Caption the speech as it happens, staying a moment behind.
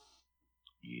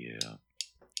Yeah.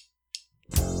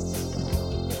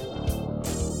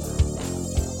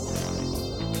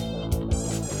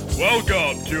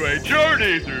 Welcome to a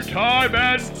journey through time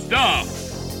and stuff.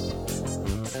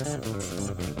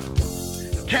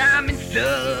 Time and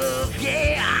stuff,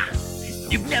 yeah.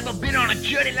 You've never been on a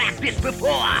journey like this before.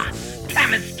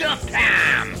 Time and stuff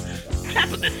time. Time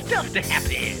for the stuff to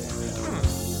happen.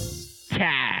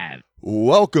 Time.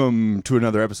 Welcome to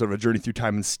another episode of A Journey Through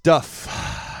Time and Stuff.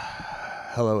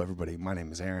 Hello, everybody. My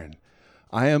name is Aaron.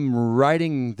 I am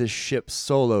riding this ship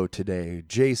solo today.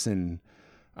 Jason,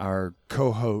 our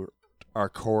cohort, I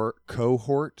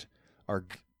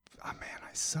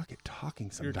suck at talking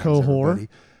sometimes. Your cohort? Everybody.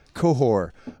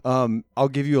 Cohort. I'll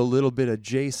give you a little bit of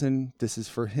Jason. This is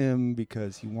for him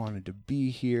because he wanted to be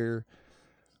here.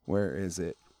 Where is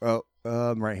it? Oh,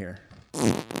 right here.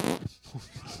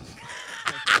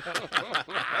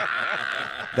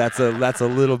 That's a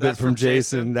little bit from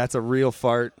Jason. That's a real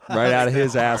fart right out of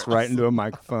his ass, right into a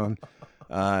microphone.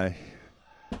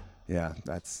 Yeah,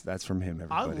 that's from him.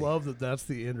 Everybody. I love that. That's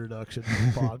the introduction to the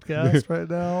podcast right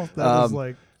now. That was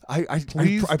like.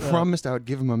 I promised I would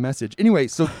give him a message. Anyway,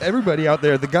 so everybody out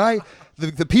there,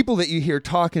 the people that you hear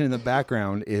talking in the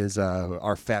background is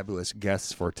our fabulous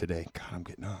guests for today. God, I'm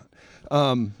getting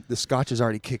on. The scotch is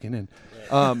already kicking in.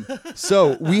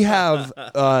 So we have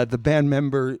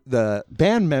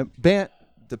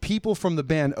the people from the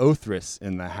band Othrys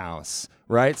in the house,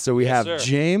 right? So we have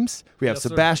James, we have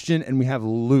Sebastion, and we have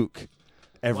Luke.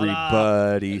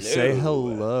 Everybody say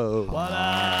hello. What up?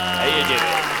 How you doing?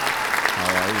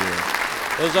 How are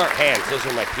you? Those aren't hands. Those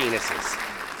are my penises.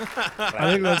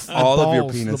 I think that's all the of your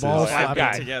balls, penises. The balls I've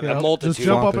got together. a multitude. Just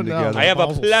jump up and down. together. I have a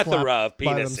Balls will plethora slap of by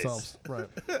penises. themselves. Right.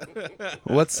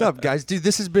 What's up, guys? Dude,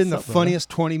 this has been the What's up, funniest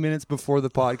 20 minutes before the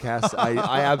podcast.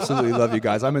 I absolutely love you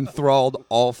guys. I'm enthralled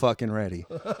all fucking ready.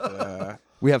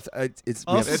 We have it's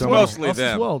so mostly Us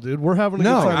them. as well, dude. We're having a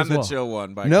No. good time I'm as the well. chill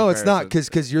one. By No, it's not comparison.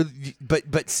 because you're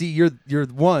but see you're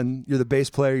the bass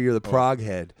player, you're the prog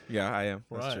head. Yeah, I am.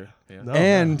 That's Right. true. Yeah. No,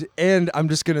 And I'm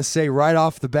just going to say right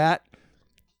off the bat,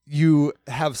 you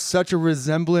have such a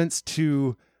resemblance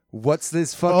to what's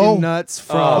this fucking nuts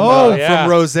from yeah.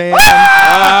 from Roseanne.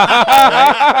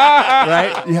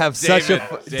 right? You have such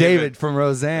a David from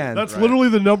Roseanne. That's literally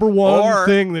the number one Or-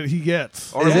 thing that he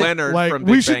gets. Or Is it? Leonard Like from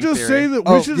we Big should Bang just Theory. say that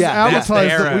Oh, we should yeah, just that's the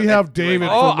advertise that era. we have David.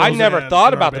 Oh, from I never Roseanne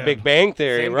thought in our about the band. Big Bang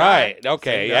Theory. Same Right. guy.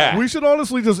 Okay. Same Yeah. We should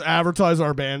honestly just advertise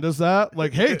our band as that.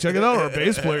 Like, hey, check it out. Our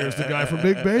bass player is the guy from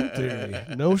Big Bang Theory.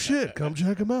 No shit. Come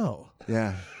check him out.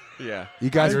 yeah. Yeah. You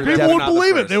guys are People definitely would not the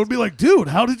believe it. first. They would be like, dude,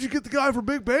 how did you get the guy from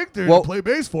Big Bang Theory Well- to play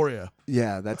bass for you?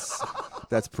 Yeah,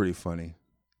 that's pretty funny.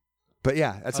 But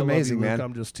yeah, that's I love amazing, you, Luke. man.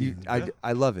 I'm just You- teasing.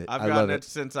 I love it. I've I love gotten it. it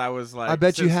since I was like. I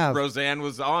bet you since have. Roseanne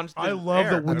was on. I the love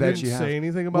air. that we I bet didn't you have. say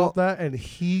anything about that, and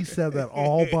he said that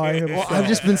all by himself. I've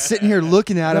just been sitting here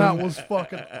looking at that him, was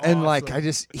fucking awesome. and like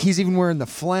he's even wearing the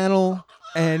flannel,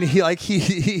 and he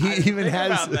even Think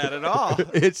has about that at all.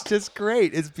 It's just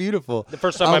great. It's beautiful. The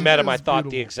first time I met him, I it's thought the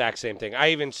beautiful. exact same thing.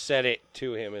 I even said it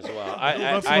to him as well.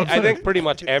 That's what I'm I saying. think pretty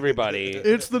much everybody.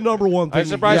 It's the number one thing. I'm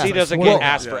surprised he gets, I doesn't swear. get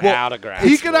asked for Well, autographs.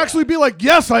 He could actually be like,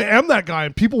 yes, I am that guy.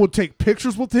 And people would take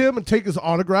pictures with him and take his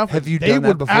autograph. Have and you they done that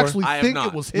would before? actually I have think not.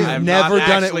 it was I him. have Never not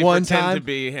done it actually one pretend time? to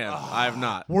be him. I have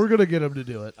not. We're going to get him to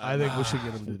do it. I think we should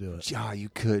get him to do it. Yeah, you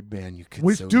could, man. You could.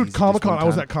 We, so dude, easy, Comic just one Con. I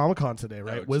was time. at Comic Con today,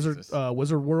 right? Oh, Jesus.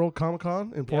 Wizard World Comic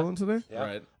Con in Portland today. Yeah.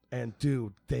 Right. And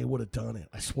dude, they would have done it.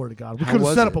 I swear to God, we How could have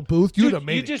was set it? up a booth. You'd Dude, have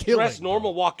made you it just killing, dress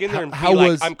normal, walk in there, and How be like,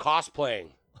 was- "I'm cosplaying."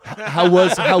 How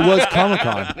was Comic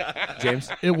Con, James?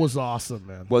 It was awesome,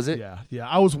 man. Was it? Yeah.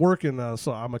 I was working,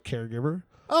 so I'm a caregiver.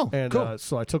 Oh, And cool.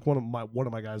 so I took one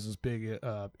of my guys is big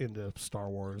into Star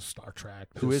Wars, Star Trek,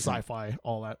 Who isn't? sci-fi,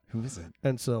 all that. Who isn't?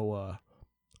 And so,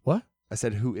 what? I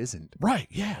said who isn't. Right.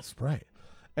 Yes. Right.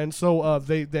 And so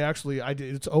they actually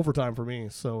it's overtime for me.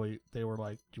 So they were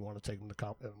like, "Do you want to take them to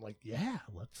Comic?" And I'm like, "Yeah,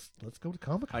 let's go to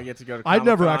Comic-Con." I get to go to. I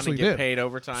never Comic-Con actually and get did. paid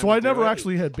overtime. So I to do never it.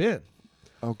 actually had been,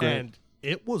 Oh, great. and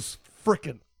it was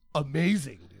freaking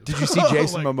amazing, dude. Did you see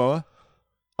Jason Like, Momoa?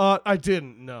 I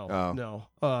didn't. No. Oh. No.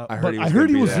 I heard but he I was heard gonna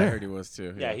he be was Yeah, I there. heard he was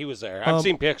too. Yeah, he was there. I've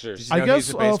seen pictures. you I know guess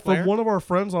he's a bass player? from one of our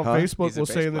friends on Huh? Facebook He's a was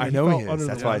bass saying that player. I he know felt he is. under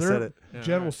That's the why I weather. said it. Yeah,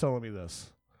 Jen right. was telling me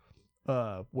this,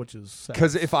 which is sad.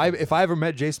 Because if I ever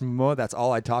met Jason Momoa, that's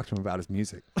all I talked to him about is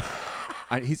music.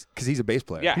 Because he's a bass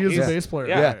player. Yeah, he is he's- a bass player.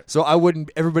 yeah. Yeah. right. So I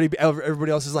wouldn't. Everybody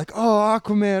else is like, oh,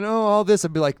 Aquaman, oh, all this.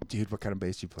 I'd be like, dude, what kind of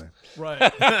bass do you play? Right.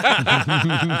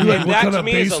 And what that kind to of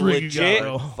me is bass a rig you got, legit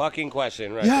bro? fucking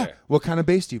question right Yeah. there. What kind of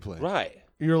bass do you play? Right.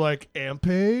 You're like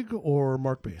Ampeg or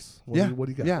Mark Bass? What do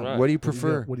you got? Yeah. Right. What do you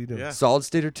prefer? What do you do? Yeah. Solid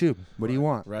state or tube? What do you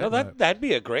want? Right. No, that'd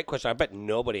be a great question. I bet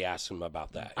nobody asks him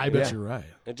about that. I bet you're right.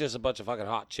 It's just a bunch of fucking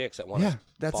hot chicks that want Yeah, his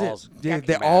that's balls. it. Yeah, Cacky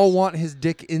they mass. all want his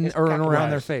dick in His or cacky around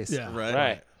mass. their face. Yeah.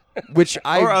 Right. Which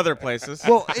I Or other places.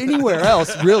 well, anywhere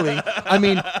else, really. I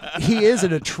mean, he is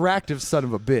an attractive son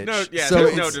of a bitch. No, yeah, so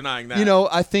there's no it's- denying that. You know,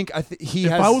 I think he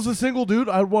If has. I was a single dude,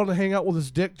 I'd want to hang out with his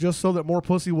dick just so that more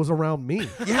pussy was around me.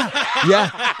 yeah.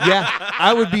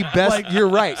 I would be best. You're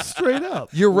right. Straight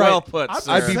up. You're right. Well put,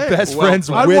 sir. I'd be saying. best Well friends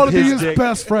put. I'd with want to be his his dick.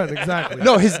 best friend. Exactly.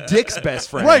 No, his dick's best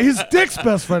friend. Right, his dick's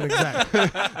best friend. Exactly.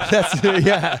 That's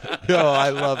yeah. Oh, I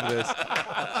love this.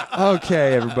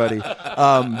 Okay, everybody.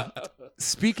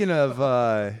 Speaking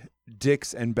of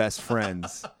dicks and best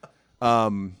friends,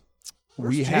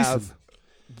 we have.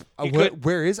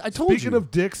 Where is? I told Speaking you. of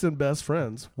dicks and best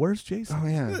friends, where's Jason? Oh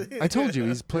yeah, I told you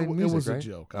he's playing It music. was a right?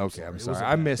 joke. Okay, I'm I'm sorry. sorry. It was a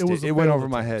I bad- missed it it. was a It went failed over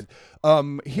my head.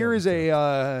 attempt. Here is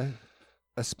a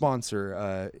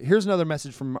sponsor. Here's another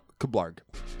message from Kablarg.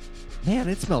 Man,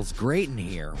 it smells great in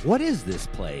here. What is this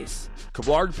place?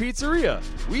 Kablarg Pizzeria.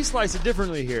 We slice it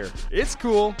differently here. It's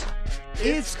cool.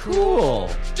 It's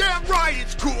cool. Damn right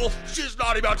it's cool. She's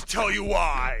not about to tell you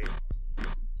why.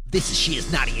 This is She Is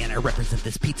Naughty and I represent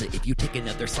this pizza. If you take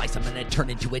another slice, I'm gonna turn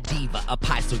into a diva. A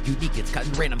pie so unique, it's cut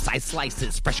in random size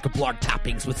slices. Fresh Kablarg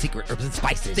toppings with secret herbs and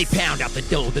spices. They pound out the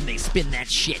dough, then they spin that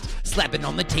shit. Slap it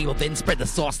on the table, then spread the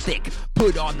sauce thick.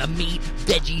 Put on the meat,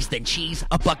 veggies, then cheese.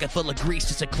 A bucket full of grease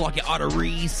just to clog your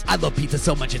arteries. I love pizza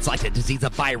so much it's like a disease, a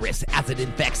virus. As it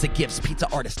infects, it gives pizza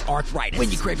artists arthritis. When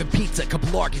you're craving pizza,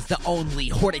 Kablarg is the only.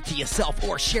 Hoard it to yourself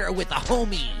or share it with a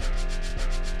homie.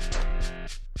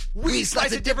 We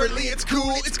slice it differently, it's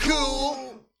cool, it's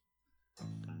cool.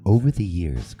 Over the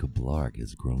years, Kablarg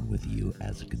has grown with you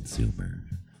as a consumer.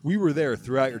 We were there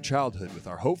throughout your childhood with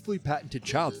our hopefully patented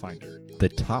Child Finder, The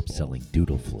top-selling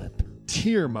Doodle Flip,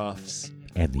 Tear Muffs.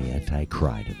 and the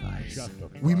anti-cry device.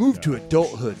 We moved to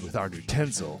adulthood with our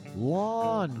Nutensil.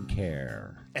 Lawn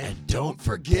care. And don't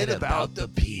forget about the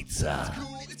pizza.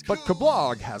 But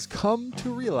Kablarg has come to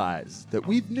realize that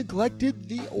we've neglected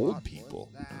the old people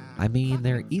I mean,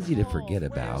 they're easy to forget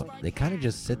about. They kind of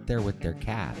just sit there with their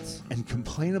cats. and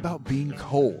complain about being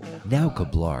cold. Now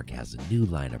Kablarg has a new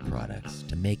line of products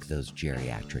to make those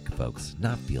geriatric folks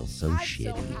not feel so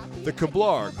shitty. The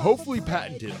Kablarg hopefully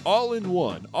patented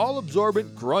all-in-one,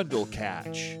 all-absorbent grundle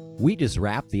catch. We just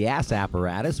wrap the ass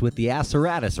apparatus with the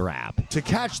assaratus wrap. To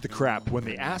catch the crap when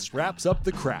the ass wraps up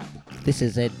the crap. This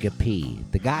is Edgar P.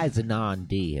 The guys in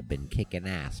On-D have been kicking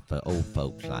ass for old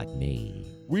folks like me.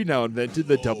 We now invented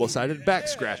the double-sided back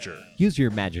scratcher. Use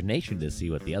your imagination to see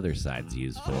what the other side's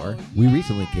used for. We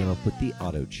recently came up with the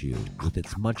Auto Chew with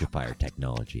its munchifier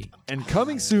technology. And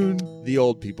coming soon, the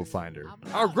Old People Finder.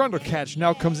 Our grundle catch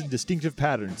now comes in distinctive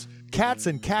patterns. Cats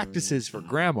and cactuses for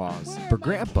grandmas. For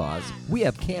grandpas, we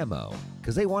have camo,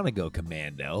 because they want to go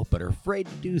commando, but are afraid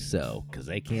to do so, because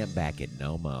they can't back it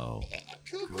no mo.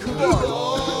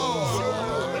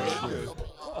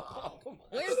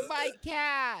 Where's my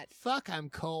cat? Fuck, I'm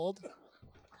cold.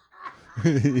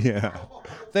 Yeah.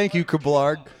 Thank you,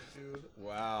 Kablarg.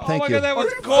 Wow. Thank Oh my you. God, that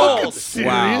was gold.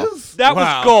 Serious? That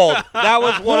Wow. was gold. That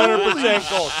was 100%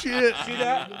 gold. Shit. See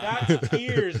that? That's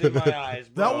tears in my eyes,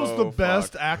 bro. That was the fuck.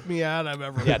 best Acme ad I've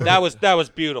ever Yeah, heard. that was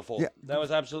beautiful. Yeah. That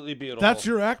was absolutely beautiful. That's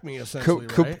your Acme, essentially,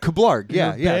 right? Kablarg.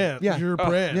 Yeah, Your yeah, band, yeah. Your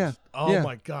brand. yeah, Oh yeah.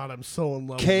 my God, I'm so in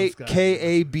love with this guy.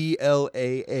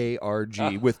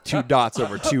 Kablarg with two dots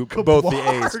over two, both the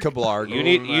A's. Kablarg. You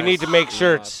need to make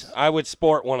shirts. I would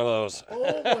sport one of those.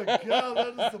 Oh my God, that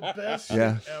is the best shit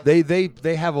Yeah, ever.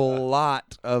 they have a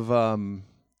lot of They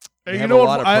Hey, have you know a what?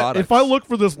 lot of products. If I look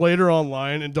for this later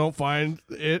online and don't find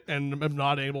it and am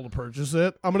not able to purchase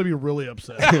it, I'm gonna be really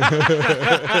upset.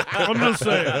 I'm just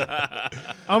saying.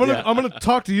 I'm gonna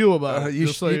talk to you about it.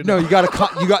 Just so you know. you got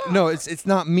no. It's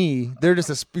not me. They're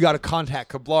just you got to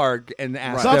contact Kablarg and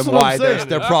ask That's them what I'm why saying.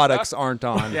 their products aren't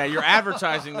on. Yeah, you're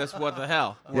advertising this. What the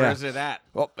hell? Where Yeah. is it at?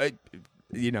 Well,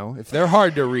 if they're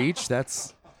hard to reach,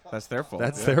 that's their fault.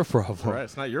 that's Yeah. their problem. Right,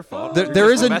 it's not your fault. There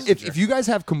You're is just a an messenger. if you guys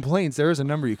have complaints, there is a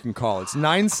number you can call. It's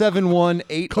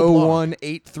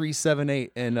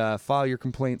 971-801-8378 and file your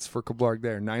complaints for Kablarg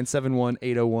there.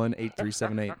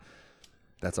 971-801-8378.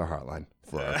 That's our hotline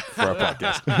for our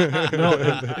podcast.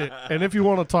 And if you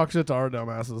want to talk shit to our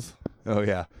dumbasses, Oh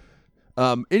yeah.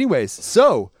 Anyways,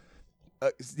 so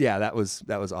yeah, that was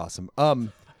awesome.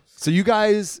 So you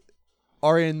guys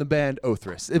are in the band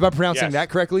Othrys. Am I pronouncing Yes. that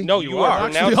correctly? No, you are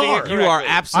actually pronouncing are. it You are correctly.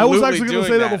 I absolutely was actually going to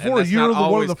say that before. and You're that's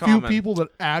not one of the always few common. people that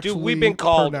actually Dude, we've been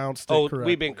called pronounced it correct.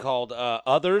 we've been called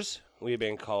others. We've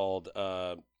been called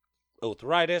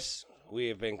Othrys. We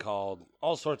have been called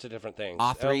all sorts of different things.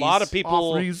 Othrys. A lot of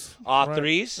people. Othrys.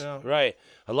 Right. Yeah. Right.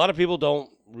 A lot of people don't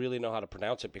really know how to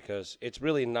pronounce it because it's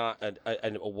really not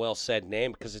a well-said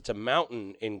name because it's a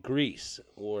mountain in Greece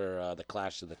where the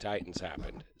Clash of the Titans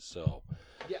happened. So.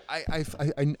 Yeah,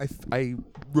 I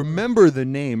remember the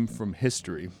name from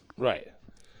history. Right.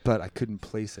 But I couldn't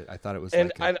place it. I thought it was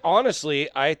and honestly,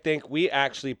 I think we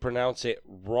actually pronounce it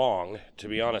wrong, to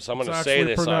be honest. I'm going to say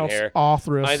this on here.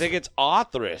 Othrys. I think it's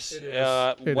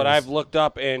Othrys. What I've looked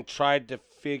up and tried to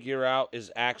figure out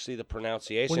is actually the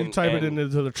pronunciation. When you type it into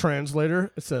the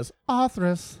translator, it says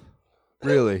Othrys.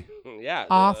 Really? Yeah.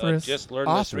 Othrys. Just learned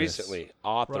this recently.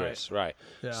 Othrys, right.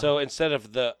 Yeah. So instead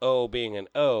of the O being an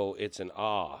O, it's an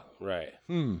ah, right.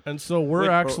 And so we're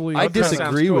actually... I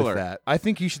disagree cooler. with that. I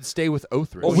think you should stay with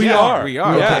Othrys. Well, We are.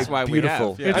 Yeah. That's why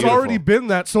Beautiful. we have. It's already been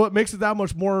that, so it makes it that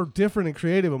much more different and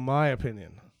creative, in my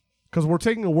opinion. Because we're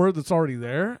taking a word that's already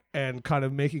there and kind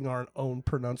of making our own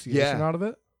pronunciation out of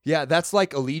it. Yeah, that's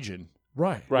like a legion.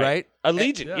 Right. A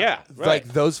legion, yeah. Right. Like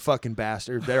those fucking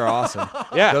bastards. They're awesome.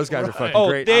 Yeah. Those guys are fucking Oh,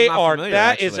 great. they I'm not are. familiar,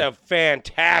 That is actually. a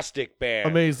fantastic band.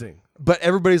 Amazing. But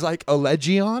everybody's like a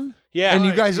legion? Yeah. And you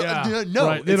Right, guys, yeah. no,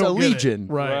 Right, they it's a don't get it. legion.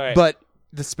 Right. But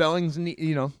the spelling's,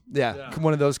 Yeah.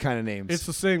 one of those kind of names. It's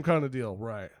the same kind of deal,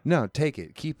 right? No, take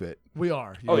it. Keep it. We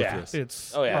are. Oh, yeah.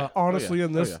 It's Oh, yeah. honestly,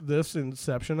 in Oh, this this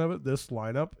inception of it, this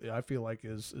lineup, I feel like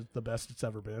is the best it's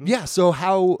ever been. Yeah, so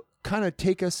how kind of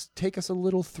take us a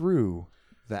little through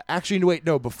that. Actually, wait,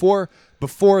 no, before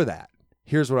that,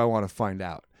 here's what I want to find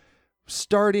out.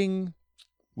 Starting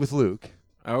with Luke,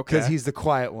 Okay. because he's the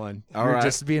quiet one. All You're right.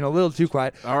 just being a little too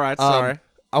quiet. All right. Sorry.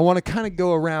 I want to kind of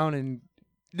go around and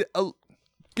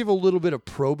give a little bit of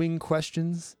probing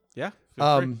questions. Yeah.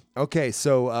 feel free. Okay,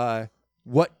 so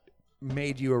what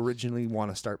made you originally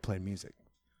want to start playing music?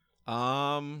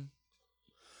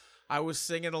 I was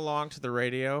singing along to the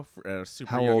radio at a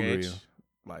super How young old were age. you?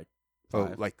 Like Oh,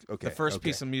 5. like, okay. The first okay.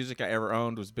 piece of music I ever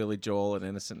owned was Billy Joel and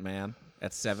Innocent Man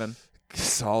at 7.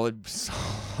 Solid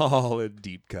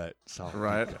deep cut. Solid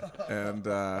Right. deep cut. And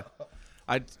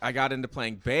I got into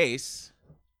playing bass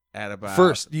at about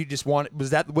First, you just wanted, was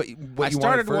that what I you started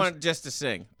wanted first? wanting just to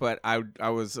sing, but I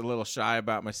was a little shy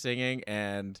about my singing,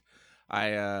 and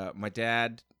my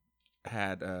dad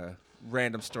had a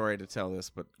random story to tell this,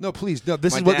 but No, please. No,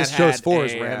 this my is what dad this show's had for,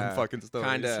 is a, random fucking stories.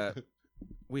 kind of.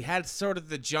 We had sort of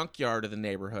the junkyard of the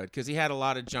neighborhood because he had a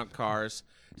lot of junk cars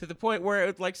to the point where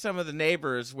it, like some of the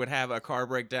neighbors would have a car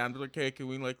breakdown. Be like, "Hey, can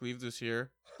we leave this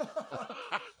here?"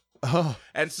 Oh.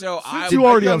 And so I, you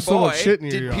already a young have so much boy, shit in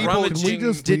your Did yard. people, Can we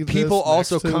just did leave people this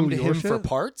also next come to your him for shit?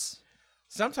 parts?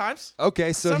 Sometimes.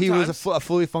 Okay, so he was Sometimes. a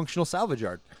fully functional salvage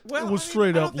yard. Well, It was I mean, straight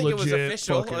I don't up think it was legit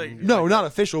official. fucking- Like, No, not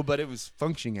official, but it was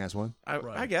functioning as one.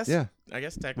 I guess. Yeah. I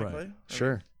guess technically.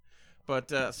 Sure.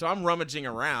 But so I'm rummaging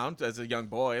around as a young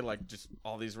boy, like just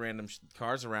all these random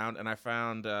cars around, and I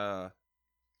found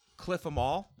Cliff 'Em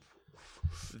All,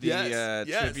 the Yes.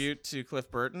 tribute to Cliff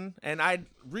Burton. And I'd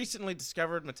recently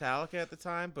discovered Metallica at the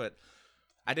time, but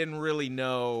I didn't really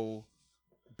know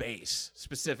bass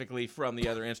specifically from the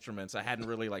other instruments. I hadn't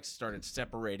really started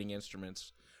separating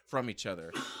instruments from each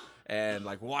other. And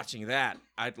watching that,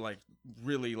 I'd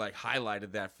really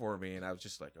highlighted that for me, and I was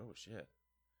just like, oh shit.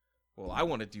 Well, I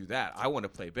want to do that. I want to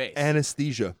play bass.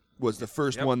 Anesthesia was the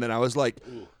first one that I was like,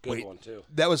 Ooh, good wait, one too.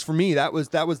 that was for me. That was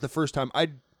the first time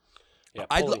I'd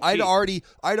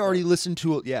already listened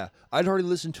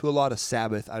to a lot of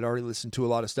Sabbath. I'd already listened to a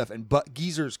lot of stuff, but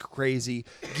Geezer's crazy.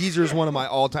 Geezer's one of my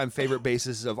all-time favorite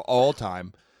bassists of all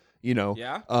time.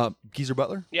 Yeah? Geezer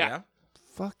Butler. Yeah.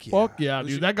 Fuck yeah. Fuck yeah,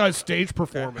 dude. That guy's stage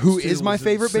performance. Who too, is my was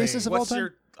favorite insane. bassist of all What's time?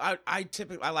 your? I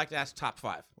typically like to ask top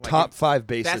 5. Top 5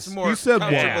 bassists. That's more You said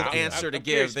comfortable one. answer to I'm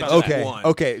give than curious just okay. one.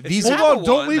 Okay. If These you are have Hold a on,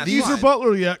 don't one, leave that's Geezer fine.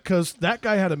 Butler yet, because that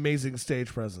guy had amazing stage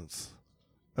presence,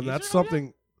 and that's Geezer, yeah?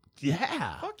 something.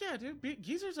 Yeah. Fuck yeah, dude.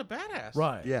 Geezer's a badass.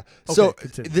 Right. Yeah. Okay, So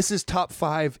continue. this is top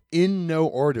 5 in no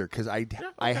order because I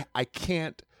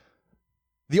can't.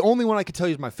 The only one I can tell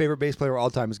you is my favorite bass player of all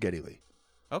time is Geddy Lee.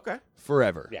 Okay.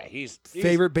 Forever. Yeah, he's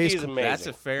Favorite bass He's cl- amazing. That's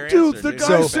a fair Dude, answer. the dude. guy's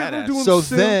So- sitting there doing so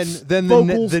synths, then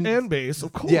vocals the and bass,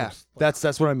 of course. Yeah, that's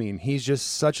what I mean. He's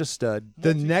just such a stud.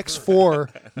 The next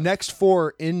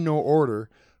four in no order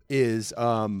is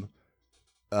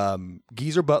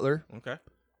Geezer Butler, Okay.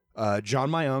 John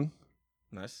Mayung,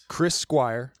 Nice. Chris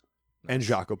Squire, and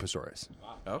Jaco Pastorius.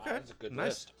 Okay. That's a good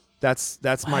nice. list.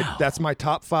 That's my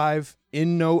top 5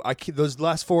 in no. Those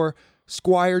last 4.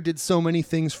 Squire did so many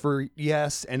things for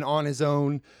Yes and on his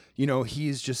own.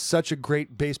 He's just such a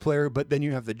great bass player. But then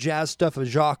you have the jazz stuff of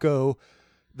Jaco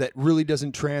that really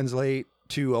doesn't translate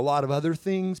to a lot of other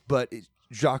things. But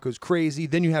Jacques goes crazy.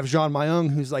 Then you have Jean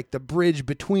Mayung, who's like the bridge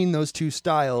between those two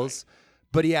styles,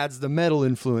 but he adds the metal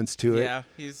influence to it. Yeah,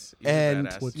 he's And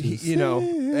a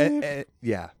badass.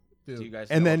 yeah. Do you guys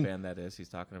and know then- what band that is he's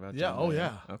talking about? Yeah. John Oh Mayer?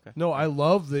 yeah. Okay. No, I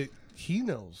love that he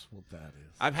knows what that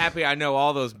is. I'm happy I know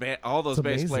all those bass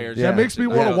amazing. players. Yeah. That makes me I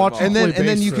want know to them watch all. him And play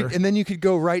then bass, you sir. could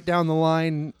go right down the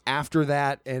line after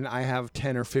that, and I have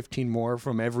 10 or 15 more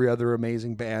from every other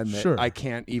amazing band that Sure. I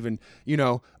can't even.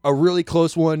 A really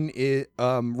close one is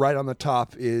right on the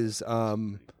top is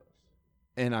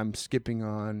and I'm skipping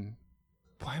on.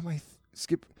 Why am I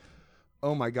skip?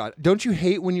 Oh my God! Don't you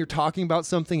hate when you're talking about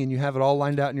something and you have it all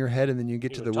lined out in your head, and then you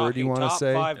get to the word you want to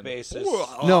say? Top 5 bases.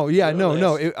 No, yeah, Your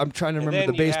no. list. I'm trying to And remember then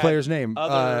the you bass had player's name.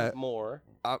 Other more.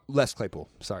 Les Claypool.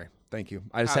 Sorry, thank you.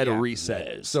 I just Oh, had to yeah.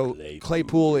 reset. Les So Claypool.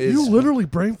 Claypool is You literally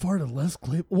brain farted Les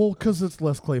Claypool. Well, because it's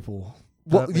Les Claypool.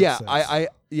 Well, That makes yeah, sense.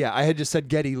 I had just said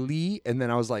Geddy Lee, and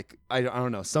then I was like, I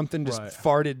don't know, something just Right.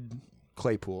 farted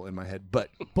Claypool in my head, but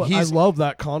But he's I love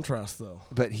that contrast though.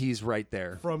 right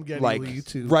there, From Geddy like Lee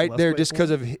to right Les there, just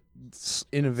Claypool. because of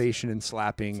innovation in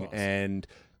slapping That's awesome.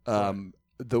 and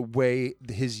the way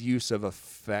his use of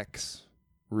effects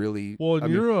really. Well, and I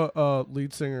mean, you're a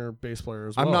lead singer, bass player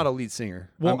as well. I'm not a lead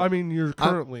singer. Well, I'm, I mean, you're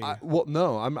currently.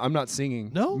 no, I'm not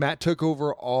singing. No? Matt took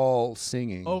over all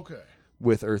singing Okay.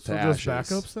 with Earth So to just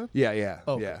Ashes. backups then? Yeah.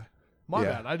 Okay. Yeah. My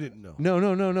Yeah. bad. I didn't know.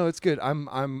 No. It's good.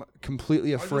 I'm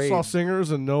completely I just afraid. saw singers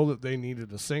and know that they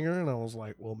needed a singer, and I was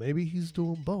like, well, maybe he's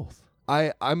doing both.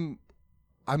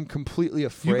 I'm completely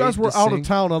afraid. You guys were to out sing. of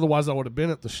town, otherwise I would have been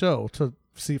at the show to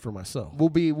see for myself. We'll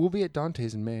be at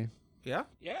Dante's in May. Yeah.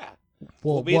 Yeah.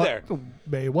 Well, We'll be what- there.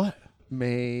 May what?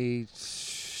 May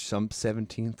some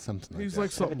 17th, something like He's that.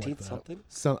 like something like 17th that. something.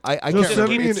 So I Just can't send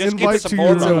remember. me an Just keep invite us to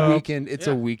informed. It's your a weekend. It's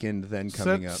a weekend then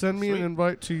coming up. Send me an Sweet.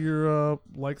 invite to your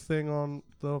thing on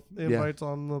the invites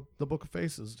on the Book of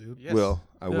Faces, dude. Yes. I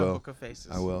Yeah. will. Book of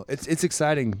Faces. I will. It's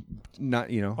exciting. Not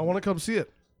I want to come see it.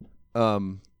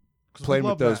 'Cause we playing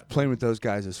love with Matt. those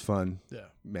guys is fun. Yeah.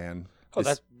 Man. Oh,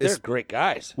 they're great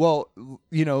guys. Well,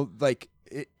 like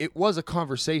it was a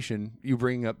conversation. You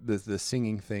bring up the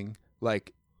singing thing.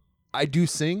 Like, I do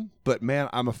sing, but man,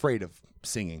 I'm afraid of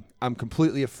singing. I'm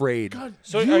completely afraid. God,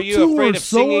 So you are you two afraid are of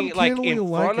so singing, like, uncannily in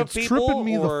alike, front of it's people, tripping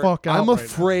me or- the fuck out. I'm right now.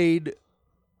 afraid.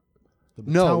 The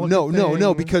No,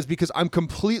 Metallica thing. because I'm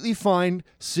completely fine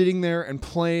sitting there and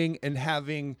playing and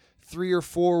having 3 or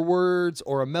 4 words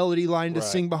or a melody line to Right.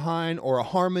 sing behind or a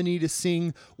harmony to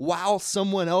sing while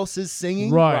someone else is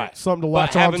singing. Right, something to But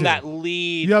latch having onto. that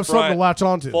lead, You have something to front latch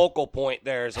onto. focal point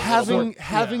there is a little Having more.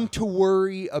 having to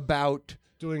worry about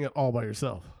Doing it all by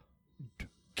yourself.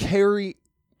 doing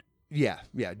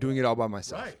it all by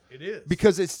myself. it is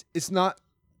Because it's not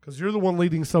because you're the one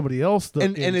leading somebody else.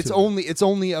 and it's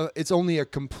only a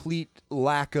complete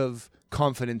lack of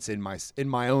confidence in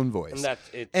my own voice. And that's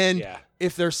it. And yeah.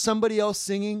 if there's somebody else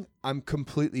singing, I'm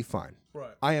completely fine.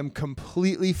 right. I am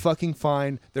completely fucking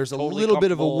fine. There's a Totally little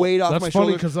bit of a comfortable. weight off That's my funny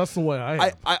shoulder. because that's the way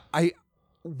I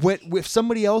am. If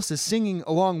somebody else is singing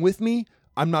along with me,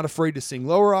 I'm not afraid to sing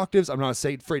lower octaves. I'm not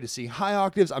afraid to sing high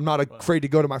octaves. I'm not afraid to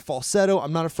go to my falsetto.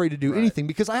 I'm not afraid to do anything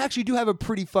because I actually do have a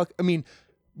pretty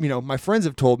my friends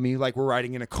have told me, like, we're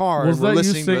riding in a car Was and we're that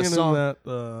you listening to a singing song. in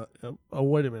that? Oh,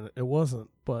 wait a minute. It wasn't.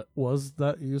 But was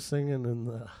that you singing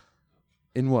in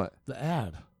In what? the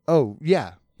ad? Oh,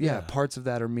 yeah. Yeah. Parts of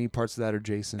that are me. Parts of that are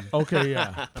Jason. Okay,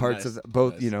 yeah. Parts Nice. of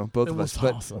both, Nice. both It of was us.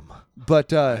 But awesome.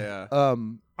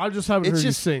 I I just haven't heard it's you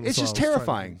just sing. it's so just I was trying to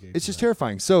terrifying. engage It's in just that.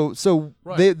 terrifying. So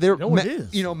Right. they're No, it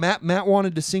is. Matt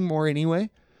wanted to sing more anyway,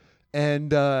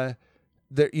 and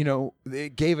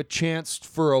it gave a chance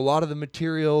for a lot of the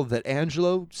material that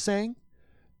Angelo sang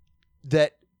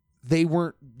that they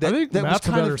weren't. That, I think that Matt's was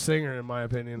a kind better of. singer in my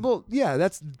opinion. Well, yeah,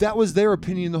 that was their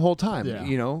opinion the whole time, Yeah.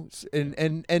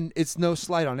 and it's no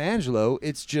slight on Angelo.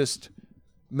 It's just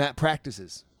Matt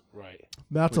practices. Right.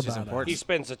 Matt's Which a is badass. important. He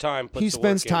spends the time. He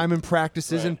spends time and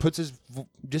practices Right. and puts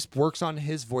just works on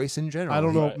his voice in general. I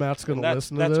don't know Right. if Matt's going And to that's-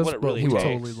 listen to that's this, what it but really we takes.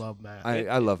 totally love Matt.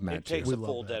 I love Matt It takes too. a We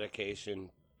full love that. dedication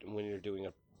when you're doing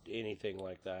anything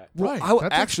like that. Right. I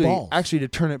That takes balls. actually to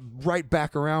turn it right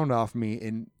back around off me,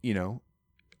 and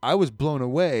I was blown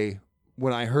away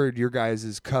when I heard your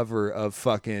guys' cover of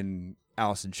fucking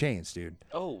Alice in Chains, dude.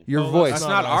 Oh, Your that's voice. That's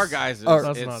not not us. our guys.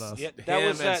 That's It's not us. yeah, him that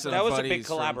was and that. some That was a buddies big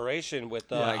from- collaboration with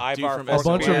like dude Ivar from Forster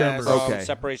bunch of from members. Okay.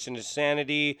 Separation to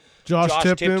Sanity, Josh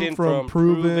Tipton from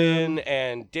Proven.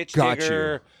 and Ditch Got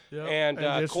Digger, Yep. And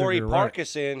Corey distributor, right.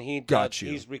 Parkinson,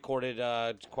 he's recorded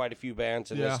quite a few bands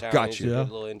in this town. Got He's you. a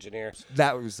good little engineer.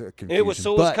 That was a confusion. It was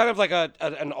kind of like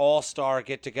an all-star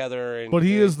get-together. But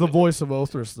he is the voice of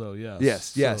Othrys, though,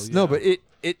 yes. Yes. So, No, but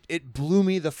it blew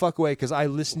me the fuck away because I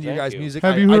listened to your guys' music.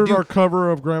 Have you heard our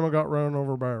cover of Grandma Got Run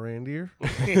Over by a Reindeer? No,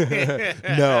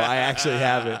 I actually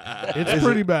haven't. It's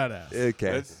pretty badass.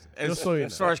 Okay. Just so you know.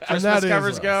 As far as And Christmas that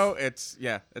covers is go,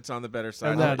 it's on the better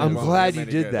side. I'm glad you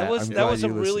did that. That was I'm glad a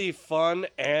you really fun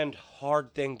and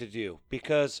hard thing to do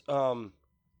because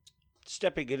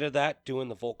stepping into that, doing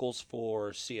the vocals for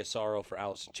CSRO for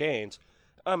Alice in Chains,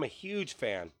 I'm a huge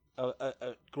fan of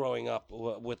growing up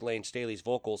with Lane Staley's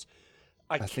vocals.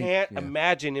 I can't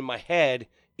imagine in my head,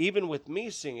 even with me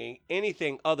singing,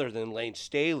 anything other than Lane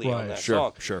Staley on that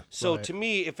song. Sure. So to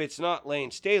me, if it's not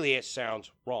Lane Staley, it sounds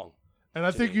wrong. And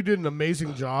I think you did an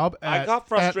amazing job at, I got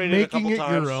frustrated at a couple making it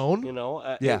times. your own. You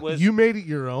know, Yeah. You made it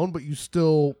your own, but you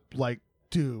still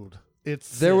dude.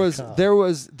 It's there was sick, huh? there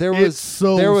was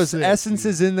sick,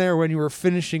 essences in there when you were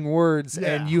finishing words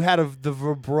and you had the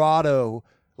vibrato,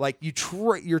 like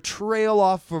your trail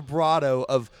off vibrato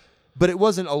of, but it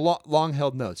wasn't a long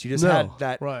held notes. You just had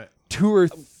that two or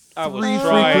three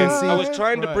frequency. I was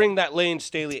trying to bring that Lane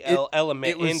Staley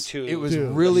element into it was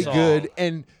really good.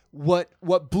 And what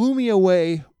blew me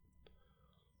away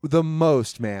the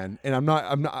most, man, and I'm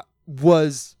not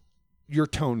was your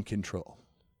tone control.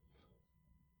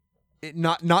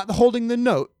 Not holding the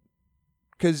note,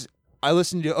 because I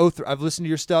listened to I've listened to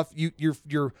your stuff.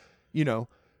 You're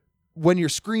when you're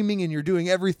screaming and you're doing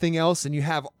everything else, and you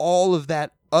have all of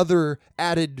that other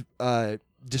added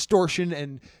distortion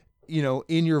and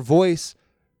in your voice.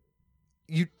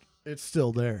 It's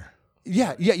still there.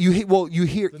 Yeah. You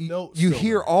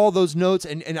hear all those notes,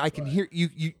 and I can hear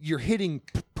you're hitting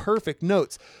perfect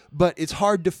notes, but it's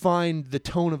hard to find the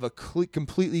tone of a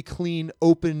completely clean,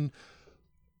 open,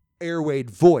 airwayed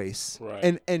voice.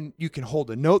 Right. And you can hold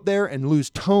a note there and lose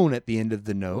tone at the end of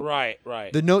the note.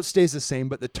 Right. The note stays the same,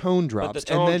 but the tone drops. But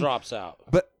the tone drops out.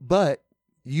 But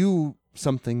you,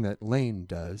 something that Lane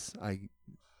does,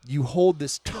 you hold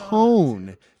this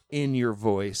tone in your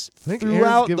voice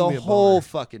throughout the whole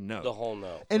fucking note. The whole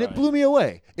note. And it blew me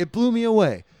away.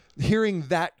 Hearing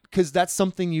that, because that's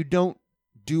something you don't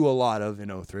do a lot of in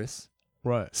Othrys.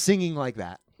 Right. Singing like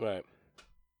that. Right.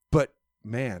 But,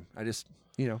 man, I just,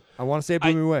 I want to say it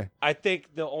blew me away. I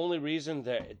think the only reason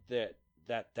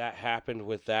that happened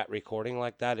with that recording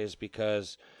like that is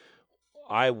because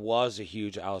I was a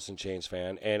huge Alice in Chains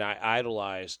fan, and I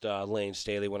idolized Lane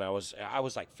Staley when I was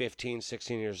like 15,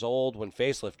 16 years old when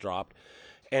Facelift dropped.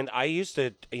 And I used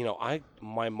to,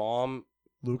 my mom,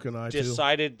 Luke and I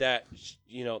decided that,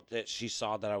 that she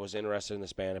saw that I was interested in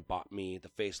this band and bought me the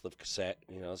Facelift cassette.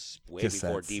 This is way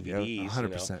before DVDs.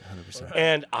 100%.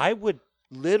 And I would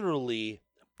literally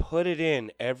put it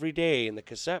in every day in the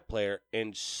cassette player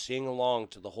and sing along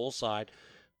to the whole side.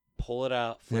 Pull it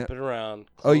out, flip it around.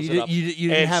 You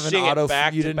didn't have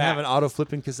an auto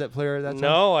flipping cassette player at that time?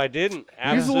 No, I didn't.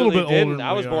 He's a little bit older than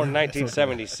I was we born in are.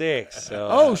 1976. So,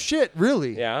 oh shit!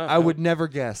 Really? Yeah. I would never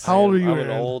guess. How old are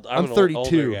you? I'm 32.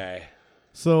 Older guy.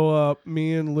 So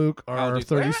me and Luke are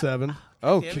 37.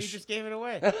 Oh, Damn, you just gave it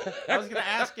away. I was gonna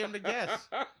ask him to guess.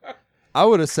 I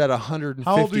would have said 153.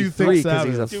 How old do you think Sab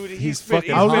because is? Dude, he's fit-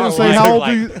 fucking. I was gonna hot. say how old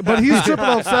do you? But he's tripping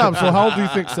on Sab. So how old do you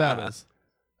think Sab is?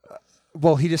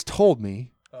 Well, he just told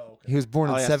me. He was born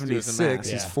All in he has to do is the 76.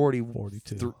 math. He's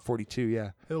Yeah. 42,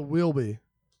 yeah. He will be.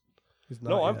 He's not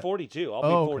No, I'm yet. 42. I'll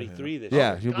Oh, be okay. 43 this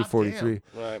Yeah, year. he'll be 43.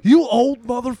 Right. You old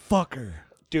motherfucker.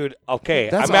 Dude, okay.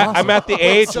 That's I'm awesome. at the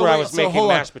age So where I wait, was so making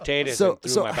hold on. mashed potatoes So- and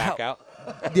threw so my back how-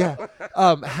 out.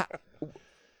 Yeah.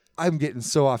 I'm getting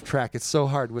so off track. It's so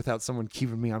hard without someone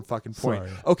keeping me on fucking point.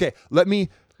 Sorry. Okay, let me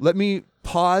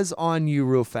pause on you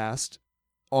real fast,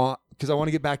 because I want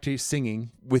to get back to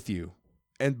singing with you,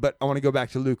 but I want to go back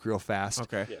to Luke real fast.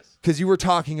 Okay. Yes. Because you were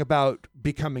talking about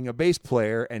becoming a bass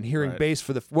player and hearing Right. bass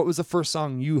what was the first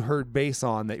song you heard bass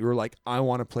on that you were like, I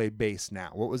want to play bass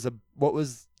now?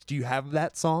 Do you have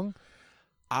that song?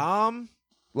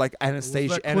 Like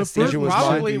Anastasia Cliff was Burton mine.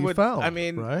 Probably you would. found, I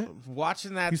mean, right?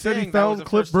 watching that He said thing, he that was found the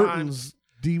Cliff first time, Burton's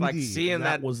DVD. like seeing and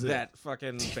that was it. that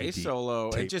fucking bass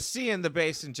solo tape. and just seeing the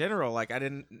bass in general. Like I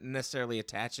didn't necessarily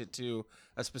attach it to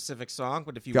a specific song,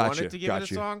 but if you Gotcha, wanted to give it a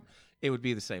gotcha. song, it would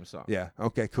be the same song. Yeah.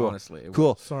 Okay. Cool. Honestly, it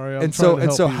cool. Sorry, I'm and trying so to and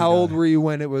help so, you, how old guy. were you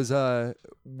when it was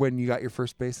when you got your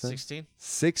first bass? Then 16.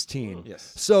 16.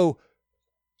 Yes. So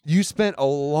you spent a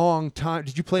long time.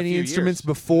 Did you play A any few instruments years.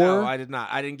 before? No, I did not.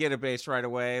 I didn't get a bass right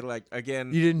away. Like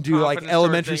again, You didn't do, like, confidence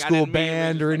elementary sort of thing. school I didn't immediately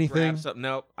band just, or like, anything? grab something.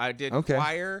 Nope. I did Okay.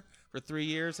 choir for 3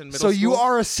 years in middle So school. you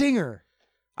are a singer.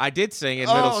 I did sing in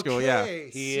middle school, yeah.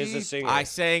 He is a singer. I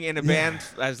sang in a band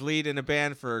as lead in a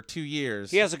band for 2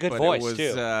 years. He has a good voice,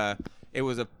 too. It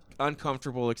was an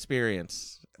uncomfortable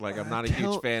experience. Like, I'm not a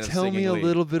huge fan of singing Tell me a lead.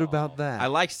 little bit about that. I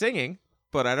like singing,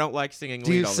 but I don't like singing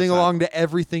Do lead you all the sing time. along to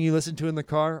everything you listen to in the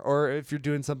car? Or if you're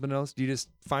doing something else, do you just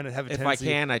have a If I tendency?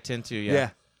 can, I tend to, yeah.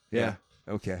 Yeah.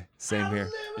 Okay. Same here.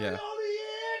 Yeah.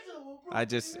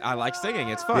 I like singing.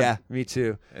 It's fun. Yeah, me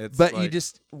too. It's But like- you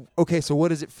just okay. So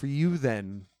what is it for you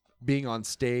then? Being on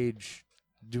stage,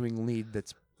 doing lead,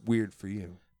 that's weird for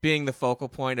you. Being the focal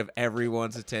point of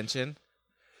everyone's attention.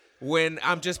 When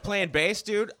I'm just playing bass,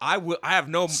 dude, I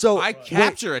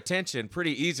capture attention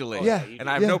pretty easily. Yeah, and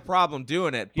I have no problem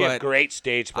doing it. You but have great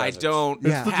stage I presence. don't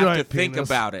Yeah. the have to giant think penis.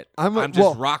 about it. I'm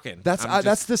just rocking.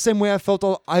 That's the same way I felt.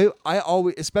 I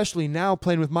always, especially now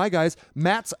playing with my guys.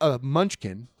 Matt's a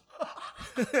munchkin,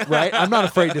 right? I'm not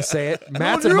afraid to say it.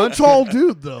 Matt's You're a a munchkin. tall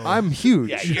dude, though. I'm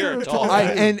huge. Yeah, you're a tall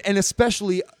and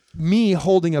especially me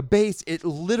holding a bass, it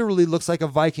literally looks like a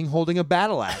Viking holding a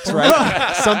battle axe, right?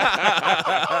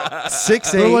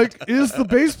 6'8". They're like, is the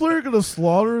bass player going to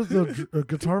slaughter the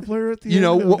guitar player at the You end?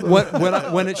 know,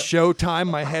 when it's showtime,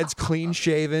 my head's clean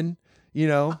shaven. You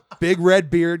know, big red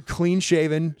beard, clean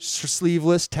shaven,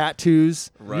 sleeveless, tattoos.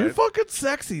 You're fucking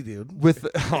sexy, dude. With,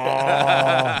 but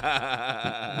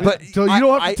So you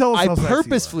don't have to tell us I how sexy you are.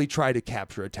 purposefully try to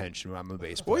capture attention when I'm a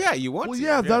bass player. Well, yeah, you want Well, to.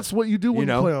 yeah, that's what you do when you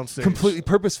know, play on stage. completely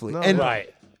purposefully. No, and Right.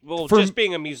 Well, For- just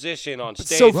being a musician on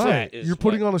stage, so- that Right. is You're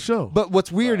putting what- on a show. But what's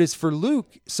weird is for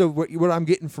Luke. So what I'm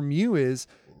getting from you is,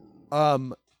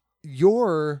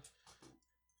 you're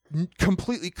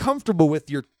completely comfortable with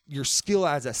your skill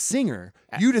as a singer.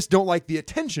 You just don't like the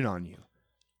attention on you.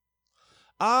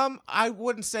 I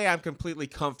wouldn't say I'm completely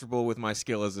comfortable with my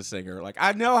skill as a singer. Like,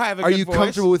 I know I have a Are good you voice.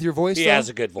 comfortable with your voice? He though? has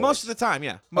a good voice. Most of the time,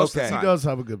 yeah. Most Okay. of the he time. does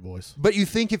have a good voice. But you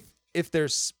think if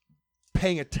there's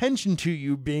paying attention to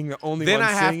you being the only Then one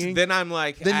I have singing, to. Then I'm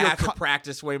like, then I you're have to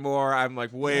practice way more. I'm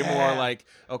like way more like,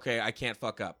 okay, I can't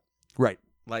fuck up. right?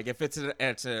 Like if it's a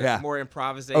Yeah. more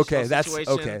improvisational Okay, that's-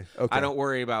 situation, okay. I don't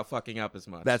worry about fucking up as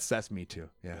much. That's me too.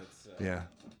 Yeah,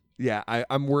 yeah.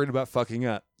 I'm worried about fucking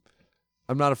up.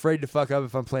 I'm not afraid to fuck up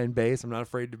if I'm playing bass. I'm not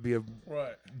afraid to be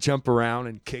jump around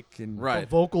and kick and right. The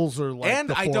vocals are like And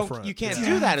the I don't. forefront. You can't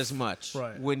do that as much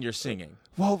Right. when you're singing.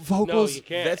 Well, No, vocals. you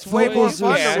can't. That's way more Vocals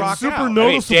fun are to rock super out. I mean,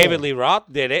 noticeable. David Lee Roth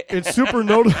did it. It's super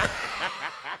noticeable.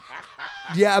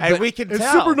 yeah, And but we can It's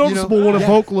tell. super noticeable when a yeah.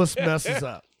 vocalist messes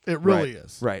up. It really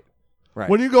is. right.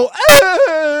 When you go,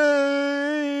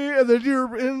 hey, and then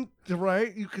you're in,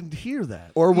 right, you can hear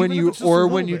that. Or when Even if you it's just a little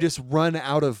when you bit. just run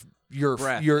out of your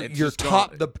Breath. your It's your just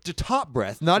top gone. the top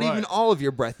breath, not even Right. all of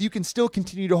your breath. You can still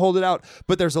continue to hold it out,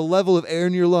 but there's a level of air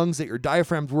in your lungs that your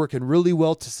diaphragm's working really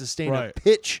well to sustain a Right.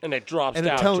 pitch. And it drops And a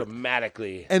down tone-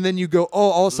 dramatically. And then you go, oh,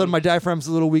 all of a sudden my diaphragm's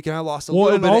a little weak and I lost a Well,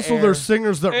 little and bit also of air. there's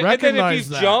singers that And then recognize if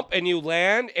you that. jump and you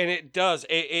land, and it does,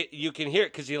 you can hear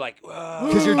it because you're like, whoa.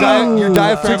 because your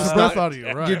diaphragm's Takes the not, breath out of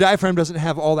you, right. your diaphragm doesn't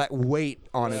have all that weight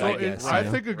on it. So I guess. I you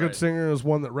know? think a good singer is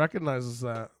one that recognizes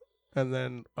that and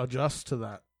then adjusts to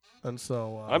that. And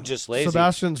so I'm just lazy.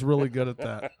 Sebastian's really good at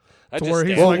that. I To just where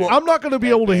he's stand- like, I'm not going to be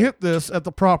able to hit this at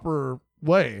the proper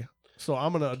way, so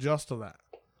I'm going to adjust to that.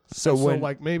 So So when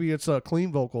like maybe it's a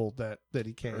clean vocal that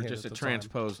he can't Or hit just a at the time.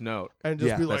 transposed note. And just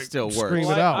Yeah, be that like still works. scream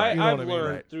Well, it out. I've you know what I mean?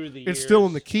 learned through the years. It's still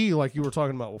in the key like you were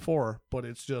talking about before, but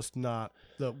it's just not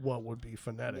what would be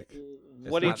phonetic.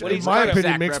 What not- he's in my kind of-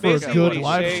 opinion, makes for a basically good what he's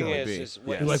live saying show. is what Yeah. he's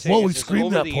You're like, saying well, we is screamed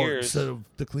over that the part years- instead of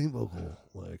the clean vocal.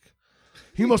 Like,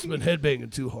 he must have been headbanging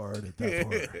too hard at that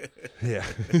part. yeah,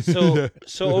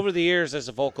 so over the years as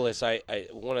a vocalist, I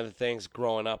one of the things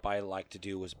growing up I liked to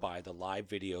do was buy the live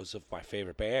videos of my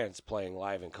favorite bands playing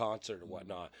live in concert and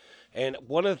whatnot. And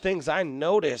one of the things I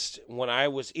noticed when I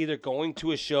was either going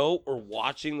to a show or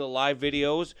watching the live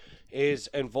videos is,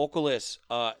 and vocalists,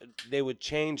 they would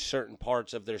change certain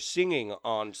parts of their singing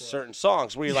on certain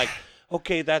songs where you're like,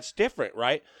 okay, that's different,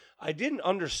 right? I didn't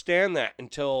understand that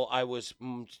until I was,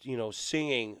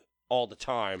 singing all the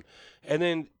time. And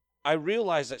then I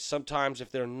realized that sometimes if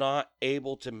they're not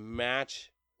able to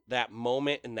match that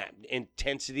moment and that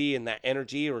intensity and that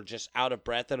energy, or just out of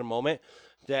breath at a moment,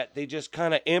 that they just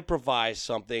kind of improvise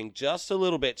something just a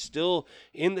little bit, still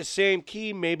in the same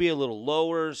key, maybe a little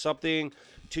lower or something,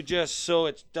 to just so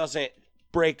it doesn't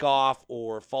break off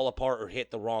or fall apart or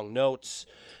hit the wrong notes.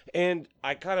 And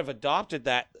I kind of adopted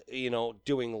that,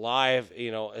 doing live,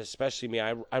 especially me.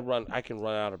 I can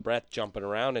run out of breath jumping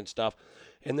around and stuff.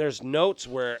 And there's notes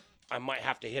where I might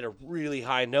have to hit a really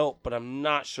high note, but I'm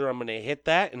not sure I'm going to hit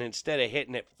that. And instead of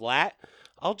hitting it flat,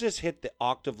 I'll just hit the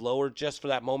octave lower just for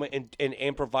that moment and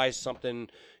improvise something,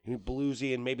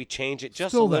 bluesy and maybe change it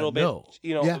just Still a little that bit. note.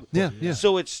 You know, Yeah.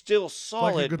 So it's still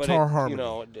solid, but guitar it, harmony, you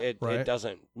know, it right?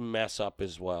 doesn't mess up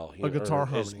as well. A guitar or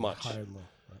harmony. as much. High and low.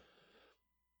 Right.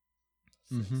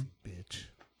 Mhm. Bitch.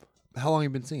 How long have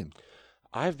you been singing?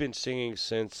 I've been singing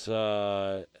since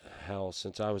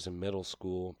since I was in middle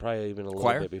school, probably even a little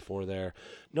Choir? bit before there.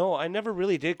 No, I never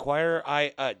really did choir.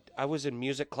 I was in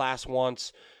music class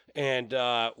once, and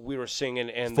we were singing.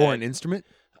 And For an instrument?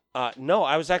 no,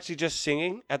 I was actually just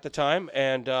singing at the time,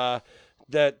 and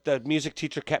the music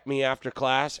teacher kept me after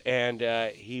class, and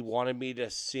he wanted me to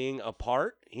sing a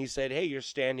part. He said, "Hey, you're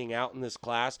standing out in this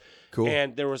class." Cool.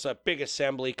 And there was a big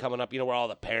assembly coming up, where all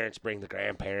the parents bring the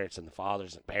grandparents and the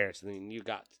fathers and parents, and then you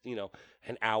got,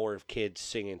 an hour of kids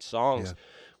singing songs. Yeah.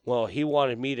 Well, he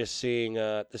wanted me to sing,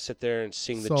 to sit there and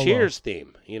sing the Solo. Cheers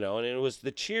theme, and it was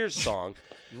the Cheers song.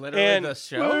 Literally And- the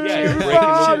show. Yeah, you're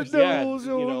Everybody breaking the, knows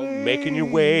your name. making your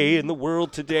way in the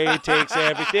world today takes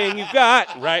everything you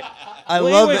got, right? I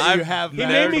Well, love anyways, that you have He that.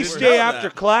 made me Never stay heard after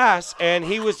that. class, and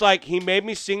he was like, he made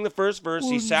me sing the first verse.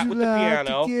 He Would sat you with the like to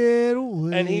piano, get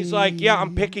away? and he's like, "Yeah,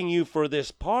 I'm picking you for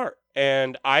this part."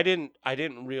 And I didn't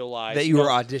realize that you were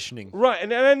auditioning. right,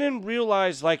 and I didn't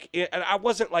realize and I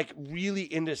wasn't like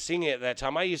really into singing at that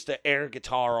time. I used to air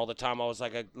guitar all the time. I was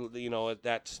like, at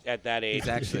that age, He's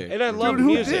actually and I love Dude,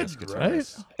 who music. did,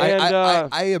 right? And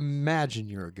I imagine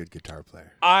you're a good guitar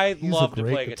player. I He's a love to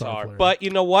great play guitar guitar, player. but you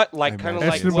know what? Like I kind of imagine.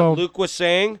 like Extra what bone. Luke was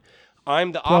saying.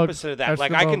 I'm the Plug. opposite of that. Extra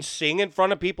Like I bone. can sing in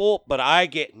front of people, but I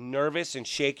get nervous and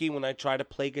shaky when I try to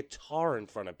play guitar in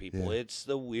front of people. Yeah. It's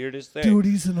the weirdest thing. Dude,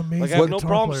 he's an amazing like I have no guitar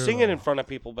problem player, singing though. in front of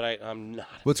people, but I'm not.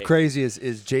 What's a- crazy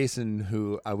is Jason,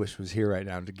 who I wish was here right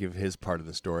now to give his part of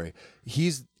the story.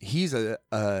 He's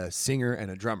a singer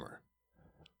and a drummer.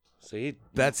 See,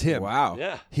 That's him. Wow.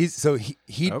 yeah. He's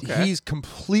Okay. he's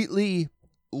completely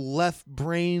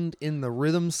left-brained in the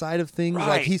rhythm side of things. Right,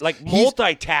 Like he's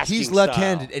multitasking. He's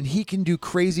left-handed and he can do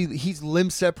crazy. He's limb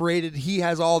separated. He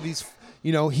has all these.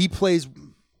 He plays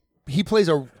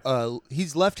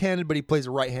he's left-handed, but he plays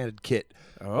a right-handed kit.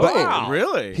 Oh, But-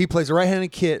 really? He plays a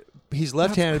right-handed kit. He's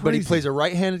left-handed, but he crazy. plays a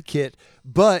right-handed kit.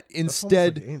 But That's almost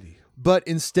like Andy.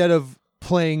 instead of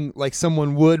playing like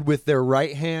someone would with their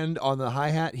right hand on the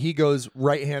hi-hat, he goes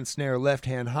right hand snare, left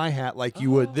hand hi-hat like you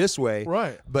would this way,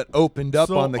 Right. but opened up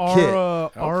So on the our,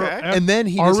 kit. Okay. And then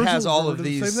he our just has original all of drummer did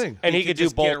the these- Same thing. And he He could could do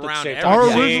just both get at the around same everything. time. Our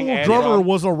Sing original and drummer drum.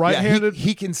 was a Yeah, right-handed.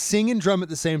 he can sing and drum at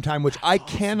the same time, which I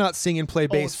cannot sing and play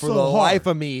bass it's for so the hard. life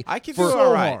of me. I can for, do so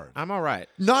all right. hard. I'm all right.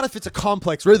 Not if it's a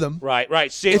complex rhythm. Right.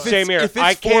 Same, If it's- same here. if it's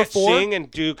I can't 4/4 sing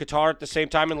and do guitar at the same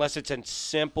time unless it's a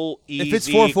simple, easy, If it's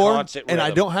 4/4 constant and I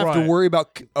rhythm. don't have to Right. worry about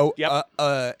Yep.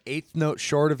 eighth note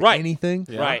short of Right. anything,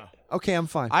 Right. okay, I'm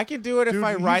fine. I can do it if Dude,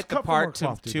 I he's write the cut from part our to,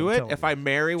 cloth, dude, to I'm it. telling If you. I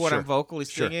marry what Sure. I'm vocally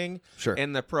Sure. singing Sure.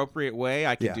 in the appropriate way,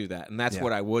 I can Yeah. do that, and that's Yeah.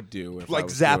 what I would do. If I like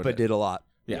was doing Zappa it. did a lot,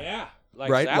 Yeah.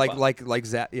 right? Zappa. Like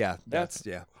Zappa. Yeah, that's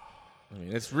yeah. I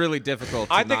mean, it's really difficult.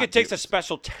 To I think not it takes do. a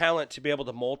special talent to be able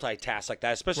to multitask like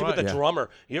that, especially with Right. a Yeah. drummer.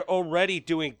 You're already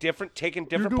taking different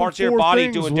doing parts of your 4 body,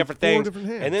 things doing with different 4 things, different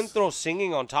hands. and then throw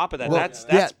singing on top of that. Well,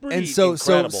 That's pretty and so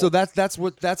incredible.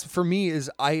 that's for me is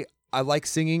I like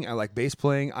singing. I like bass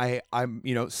playing. I'm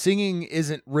singing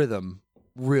isn't rhythm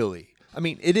really. I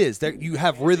mean, it is. There you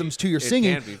have rhythms to your It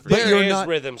singing, can be for but there you're is not.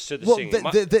 rhythms to the Well,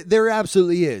 singing. there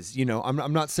absolutely is.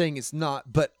 I'm not saying it's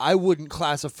not, but I wouldn't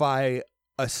classify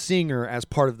a singer as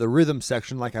part of the rhythm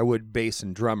section like I would bass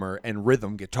and drummer and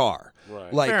rhythm guitar.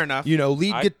 Right. Like, Fair enough.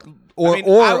 Lead I- guitar or I mean,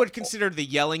 or I would consider the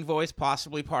yelling voice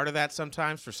possibly part of that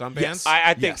sometimes for some bands.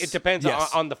 I think Yes. it depends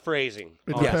Yes. on the phrasing.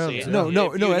 It honestly. depends, If yeah. No, you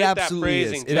it hit that absolutely is.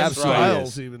 phrasing It just absolutely right. is.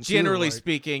 Styles even too, Generally like-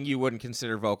 speaking, you wouldn't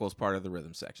consider vocals part of the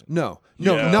rhythm section. No,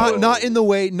 No. not in the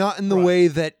way Right. way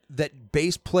that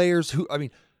bass players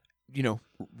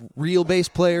real bass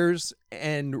players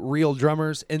and real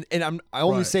drummers and I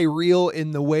only Right. say real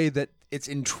in the way that it's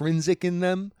intrinsic in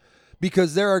them,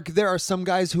 because there are some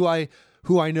guys who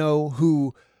I know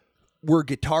who were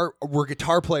guitar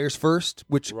players first,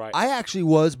 which Right. I actually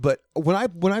was, but when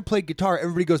I played guitar,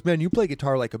 everybody goes, "Man, you play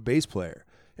guitar like a bass player."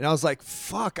 And I was like,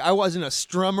 "Fuck, I wasn't a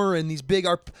strummer and these big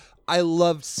I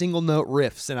loved single note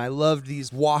riffs and I loved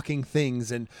these walking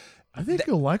things, and I think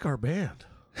you'll like our band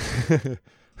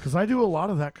because I do a lot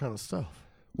of that kind of stuff.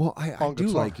 well, I On do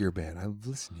guitar. like your band. I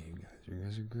listen to you guys. You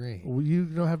guys are great. Well, you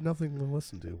don't have nothing to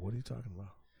listen to. What are you talking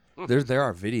about? There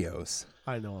are videos.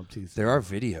 I know I'm teasing. There are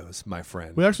videos, my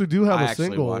friend. We actually do have I a actually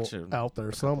single watch it out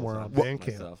there somewhere on Well, Bandcamp.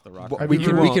 myself, the rock Well, and we roll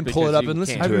can- world, we can pull it because up you and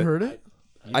listen can't. Have to you it. heard it?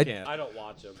 You I- can't. I don't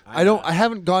watch them. I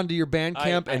haven't gone to your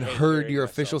Bandcamp I and hate heard hearing your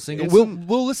myself. official single. It's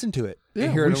We'll listen to it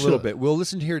Yeah, here in we a little should. bit. We'll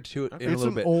listen to it in a It's little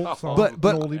an bit. old song, But- an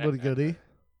oldie but a goodie.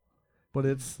 but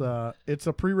it's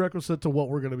a prerequisite to what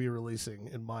we're going to be releasing,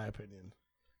 in my opinion,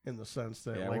 in the sense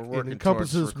that we're it working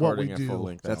encompasses towards what we recording a do.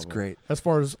 full-length That's album. great. As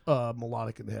far as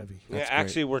melodic and heavy. Yeah,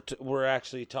 actually, we're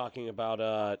actually talking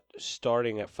about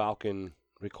starting at Falcon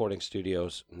Recording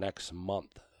Studios next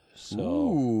month. So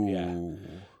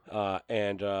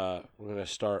and we're gonna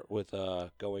start with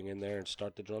going in there and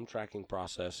start the drum tracking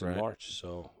process in March.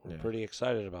 So we're pretty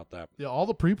excited about that. Yeah, all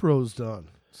the pre-pro's done.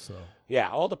 So yeah,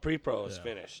 all the pre-pro is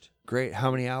finished. Great.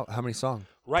 How many songs?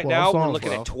 Right 12 now, we're songs,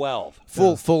 looking 12. at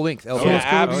 12. Full length. So LP. it's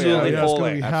gonna be, absolutely it's full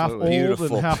going to be length. half Absolutely. old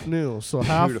Beautiful. and half new. So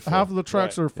half Beautiful. of the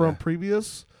tracks are from Right.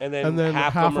 previous, And and then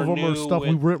half of them are new stuff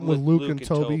we've written with Luke and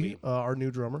Toby, Toby. our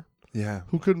new drummer, Yeah.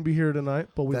 who couldn't be here tonight,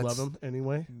 but we That's- love him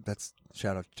anyway. That's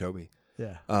shout out to Toby.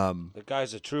 Yeah. The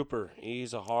guy's a trooper.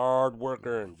 He's a hard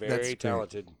worker and That's very great.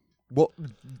 talented. Well,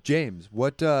 James,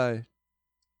 what?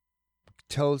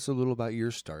 Tell us a little about your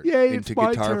start Yay, into it's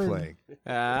my guitar turn. playing.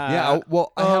 Yeah.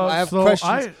 Well, I have so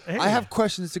questions. hey. I have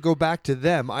questions to go back to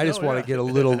them. I just want to get a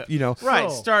little, Right,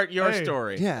 So, start your hey.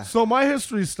 story. Yeah. So my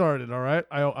history started, all right?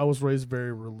 I was raised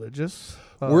very religious.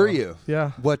 Were you?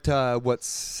 Yeah. What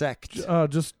sect?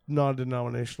 Just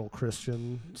non-denominational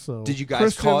Christian. So Did you guys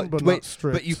Christian, call it? but Wait, not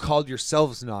strict. but you called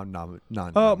yourselves non.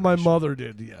 My mother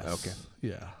did, yes. Okay.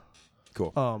 Yeah.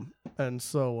 Cool. And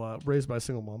so raised by a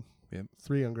single mom. Yep.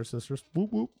 3 younger sisters.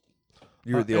 Whoop whoop.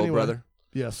 You were the old anyway. brother.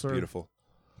 Yes, sir. Beautiful.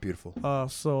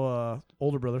 So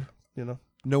older brother,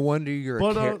 No wonder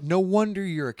you're no wonder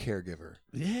you're a caregiver.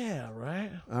 Yeah, right.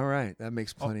 All right, that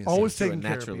makes plenty of Always sense. taking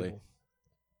care of naturally. people.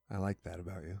 I like that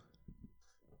about you.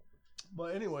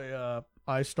 But anyway,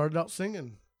 I started out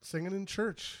singing in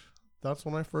church. That's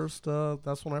when I first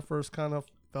kind of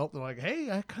felt like,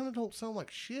 hey, I kind of don't sound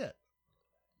like shit.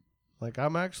 Like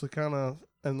I'm actually kind of,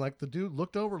 and like the dude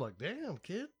looked over like, damn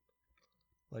kid,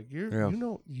 like you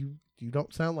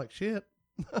don't sound like shit.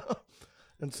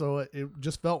 And so it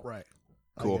just felt right.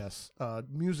 Cool. I guess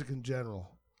music in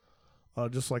general,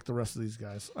 just like the rest of these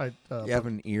guys. You have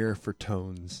an ear for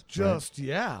tones. just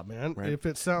yeah, man. Right. If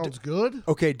it sounds good,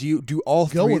 Okay, do all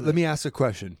Go three? with Let it. me ask a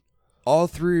question. All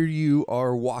three of you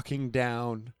are walking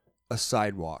down a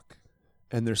sidewalk,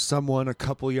 and there's someone a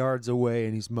couple yards away,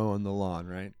 and he's mowing the lawn,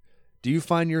 right? Do you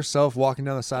find yourself walking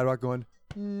down the sidewalk going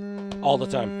All the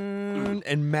time.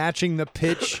 and matching the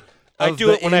pitch? I of do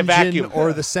the it when I engine vacuum.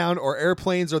 or the sound, or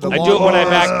airplanes, or the I do it when I lawnmowers?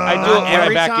 vacuum. I do it when I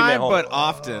Every vacuum at time, home. but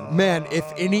often. Man,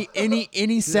 if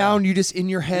any sound you just in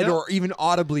your head or even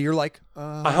audibly, you're like,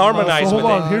 I harmonize so hold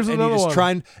with on, it. here's and another you just one.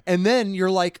 try and then you're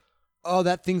like, oh,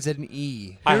 that thing's at an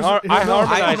E. I Here's harmonize I'm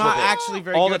not with it. actually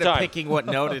very all good the at time. picking what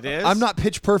note it is. I'm not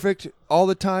pitch perfect all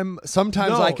the time.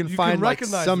 Sometimes No, I can you find can like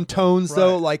recognize some it, though. tones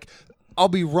though. Right. Like I'll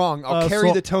be wrong. I'll carry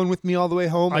so the tone with me all the way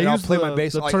home, I and I'll use play the- my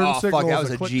bass. the Like, turn oh fuck, signal that as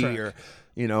was a a click G, track.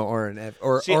 or an F,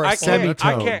 or See, or a I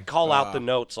semitone. can't call out the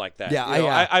notes like that. Yeah, You know,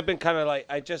 yeah. I've been kind of like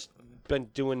I just been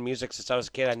doing music since I was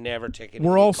a kid. I never taken.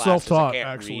 We're any all classes. self-taught, I can't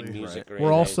actually. read music or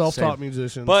We're all anything. self-taught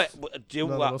musicians. But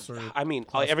None of us are I mean,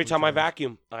 every classically time I trained.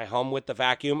 vacuum, I hum with the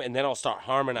vacuum, and then I'll start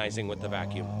harmonizing with the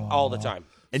vacuum all the time.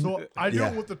 And- so I do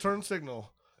yeah. it with the turn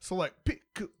signal. So like pick,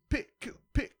 Q, pick, Q,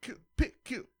 pick, Q, pick,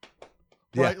 Q.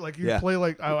 Yeah, Right, like you yeah. play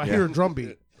like I hear a drum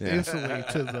beat Yeah. instantly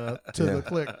to the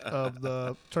click of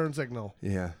the turn signal.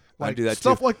 Yeah, I Like, do that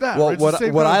stuff too. like that, Well, right? It's the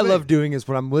same what kind I of love thing. doing is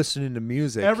when I'm listening to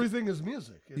music. Everything is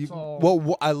music. It's all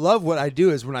Well, I love what I do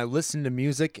is when I listen to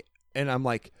music and I'm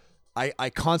like, I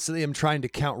constantly am trying to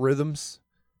count rhythms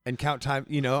and count time,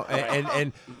 and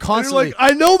and you're constantly. like,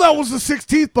 I know that was the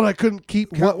 16th, but I couldn't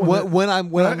keep count with it. when I'm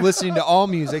listening to all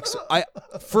music, so I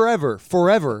forever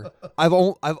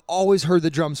I've always heard the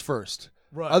drums first.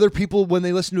 Right. Other people, when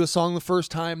they listen to a song the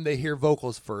first time, they hear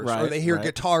vocals first, or Right, they hear right.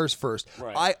 guitars first.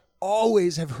 Right. I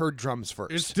always have heard drums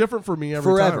first. It's different for me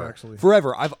every forever, time, actually.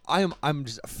 forever. I'm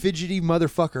just a fidgety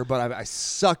motherfucker, but I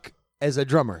suck as a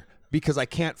drummer because I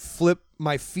can't flip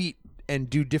my feet and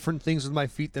do different things with my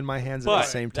feet than my hands at But the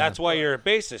same time. that's why you're a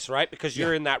bassist, right? Because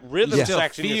you're in that rhythm Yeah.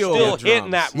 section. Feel You're still the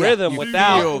hitting drums. that rhythm You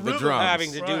without feel the drums.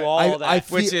 having to do Right. all that. I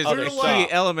feel- Which is other the stuff. key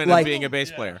element Like- of being a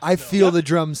bass player. I feel the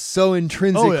drums so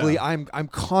intrinsically. Oh, yeah. I'm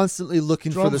constantly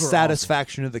looking for Drums the are awesome.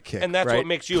 satisfaction of the kick, And that's right? what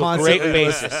makes you a Constantly- great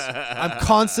bassist. I'm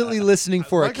constantly listening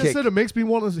for Like a I kick. said, it makes me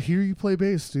want to hear you play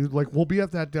bass, dude. Like we'll be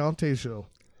at that Dante show.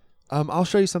 I'll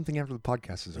show you something after the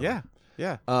podcast is over. Yeah.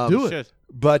 Do it. Should.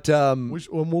 But And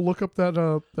we'll look up that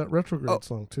retrograde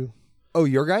song too. oh,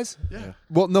 your guys? Yeah.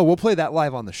 Well, no, we'll play that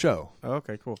live on the show Oh,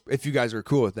 okay, cool. if you guys are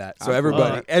cool with that. So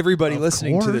I'm everybody Of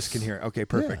listening to this course. can hear it. Okay,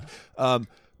 perfect.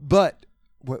 But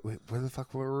where the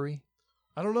fuck were we?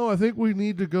 I don't know. I think we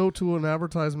need to go to an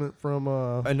advertisement from.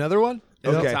 Another one?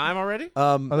 Is Okay. it time already?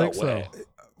 I think so.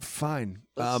 Fine.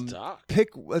 Let's talk. Pick.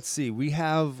 Let's see. We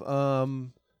have. I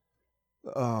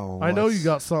know you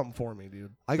got something for me,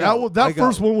 dude. That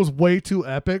first one was way too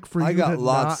epic for you. I got to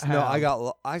lots. Not No, have I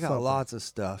got something. lots of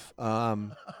stuff.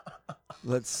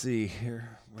 Let's see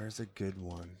here. Where's a good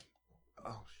one?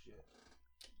 Oh shit.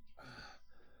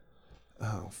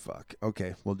 Oh fuck.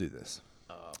 Okay, we'll do this.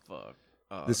 Oh fuck.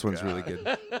 Oh, This one's God. really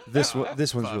good. This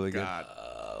one's really good. God.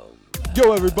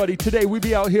 Yo, everybody! Today we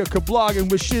be out here kablogging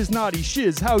with Shiz Naughty.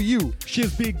 Shiz, how you?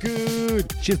 Shiz be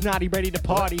good. Shiz naughty, ready to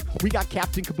party. We got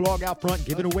Captain Kablog out front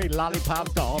giving away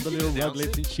lollipops to all the little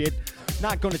ruglets and shit.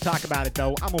 Not gonna talk about it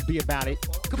though. I'm gonna be about it.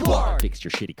 Kablog! Fix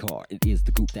your shitty car. It is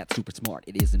the goop that's super smart.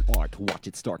 It is an art to watch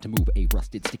it start to move a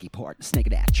rusted sticky part. Snag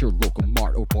it at your local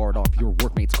mart or bar it off your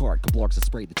workmate's cart. Kablog's a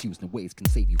spray that's used in ways can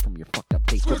save you from your fucked up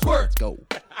face. Let's go.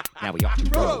 Now we are two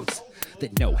bros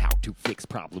that know how to fix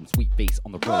problems we face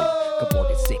on the road.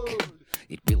 Kablog is sick.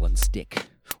 It will unstick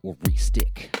or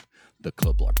re-stick the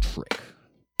Kablog trick.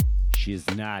 Shiz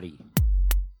naughty.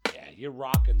 Yeah, you're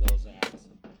rocking those ads.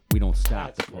 We don't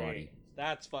stop That's the party. great.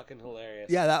 That's fucking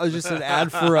hilarious. Yeah, that was just an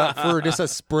ad for just a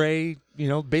spray. You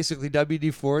know, basically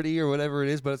WD-40 or whatever it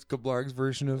is, but it's Kablog's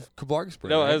version of Kablog spray.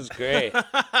 No, right? that's great.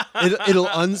 It'll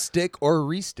unstick or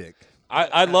re-stick.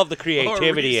 I love the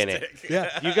creativity in it.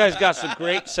 Yeah. You guys got some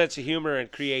great sense of humor and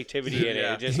creativity in it.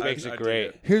 It just makes it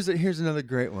great. Here's another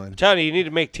great one. Tell you need to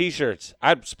make T-shirts.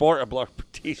 I'd sport a Blog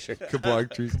T-shirt.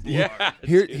 Kablog trees. Yeah.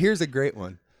 Here's a great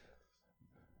one.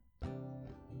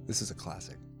 This is a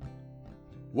classic.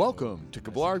 Welcome to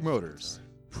Kablog Motors,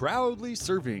 proudly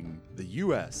serving the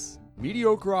U.S.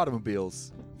 mediocre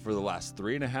automobiles for the last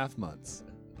 3.5 months,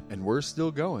 and we're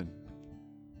still going.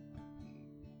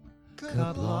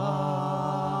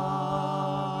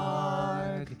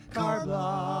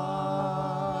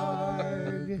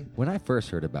 When I first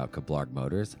heard about Kablog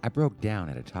Motors, I broke down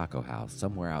at a taco house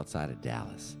somewhere outside of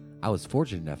Dallas. I was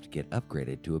fortunate enough to get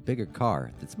upgraded to a bigger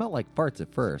car that smelled like farts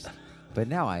at first, but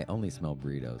now I only smell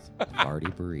burritos.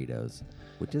 Farty burritos.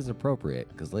 Which is appropriate,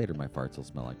 because later my farts will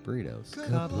smell like burritos.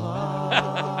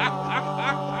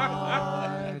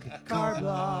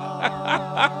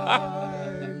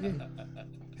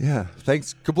 Yeah,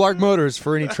 thanks Kablog Motors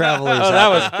for any travelers. Oh,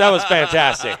 that was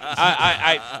fantastic.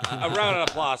 A round of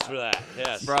applause for that.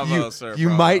 Yes. Bravo, sir. You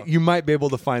bravo. might be able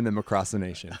to find them across the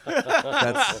nation.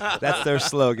 That's their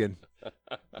slogan.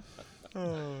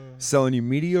 Selling you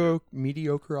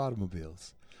mediocre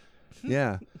automobiles.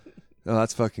 Yeah. Oh,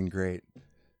 that's fucking great.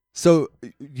 So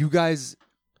you guys,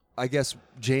 I guess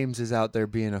James is out there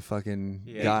being a fucking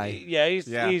guy. Yeah, he's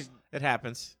It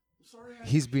happens.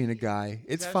 He's being a guy.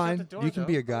 It's gotta fine. shut the door, You can Joe.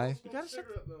 be a guy. You gotta shut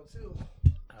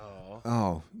Oh.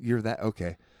 Oh, you're that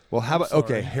okay. Well, how about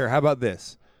how about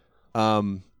this? How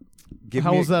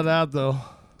was that ad though?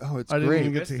 Oh, it's I didn't great.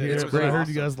 even get to hear It's it, but I great. heard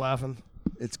you guys laughing.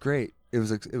 It's great. It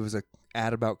was a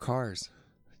ad about cars.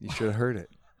 You should have heard it.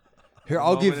 Here, The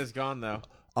I'll moment give is gone though.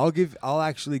 I'll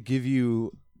actually give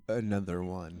you another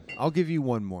one. I'll give you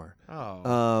one more.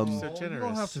 Oh, you're so You generous.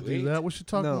 don't have to Sweet. do that. We should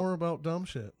talk No. more about dumb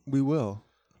shit. We will.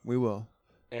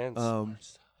 and Um,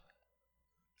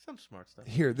 Some smart stuff.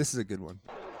 Here, this is a good one.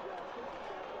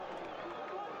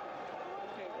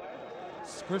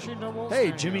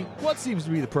 Hey, Jimmy, what seems to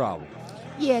be the problem?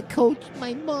 Yeah, Coach,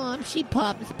 my mom, she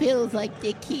pops pills like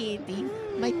they're candy.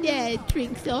 My dad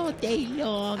drinks all day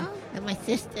long. And my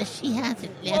sister, she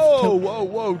hasn't left.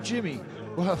 Whoa, Jimmy.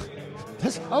 Well,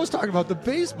 I was talking about the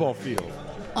baseball field.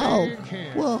 Oh,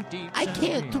 well, I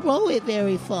can't throw it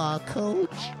very far, Coach.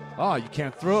 Oh, you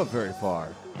can't throw it very far.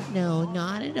 No,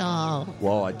 not at all.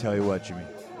 Well, I tell you what, Jimmy,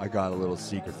 I got a little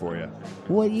secret for you.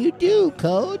 What do you do,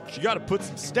 Coach? You got to put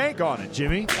some stank on it,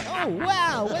 Jimmy. Oh,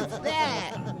 wow, what's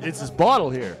that? It's this bottle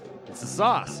here. It's the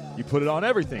sauce. You put it on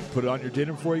everything. Put it on your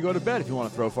dinner before you go to bed if you want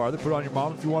to throw farther. Put it on your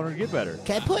mom if you want her to get better.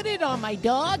 Can I put it on my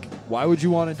dog? Why would you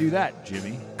want to do that,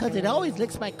 Jimmy? Because it always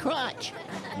licks my crotch.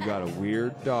 You got a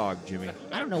weird dog, Jimmy.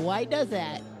 I don't know why he does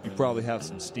that. You probably have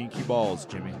some stinky balls,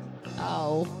 Jimmy.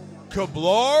 Oh.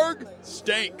 Kablog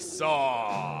steak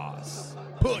sauce.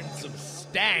 Putting some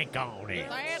stank on it.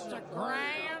 That's a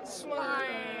grand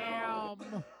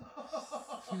slam.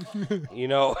 you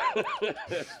know,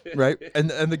 Right? And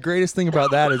the greatest thing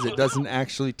about that is it doesn't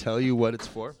actually tell you what it's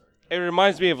for. it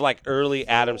reminds me of like early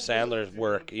Adam Sandler's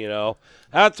work. You know,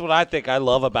 that's what I think I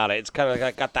love about it. It's kind of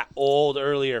like got that old,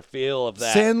 earlier feel of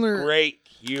that great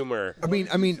humor. I mean,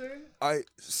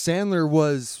 Sandler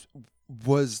was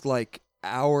like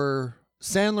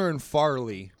Sandler and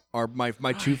Farley are my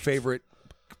two favorite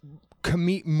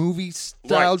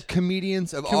movie-styled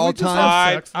comedians of all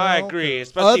time. I agree,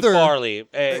 especially Other- Farley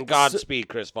and Godspeed,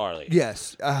 Chris Farley.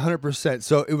 Yes, 100%.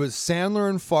 So it was Sandler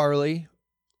and Farley,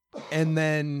 and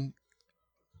then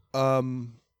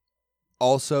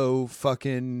also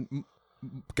fucking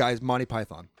guys Monty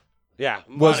Python Yeah,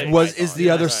 is the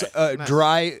other right.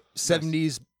 dry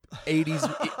 70s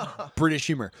 80s British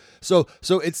humor. So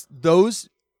it's those,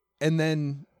 and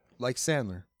then like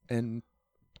Sandler, and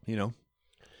you know.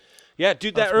 Yeah,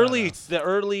 dude, the early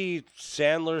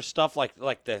Sandler stuff, like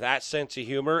that sense of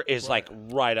humor is like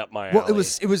right up my alley. Well,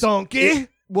 it was Donkey.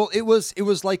 it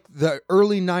was like the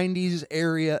early '90s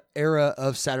era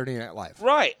of Saturday Night Live.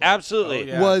 Right,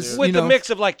 absolutely. Oh, yeah, was dude. With you the know, mix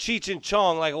of like Cheech and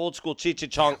Chong, like old school Cheech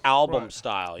and Chong album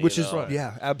style, which is know?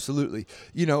 yeah, absolutely.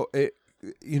 You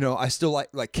know, I still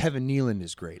like Kevin Nealon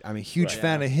is great. I'm a huge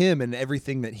fan of him and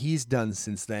everything that he's done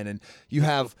since then. And you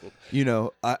have,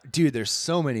 dude, there's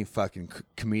so many fucking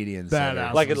comedians.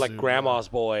 Badass. like Grandma's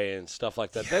Boy and stuff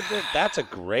like that. That's a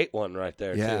great one right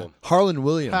there too. Harlan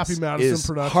Williams. Happy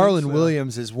Madison Productions, Harlan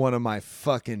Williams is one of my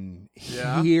fucking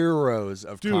heroes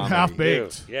of Dude, comedy. Half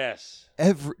Baked. Dude, yes.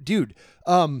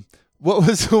 What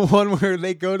was the one where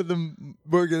they go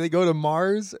to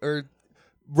Mars or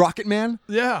Rocket Man?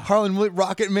 Yeah.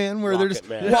 Rocket Man, where they're just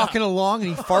Man. walking along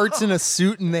and he farts in a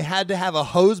suit and they had to have a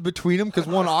hose between them because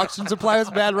one oxygen supply was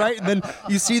bad, right? And then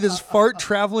you see this fart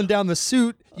traveling down the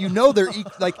suit. You know they're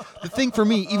like the thing for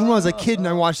me, even when I was a kid and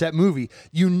I watched that movie,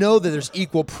 you know that there's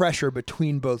equal pressure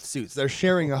between both suits. They're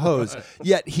sharing a hose.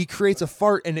 Yet he creates a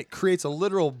fart and it creates a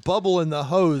literal bubble in the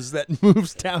hose that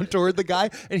moves down toward the guy,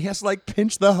 and he has to like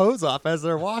pinch the hose off as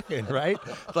they're walking, right?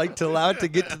 Like to allow it to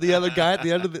get to the other guy at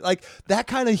the end of the like that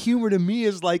kind of humor to me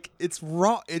is like it's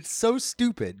wrong. It's so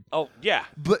stupid. Oh yeah.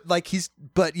 But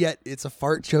yet it's a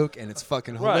fart joke and it's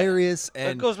fucking hilarious. Right.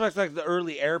 And it goes back to like the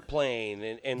early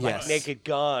Airplane and like Naked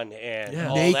Gun and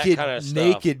all naked, that kind of stuff.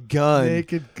 Naked Gun,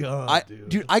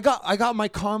 dude. I got my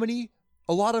comedy,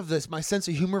 a lot of this, my sense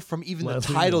of humor from even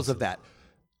Leslie the titles Nielsen. of that.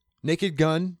 Naked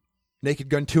Gun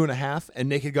 2.5, and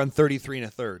Naked Gun 33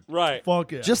 1/3. Right.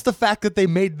 Fuck yeah. Just the fact that they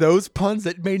made those puns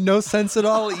that made no sense at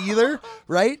all either,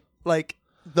 right? Like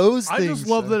those I things. just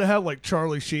love that it had like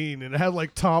Charlie Sheen and it had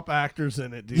like top actors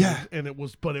in it, dude. Yeah. And it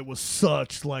was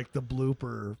such like the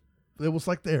blooper. It was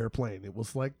like the Airplane. It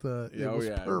was like the. It was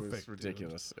perfect. It was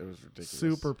ridiculous. Dude. It was ridiculous.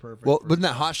 Super perfect. Well, wasn't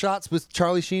that Hot Shots with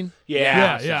Charlie Sheen?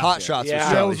 Yeah. Yeah. Hot Shots Yeah. with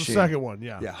that Charlie was the Sheen. second one.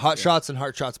 Yeah. Yeah, Hot Shots and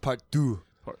Heart Shots Part 2.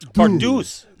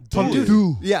 Pardoos.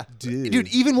 Yeah, dude.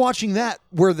 Even watching that,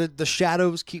 where the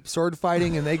shadows keep sword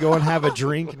fighting and they go and have a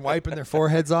drink and wiping their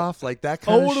foreheads off, like that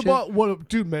kind of shit.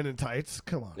 Dude? Men in Tights.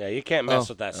 Come on. Yeah, you can't mess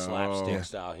with that slapstick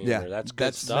style humor. Yeah. That's good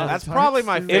That's- stuff. That's probably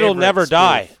my favorite. It'll never spoof.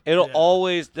 die. It'll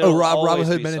always. there'll Robin always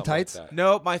Hood be Men in something like Tights? that.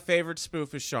 No, my favorite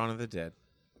spoof is Shaun of the Dead.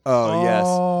 Oh yes.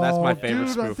 That's my favorite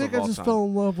dude, spoof I think of I all just time. fell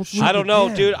in love with. I don't know,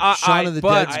 dude. Shaun of the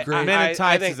Dead's great. Men in I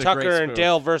Tights think is a Tucker great and spoof.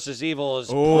 Dale versus Evil is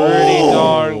pretty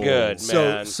darn good,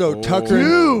 man. So Tucker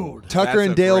That's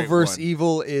and a Dale great versus one.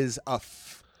 Evil is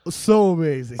So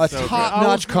amazing. a So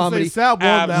top-notch comedy.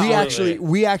 Absolutely.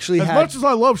 We actually as had much as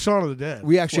I love Shaun of the Dead,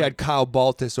 we actually had Kyle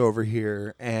Baltus over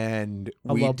here, and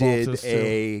I we love did Baltus, too.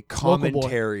 a Local boy.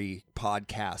 commentary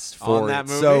podcast for On that it.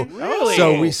 movie? So, Really?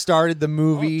 so we started the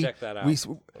movie. I'll check that out.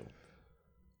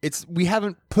 We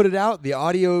haven't put it out. The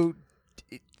audio.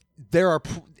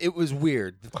 It was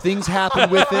weird. Things happen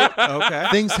with it. Okay.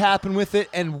 Things happen with it,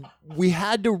 and we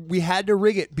had to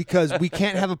rig it because we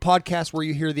can't have a podcast where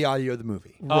you hear the audio of the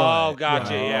movie. Oh,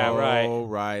 gotcha. Yeah, right. Oh,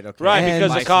 right. Okay. Right, And because of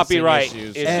licensing copyright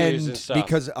issues. issues And and stuff.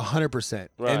 because 100%.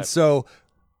 Right. And so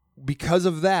because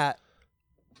of that,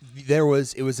 it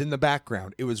was in the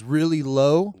background. It was really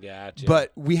low. Gotcha.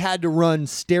 But we had to run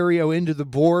stereo into the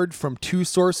board from two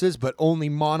sources, but only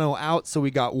mono out. So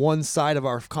we got one side of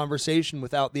our conversation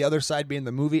without the other side being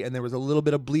the movie, and there was a little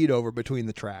bit of bleed over between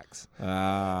the tracks.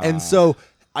 And so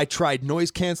I tried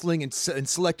noise canceling and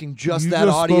selecting just you that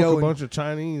just audio. Spoke a and- bunch of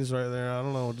Chinese right there. I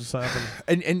don't know what just happened.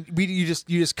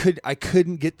 I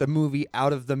couldn't get the movie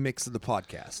out of the mix of the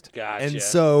podcast. Gotcha. And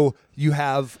so you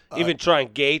have Even trying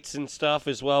gates and stuff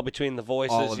as well between the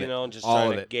voices, all of it. and just All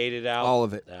trying of to it. gate it out. all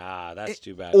of it. That's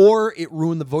too bad. Or it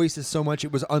ruined the voices so much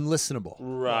it was unlistenable.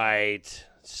 Right.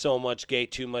 So much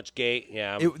gate, too much gate.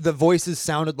 Yeah. The voices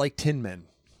sounded like Tin Men,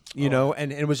 you know,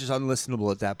 and it was just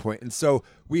unlistenable at that point. And so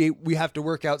we have to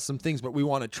work out some things, but we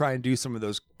want to try and do some of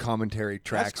those commentary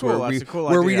tracks cool. where That's a cool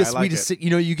where we idea. just I we like just it. sit,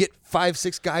 you get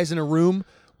 5-6 guys in a room,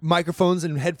 microphones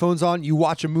and headphones on, you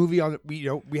watch a movie on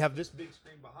we have this big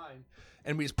screen behind,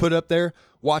 and we just put it up there,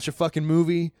 watch a fucking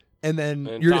movie. And then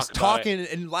you're talk just about talking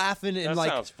and laughing and That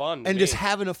sounds fun to and just me.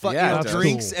 having a fucking Yeah, it does.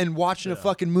 drinks Cool. and watching a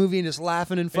fucking movie and just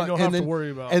laughing and fucking don't have to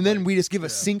worry about, and then like, we just give a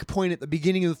sync point at the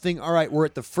beginning of the thing. All right, we're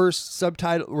at the first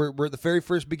subtitle. We're at the very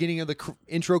first beginning of the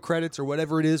intro credits or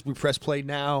whatever it is. We press play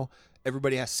now,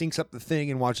 everybody syncs up the thing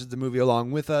and watches the movie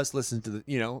along with us, listens to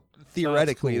the,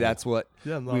 theoretically, that's what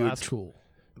Yeah, no, we would that's cool.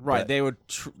 Right, they would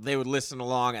listen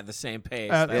along at the same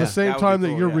pace. At the same would be time that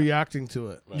cool, you're yeah. reacting to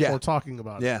it Yeah. or talking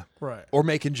about Yeah. it. Right. Or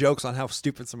making jokes on how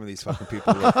stupid some of these fucking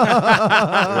people are.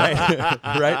 right?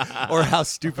 Right? Or how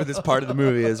stupid this part of the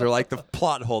movie is, or like the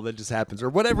plot hole that just happens, or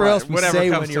whatever else we whatever say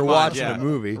comes when to you're mind, watching yeah. a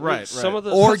movie. Right. Some of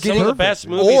the Or some of the best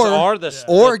movies are the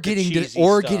or the getting cheesy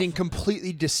or stuff. getting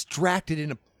completely distracted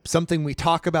in something we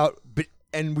talk about, but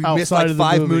and we miss Outside like of the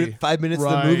 5 movie. minutes, 5 minutes of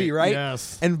the Right, movie, right?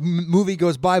 yes. And movie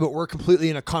goes by, but we're completely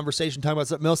in a conversation talking about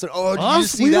something else. And did you Us?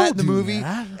 just see We that don't in the do movie?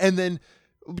 that. And then,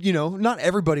 not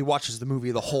everybody watches the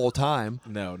movie the whole time.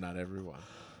 No, not everyone.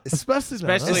 Especially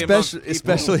amongst people.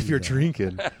 Especially if you're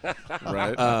drinking.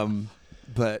 Right.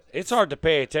 But It's hard to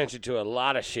pay attention to a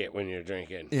lot of shit when you're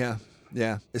drinking.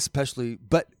 yeah, especially.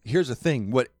 But here's the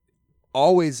thing: what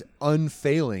always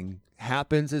unfailing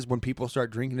happens is when people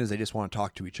start drinking, is they just want to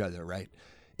talk to each other, right?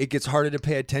 It gets harder to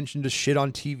pay attention to shit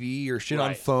on TV or shit on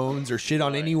Right. phones or shit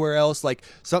on anywhere else, like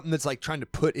something that's like trying to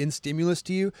put in stimulus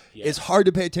to you. Yes. It's hard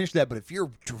to pay attention to that. But if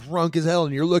you're drunk as hell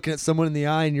and you're looking at someone in the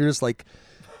eye and you're just like,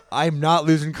 I'm not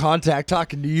losing contact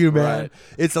talking to you, man. Right.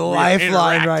 It's a lifeline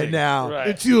right interacting. now. Right.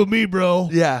 It's you and me, bro.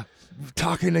 Yeah.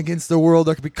 Talking against the world.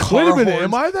 There could be car Wait a minute, horns,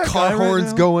 am I that car guy right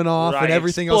horns now? going off Right. and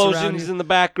everything else around Explosions you. in the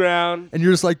background. And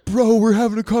you're just like, bro, we're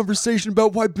having a conversation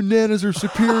about why bananas are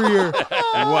superior.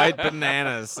 White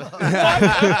bananas.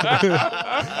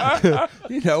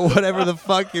 Whatever the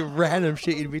fucking random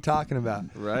shit you'd be talking about.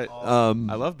 Right. I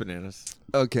love bananas.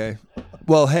 Okay.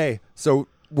 Well, hey, so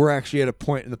we're actually at a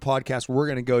point in the podcast where we're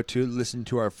going to go to listen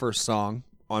to our first song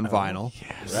on vinyl.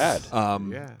 Rad.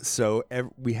 Yeah. So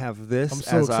we have this. I'm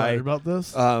so as excited about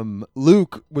this.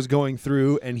 Luke was going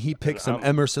through and he picked some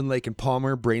Emerson, Lake and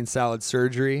Palmer, Brain Salad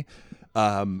Surgery,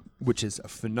 which is a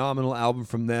phenomenal album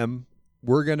from them.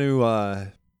 We're going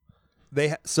to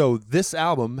so this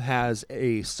album has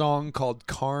a song called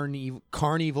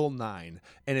Carnival 9,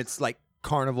 and it's like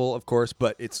Carnival, of course,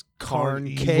 but it's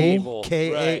Carnival?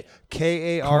 Right.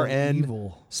 K-A-R-N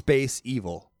Carnival. space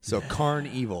evil. So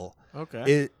Carnival.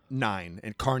 Okay. 9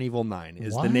 and Carnival 9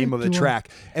 is Why the name of the do I- track.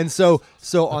 And so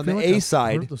on the feel like A I've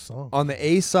side, heard the song. on the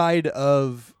A side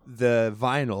of the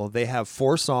vinyl, they have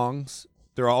 4 songs.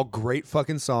 They're all great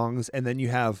fucking songs, and then you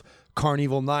have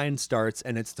Carnival 9 starts,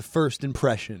 and it's the first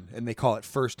impression, and they call it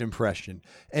First Impression.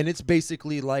 And it's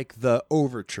basically like the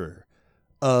overture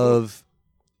of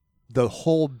the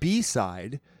whole B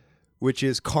side, which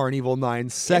is Carnival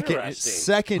 9's Interesting.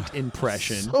 second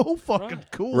impression. So fucking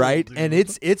cool. Right? dude. And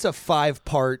it's a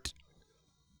 5-part,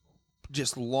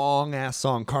 just long ass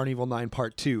song, Carnival 9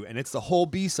 Part 2. And it's the whole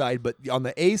B side, but on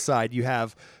the A side, you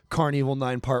have Carnival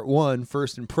 9 Part 1,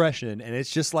 First Impression. And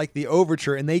it's just like the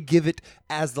overture, and they give it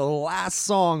as the last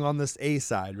song on this A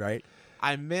side, right?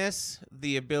 I miss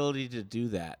the ability to do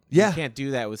that. Yeah. You can't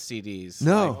do that with CDs.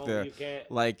 No. You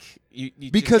can't. Like you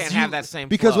Because just can't have that same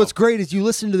because flow. what's great is you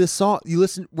listen to this song.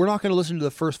 We're not going to listen to the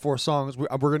first 4 songs. We're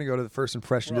going to go to the first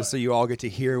impression just so you all get to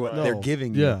hear what they're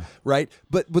giving you. Yeah. Right.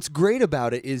 But what's great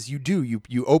about it is you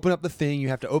open up the thing. You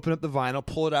have to open up the vinyl,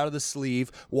 pull it out of the sleeve,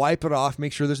 wipe it off,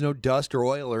 make sure there's no dust or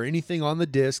oil or anything on the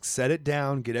disc. Set it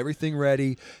down, get everything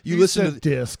ready. You listen to said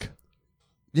disc.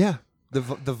 yeah. The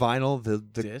vinyl, the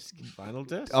disc, vinyl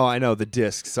disc. Oh, I know the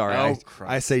disc. Sorry, Oh, I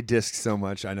Christ. say disc so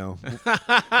much. I know.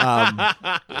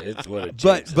 It's what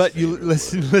it But you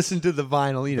listen to the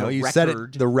vinyl. You know, The you said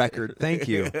record. it. The record. Thank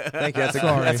you. Thank you.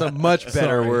 Sorry. That's a much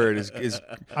better Sorry. word. Is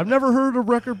I've never heard a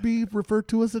record be referred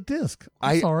to as a disc.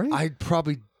 I'm sorry. I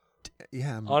probably.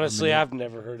 Yeah. Honestly, I've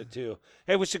never heard it too.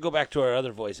 Hey, we should go back to our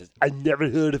other voices. I never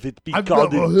heard of it be I've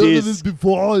called never a heard of this disc.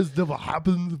 before. It's never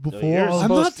happened before.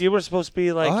 You were supposed to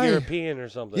be like I- European or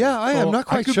something. Yeah, I am not I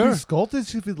quite could sure. be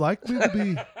Scottish if you'd like me to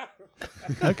be.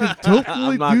 I could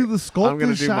totally not- do the I'm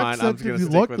gonna Scottish do mine. I'm accent just gonna if you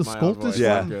stick like with the my own voice. Scottish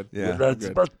Yeah. I'm good. Yeah. That's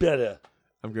good. much better.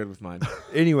 I'm good with mine.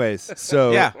 Anyways,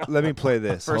 so Yeah. let me play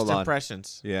this. First Hold on.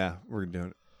 impressions. Yeah, we're doing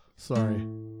it. Sorry.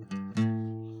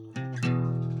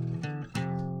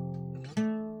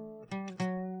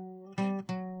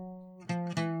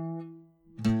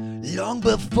 Long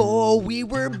before we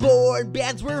were born,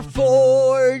 bands were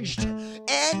forged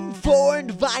and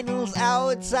formed vinyls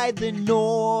outside the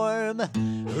norm.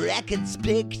 Records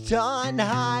picked on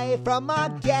high from our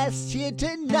guests here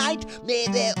tonight. May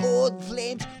their old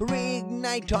flames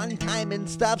reignite on time and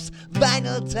stuff's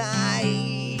vinyl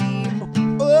time.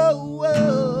 Oh,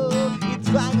 oh, it's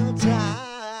vinyl time.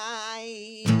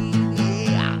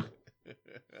 Yeah.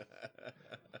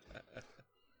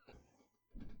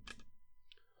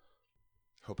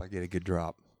 Hope I get a good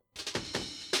drop.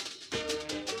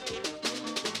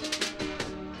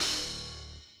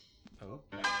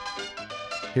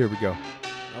 Here we go.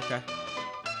 Okay.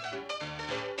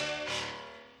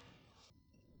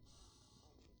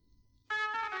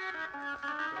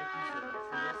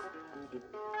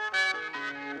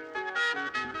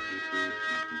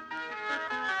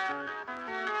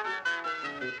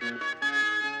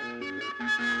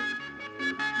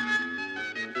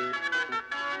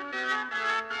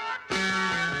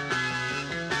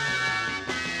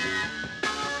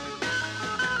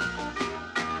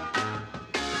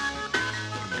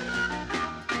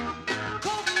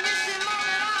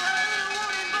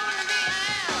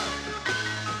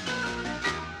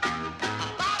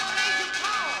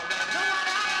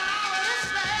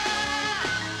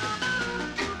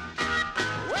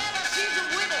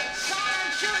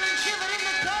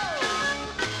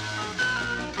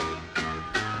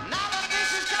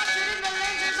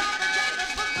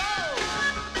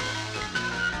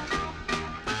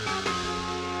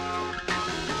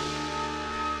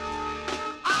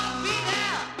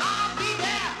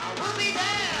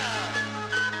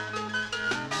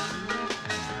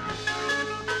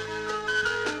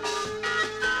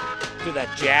 To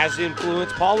that jazz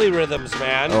influence, polyrhythms,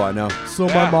 man. Oh, I know. So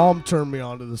my mom turned me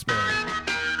on to this band.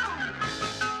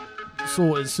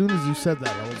 So as soon as you said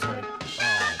that, I was like,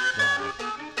 oh,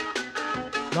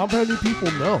 God. Not many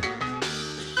people know.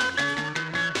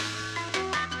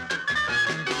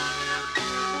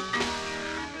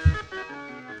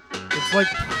 It's like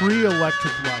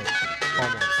pre-electric light,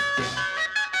 almost.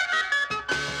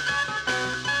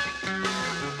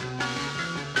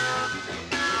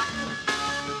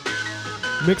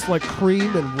 Mixed like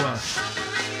Cream and Rush,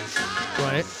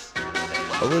 right?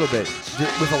 A little bit.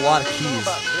 With a lot of keys.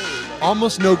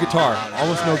 Almost no guitar.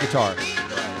 Almost no guitar.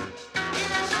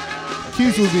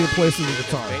 Keys would be in place of the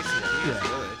guitar.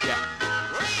 Yeah.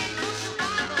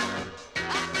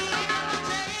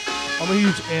 I'm a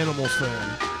huge Animals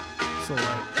fan. So like,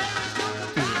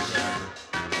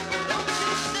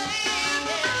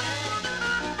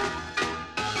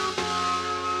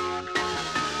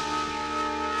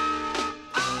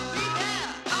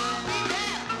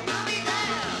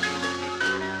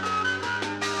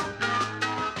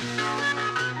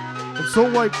 it's so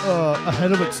like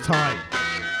ahead of its time.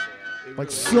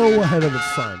 Like so ahead of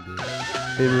its time, dude.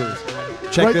 It really is.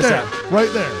 Check right this there, out.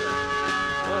 right there.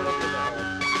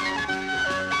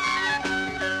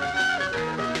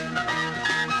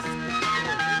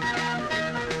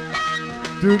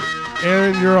 Dude,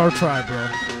 Aaron, you're our tribe, bro.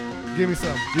 Give me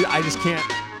some. Dude, I just can't.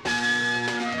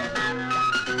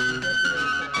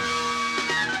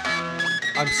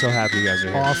 I'm so happy you guys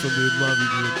are here. Awesome, dude. Love you,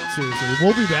 dude. Seriously.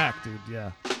 We'll be back, dude.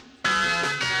 Yeah.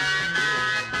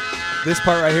 This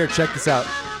part right here, check this out.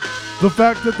 The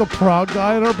fact that the proud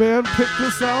guy in our band picked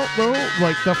this out, though,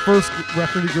 like the first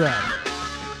record he grabbed.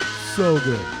 So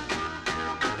good.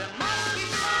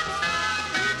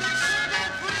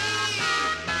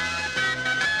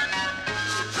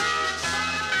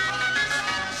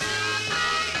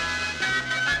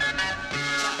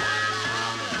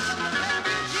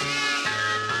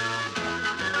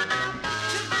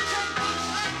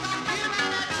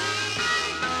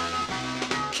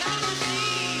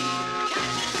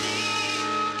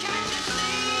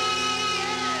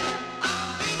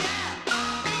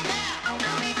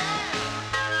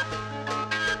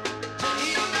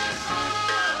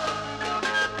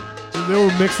 They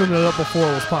were mixing it up before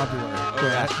it was popular.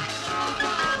 Right?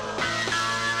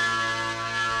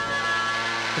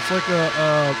 It's like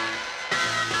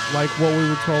like what we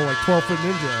would call like 12-foot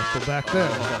ninja, but back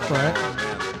then, right?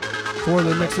 Where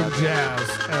they mix in jazz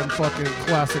and fucking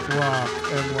classic rock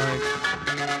and like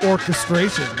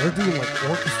orchestration. They're doing like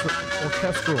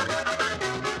orchestral.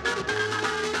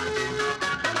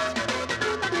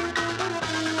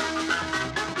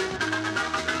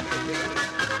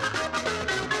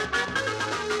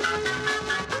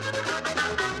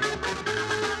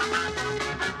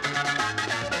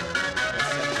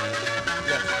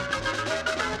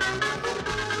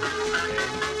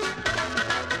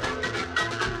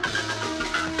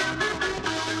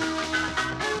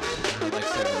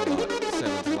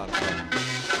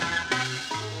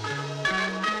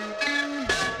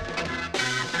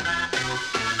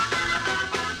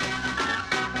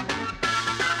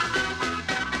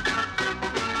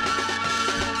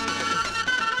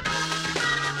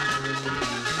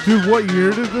 Dude, what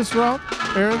year did this drop,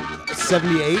 Aaron?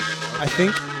 78, I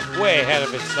think. Way ahead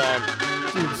of its time.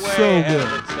 Dude, Way so ahead good.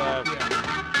 of its time.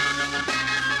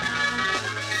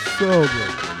 So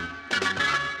good.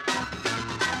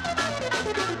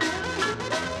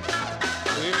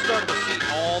 We're starting to see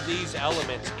all these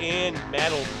elements in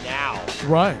metal now.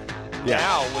 Right.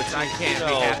 now, which I can't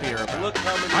be happier about. Look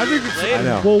how many I think years it's. later. I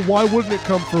know. Well, why wouldn't it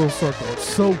come full circle? It's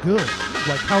so good.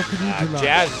 Like, how could you deny?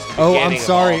 Jazz. it? is the Oh, I'm beginning of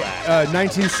sorry. all that.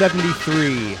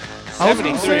 1973. I was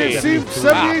gonna say, 73. seemed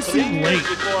 78 3 seemed years late.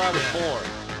 before I was born.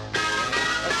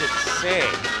 That's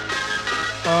insane.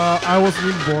 I wasn't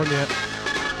even born yet.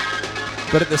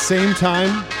 But at the same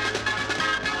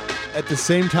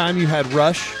time, you had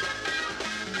Rush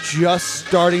just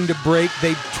starting to break.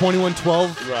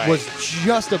 2112 Right. was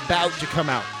just about to come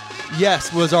out.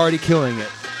 Yes, was already killing it.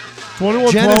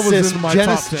 2112 was in my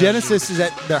top 10. Genesis is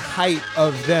at the height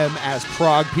of them as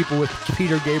prog people with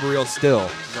Peter Gabriel still.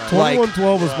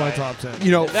 2112 was my top 10.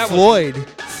 You know, That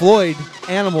Floyd,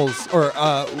 Animals, or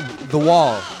The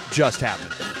Wall just happened.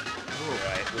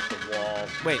 Right, with the wall.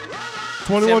 Wait,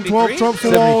 2112 73? trumps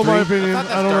the wall, in my 73? opinion. I thought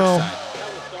that's I don't know.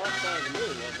 Dark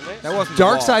Side. That wasn't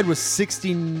Dark the wall. Side was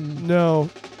 16. No,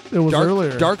 it was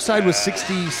earlier. Dark Side was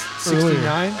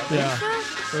 69. Yeah,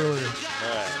 earlier.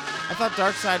 I thought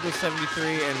Dark Side was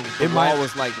 73 and the It wall might-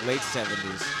 was like late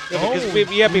 70s. Yeah, because Oh, you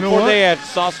know before what? they had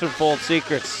Saucer Fold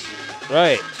Secrets.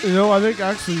 Right. You know, I think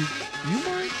actually you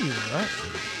might be right.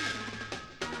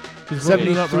 He's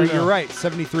looking it up 73. right You're now. right.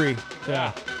 73.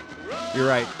 Yeah. You're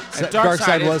right. And Dark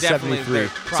Side is was definitely 73. their-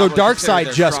 So probably Dark considered Side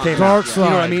their just came strongest. out. You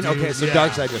know what I mean? Dark Side, Okay, so dude, Dark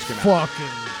yeah. Side just came out. Fucking.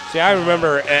 See, I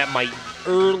remember at my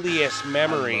earliest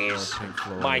memories, Pink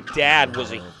Floyd. my dad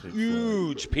was a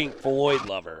huge Pink Floyd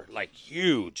lover, like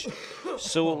huge.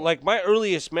 So, like my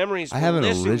earliest memories. I have were an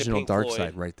listening to original Pink Dark Floyd.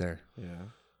 Side right there. Yeah.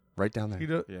 Right down there.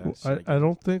 Yeah, it's like- I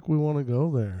don't think we want to go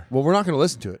there. Well, we're not going to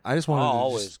listen to it. I just want I'll to.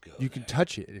 always go You can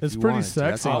touch it. If It's you pretty wanted to.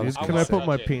 That's sexy. all I dude. was I Can gonna I wanna say. put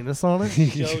my touch it. penis on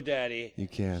it? Show Daddy. You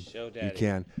can. Show Daddy. You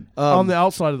can. On the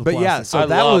outside of the But yeah, plastic. so I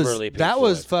that love was early Pink that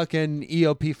was Floyd. fucking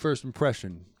EOP First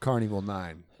Impression Carnival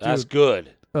 9. That's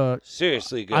good.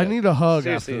 Seriously good. I need a hug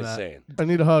Seriously after that. insane. I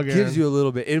need a hug, Aaron. Gives you a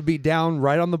little bit. It'll be down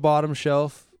right on the bottom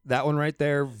shelf. That one right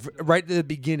there, right at the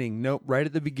beginning. Nope, right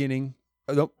at the beginning.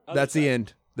 Oh, nope, that's the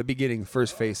end. The beginning,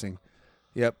 first facing.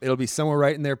 Yep, it'll be somewhere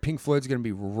right in there. Pink Floyd's gonna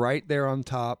be right there on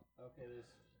top.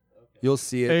 You'll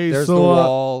see it. Hey, There's so, the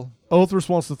wall. Others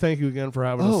wants to thank you again for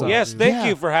having us out. Yes, dude. thank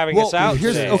you for having us out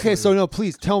here's, today. okay, so no,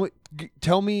 please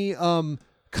tell me,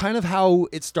 kind of how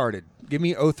it started. Give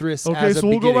me Othrys. Okay, as a so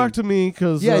we'll go beginning. back to me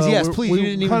because yes, please. You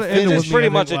didn't even ended finish. with This is me, pretty I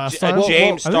think, much a last a time. James I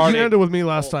think started. you ended with me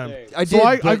last time. I So did.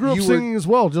 I but grew up you were- singing as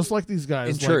well, just like these guys.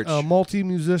 In like, church.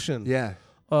 multi-musician. Yeah,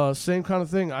 Same kind of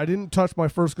thing. I didn't touch my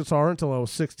first guitar until I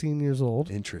was 16 years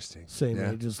old. interesting. Same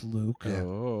yeah. age as Luke. Yeah.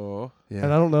 Oh. Yeah.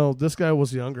 And I don't know. This guy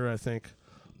was younger, I think.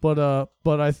 But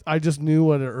I just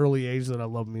knew at an early age that I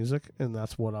loved music, and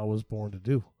that's what I was born to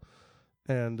do.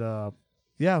 And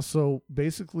yeah, so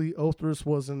basically, Othrys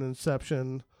was an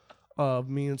inception of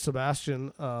me and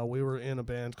Sebastion. We were in a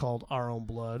band called Our Own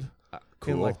Blood.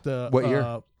 Cool. In like the What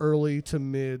year? Early to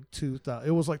mid 2000.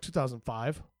 It was like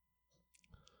 2005.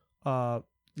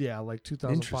 Yeah, like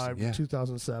 2005 Interesting, yeah.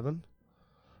 2007.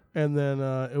 And then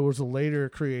it was a later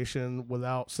creation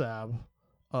without Sab,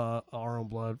 Our Own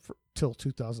Blood, till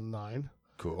 2009.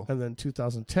 Cool. And then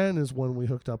 2010 is when we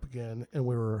hooked up again, and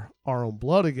we were Our Own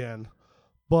Blood again.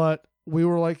 But we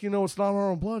were like, it's not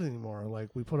Our Own Blood anymore. Like,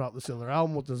 we put out this other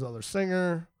album with this other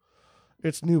singer.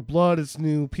 It's new blood. It's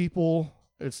new people.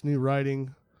 It's new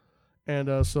writing.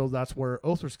 And so that's where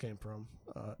Othrys came from.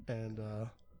 And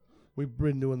we've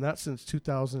been doing that since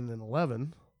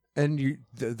 2011. And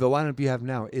the lineup you have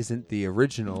now isn't the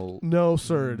original. No,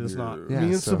 sir, it is not. Yeah,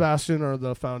 Me and so- Sebastion are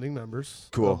the founding members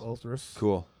Cool. of Othrys.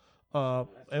 Cool.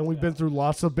 And we've been through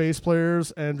lots of bass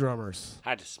players and drummers.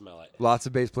 Had to smell it. Lots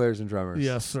of bass players and drummers.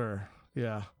 Yes, sir.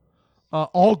 Yeah.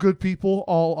 All good people,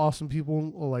 all awesome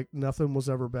people. Like, nothing was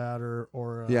ever bad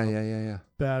or Yeah.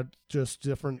 bad, just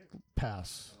different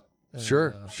paths. And,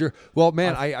 Sure. Well,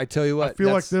 man, I tell you what. I feel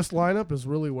like that's- this lineup is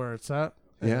really where it's at.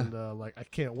 Yeah.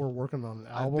 And we're working on an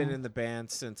I've album. been in the band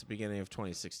since the beginning of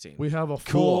 2016. We have a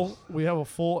Cool.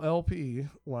 full LP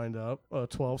lined up, a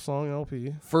 12-song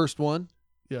LP. First one.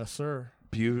 Yes, sir.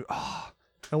 Beautiful.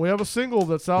 And we have a single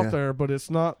that's out Yeah. there, but it's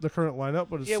not the current lineup,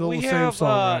 but it's Yeah, still we the have same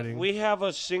songwriting. we have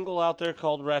a single out there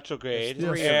called Retrograde,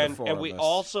 There's three of the and four and of we us.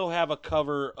 also have a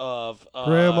cover of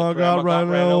Grandma got ran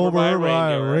over by a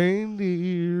reindeer.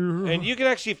 reindeer. And you can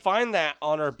actually find that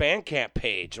on our Bandcamp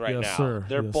page right Yes, now. sir.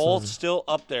 They're Yes, both sir. still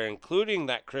up there, including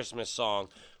that Christmas song.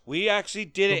 We actually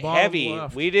did The it bottom heavy.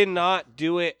 left. We did not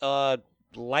do it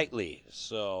lightly.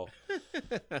 So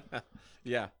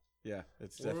Yeah,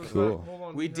 it's definitely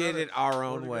Cool. We did it our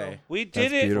own way. we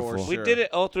did That's it. beautiful. We Sure. did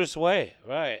it Othrys way,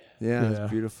 right? Yeah, Yeah.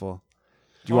 that's beautiful.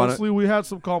 Do you want Honestly, we had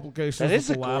some complications That is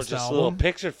with a the last gorgeous album. little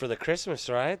picture for the Christmas,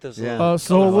 right? Those Yeah. little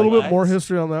So a colorful little bit more lights.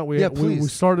 history on that. We Yeah, we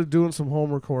please. started doing some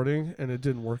home recording, and it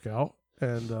didn't work out.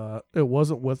 and it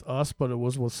wasn't with us, but it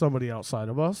was with somebody outside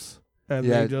of us, and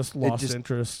they just lost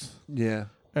interest. Yeah.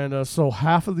 And so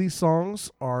half of these songs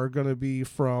are going to be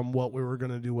from what we were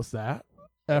going to do with that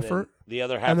effort. The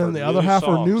other half, and then the other half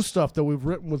are new stuff that we've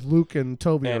written with Luke and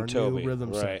Toby, our new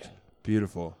rhythm right. set.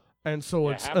 Beautiful. And so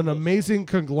it's an amazing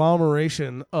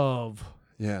conglomeration of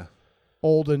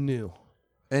old and new.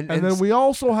 And then we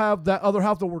also have that other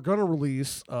half that we're going to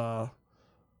release.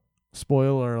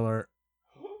 Spoiler alert.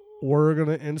 We're going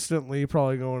to instantly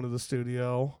probably go into the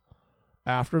studio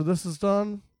after this is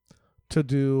done to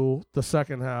do the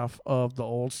second half of the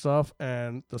old stuff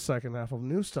and the second half of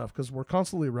new stuff, because we're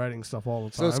constantly writing stuff all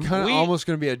the time. So it's kind of almost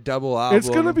going to be a double album. It's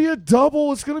going to be a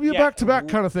double. It's going to be a back-to-back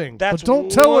kind of thing. That's but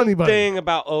don't tell anybody. The thing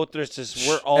about Othrys is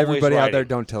we're always everybody writing. out there,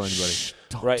 don't tell anybody.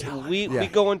 Right. We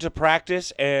go into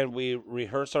practice and we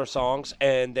rehearse our songs,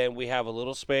 and then we have a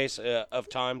little space of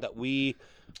time that we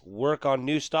work on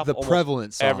new stuff. The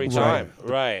prevalent songs. Every time.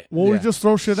 Right. Well, we just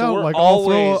throw shit out. Like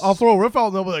I'll throw a riff out,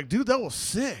 and they'll be like, "Dude, that was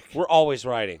sick." We're always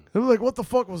writing. They'll be like, "What the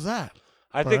fuck was that?"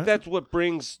 I think that's what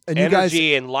brings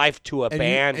energy and life to a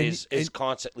band is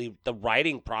constantly. The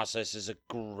writing process is a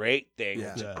great thing.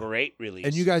 It's a great release.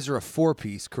 And you guys are a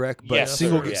 4-piece, correct? But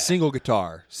single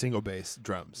guitar, single bass,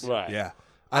 drums. Right. Yeah.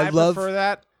 I prefer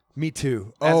that. Me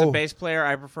too. As a bass player,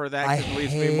 I prefer that because it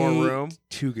leaves me more room.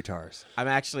 2 guitars. I'm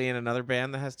actually in another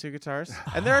band that has 2 guitars,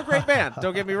 and they're a great band.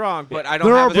 Don't get me wrong, but I don't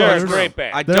have as much great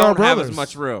band. I don't have as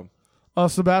much room.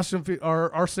 Sebastion,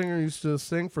 our singer used to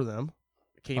sing for them.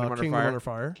 Kingdom Under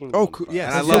Fire. Oh, cool. Yeah.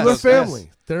 And I love their those family.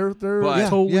 guys. They're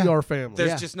totally our family.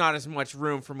 There's just not as much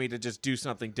room for me to just do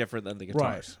something different than the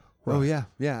guitars. Right. Oh yeah,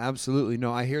 absolutely.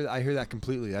 No, I hear that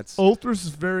completely. That's Othrys is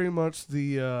very much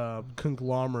the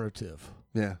conglomerative.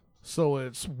 Yeah. So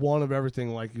it's one of everything,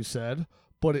 like you said,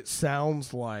 but it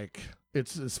sounds like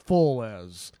it's as full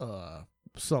as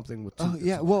something with 2 guitars.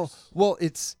 Yeah. Well,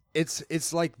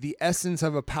 it's like the essence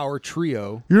of a power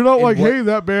trio. You're not like, hey,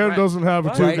 that band doesn't have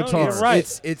a 2 guitars.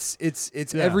 Right.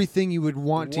 It's everything you would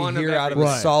want to hear out of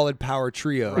a solid power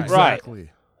trio. Right. Exactly.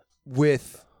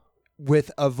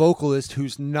 With a vocalist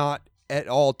who's not at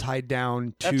all tied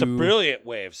down to. That's a brilliant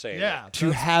way of saying it.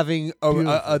 To having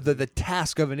the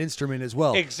task of an instrument as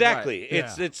well. Exactly.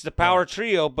 Right. It's the power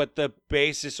trio, but the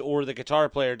bassist or the guitar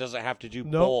player doesn't have to do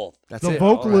both. That's the it.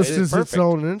 vocalist is its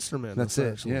own instrument. That's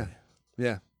it.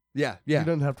 Yeah. You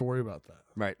don't have to worry about that.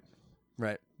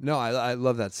 Right. No, I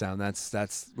love that sound.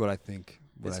 That's what I think.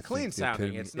 It's clean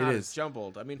sounding. It's not as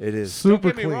jumbled. I mean, it is. Super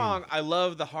don't get me wrong. I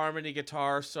love the harmony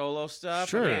guitar solo stuff.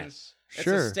 Sure. I mean, it's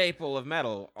a staple of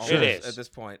metal. It is at this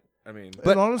point. I mean,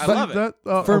 but honestly, I love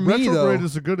it. For me, retrograde though,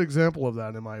 is a good example of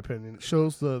that, in my opinion. It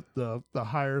shows the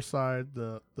higher side,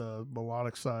 the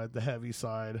melodic side, the heavy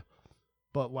side,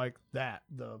 but like that,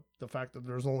 the fact that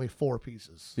there's only 4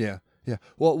 pieces. Yeah.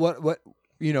 Well, what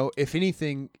if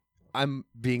anything, I'm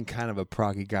being kind of a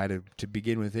proggy guy to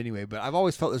begin with anyway, but I've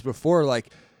always felt this before,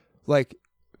 like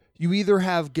you either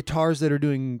have guitars that are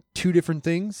doing 2 different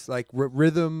things, like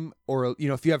rhythm, or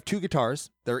if you have 2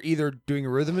 guitars, they're either doing a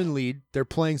rhythm and lead, they're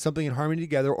playing something in harmony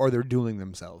together, or they're dueling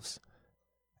themselves.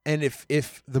 And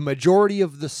if the majority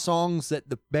of the songs that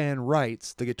the band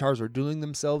writes, the guitars are dueling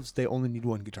themselves, they only need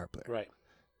 1 guitar player.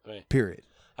 Right. Period.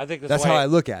 I think that's how I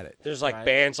look at it. There's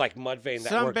bands like Mudvayne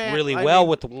that work really well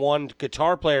with 1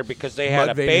 guitar player because they had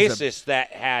a bassist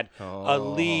that had a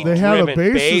lead. They had a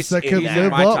bassist bass that could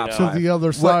live up to the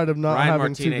other side of not having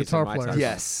Martinez 2 guitar players.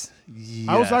 Yes.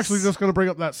 I was actually just going to bring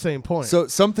up that same point. So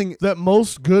something that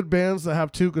most good bands that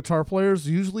have 2 guitar players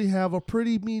usually have a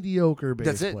pretty mediocre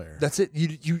bass player. That's it.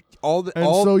 You don't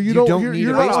need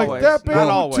you're not like that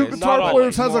band with 2 guitar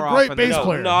players has a great bass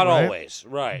player. Not always,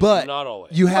 right? But not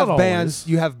always. You have bands.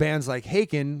 You have bands like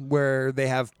Haken where they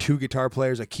have 2 guitar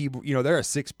players, a keyboard. They're a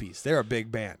 6-piece. They're a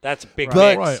big band. That's a big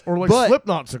band. Right. Or like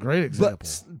Slipknot's a great example.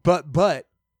 But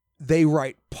they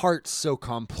write parts so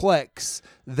complex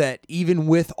that even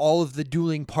with all of the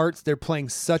dueling parts, they're playing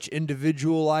such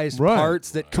individualized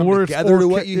parts that come together to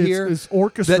what you hear. It's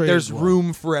orchestrated. That there's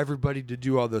room for everybody to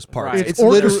do all those parts. Right. It's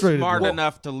orchestrated smart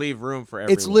enough to leave room for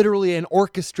everyone. It's literally an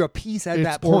orchestra piece at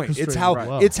that point. It's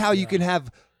how you can have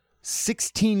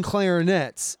 16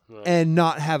 clarinets and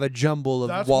not have a jumble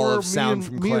of wall of sound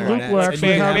from clarinets.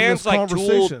 Bands like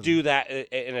Tool do that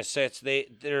in a sense.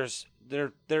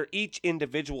 they're each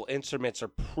individual instruments are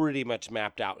pretty much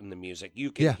mapped out in the music.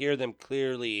 You can hear them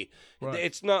clearly. Right.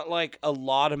 It's not like a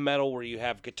lot of metal where you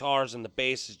have guitars and the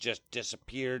bass has just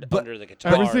disappeared under the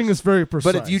guitars. Everything is very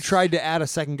precise. But if you tried to add a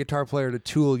second guitar player to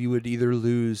Tool, you would either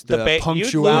lose the punctuality.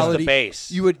 You'd lose the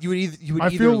bass. You would either I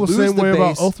feel the lose same way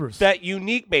about bass. Othrys. That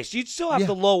unique bass. You'd still have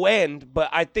the low end, but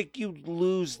I think you'd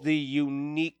lose the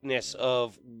uniqueness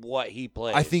of what he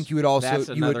plays. I think you would also. That's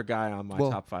you another would, guy on my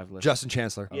well, top 5 list. Justin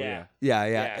Chancellor. Yeah.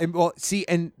 Yeah. And well, see,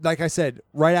 and like I said,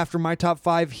 right after my top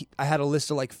 5, I had a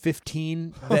list of like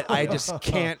 15 that I just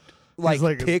can't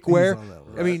pick where.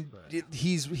 I mean,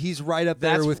 he's right up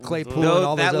there with Claypool and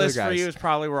all those that other list guys. for you is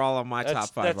probably where all of my top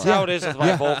 5 That's are. how it is with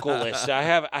my vocal list. I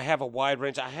have a wide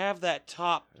range. I have that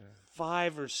top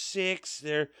 5 or 6.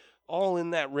 They're all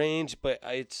in that range, but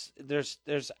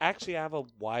there's actually I have a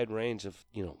wide range of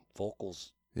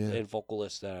vocals and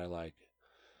vocalists that I like.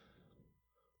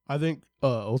 I think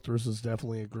Othrys is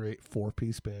definitely a great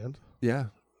 4-piece band. Yeah.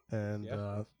 And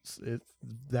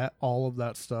all of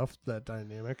that stuff, that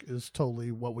dynamic is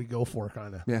totally what we go for,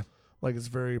 kind of. Yeah. Like it's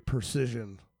very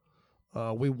precision.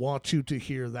 We want you to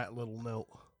hear that little note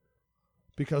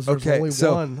because there's only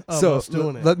one of us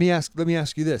doing it. Let me ask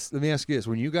you this.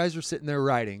 When you guys are sitting there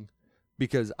writing,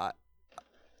 because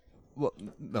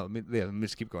let me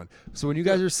just keep going. So when you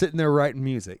guys are sitting there writing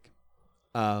music,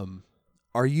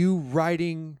 are you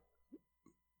writing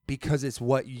because it's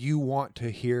what you want to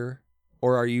hear?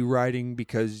 Or are you writing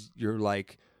because you're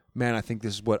like, man, I think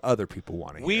this is what other people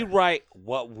want to hear? We write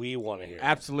what we want to hear.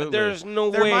 Absolutely. There's no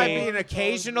way. There might be an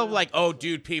occasional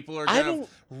dude, people are going to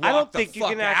I don't the think you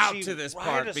fuck can out actually to this write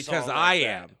part a because song I like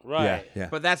am. that. Right. Yeah.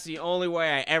 But that's the only way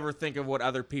I ever think of what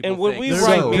other people And when think. we There's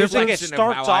write a music, it reflection of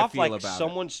how starts I off feel like about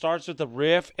someone starts with a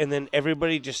riff, and then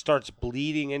everybody just starts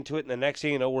bleeding into it, and the next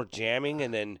thing you know, we're jamming,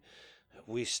 and then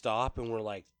we stop, and we're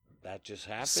like, that just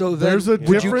happened. So There's a would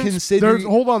you difference. consider?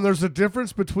 There's a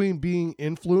difference between being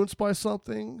influenced by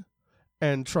something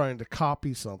and trying to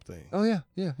copy something. Oh yeah.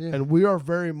 And we are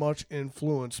very much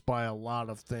influenced by a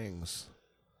lot of things.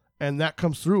 And that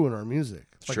comes through in our music.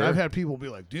 Like Sure. I've had people be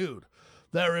like, dude,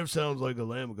 that riff sounds like a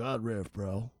Lamb of God riff,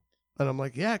 bro. And I'm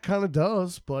like, yeah, it kind of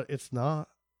does, but it's not.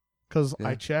 Because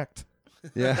I checked.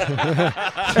 Yeah.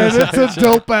 And it's a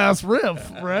dope-ass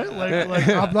riff, right? Like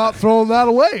I'm not throwing that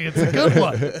away. It's a good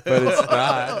one. But it's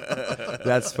not.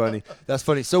 That's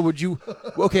funny. So would you?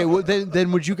 Okay, well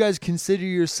then would you guys consider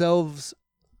yourselves?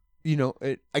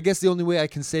 I guess the only way I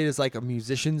can say it is like a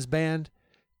musician's band,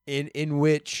 in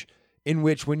which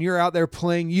when you're out there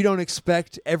playing, you don't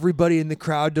expect everybody in the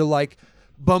crowd to like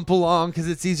bump along because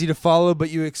it's easy to follow,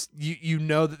 but you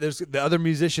know that there's the other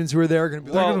musicians who are there are going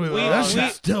to be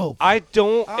That's dope. I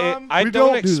don't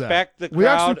do expect that. the crowd. We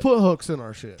actually put hooks in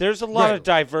our shit. There's a lot of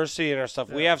diversity in our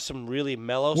stuff. We have some really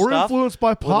mellow We're stuff. influenced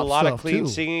by pop with a lot stuff of clean too.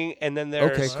 singing, and then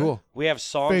there's Okay, cool. We have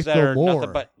songs Faith that No are More.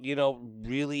 nothing but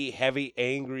really heavy,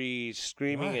 angry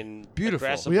screaming and Beautiful.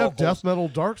 aggressive We have vocals. death metal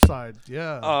dark side.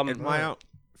 Yeah.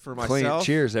 For Clean. myself,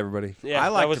 Cheers, everybody. Yeah, I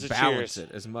that like was to a balance cheers.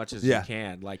 it as much as Yeah. you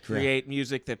can. Like create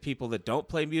music that people that don't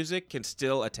play music can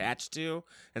still attach to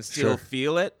and still Sure.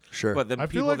 feel it. Sure. But the I feel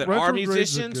people like that are Retrograde's a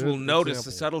musicians good will notice the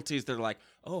example. subtleties. They're like,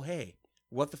 oh, hey,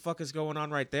 what the fuck is going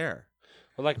on right there?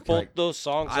 Well, like both those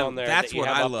songs on there that's that you what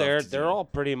have I up love there, to they're do. all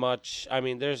pretty much. I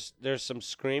mean, there's some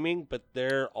screaming, but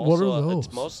they're What are also those?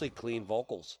 it's mostly clean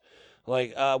vocals.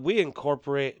 Like we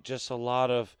incorporate just a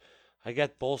lot of. I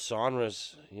get both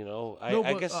genres,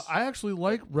 I guess. I actually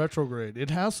like Retrograde.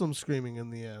 It has some screaming in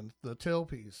the end. The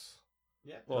tailpiece.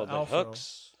 well, the outro.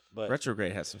 hooks, but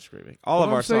Retrograde has some screaming. All What of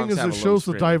I'm our saying songs is have it a shows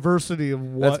the little screaming, diversity of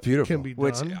what beautiful. can be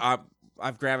which done.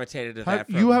 I've gravitated to Have- that.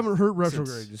 you from haven't heard since-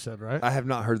 Retrograde, you said, right? I have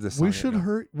not heard this. we song should yet, no.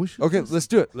 hear. We should. Okay, listen. let's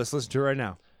do it. Let's listen to it right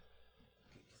now.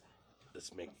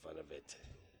 let's make fun of it.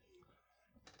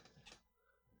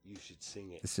 You should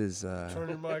sing it. This is. Turn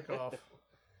your mic off.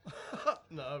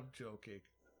 No, I'm joking.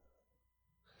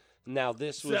 Now,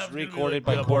 this was Sam's gonna be recorded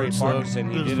like, by "Yeah, Corey Mark, son, Parkinson.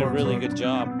 He this did a part's really right." good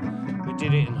job. We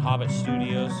did it in Hobbit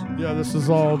Studios. Yeah, this is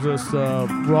all just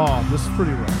raw. This is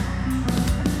pretty raw.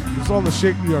 It's on the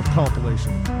Shake Me Up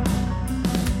compilation.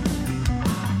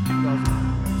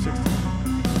 2016.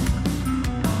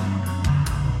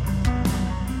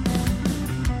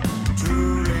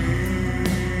 Too late.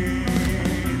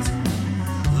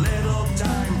 Little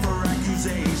time for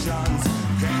accusations.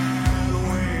 Can't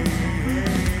wait.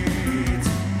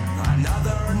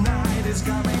 Another night is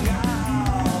coming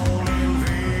out in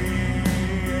vain.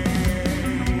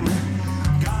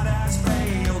 God has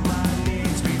failed my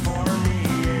needs before me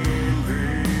in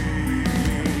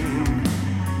vain.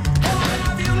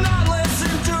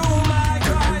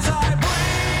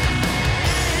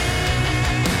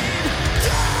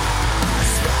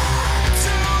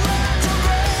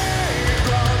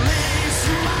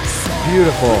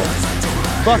 beautiful.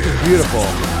 Fucking beautiful.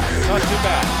 Not too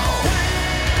bad.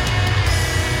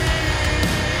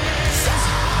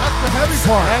 That's the heavy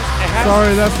part. It has,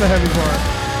 Sorry, that's the heavy part.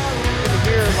 You can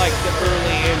hear like the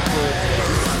early influences.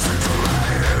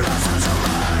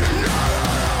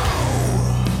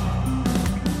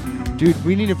 Dude,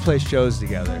 we need to play shows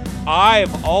together.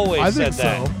 I've always I said think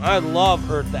that. so. I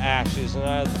love Earth to Ashes, and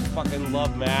I fucking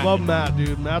love Matt. Love Matt,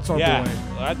 dude. Matt's our Yeah, boy.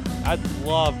 I'd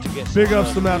love to get Big some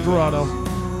ups to Matt Dorado.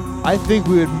 I think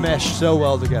we would mesh so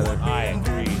well together. I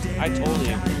agree. I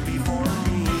totally agree.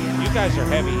 You guys are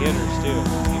heavy hitters, too.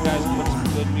 You guys put some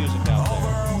good music out there.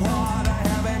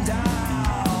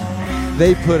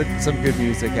 They put some good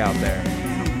music out there.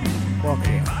 Fuck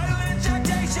yeah.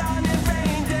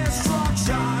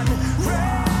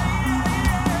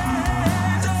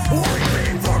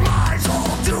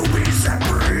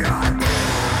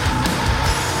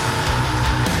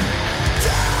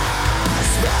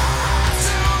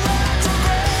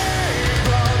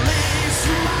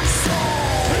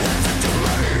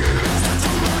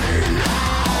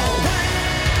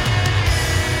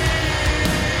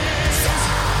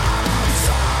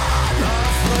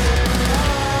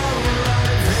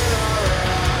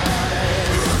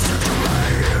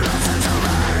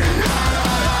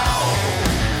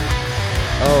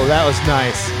 Oh, that was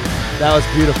nice. That was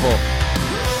beautiful.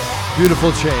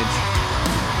 Beautiful change.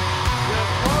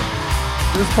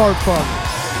 This part fun.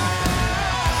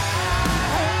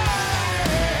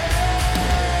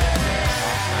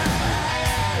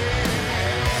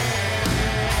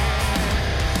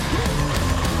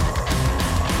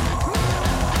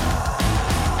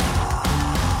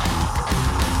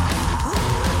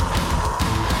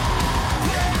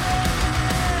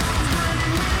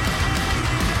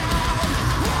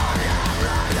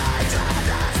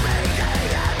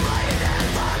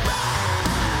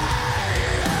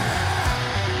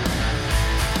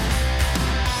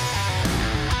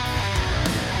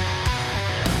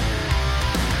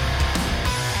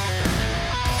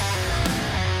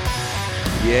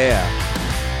 Yeah.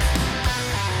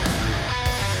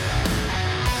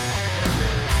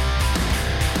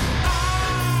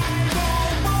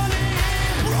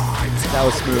 That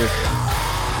was smooth.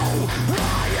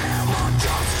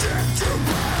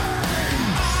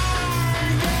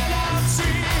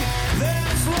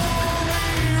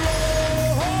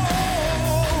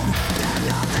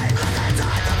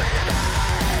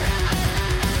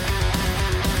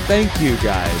 Thank you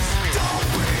guys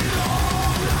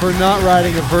for not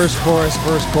writing a verse chorus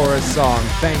song.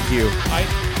 Thank you.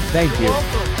 Thank you.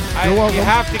 You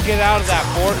have to get out of that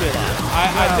formula.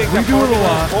 I think we the do it a formula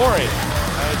lot. is boring.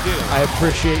 I do. I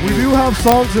appreciate you. We do have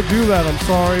songs that do that. I'm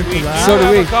sorry for that. So do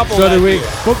have we. a couple So that do we. do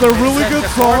it. But they're really good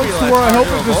songs to where I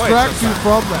hope it distracts you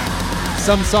from that.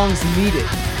 Some songs need it.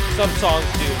 Some songs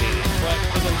do need it, but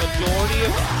for the majority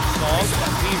of songs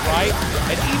that we write,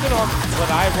 and even on what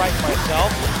I write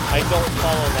myself, I don't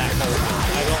follow that formula.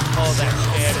 I don't follow that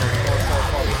standard chorus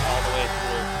all the way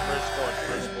through. First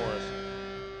chorus.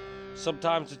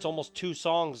 Sometimes it's almost two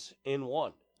songs in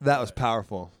one. That was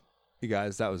powerful. You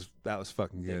guys, that was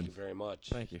fucking good. Thank you very much.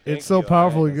 Thank you. It's so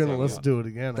powerful you're going to listen to it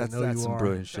again. That's I know you some are.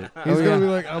 brilliant shit. He's Oh, going to yeah. be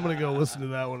like, I'm going to go listen to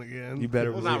that one again. You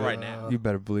better Well, believe not it. right now. You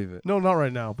better believe it. No, not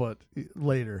right now, but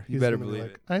later. You He's better gonna be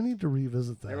believe like, it. I need to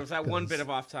revisit that. There was that one bit of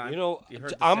off time. You know, You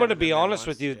heard the I'm going to sound be in there honest once,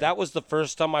 with you. yeah. That was the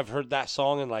first time I've heard that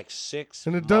song in like 6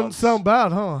 And it doesn't months. sound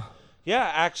bad, huh? Yeah,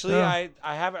 actually, Yeah.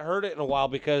 I haven't heard it in a while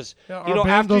because, Yeah, you our know,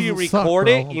 band after you doesn't suck, record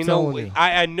bro, it, I'm you know, telling you.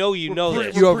 I know you know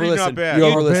this. You pretty not overlisten. bad. You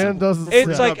Our Our overlisten. band doesn't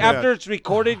It's suck. like after it's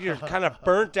recorded, you're kind of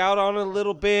burnt out on it a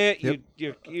little bit.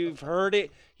 Yep. You've heard it.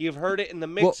 You've heard it in the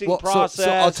mixing So process.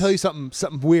 I'll tell you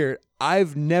something weird.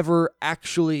 I've never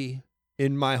actually,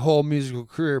 in my whole musical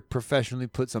career, professionally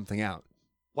put something out.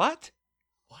 What?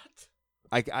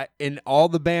 I in all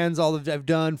the bands, all that I've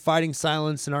done, Fighting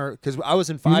Silence, and because I was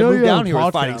in You I know moved you have down a here with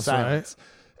podcast, Fighting right? Silence,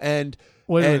 and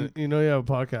Wait a and minute. You know you have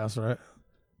a podcast, right?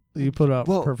 You put out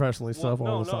Well- professionally stuff no,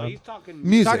 all the time. he's talking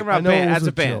music. Talking about I know it band, was as a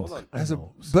a band. joke. As a, I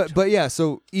know, it's but yeah,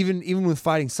 so even with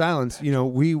Fighting Silence, you know,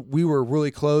 we were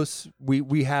really close.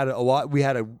 We had a lot. We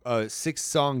had a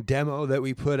 6-song demo that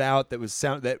we put out that was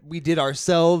sound that we did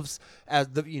ourselves as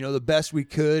the best we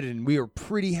could, and we were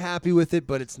pretty happy with it.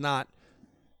 But it's not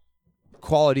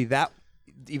quality that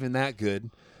good,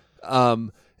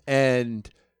 But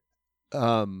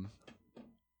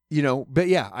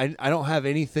yeah, I don't have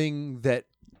anything that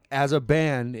as a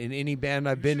band in any band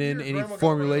I've been in, any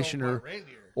formulation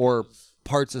or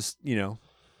parts of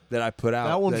that I put out.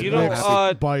 That one's You know,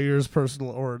 mixed by yours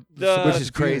personal or the- Which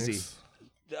is crazy.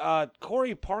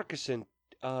 Corey Parkinson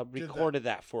recorded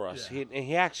that for us. Yeah. And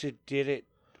he actually did it.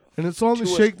 And it's on the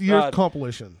To us, Shake the Earth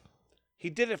compilation. he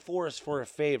did it for us for a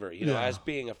favor, you know, Yeah. as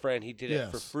being a friend. He did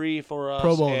it for Yes. free for us.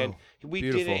 Pro bono. And we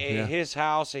did Beautiful, it at his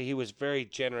house, and he was very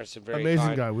generous and very Amazing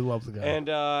kind. guy. We love the guy.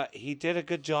 And he did a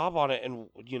good job on it, and,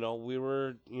 you know, we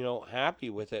were, you know,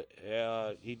 happy with it.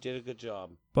 He did a good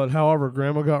job. But however,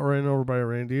 Grandma got ran over by a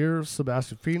reindeer.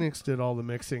 Sebastian Phoenix did all the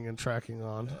mixing and tracking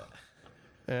on.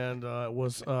 And it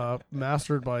was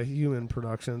mastered by Human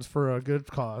Productions for a good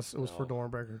cause. It was for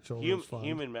Dornbreaker Children's Fund.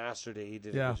 Human mastered it. He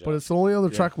did a Yeah, good job. but it's the only other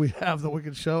track we have that we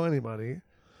can show anybody.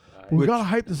 We gotta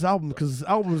hype this album because this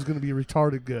album is gonna be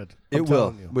retarded good. I'm It will.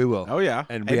 telling you. We will. Oh yeah,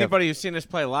 And we have- anybody who's seen us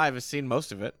play live has seen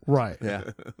most of it. Right. Yeah,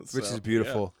 which So, is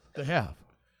beautiful. They have.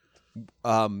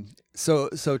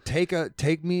 So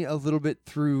take me a little bit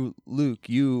through, Luke.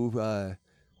 You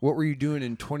what were you doing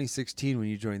in 2016 when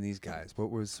you joined these guys?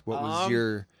 What was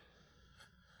your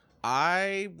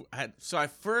I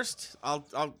first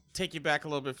I'll take you back a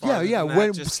little bit Yeah, farther. yeah. than that,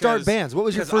 When just start 'cause- bands. What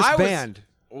was your 'cause first I was- band?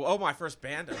 Oh, my first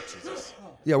band. Oh, Jesus.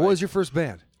 Yeah, what was your first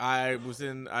band? I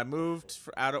moved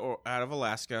out of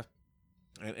Alaska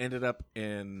and ended up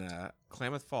in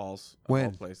Klamath Falls, of When?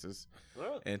 all places,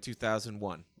 in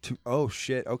 2001. Oh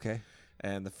shit. Okay.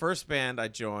 And the first band I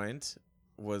joined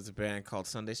was a band called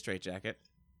Sunday Straitjacket,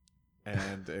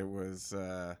 and it was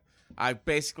I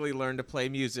basically learned to play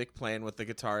music playing with the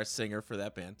guitarist singer for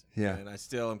that band. Yeah. And I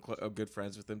still am good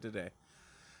friends with him today.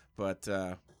 But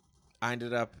I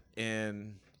ended up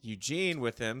in Eugene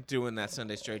with him doing that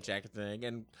Sunday Straitjacket thing,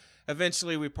 and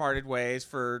eventually we parted ways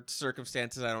for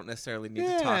circumstances I don't necessarily need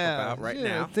to talk about right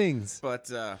now. Things.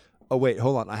 But Oh wait,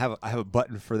 hold on. I have a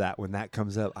button for that when that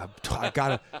comes up. I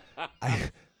gotta.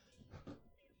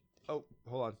 Oh,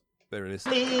 hold on. There it is.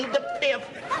 Plead the fifth.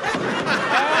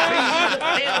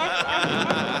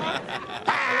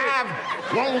 Five.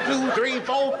 1, 2, 3,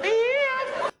 4,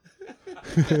 5.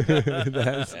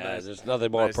 There's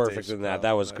nothing more Nice perfect stage than that. spell.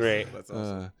 That was That's- great. That's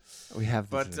awesome. We have.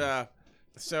 This But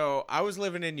so I was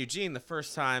living in Eugene the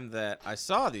first time that I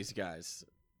saw these guys.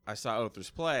 I saw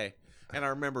Othrys play, and I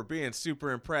remember being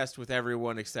super impressed with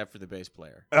everyone except for the bass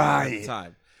player at the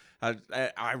time.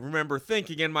 I remember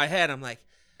thinking in my head, I'm like,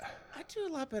 I do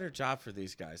a lot better job for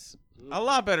these guys. A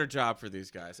lot better job for these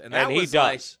guys. And that And he was does.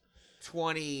 like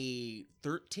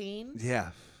 2013,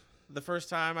 yeah. the first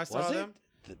time I saw Was them.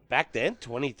 it? Back then,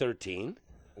 2013?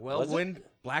 Well, Was it? when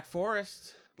Black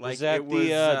Forest. Like Was that it was,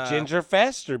 the Ginger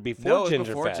Fest or before no, it was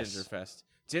Ginger before Fest? Ginger Fest.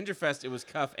 Ginger Fest, it was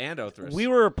Cuff and Othrys. We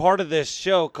were a part of this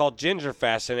show called Ginger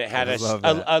Fest, and it had I love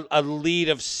that. a lead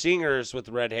of singers with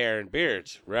red hair and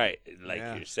beards, right? Like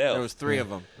yourself. There was 3 of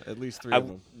them, at least 3 of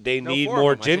them. They No, need 4 of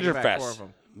more them. I take it Ginger back, 4 of Fest.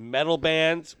 them. Metal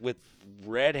bands with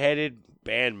red-headed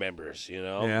band members, you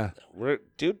know? Yeah.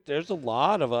 Dude, there's a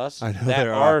lot of us I know that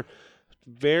there are.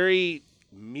 very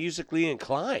musically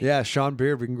inclined. Yeah, Sean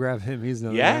Beard. We can grab him. He's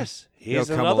another. Yes, guy. he's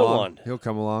He'll come another along. one. He'll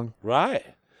come along. Right.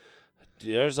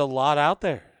 There's a lot out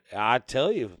there. I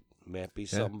tell you, might be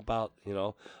something about, you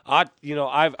know.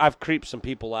 I've creeped some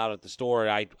people out at the store.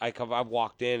 I've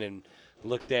walked in and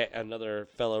looked at another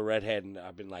fellow redhead, and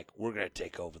I've been like, we're gonna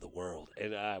take over the world,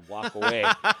 and I walk away.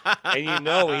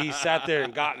 And he sat there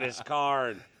and got in his car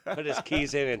and put his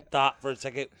keys in and thought for a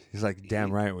second. He's like,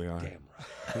 damn right we are. Damn right.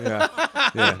 Yeah,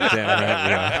 damn right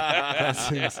we are.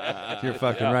 That's- You're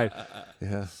fucking right.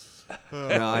 Yeah.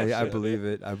 No, I believe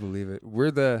it. I believe it.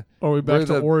 We're the. Are we back we're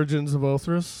to the, origins of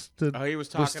Othrys? Oh, he was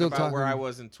We're talking still about where I talking-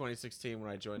 was in 2016 when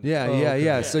I joined. Yeah, Oh, yeah, okay.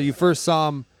 yeah. So you first saw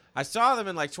him. I saw them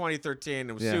in like 2013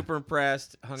 and was Yeah. super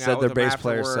impressed. Hung Said out their with them bass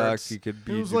player afterwards. sucked. You could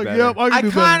be. He was do like, better. "Yep, I can I do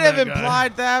better kind than of that guy."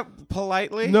 implied that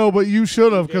politely. No, but you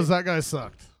should have because that guy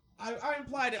sucked. I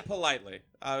implied it politely.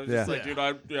 I was Yeah. just like, dude,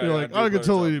 You're like, I could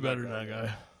totally do better than that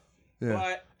guy. Yeah.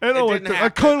 But And I it like didn't the- I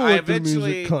happen. kinda like the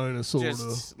eventually music, kinda, sorta.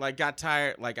 just like got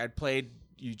tired. Like I played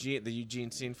the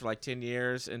Eugene scene for like 10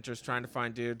 years and just trying to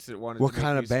find dudes that wanted What to make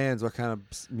kind of music. bands? What kind of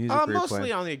music were you Mostly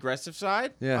playing? on the aggressive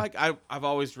side. Yeah. Like I've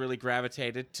always really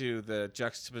gravitated to the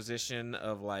juxtaposition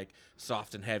of like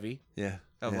soft and heavy. Yeah.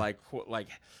 Of yeah.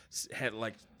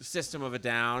 like System of a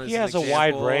Down. He as has an a wide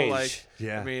example. range. Like,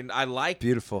 Yeah. I mean, I like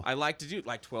Beautiful. I like to do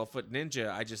like 12-foot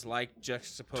ninja. I just like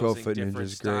juxtaposing 12-foot different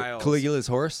ninja's great. styles. Caligula's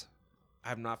horse.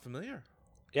 I'm not familiar.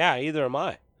 Yeah, either am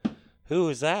I. Who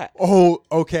is that? Oh,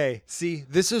 okay. See,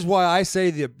 this is why I say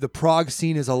the prog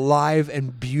scene is alive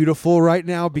and beautiful right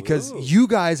now because you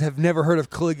guys have never heard of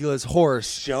Caligula's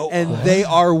horse, and they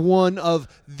are one of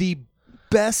the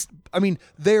best. I mean,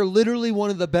 they're literally one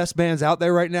of the best bands out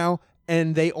there right now,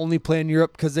 and they only play in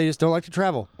Europe because they just don't like to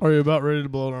travel. Are you about ready to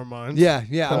blow our minds? Yeah,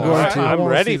 yeah. I'm All going right. to. I I'm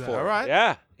wanna ready see for that. it. All right.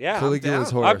 Yeah, yeah.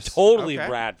 Caligula's down. I'm horse. totally Okay.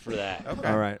 rad for that. Okay.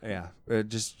 All right, yeah.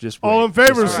 Just All wait. in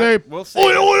favor, Just say, We'll save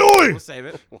oi, it. oi, oi! We'll save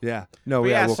it. yeah. No, But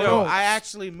yeah. yeah, We'll so come. I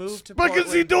actually moved to Sprechen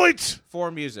Sie Portland Deutsch!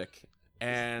 for music.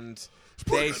 and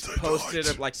they posted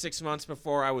it like 6 months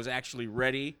before I was actually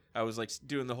ready. I was like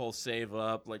doing the whole save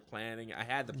up, like planning. I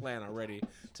had the plan already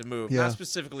to move, not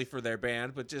specifically for their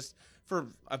band, but just for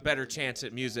a better chance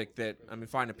at music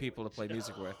finding people to play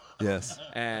music with. Yes.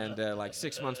 And like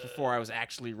 6 months before I was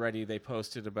actually ready, they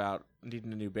posted about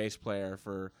needing a new bass player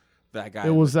for that guy.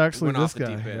 It was actually went this off the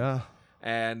guy. deep end. Yeah.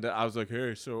 And I was like,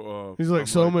 hey, so He's like,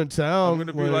 I'm in town. I'm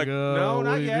gonna be like, no, what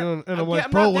not are you yet. doing? And I'm I'm like,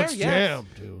 not bro, there let's yet. jam,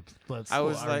 dude. Let's. I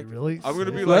was are like, you really? I'm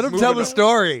gonna be Let like, him tell the moving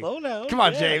story. Slow down. Come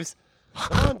on, Yeah. James.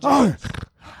 Come on, James.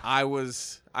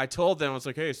 I told them, I was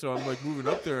like, hey, so I'm like moving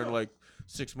up there in like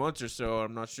 6 months or so.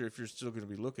 I'm not sure if you're still going to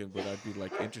be looking, but I'd be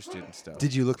like interested in stuff.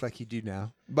 Did you look like you do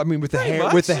now? I mean, with the Pretty hair,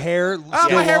 much. with the hair. My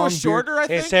still hair long was beard? shorter, I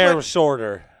think. His hair but, was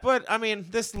shorter. but I mean,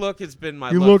 this look has been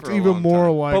my You look looked for a even long more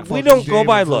time. like. But we fucking don't go David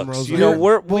by from looks. Roseanne. You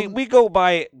know, we go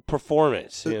by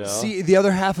performance. You know. See, the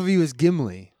other half of you is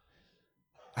Gimli.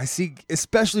 I see,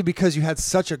 especially because you had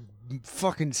such a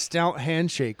fucking stout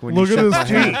handshake when Look you at shook his my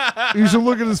feet. hand. You should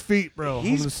look at his feet, bro.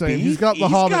 He's I'm just saying. beef- He's got the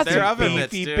he's hobbit got They're feet. some oven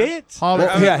mitts, beefy dude. bits. Hobbit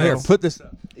Well, feet, yeah, bro. here, put this.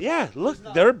 Yeah, look,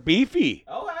 they're beefy.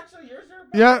 Oh, actually, yours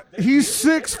are. Yeah, he's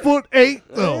 6'8"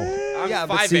 though. I'm Yeah,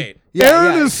 but 5'8". see- Yeah,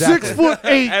 Aaron yeah, is exactly.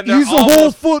 6'8". And they're He's a whole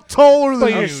almost- foot taller than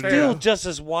But you. you're still just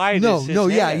as wide No, as his no,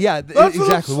 yeah, head. yeah, That's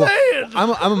exactly. what I'm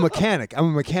Well, saying. I'm a mechanic. I'm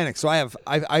a mechanic, so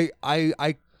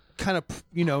I kind of,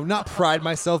 not pride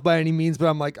myself by any means, but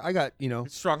I'm like, I got,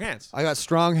 Strong hands. I got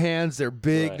strong hands. They're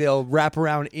big. Right. They'll wrap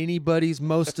around anybody's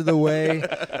most of the way,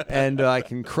 and I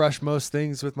can crush most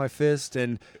things with my fist.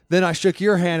 And then I shook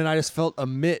your hand, and I just felt a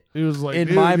mitt He was like, in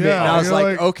dude, my mitt, yeah. and I was You're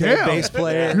like, okay, damn. bass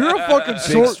player. You're a fucking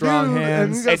short strong dude, hands.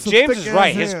 and, you got And some James is thick-ass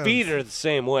right. His hands. feet are the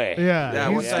same way. Yeah, Yeah,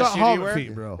 he's what size got shoe do you hobbit wear?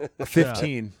 feet, bro.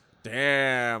 15.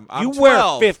 Damn. I'm You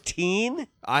 12. wear 15? He's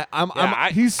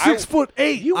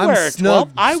 6'8". You I'm wear 12?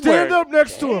 snug. I Stand wear, up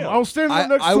next to him. Damn. I was standing up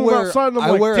next I to him wear- outside, and I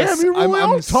I'm wear like, a damn, s- you really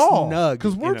I'm are tall. snug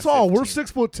Because we're in a tall. We're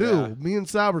 15. 6'2". Yeah. Me and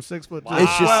Sab are 6'2". I'm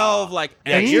It's just- 12, like,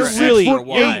 Yeah, And you're he's really 6'8".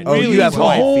 wide. Oh, you really have He's a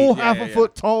wide whole feet. half Yeah, a yeah,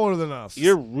 foot taller than us.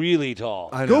 You're really tall.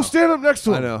 I know. Go stand up next to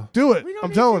him. I know. Do it. We don't I'm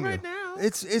need telling to you. right now.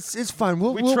 It's fine.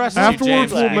 We'll trust you,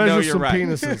 Afterwards, James. we'll We know measure you're some right.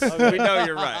 penises. We know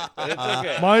you're right. It's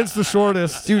okay. Mine's the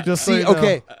shortest. Dude, just so see, you know.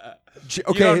 okay.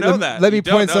 Okay, don't know that. let me You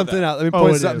don't point know something that. out. Let me Oh,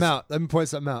 point it something is. out. Let me point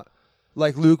something out.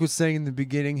 Like Luke was saying in the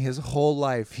beginning, his whole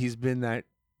life he's been that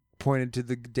pointed to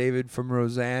the David from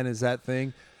Roseanne is that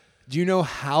thing. Do you know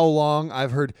how long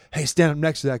I've heard, hey, stand up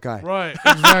next to that guy? Right,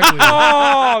 exactly.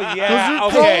 Oh, yeah.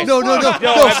 Okay. No,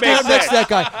 that stand makes up next to that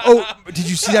guy. Oh, did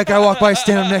you see that guy walk by?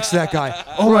 Stand up next to that guy.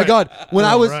 Oh my Right. God! When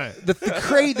I Oh, was right.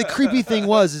 the creepy thing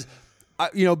was,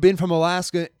 being from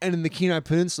Alaska and in the Kenai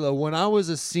Peninsula, when I was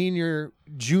a senior,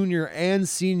 junior, and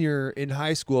senior in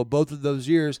high school, both of those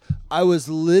years, I was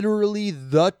literally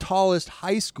the tallest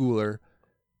high schooler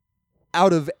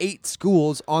out of 8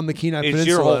 schools on the Kenai Is Peninsula.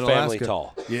 your whole in family Alaska.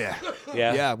 tall? Yeah,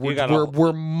 Yeah. yeah. You got all-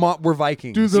 We're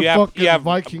Vikings. Do the You have- fucking you have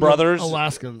Viking brothers?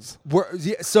 Alaskans.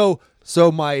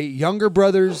 So my younger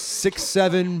brother's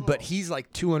 6'7", but he's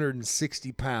like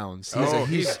 260 pounds.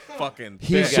 He's fucking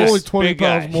he's big. Yes, only 20 big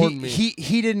guy. pounds more than me.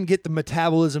 he didn't get the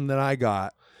metabolism that I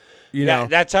got. You Yeah, know.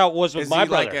 that's how it was with Is my he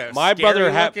brother. like a My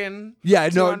brother had. looking Yeah,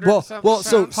 no. 200 Well, something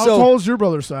so pounds? How tall is your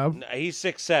brother, Sab? He's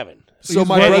 6'7". so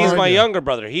my He's And brother. he's my Yeah. younger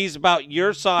brother. He's about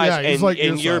your size Yeah, he's and, like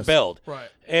and your your size. build. Right.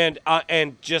 And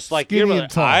just like Skinny your brother,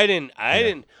 and tall. I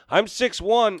didn't. I'm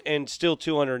 6'1" and still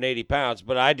 280 pounds,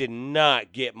 but I did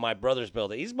not get my brother's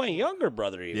build. He's my younger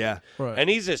brother, even. Yeah. Right. And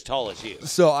he's as tall as you.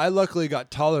 So I luckily got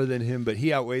taller than him, but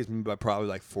he outweighs me by probably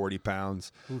like 40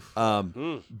 pounds.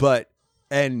 But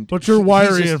you're he's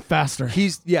wiry just- and faster.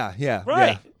 He's Right.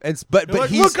 Yeah. And but You're like,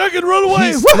 he's look, I can run away.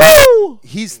 he's- Woohoo!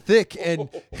 he's thick and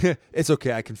it's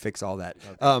okay. I can fix all that.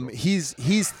 He's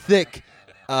thick,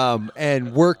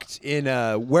 and worked in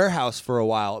a warehouse for a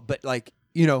while. But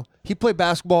he played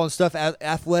basketball and stuff,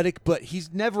 athletic. But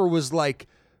he's never was like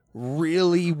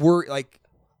really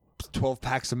 12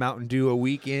 packs of Mountain Dew a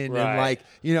weekend, Right.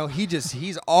 and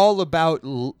he's all about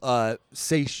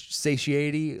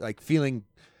satiety, like feeling.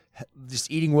 Just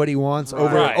eating what he wants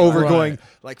over Right. over Right. going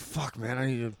like fuck man I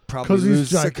need to probably 'Cause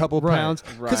he's lose a couple right. pounds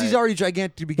because he's Right. already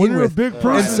gigantic to begin When you're a with. big And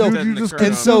person, so- dude, you just and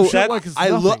can so do shit like it's I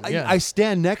nothing. Yeah. I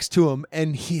stand next to him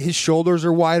and his shoulders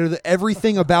are wider.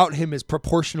 Everything about him is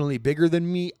proportionally bigger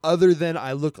than me. Other than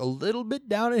I look a little bit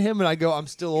down at him and I go, I'm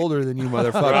still older than you,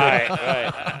 motherfucker.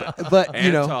 Right. But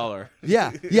and taller.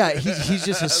 yeah, he's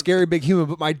just a scary big human.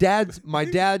 But my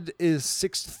dad is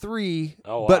 6'3".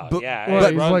 Oh, wow. But yeah. Right, it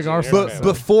he's runs like in our your size. family.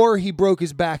 before before he broke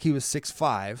his back, he was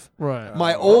 6'5". Right.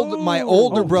 My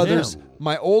older brothers, damn.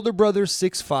 my older brother's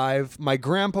 6'5". My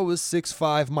grandpa was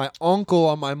 6'5". My uncle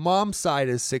on my mom's side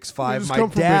is 6'5". just My come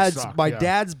from big dad's stock, my yeah.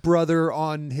 dad's brother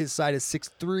on his side is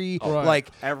 6'3". Right.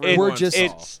 Like Everyone's we're just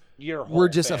It's your whole we're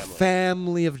just family. a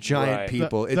family of giant Right.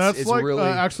 people. That's It's like really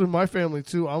actually my family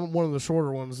too. I'm one of the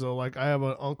shorter ones though. Like I have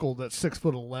an uncle that's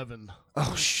 6'11".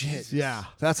 oh shit. Yeah.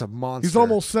 That's a monster. He's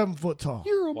almost 7 foot tall.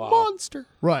 You're a Wow. monster.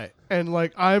 Right. And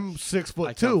like I'm 6 foot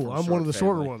I come too. from I'm short one of the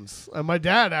shorter family. ones. And my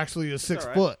dad actually is 6 all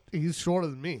right. foot. He's shorter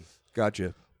than me.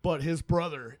 Gotcha. But his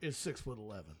brother is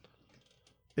 6'11".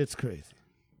 It's crazy.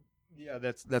 Yeah,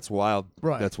 that's wild.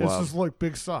 Right. That's It's wild. just like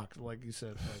big stock, like you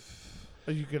said.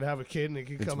 Like, you could have a kid and it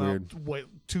could It's come weird. out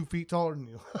 2 feet taller than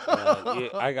you.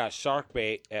 I got shark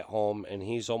bait at home, and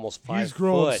he's almost 5 He's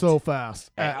growing foot so fast.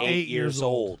 at 8 years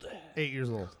old. 8 years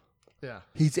old. Yeah.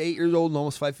 He's 8 years old and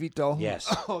almost 5 feet tall. Yes.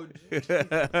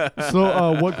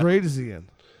 So what grade is he in?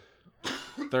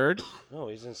 Third, No,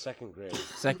 he's in second grade.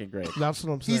 second grade. That's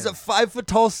what I'm saying. He's a 5 foot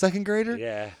tall second grader.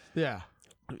 Yeah. yeah.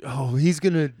 Oh, he's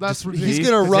gonna. That's he's ridiculous.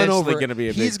 gonna run potentially over. gonna be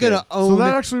a he's big gonna kid. own. So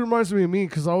that actually reminds me of me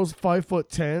because I was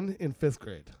 5'10" in 5th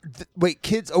grade. Wait,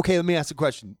 kids. Okay, let me ask a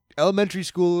question. Elementary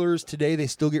schoolers today, they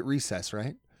still get recess,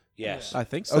 right? Yes. I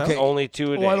think so. Okay. Only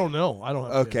 2 a day. Oh, I don't know. I don't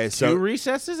have Okay, kids. 2 so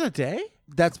recesses a day?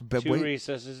 that's 2 wait.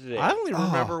 recesses a day. I only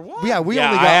remember one. Yeah, we Yeah,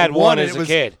 only I got had one and as it a was,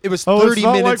 kid. It was Oh, it's 30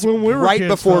 not like minutes when we were right kids,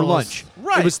 before fellas. lunch.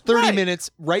 Right, It was 30 right.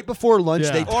 minutes right before lunch.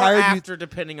 Yeah. They Or tired you. after,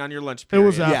 depending on your lunch It period.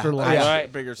 was after Yeah, lunch. yeah.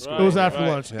 Right. Bigger school. It was after Right.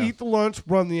 lunch. Yeah. Eat the lunch,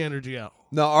 run the energy out.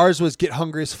 No, ours was get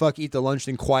hungry as fuck, eat the lunch,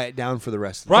 then quiet down for the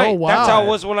rest of the Right. Oh, wow. That's how it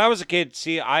was when I was a kid.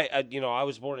 See, I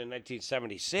was born in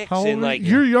 1976, How old and are like you?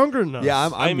 You're younger than us. Yeah,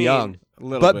 I'm I mean, young. a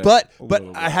little But bit. but A but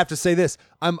little I bit. have to say this.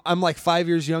 I'm like 5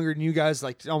 years younger than you guys,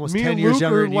 like almost Me 10 and years Luke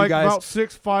younger are than like you guys. about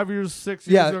 6 years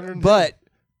Yeah, younger than but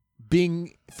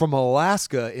being from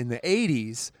Alaska in the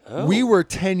 80s, we were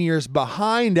 10 years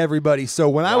behind everybody. So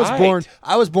when I was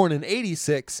Right. born in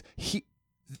 86.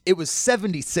 It was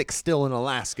 76 still in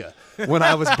Alaska when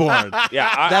I was born.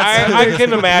 yeah, That's- I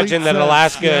can imagine that sense.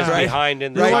 Alaska Yeah. is Right. behind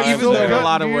in the Right, time even zone. though- in a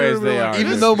lot of ways they are.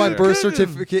 Even This though my is birth true.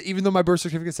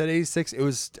 certificate said 86, it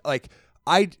was like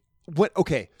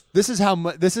okay, this is how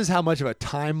much of a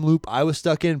time loop I was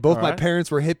stuck in. Both my right. parents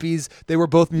were hippies. They were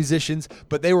both musicians,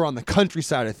 but they were on the country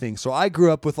side of things. So I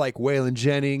grew up with like Waylon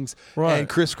Jennings Right. and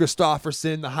Chris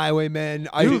Christopherson, the Highwaymen.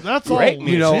 Dude, that's all Great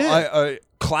you know, legit.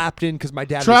 Clapton, because my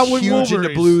dad Traveling was huge into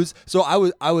Wilburys. blues. So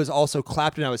I was also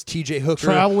Clapton. I was T.J. Hooker.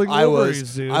 Traveling I Wilburys,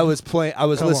 was dude. I was playing. I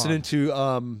was Come listening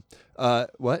on. to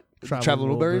what?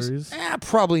 Traveling Wilburys.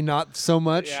 Probably not so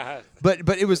much. Yeah. But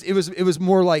it was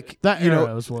more like That you era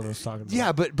know. was what I was talking about.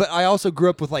 Yeah, but I also grew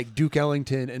up with like Duke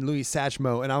Ellington and Louis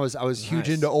Satchmo, and I was huge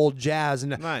Nice. into old jazz,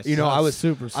 and Nice. you know That's I was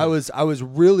super sick. I was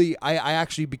really I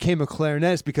actually became a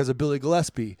clarinetist because of Billy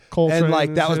Gillespie, Coltrane and like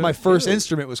and that was shit. my first Dude.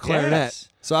 instrument was clarinet. Yes.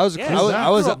 So I was Yes. I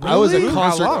was a Really?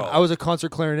 concert How long? I was a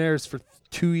concert clarinetist for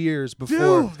 2 years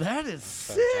before. Dude, that is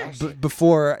sick.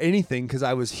 Before anything, because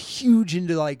I was huge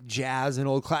into like jazz and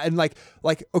old and like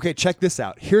okay, check this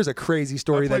out. Here's a crazy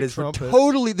story I that played is trumpet.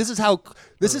 totally. This is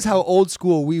how old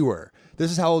school we were.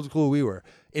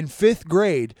 In 5th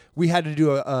grade, we had to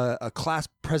do a class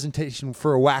presentation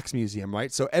for a wax museum,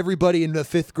 right? So everybody in the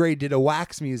 5th grade did a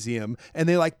wax museum, and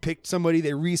they like picked somebody,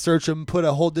 they researched them, put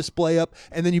a whole display up,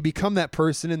 and then you become that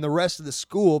person. And the rest of the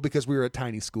school, because we were a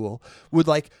tiny school, would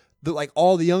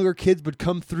all the younger kids would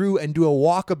come through and do a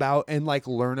walkabout and like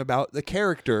learn about the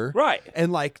character, Right.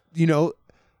 And like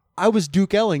I was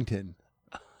Duke Ellington.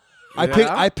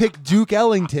 I picked Duke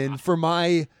Ellington for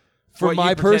my What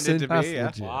you person. pretended to be,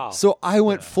 yeah. Wow. So I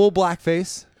went full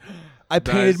blackface. I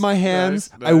painted my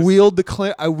hands. nice, I nice. wheeled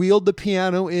the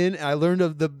piano in. And I learned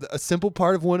of a simple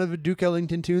part of one of the Duke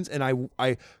Ellington tunes, and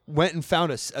I went and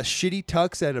found a shitty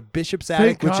tux at a Bishop's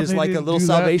Attic, which God is they like a didn't little do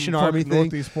that in Salvation Army fucking thing.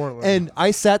 Northeast Portland. And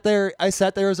I sat there as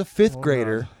a 5th Oh,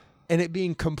 grader, God. and it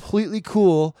being completely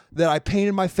cool that I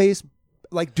painted my face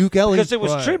like Duke Ellington. Because it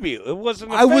was Right. tribute. It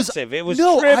wasn't I was offensive. It was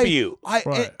no, tribute.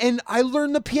 I and I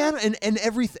learned the piano and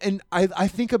everything. And I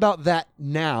think about that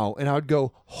now, and I would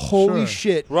go, holy Sure.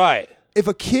 shit! Right. If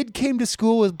a kid came to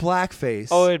school with blackface,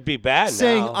 Oh, it'd be bad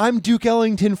saying now. I'm Duke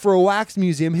Ellington for a wax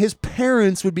museum, his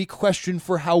parents would be questioned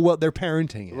for how well their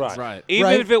parenting is. Right. Right. Even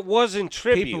Right? if it wasn't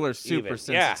tribute. People are super even.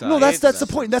 sensitized. Yeah. No, that's It's- the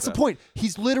point. That's the point.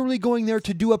 He's literally going there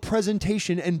to do a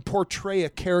presentation and portray a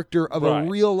character of a Right.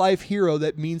 real life hero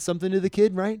that means something to the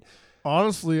kid, right?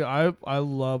 Honestly, I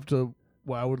love to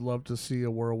I would love to see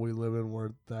a world we live in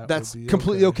where That's would be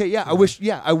completely okay. Yeah, I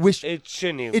wish. It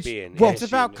shouldn't even be an well, issue.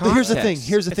 it's about But here's the thing. context.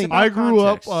 Here's the It's thing. about I grew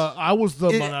context. up. I was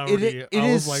the minority. It I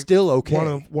is was like still okay.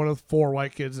 One of 4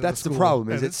 white kids. In That's the school, problem,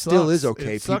 is and it still sucks. is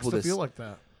okay. It sucks People to just- feel like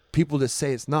that. People just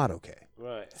say it's not okay.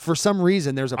 Right. For some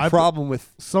reason, there's a I've- problem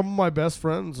with. Some of my best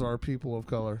friends are people of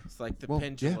color. It's like the Well,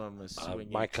 pendulum is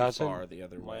swinging My too cousin, far the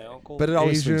other way. my uncle. But it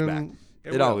always swings Asian- back.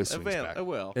 It will. always swings will. back. It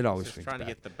will. It always Just swings trying back.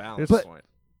 to get the balance But- point.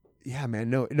 Yeah, man.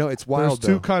 No, it's There's wild. 2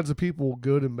 though. kinds of people,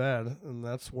 good and bad, and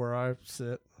that's where I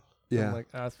sit. Yeah. And, like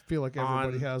I feel like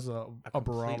everybody On has a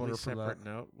barometer completely for that. separate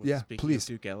note. Yeah, Speaking please. Of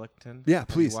Duke Ellington. Yeah, have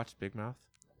please. You watched Big Mouth?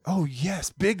 Oh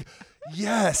yes,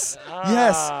 yes,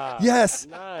 Ah, yes.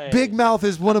 nice. Big Mouth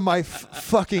is one of my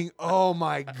fucking. Oh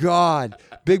my god,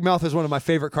 Big Mouth is one of my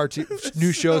favorite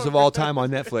new shows of all time on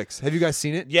Netflix. Have you guys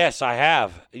seen it? Yes, I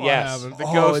have. Yes. haven't. The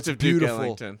Oh, Ghost it's of Duke beautiful.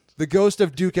 Ellington. The Ghost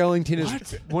of Duke Ellington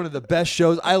is one of the best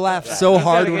shows. I laughed so You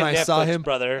hard gotta when I get saw Netflix, him.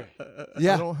 brother.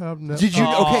 Yeah. I don't have Netflix. Did you?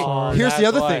 Oh, Okay. Here's the that's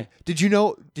other why. thing. Did you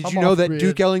know I'm that off-grid.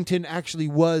 Duke Ellington actually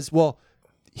was? Well,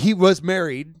 he was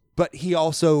married, but he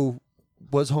also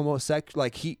was homosexual.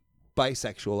 Like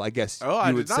bisexual, I guess. Oh, I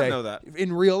you did would not say, know that.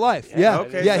 in real life. Yeah.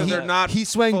 Okay, Yeah. so he, they're not he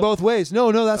swang full- both ways.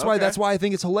 No. That's why. Okay. That's why I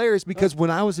think it's hilarious because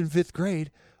when I was in 5th grade,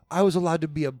 I was allowed to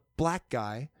be a black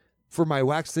guy for my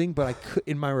wax thing, but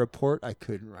in my report I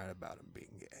couldn't write about him being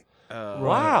gay.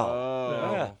 Wow.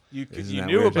 Oh. Yeah. You Isn't you that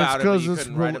knew weird? It's about it, but because you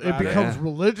couldn't write it about it. becomes Yeah.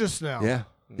 religious now. Yeah.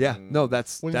 Yeah. No,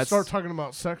 that's When you start talking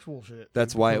about sexual shit.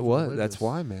 that's it why it becomes was. religious. That's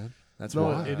why, man. That's No,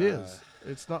 why. it is.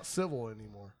 It's not civil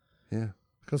anymore. Yeah.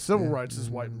 Because civil Yeah. rights is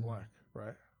white and black,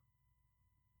 right?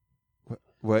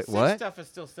 What? Sex What? stuff is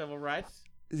still civil rights.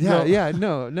 Yeah.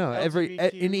 No. Every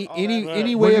LGBTQ, all any that.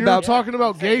 any When way you're about. talking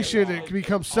about gay shit, it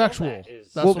becomes sexual.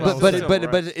 That's Well, what I'm but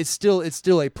saying. it's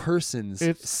still a person's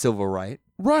It's- civil right.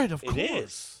 Right, of It course.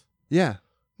 is. Yeah.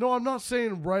 No, I'm not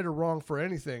saying right or wrong for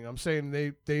anything. I'm saying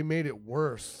they made it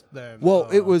worse than. Well,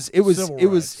 it was civil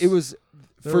rights.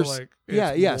 They were first. like,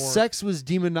 it's Yeah. more- Sex was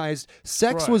demonized.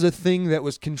 Sex Right. was a thing that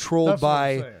was controlled That's what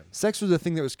I'm by. saying. Sex was a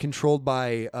thing that was controlled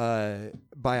by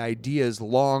ideas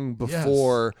long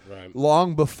before, Right.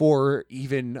 long before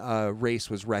even race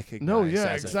was recognized. No, yeah,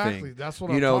 as a exactly. thing. That's what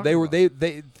you I'm know. talking They were about.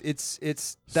 they. It's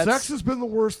that's Sex has been the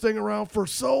worst thing around for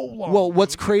so long. Well,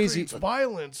 what's dude. It crazy- creates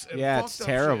violence. And Yeah, fucked it's up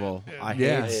terrible. shit, I and-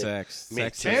 Yeah. hate sex. Me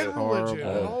Sex too. is and religion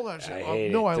horrible. and all that shit. I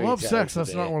hate No, it I 3 love times sex. a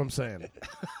That's not day. what I'm saying.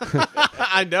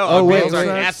 I know. Oh, I'm wait, being wait.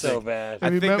 sarcastic. So bad. I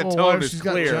Have you think met the my tone wife? is She's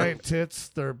clear. got giant tits.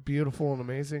 They're beautiful and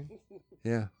amazing.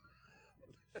 yeah.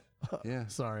 Yeah.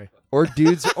 Sorry. Or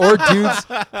dudes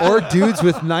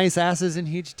with nice asses and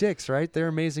huge dicks, right? They're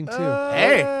amazing too.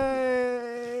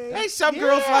 Hey, some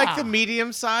girls like the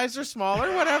medium size or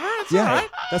smaller, whatever. It's Yeah, all right.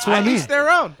 that's what I mean. Each their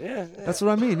own. Yeah. That's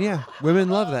what I mean. Yeah, women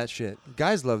love that shit.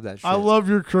 Guys love that shit. I love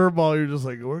your curveball. You're just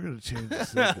like, we're gonna change the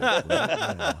subject right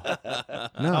now.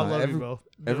 No, I love you both.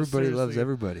 No, everybody loves seriously.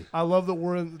 everybody. I love that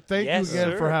we're in. Thank Yes, you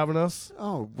again sir. for having us.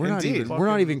 Oh, we're not Indeed.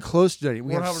 even close to it. We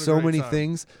We're have having a so great many time.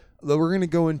 things. Though we're going to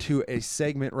go into a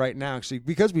segment right now, actually,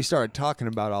 because we started talking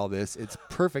about all this. It's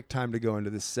perfect time to go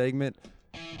into this segment.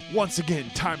 Once again,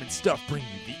 Time and Stuff bring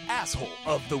you the asshole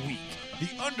of the week. The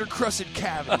undercrusted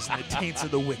cavities and the taints of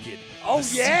the wicked. Oh,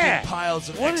 the yeah. seeping piles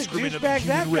of What a excrement of the douchebag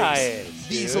human that guy race. is,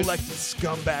 These dude. elected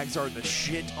scumbags are the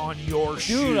shit on your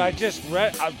shoes. Dude, I just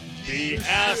read. The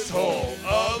asshole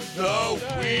of the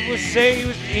week. He was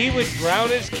saying he would drown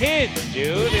his kids,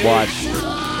 dude. Watch.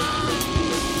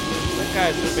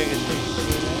 That guy's the biggest piece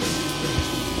of shit.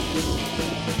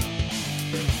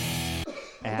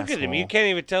 Look at him. You can't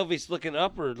even tell if he's looking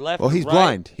up or left. Well, or he's right.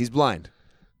 blind. He's blind.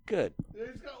 Good.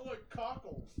 He's got like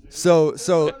cockles. So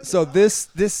this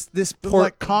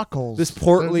Like cockles. this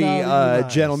portly They're not even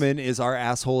nice. gentleman is our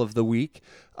asshole of the week.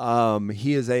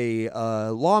 He is a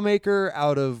lawmaker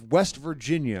out of West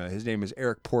Virginia. His name is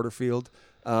Eric Porterfield.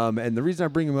 And the reason I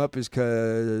bring him up is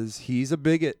because he's a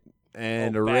bigot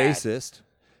and a bad. racist.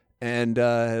 And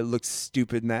looks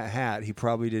stupid in that hat. He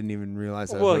probably didn't even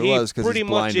realize that's Well, what it he was because pretty he's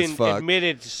blind much as fuck.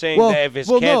 admitted to saying Well- that if his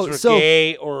well, kids no, were so-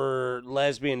 gay or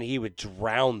lesbian, he would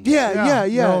drown them. Yeah.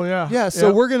 No, yeah. So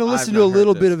Yeah. we're gonna listen I've to a not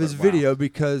little heard bit this, of his but wow. video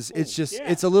because it's just yeah.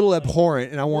 it's a little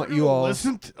abhorrent, and I want you all.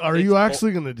 Listen. Are you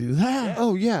actually going to do that?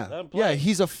 Oh yeah, Let him play. yeah.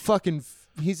 He's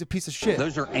a piece of shit.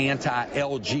 Those are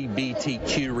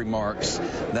anti-LGBTQ remarks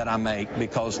that I make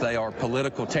because they are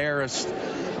political terrorists.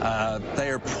 They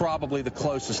are probably the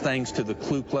closest things to the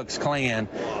Ku Klux Klan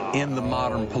in the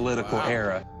modern political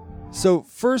era. So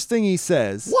first thing he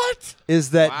says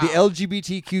is that the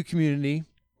LGBTQ community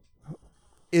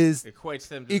is Equates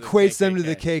them to equates the them to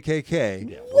the KKK.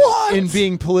 KKK. What? in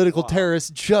being political terrorists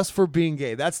just for being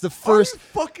gay. That's the first.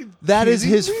 That is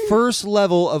his first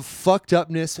level of fucked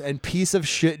upness and piece of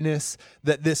shitness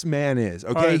that this man is.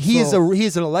 Okay, right, he's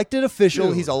an elected official.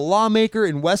 Dude. He's a lawmaker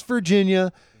in West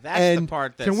Virginia. That's the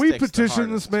part that can we sticks the petition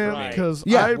hardest this man? for me.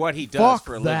 Because what he does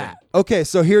for a living. that. Okay,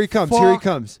 so here he comes. Here he Fuck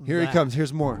comes. Here he that. comes.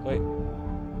 Here's more. Wait.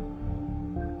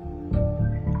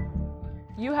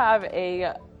 You have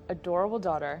a adorable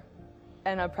daughter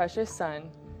and a precious son.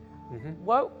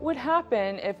 What would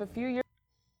happen if a few years...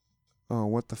 Oh,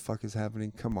 what the fuck is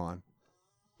happening? Come on.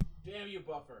 Damn you,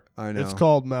 Buffer. I know. It's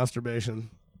called masturbation.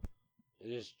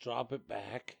 Just drop it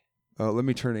back. Oh, let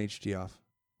me turn HD off.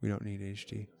 We don't need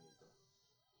HD.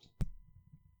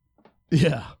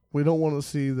 Yeah, we don't want to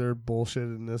see their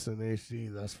bullshitness in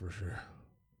HD, that's for sure.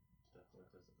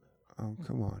 Oh,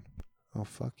 come on. Oh,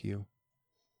 fuck you.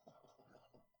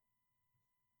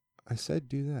 I said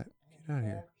do that. Get out of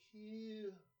here.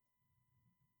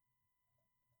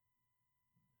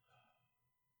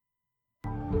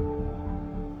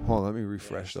 Hold on, let me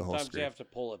refresh the whole Sometimes screen. you have to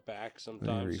pull it back. Sometimes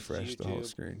Let me it's refresh the whole YouTube.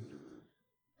 screen.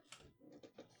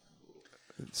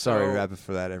 Sorry, So- Rabbit,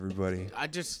 for that, everybody. I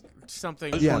just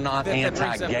something. Those Yeah. were not that brings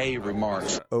up- anti-gay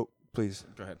remarks. Oh, please.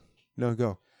 Go ahead. No,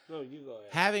 go. No, you go ahead.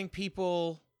 Having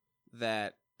people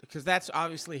that, because that's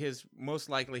obviously most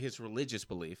likely his religious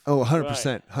belief. Oh,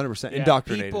 100%. 100%. Yeah.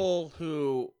 Indoctrinated. People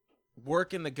who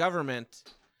work in the government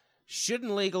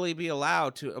shouldn't legally be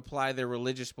allowed to apply their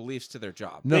religious beliefs to their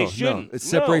job. No, They no. shouldn't.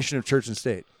 It's No. separation of church and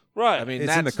state. Right. I mean,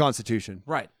 It's in the that's Constitution.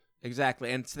 right.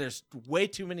 Exactly. And there's way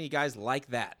too many guys like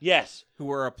that yes.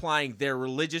 who are applying their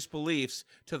religious beliefs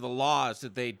to the laws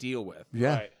that they deal with.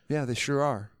 Yeah. Right. Yeah, they sure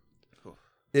are.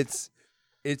 It's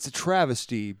a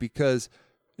travesty because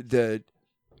a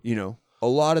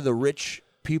lot of the rich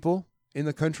people in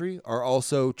the country are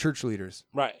also church leaders.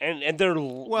 Right. And they're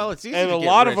Well, it's easy and to a get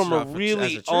lot of rich them are off as a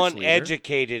really church leader.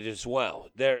 uneducated as well.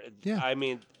 They're Yeah. I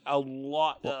mean, a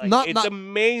lot. It's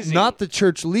amazing. Not the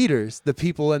church leaders, the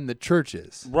people in the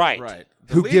churches. right. Right.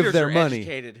 The Who give leaders their are money.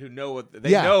 Educated, who know what they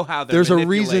know how they're there's a reason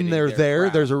manipulating they're their there.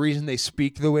 crowd. There's a reason they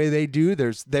speak the way they do.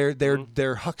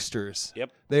 They're hucksters.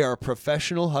 Yep. They are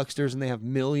professional hucksters, and they have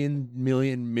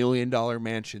million dollar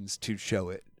mansions to show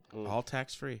it. all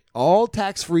tax free. All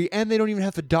tax free, and they don't even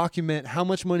have to document how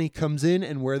much money comes in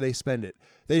and where they spend it.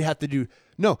 They have to do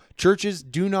churches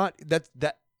do not that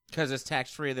Because it's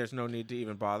tax free, there's no need to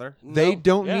even bother. they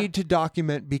don't Yeah. need to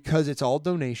document because it's all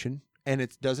donation and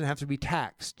it doesn't have to be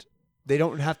taxed. They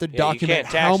don't have to you document can't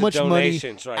tax how the much money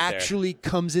donations right there. actually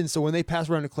comes in. So when they pass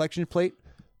around a collection plate,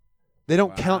 they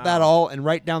don't count that all and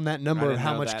write down that number I of didn't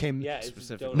how know much that. came. Yeah, it's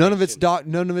Specific. None of it's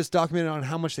donation. documented on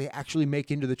how much they actually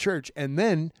make into the church. And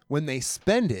then when they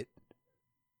spend it,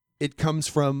 it comes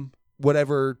from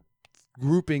whatever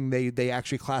grouping they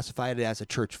actually classify it as a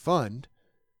church fund.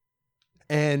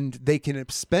 And they can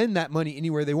spend that money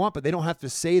anywhere they want, but they don't have to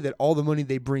say that all the money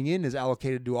they bring in is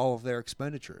allocated to all of their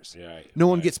expenditures. Yeah, No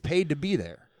one right. gets paid to be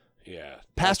there. Yeah.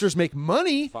 Pastors make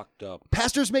money. Fucked up.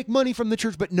 Pastors make money from the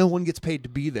church, but no one gets paid to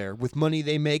be there with money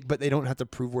they make, but they don't have to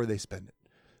prove where they spend it.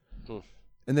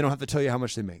 And they don't have to tell you how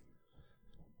much they make.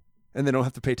 And they don't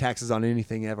have to pay taxes on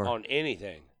anything ever. On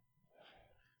anything.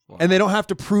 And they don't have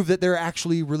to prove that they're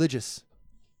actually religious.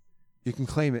 You can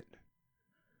claim it.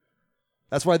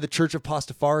 That's why the Church of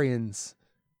Pastafarians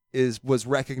was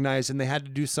recognized, and they had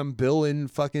to do some bill in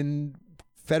fucking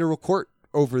federal court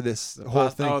over this whole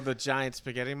thing. Oh, the giant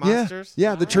spaghetti monsters?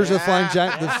 Yeah, the Church of the Flying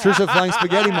Giant, the Church of the Flying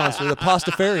Spaghetti Monster, the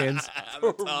Pastafarians.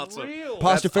 That's awesome.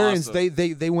 Pastafarians, That's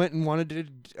awesome. they went and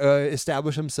wanted to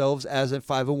establish themselves as a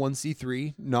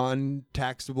 501c3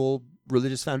 non-taxable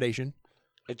religious foundation.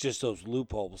 It's just those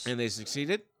loopholes. And they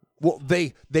succeeded? Well,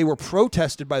 they were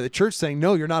protested by the church saying,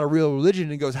 no, you're not a real religion.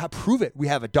 And he goes, how prove it? We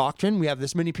have a doctrine. We have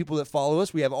this many people that follow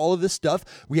us. We have all of this stuff.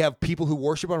 We have people who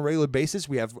worship on a regular basis.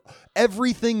 We have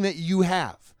everything that you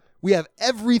have. We have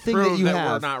everything Prove that you that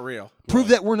have. we're not real. Prove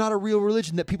that we're not a real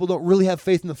religion, that people don't really have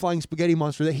faith in the flying spaghetti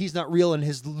monster, that he's not real, and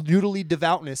his noodly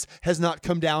devoutness has not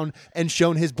come down and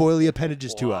shown his boily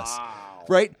appendages to us.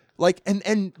 Right? Like,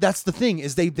 and that's the thing,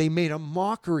 is they made a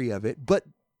mockery of it, but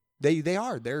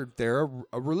they're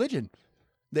a religion.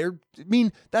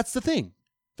 That's the thing.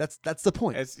 That's the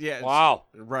point. Wow.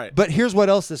 Right. But here's what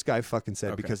else this guy fucking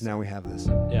said, because now we have this.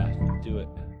 Yeah, do it.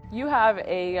 You have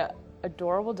a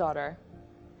adorable daughter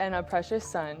and a precious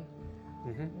son.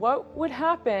 What would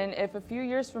happen if a few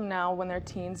years from now, when they're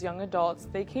teens, young adults,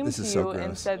 they came This to is you so and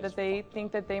gross. said that they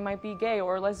think that they might be gay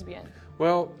or lesbian?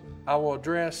 Well, I will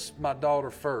address my daughter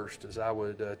first, as I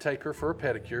would take her for a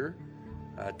pedicure,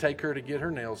 take her to get her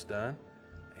nails done,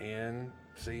 and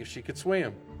see if she could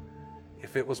swim.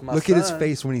 If it was my Look son, at his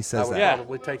face when he says I would that.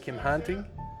 probably take him hunting.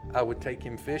 I would take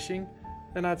him fishing,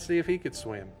 and I'd see if he could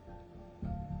swim.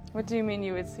 What do you mean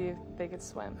you would see if they could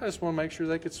swim? I just want to make sure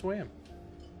they could swim.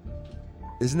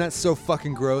 Isn't that so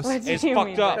fucking gross? What do It's you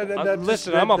fucked mean up. by-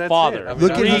 Listen, I'm a father. I mean,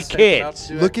 Look at I'm not his saying not to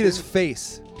do Look at his activity.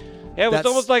 face. Yeah, it was That's-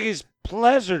 almost like he's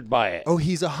pleasured by it. Oh,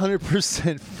 he's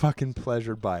 100% fucking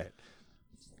pleasured by it.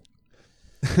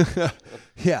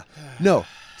 Yeah. No.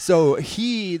 So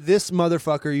this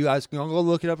motherfucker, you guys can go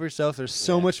look it up yourself. There's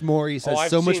so much more. He says I've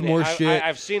so much seen more it. shit.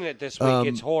 I've seen it this week.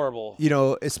 It's horrible. You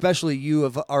know, especially you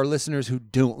of our listeners who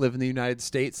don't live in the United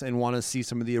States and want to see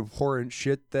some of the abhorrent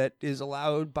shit that is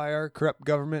allowed by our corrupt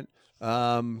government.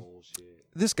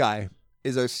 This guy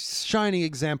is a shining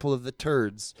example of the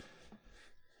turds.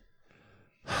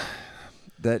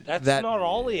 That's not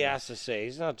all he has to say.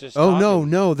 He's not just. Oh talking.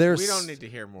 no! There's We don't need to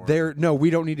hear more. we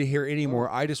don't need to hear any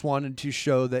more. I just wanted to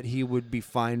show that he would be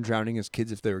fine drowning his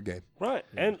kids if they were gay. Right,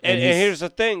 and here's the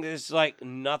thing: it's like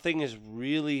nothing has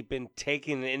really been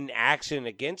taken in action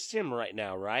against him right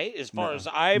now, right? As far as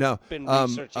I've been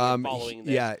researching and following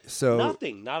this, yeah. So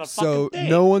nothing, not a fucking thing.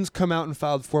 No one's come out and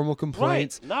filed formal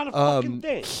complaints. Right, not a fucking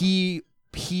thing.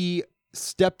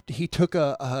 He took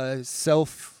a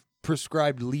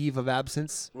self-prescribed leave of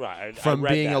absence from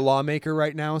being a lawmaker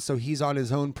right now, so he's on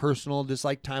his own personal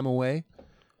time away.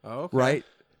 Oh, okay. Right?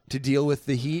 To deal with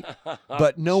the heat.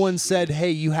 But no one said, hey,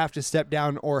 you have to step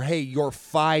down, or hey, you're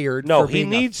fired for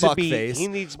being a fuckface. He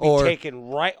needs to be taken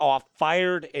right off,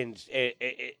 fired, and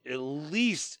at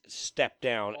least step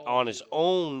down on his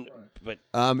own. But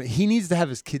he needs to have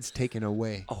his kids taken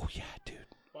away. Oh yeah, dude.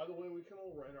 By the way, we can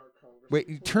all write our Congress.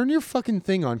 Wait, turn your fucking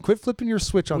thing on. Quit flipping your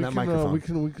switch on that microphone.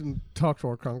 We can talk to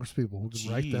our Congress people. We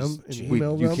can write them and We-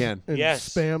 email you them can. and Yes.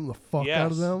 spam the fuck out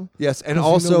of them. Yes, and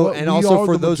 'Cause you know what? We also are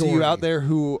for the those of you majority. out there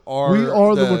who are We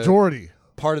are the majority.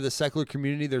 Part of the secular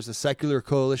community, there's a Secular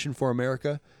Coalition for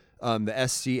America. The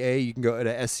SCA, you can go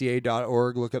to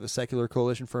SCA.org, look up the Secular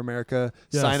Coalition for America,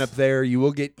 sign up there. You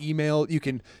will get email.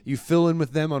 You fill in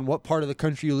with them on what part of the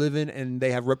country you live in, and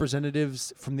they have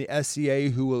representatives from the SCA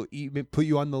who will put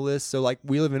you on the list. So, like,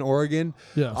 we live in Oregon.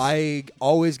 Yes. I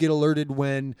always get alerted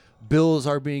when bills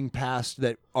are being passed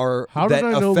that are How that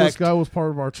did I know this affect guy was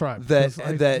part of our tribe? that 'Cause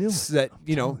I knew. that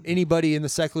you know anybody in the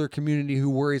secular community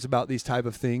who worries about these type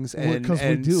of things and 'cause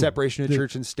we do. separation of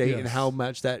church and state and Yes. how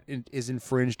much that is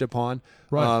infringed upon.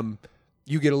 Right.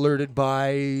 You get alerted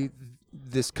by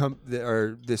this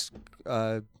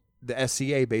the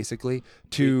SCA basically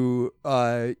to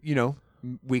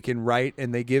we can write,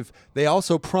 and they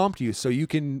also prompt you, so you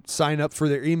can sign up for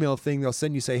their email thing. They'll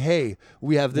send you, say, hey,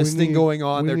 we have this thing going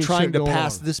on. They're trying to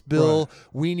pass this bill. Right.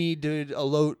 We need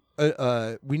to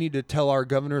we need to tell our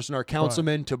governors and our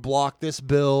councilmen to block this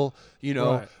bill,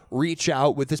 Right. reach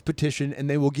out with this petition, and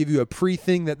they will give you a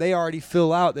pre-thing that they already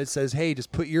fill out that says, hey,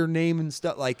 just put your name and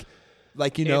stuff like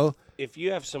If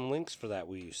you have some links for that,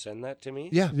 will you send that to me?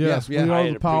 Yes, we are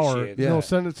I'd the power. appreciate No, that.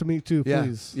 send it to me too,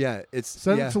 please.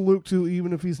 Send it to Luke too,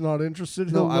 even if he's not interested.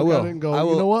 He'll I look will. at it and go, I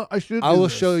will. you know what? I should. I do will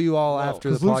this. show you all after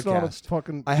the 'Cause Luke's not a podcast.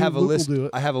 fucking- I have a Luke will list. do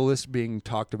it. I have a list being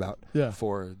talked about. Yeah.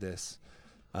 For this.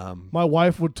 My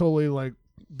wife would totally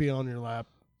be on your lap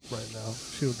right now.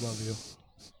 She would love you.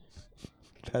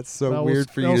 That's so That weird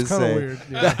was- for that you was to kinda say. weird,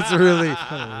 yeah. That's really.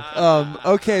 Kinda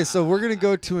Okay, so we're gonna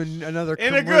go to another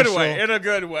In a commercial. good way. In a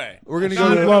good way. We're gonna Not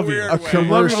go in to a weird a way.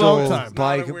 commercial Long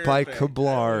by Not a weird thing.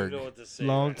 Kablarg.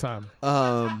 Long time.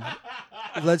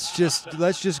 Let's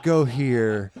just go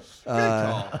here.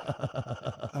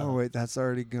 Oh wait, that's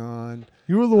already gone.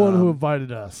 You were the one who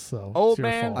invited us, so Old it's your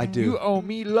man, fault. I do. you owe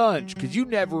me lunch because you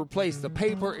never replaced the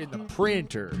paper in the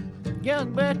printer.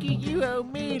 Young Bucky, you owe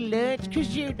me lunch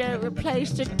because you don't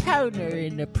replace the toner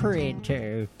in the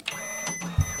printer.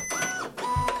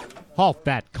 Halt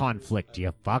that conflict,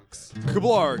 you fucks.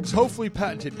 Kablarg's hopefully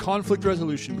patented conflict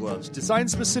resolution gloves, designed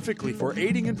specifically for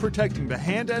aiding and protecting the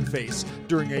hand and face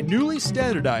during a newly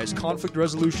standardized conflict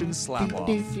resolution slap-off.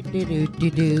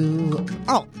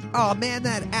 Oh man,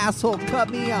 that asshole cut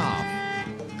me off.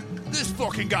 This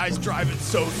fucking guy's driving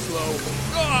so slow.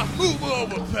 Move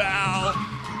over, pal.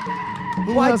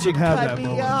 Who Why'd hasn't you had cut that me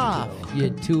moment? off, you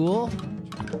tool?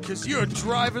 Because you're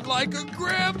driving like a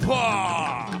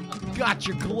grandpa. Got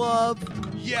your glove?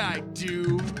 Yeah, I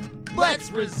do. Let's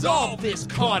resolve this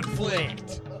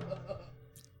conflict.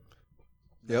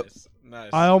 Yep. Nice.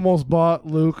 I almost bought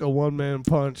Luke a one-man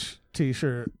punch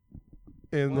T-shirt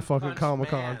in the fucking Punch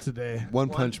Comic-Con Man. today. One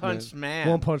Punch Man. Man.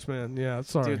 One Punch Man. Yeah,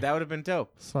 sorry. Dude, that would have been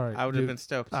dope. Sorry. I would have dude. been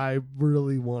stoked. I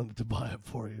really wanted to buy it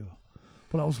for you,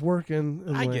 but I was working.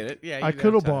 And I like, get it. Yeah, you I didn't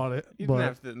could have time. bought it, You but didn't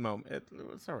have the moment.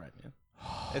 It's all right, man.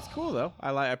 It's cool though.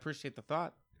 I appreciate the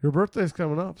thought. your birthday's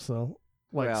coming up, so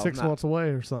like Well, 6 not- months away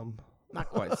or something. Not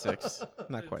quite 6.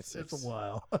 Not quite 6. It's a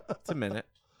while. It's a minute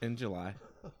in July.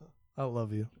 I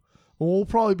love you. Well, we'll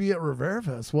probably be at Rivera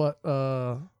Fest. What?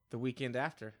 The weekend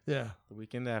after. Yeah. The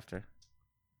weekend after.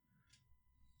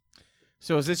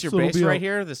 So is this your So it'll bass be a right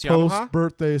here? This Yamaha?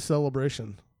 Post-birthday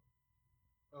celebration.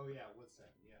 Oh yeah, what's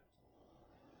that?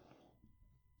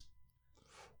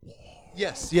 Yeah.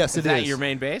 Yes, it is. Is that your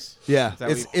main bass? Yeah,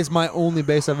 it's my only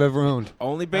bass I've ever owned.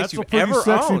 Only bass That's you've a pretty ever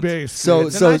sexy owned. bass. So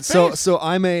It's a nice bass. so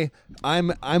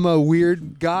I'm a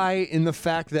weird guy in the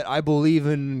fact that I believe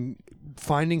in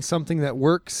finding something that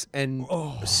works and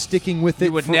sticking with it.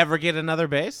 You would never get another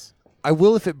bass? I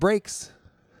will if it breaks.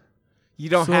 You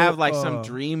don't So, have like some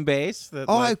dream bass that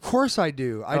Of course I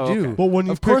do. I do. But when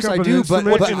you of course pick up I an do.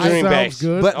 instrument, But it dream sounds bass?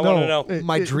 good. But I wanna know.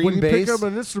 my dream when you bass. pick up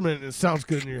an instrument, it sounds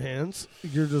good in your hands.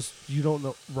 You don't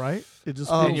know, right? It just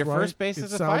and feels your right. first bass It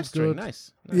is a sounds 5-string. good.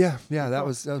 Nice. Yeah, that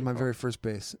was my very first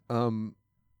bass.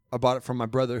 I bought it from my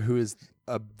brother, who is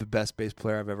the best bass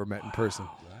player I've ever met in person.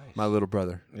 My little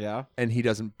brother. Yeah. And he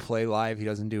doesn't play live. He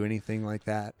doesn't do anything like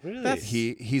that. Really?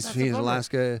 He's in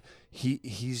Alaska.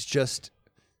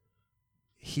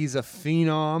 He's a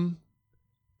phenom,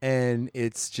 and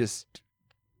it's just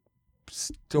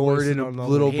stored in a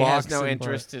little He box. has no and-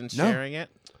 interest in No. sharing it.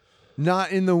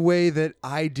 Not in the way that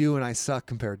I do, and I suck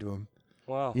compared to him.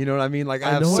 Wow. You know what I mean? Like I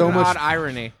I have know so it. much Odd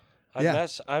irony.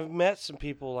 I've met some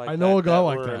people like I know a guy that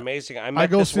like were that. amazing. I I met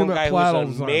go this see one him at guy who Plaid all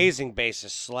was the an time. amazing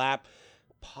bassist, slap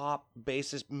pop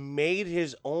bassist, made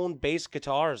his own bass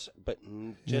guitars, but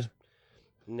just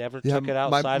never took it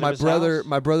outside my of his brother, house.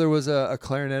 My brother was a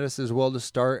clarinetist as well to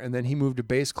start, and then he moved to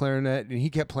bass clarinet, and he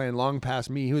kept playing long past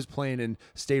me. He was playing in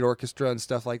state orchestra and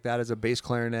stuff like that as a bass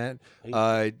clarinet.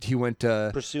 He went to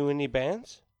Pursue any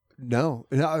bands? No.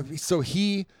 So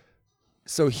he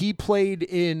played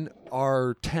in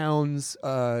our town's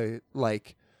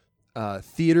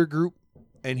theater group,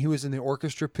 and he was in the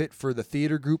orchestra pit for the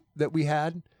theater group that we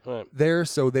had there.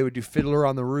 So they would do Fiddler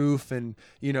on the Roof and,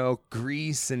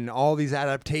 Grease and all these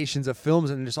adaptations of films,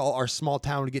 and just all our small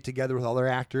town would get together with all their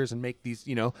actors and make these,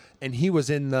 and he was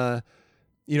in the,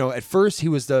 at first he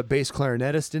was the bass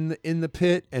clarinetist in the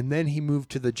pit, and then he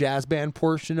moved to the jazz band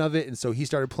portion of it, and so he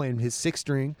started playing his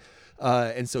 6-string,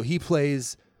 and so he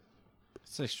plays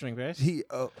 6-string bass.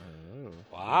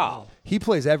 Wow. He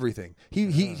plays everything.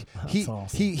 He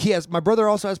has. My brother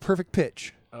also has perfect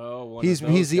pitch. Oh, he's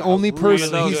the only person.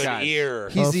 Really He's good ear.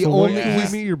 the so only. when did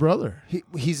you meet your brother? He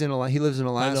lives in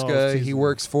Alaska. He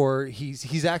works for.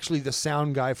 He's actually the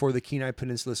sound guy for the Kenai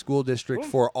Peninsula School District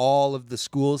for all of the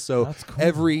schools. So That's cool.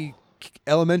 every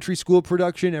elementary school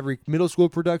production, every middle school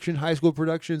production, high school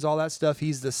productions, all that stuff.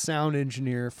 He's the sound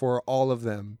engineer for all of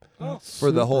them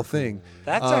for the whole thing.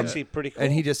 That's actually pretty cool.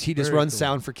 And he just Very runs cool.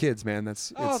 sound for kids, man. That's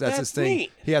his that's thing.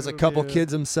 neat. He has a couple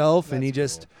kids himself, and he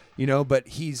just but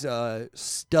he's a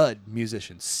stud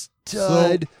musician.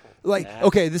 Stud.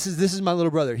 Okay, this is my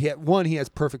little brother. He has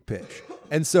perfect pitch,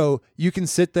 and so you can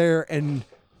sit there and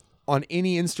on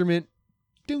any instrument.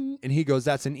 Ding, and he goes,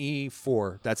 that's an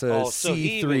E4. That's a so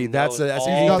he C3. even That's knows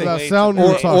anything. You got that sound Or-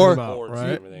 you're talking or- about,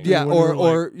 right? Yeah, When you're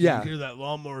or yeah. You hear that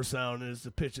lawnmower sound is the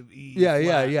pitch of E. Yeah.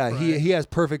 flat, right? He has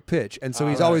perfect pitch, and so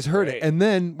he's Oh, always that's heard great. it. And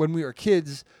then when we were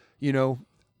kids,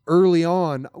 early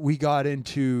on, we got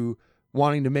into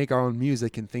wanting to make our own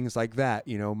music and things like that.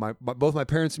 Both my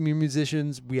parents were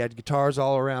musicians. We had guitars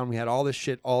all around. We had all this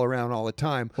shit all around all the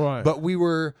time. Right. But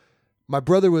my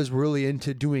brother was really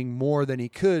into doing more than he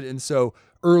could, and so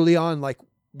early on,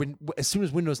 as soon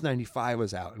as Windows 95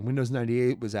 was out and Windows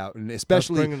 98 was out, and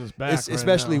especially bringing us back right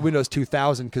especially now. Windows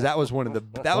 2000, because that was one of the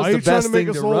Why are the you trying best to make thing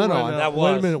us to old run right on. now? That Wait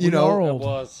a was. minute, You we know, are That old.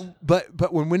 was.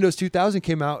 But when Windows 2000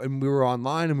 came out and we were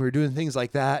online and we were doing things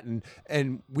like that, and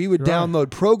we would Right.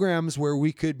 download programs where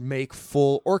we could make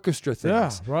full orchestra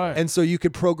things. Yeah, right. And so you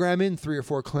could program in 3 or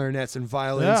 4 clarinets and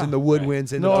violins Yeah. and the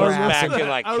woodwinds and No, the I brass Back and in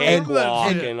like I remember that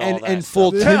Cakewalk shit. and all that and stuff.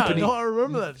 full Yeah, timpani. no, I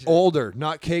remember that shit. Older,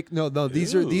 not cake. No.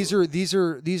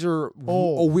 These are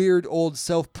Old. a weird old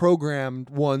self-programmed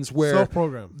ones where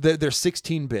Self-programmed. they're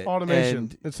 16-bit Automation.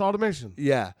 And, It's automation.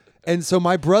 yeah, and so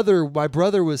my brother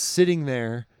was sitting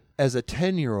there as a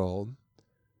 10-year-old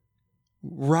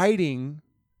writing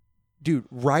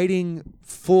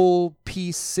full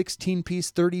piece,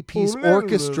 16-piece, 30-piece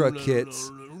orchestra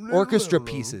kits. Orchestra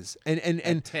pieces and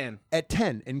at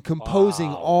 10 and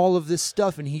composing all of this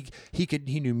stuff, and he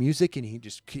knew music, and he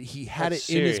had That's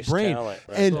it in his serious brain. talent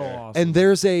right And there. So awesome. and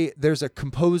there's a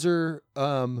composer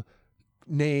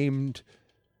named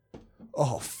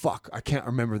oh fuck, I can't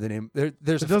remember the name.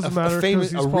 There's It doesn't matter, 'cause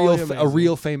famous he's a probably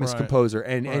real amazing. famous Right. composer,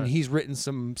 and Right. he's written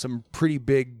some pretty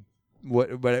big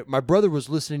but my brother was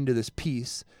listening to this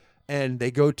piece, and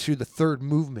they go to the third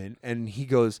movement, and he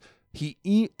goes,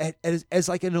 As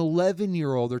like an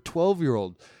 11-year-old or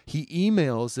 12-year-old, he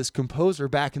emails this composer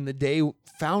back in the day,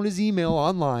 found his email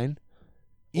online,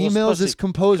 emails this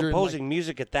composer. Composing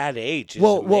music at that age is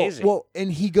amazing. Well,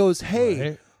 and he goes,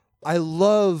 hey, I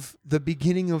love the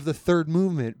beginning of the third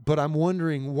movement, but I'm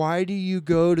wondering, why do you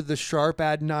go to the sharp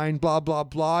add 9 blah blah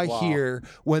blah here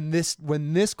when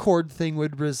this chord thing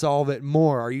would resolve it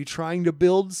more? Are you trying to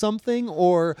build something,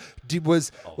 or what he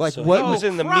was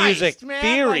in the music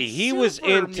theory? Like he was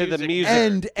into the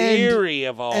music theory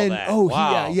of all that. Oh,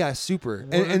 wow. yeah, super.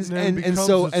 And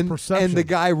the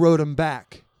guy wrote him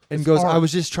back. And goes, I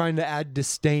was just trying to add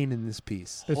disdain in this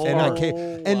piece.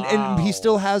 And he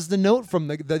still has the note from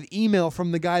the email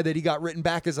from the guy that he got written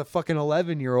back as a fucking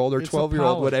 11-year-old or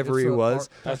 12-year-old, whatever he was.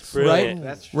 That's brilliant.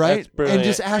 Right? That's brilliant. And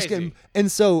just ask him.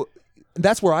 And so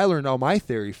that's where I learned all my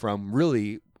theory from,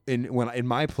 really. In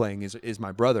my playing is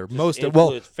my brother.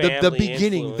 The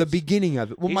beginning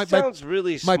of it. Well, he sounds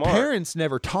really smart. My parents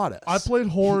never taught us. I played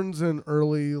horns in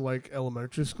early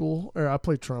elementary school, or I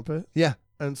played trumpet. Yeah.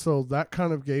 And so that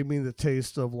kind of gave me the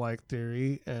taste of like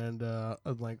theory and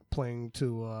like playing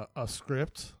to a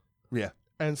script. Yeah.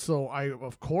 And so I,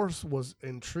 of course, was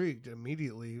intrigued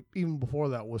immediately, even before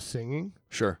that, was singing.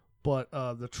 Sure. But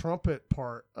the trumpet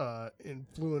part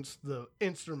influenced the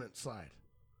instrument side.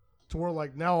 To where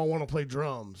like now I want to play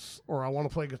drums or I want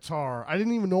to play guitar. I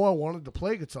didn't even know I wanted to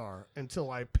play guitar until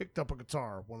I picked up a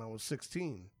guitar when I was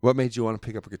 16. What made you want to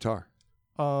pick up a guitar?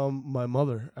 My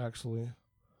mother, actually.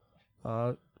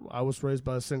 I was raised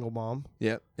by a single mom.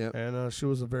 Yep. And she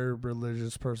was a very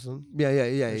religious person.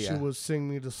 Yeah. She would sing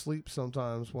me to sleep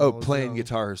sometimes. When I was playing young.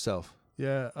 guitar herself.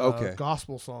 Yeah. Okay.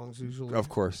 Gospel songs usually. Of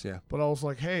course, yeah. But I was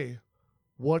like, hey,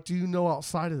 what do you know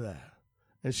outside of that?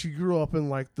 And she grew up in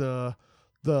like the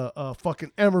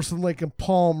fucking Emerson, Lake and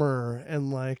Palmer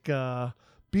and like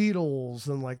Beatles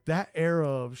and like that era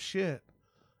of shit.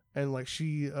 And like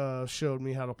she showed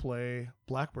me how to play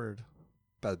Blackbird.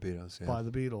 By the Beatles, yeah. By the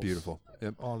Beatles. Beautiful.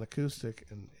 Yep. On acoustic,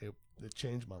 and it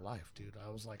changed my life, dude. I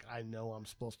was like, I know I'm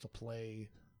supposed to play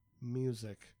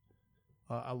music.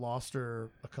 I lost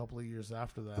her a couple of years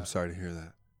after that. I'm sorry to hear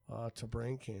that. To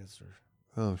brain cancer.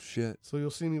 Oh, shit. So you'll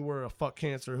see me wear a fuck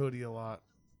cancer hoodie a lot.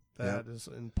 That is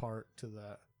in part to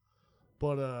that.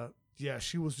 But, yeah,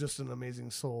 she was just an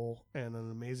amazing soul and an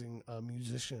amazing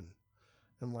musician.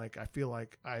 And, like, I feel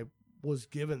like I was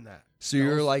given that. So you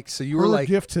were like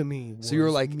gift to me. So you were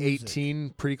like music.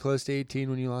 18, pretty close to 18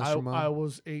 when you lost your mom? I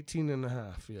was 18 and a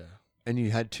half, yeah. And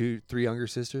you had 3 younger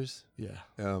sisters? Yeah.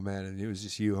 Oh man, and it was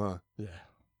just you, huh? Yeah.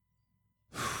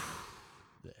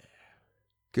 Yeah.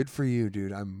 Good for you,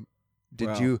 dude. Let me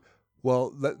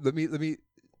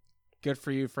Good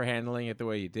for you for handling it the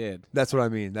way you did. That's what I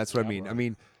mean. Right. I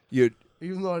mean, you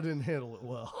even though I didn't handle it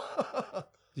well.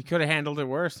 You could have handled it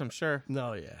worse, I'm sure.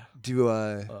 No, yeah.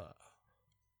 Do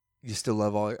you still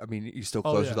love you still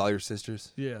close with all your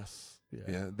sisters? Yes. Yeah.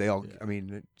 Yeah. They all. Yeah. I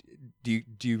mean,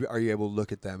 are you able to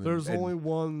look at them? There's only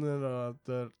one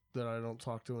that I don't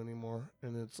talk to anymore,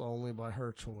 and it's only by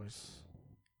her choice.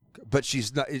 But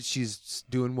she's not. She's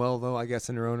doing well though, I guess,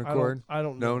 in her own accord. I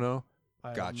don't know. No.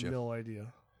 I Gotcha. have no idea,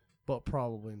 but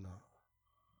probably not.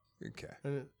 Okay.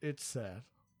 And it's sad.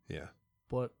 Yeah.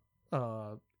 But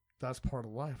that's part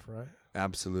of life, right?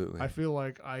 Absolutely. I feel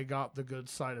like I got the good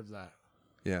side of that.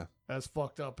 Yeah. As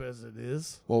fucked up as it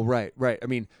is. Well, right. I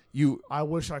mean, I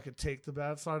wish I could take the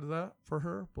bad side of that for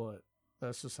her, but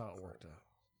that's just how it worked out.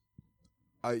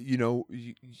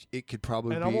 It could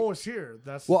probably. And be, I'm always here.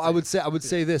 That's well. I would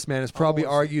say this, man. It's probably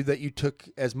argued that you took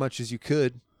as much as you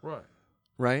could. Right.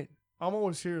 Right. I'm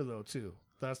always here though too.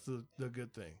 That's the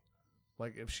good thing.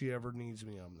 Like if she ever needs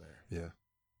me, I'm there. Yeah.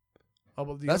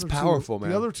 But that's powerful, man.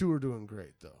 The other two are doing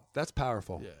great though. That's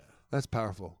powerful. Yeah. That's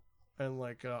powerful. And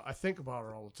like I think about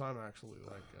her all the time. Actually,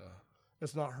 like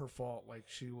it's not her fault. Like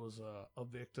she was a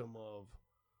victim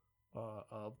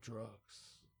of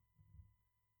drugs,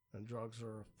 and drugs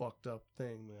are a fucked up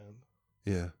thing, man.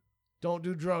 Yeah. Don't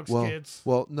do drugs, kids.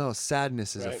 Well, no,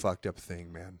 sadness is a fucked up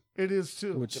thing, man. It is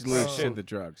too. Which leads to the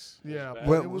drugs. Yeah.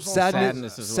 Well,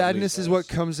 sadness is what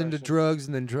comes into drugs,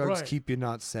 and then drugs keep you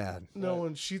not sad. No,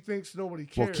 and she thinks nobody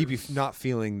cares. Well, keep you not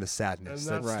feeling the sadness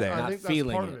that's there. I think that's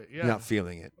part of it. Yeah. Not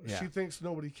feeling it. Yeah. She thinks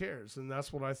nobody cares, and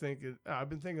that's what I think. I've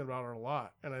been thinking about her a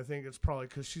lot, and I think it's probably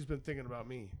because she's been thinking about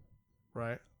me,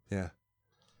 right? Yeah.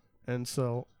 And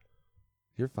so,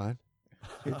 you're fine.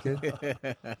 You're good.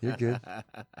 You're good.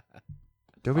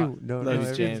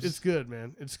 It's good,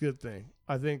 man. It's a good thing.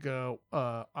 I think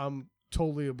I'm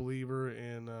totally a believer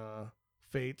in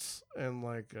fates and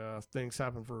like things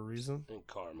happen for a reason. And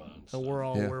karma. And we're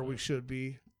all where we should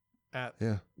be at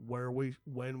when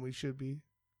we should be.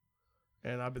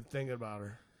 and I've been thinking about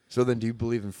her. So then, do you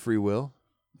believe in free will?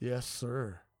 Yes,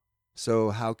 sir. So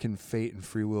how can fate and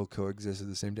free will coexist at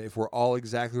the same day? If we're all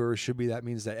exactly where we should be, that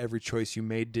means that every choice you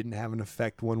made didn't have an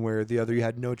effect one way or the other. You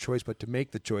had no choice but to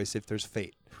make the choice if there's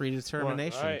fate.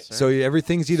 Predetermination. Right. So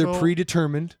everything's either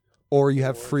predetermined or you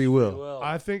have free will.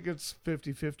 I think it's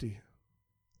 50-50.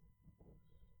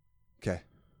 Okay.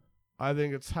 I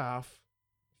think it's half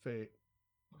fate,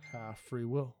 half free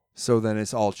will. So then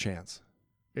it's all chance.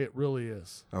 It really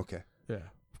is. Okay. Yeah,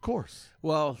 of course.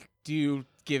 Well, do you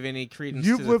give any credence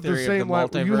You've to the lived the theory same of the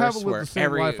life. multiverse You haven't lived where the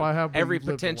same life I have, but every you've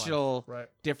lived a life. potential Right.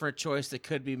 different choice that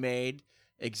could be made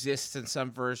exists in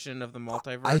some version of the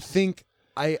multiverse? I think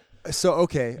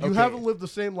okay. You haven't lived the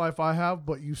same life I have,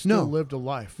 but you still lived a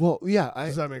life. Well, yeah.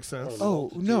 Does that make sense?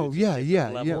 Oh no,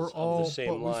 yeah. We're all,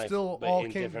 but we still all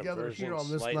came together here on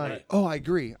this night. Oh, I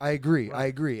agree,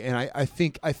 and I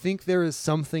think there is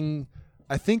something.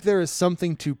 I think there is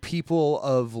something to people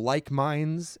of like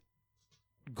minds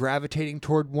gravitating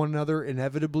toward one another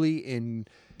inevitably in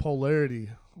polarity.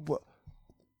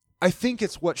 I think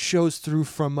it's what shows through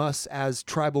from us as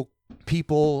tribal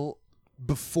people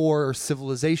before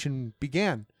civilization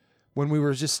began, when we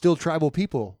were just still tribal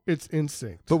people. It's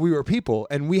instinct. But we were people,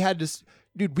 and we had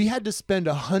to spend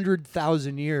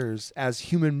 100,000 years as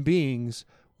human beings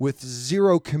with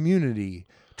zero community,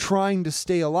 trying to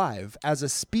stay alive as a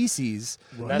species.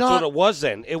 Right. That's what it was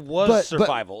then. It was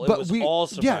survival. It was all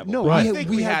survival. Yeah, no, I think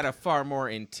we had a far more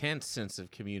intense sense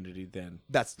of community then.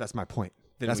 That's my point.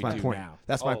 That's my point. Now.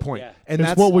 That's my point. Yeah. And it's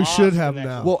that's what we should have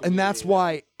now. Well, and that's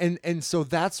why, and so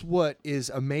that's what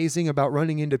is amazing about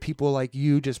running into people like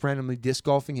you, just randomly disc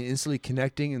golfing and instantly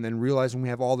connecting, and then realizing we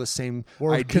have all the same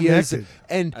ideas connected.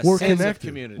 And we're connected.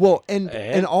 Community. Well,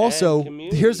 and also,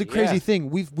 here's the crazy yeah. thing: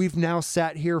 we've now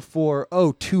sat here for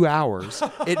 2 hours.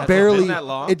 It Has barely it been that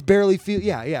long? It barely feels.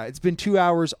 Yeah. It's been 2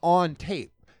 hours on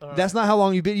tape. That's not how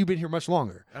long you've been. You've been here much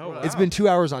longer. Oh, wow. It's been 2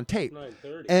 hours on tape.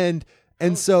 9:30.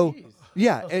 And so.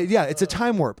 Yeah, it's a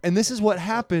time warp. And this is what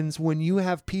happens when you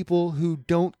have people who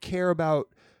don't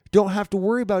have to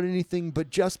worry about anything but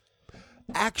just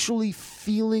actually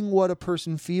feeling what a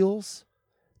person feels,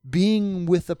 being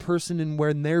with a person and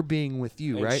when they're being with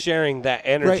you, and right? sharing that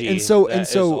energy right? And so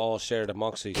is all shared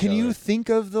amongst each other. Can you think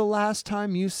of the last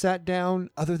time you sat down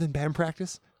other than band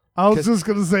practice? I was just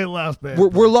going to say last band.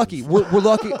 We're lucky. We're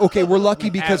lucky. Okay, we're lucky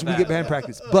because we get band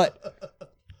practice. But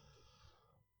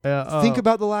think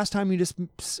about the last time you just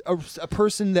a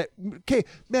person that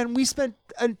we spent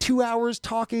 2 hours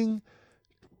talking,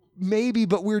 maybe,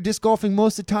 but we were disc golfing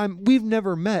most of the time. We've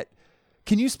never met.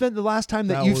 Can you spend the last time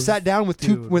that you've sat down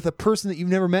with a person that you've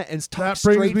never met and talked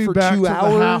straight for 2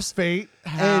 hours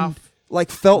and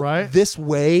felt this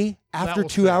way after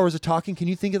 2 hours of talking? Can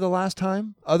you think of the last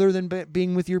time, other than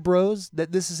being with your bros,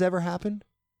 that this has ever happened?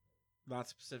 Not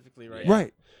specifically right.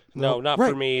 Right. No, not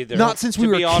for me either. Not since we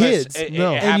were honest, kids. It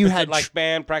and you had like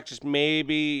band practice,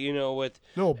 maybe with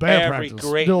band every practice.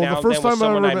 great No, now the and first then with time I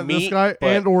someone ever I met meet, this guy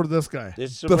but or this guy.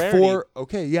 It's a before. rarity.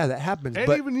 Okay, yeah, that happens. And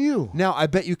but even you. Now, I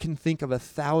bet you can think of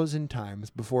 1,000 times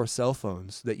before cell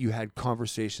phones that you had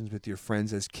conversations with your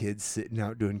friends as kids, sitting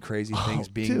out doing crazy things,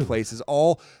 being in places.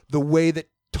 All the way that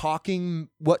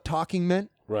what talking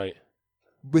meant, right,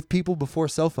 with people before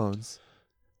cell phones.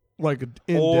 Like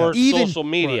or even, social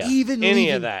media, even any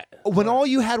of that. When all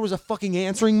you had was a fucking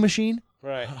answering machine,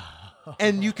 right?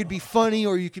 And you could be funny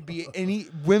or you could be any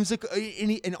whimsical,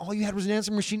 and all you had was an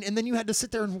answering machine, and then you had to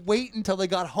sit there and wait until they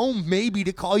got home, maybe,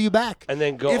 to call you back, and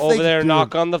then go over there and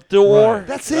knock on the door. Right.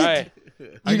 That's it.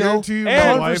 I guarantee you,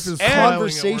 my wife is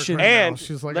conversation, and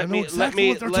she's like, I know exactly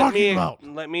what they're talking about.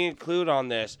 Let me include on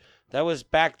this. That was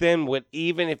back then.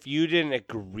 Even if you didn't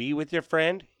agree with your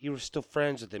friend, you were still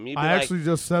friends with him. I actually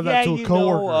just said that to a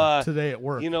coworker today at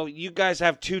work. You guys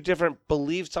have two different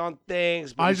beliefs on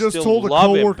things. But I you just still told a love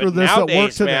coworker it. But this at nowadays,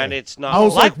 work today. Man, it's not. I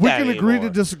was like, we that can agree anymore.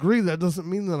 to disagree. That doesn't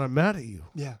mean that I'm mad at you.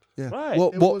 Yeah. Right.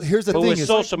 Well, here's the but thing: with is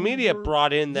social media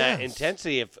brought in that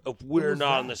intensity. If we're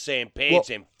not on the same page,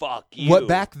 then fuck you. What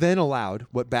back then allowed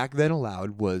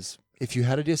was if you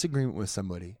had a disagreement with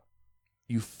somebody,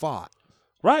 you fought.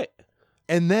 Right.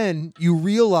 And then you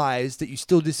realized that you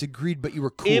still disagreed, but you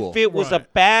were cool. If it was a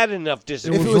bad enough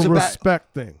disagreement. It was a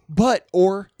respect thing.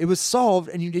 Or it was solved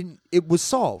and you didn't. It was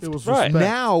solved. It was right. respect.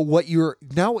 Now what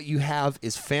you have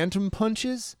is phantom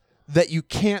punches that you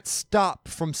can't stop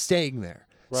from staying there.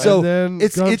 Right. So and then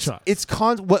it's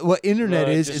what internet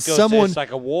is someone. It's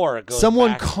like a war. It goes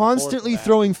someone back constantly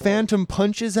throwing phantom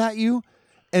punches at you,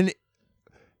 and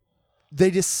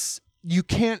you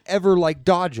can't ever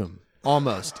dodge them.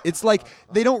 Almost. It's like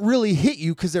they don't really hit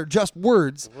you because they're just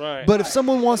words. Right. But if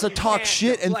someone wants to talk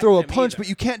shit and throw a punch, but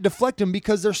you can't deflect them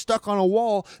because they're stuck on a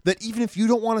wall that even if you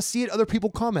don't want to see it, other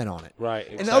people comment on it. Right.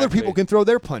 And other people can throw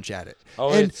their punch at it. Oh,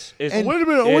 and, it's and wait a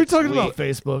minute. Are we talking about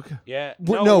Facebook? Yeah.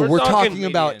 We're talking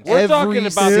about we're every talking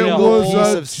about single the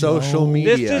piece of social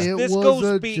media. This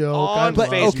goes beyond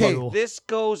Facebook. Okay. This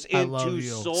goes into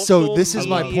social So this is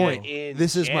my media point. in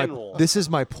This is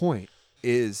my point.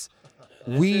 Is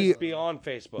is beyond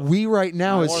Facebook. We right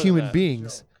now More as than human that.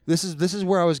 beings, this is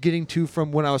where I was getting to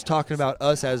from when I was talking about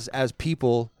us as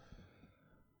people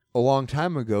a long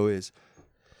time ago. Is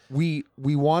we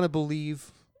want to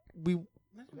believe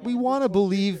we want to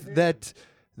believe that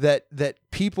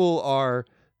people are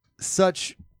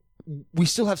such. We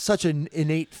still have such an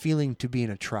innate feeling to be in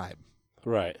a tribe.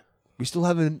 Right. We still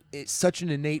have such an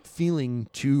innate feeling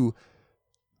to.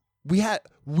 We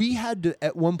had to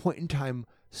at one point in time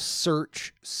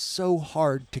search so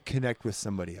hard to connect with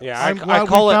somebody else. Yeah, I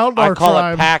call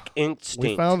it pack instinct.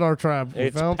 We found our tribe.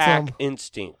 It's pack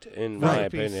instinct, in my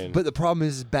opinion. But the problem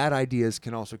is, bad ideas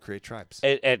can also create tribes.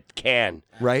 It can,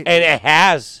 right? And it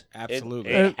has.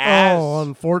 Absolutely. It has. Oh,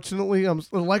 unfortunately,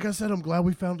 like I said, I'm glad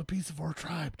we found a piece of our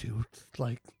tribe, dude.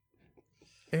 Like,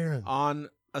 Aaron. On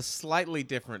a slightly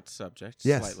different subject.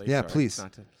 Yes. Slightly, Yeah, sorry, please.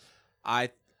 not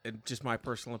to- just my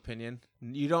personal opinion,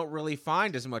 you don't really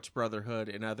find as much brotherhood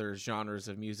in other genres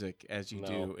of music as you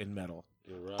do in metal.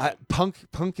 You're right.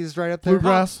 Punk is right up there.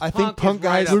 Bluegrass. I think punk is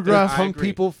right guys, up there. I punk agree.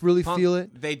 people really Punk, feel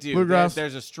it. They do. Bluegrass.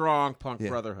 There's a strong punk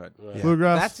brotherhood. Yeah.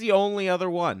 Bluegrass. That's the only other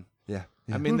one. Yeah.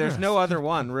 I mean, there's no other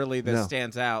one really that No.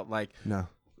 stands out like No.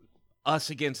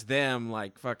 us against them,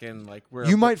 like fucking like we're.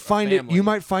 You a might find it. family. You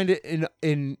might find it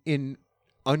in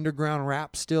underground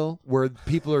rap still, where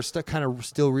people are kind of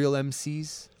still real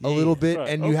MCs a little bit, Right.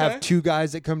 and you have two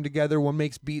guys that come together. One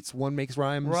makes beats, one makes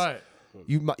rhymes. Right.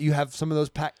 You have some of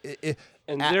those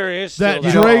and there is that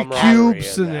still Drake camaraderie Cube in that.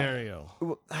 scenario.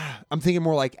 I'm thinking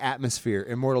more like Atmosphere,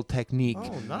 Immortal Technique.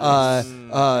 Oh, nice.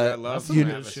 I love some you,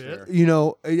 good Atmosphere. shit. you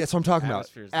know, that's what I'm talking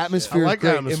Atmosphere's about. the Atmosphere shit. I is like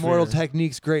great. Atmosphere. Immortal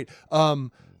Technique's great.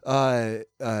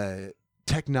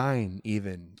 Tech 9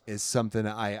 even is something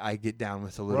I get down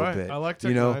with a little Right. bit. I like Tech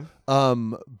you know?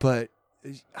 But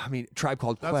I mean, Tribe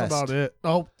Called That's Quest. about it.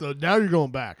 Oh, now you're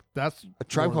going back. That's A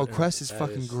Tribe more Called than- Quest is That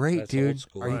fucking is- great, that's dude. old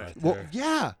school Are you, right well, there.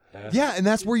 yeah, That's- yeah, and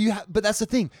that's where you. But that's the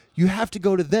thing. You have to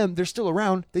go to them. They're still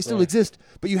around. They still Right. exist.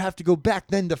 But you have to go back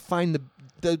then to find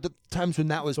the times when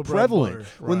that was The bread and prevalent. butter,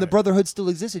 When the right. Brotherhood still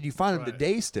existed, you find them Right.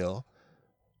 today still.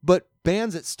 But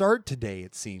bands that start today,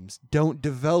 it seems, don't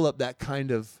develop that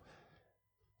kind of.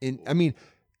 I mean,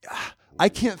 I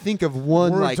can't think of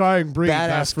one We're a like dying breed,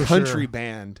 that's badass for country sure.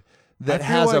 band I that feel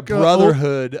has like, a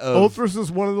brotherhood of. Othrys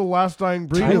is one of the last dying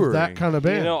breed of touring. that kind of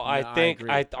band. You know, No, I I think agree.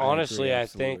 I I honestly agree, I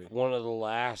think absolutely. one of the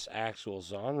last actual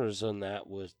genres on that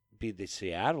would be the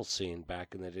Seattle scene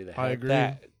back in the day. That I had agree.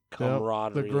 that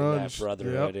camaraderie, the and that grunge,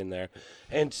 brotherhood yep. in there,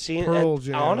 and seeing Pearl and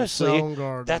Jam, honestly,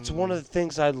 Soundgarden, that's one of the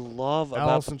things I love about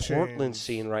Alice the in Portland Chains.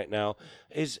 scene right now.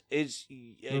 Is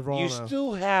you Nirvana.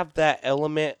 still have that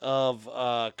element of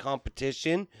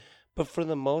competition, but for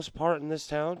the most part in this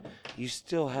town, you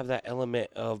still have that element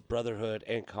of brotherhood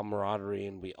and camaraderie,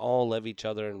 and we all love each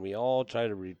other, and we all try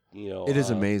to, It is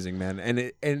amazing, man,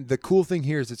 and the cool thing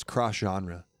here is it's cross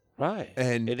genre, right?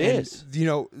 and it is. You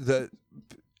know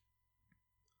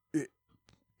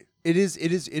It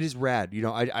is rad. You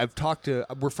know, I've talked to.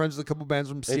 We're friends with a couple bands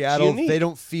from Seattle. unique. They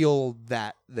don't feel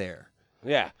that there.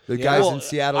 Yeah, The guys Well, in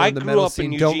Seattle I in the grew metal up in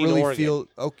scene don't Eugene, really Oregon. feel.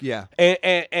 Oh yeah,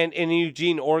 And in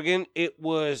Eugene, Oregon, it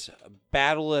was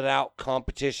battle it out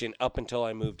competition up until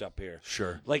I moved up here.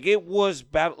 sure. Like it was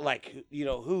battle, like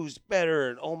who's better,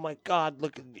 and oh my God,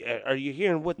 look, are you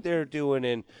hearing what they're doing?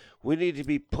 And we need to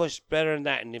be pushed better than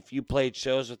that. And if you played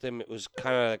shows with them, it was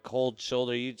kind of a cold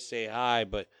shoulder. You'd say hi,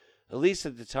 but at least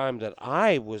at the time that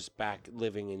I was back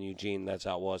living in Eugene, that's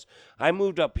how it was. I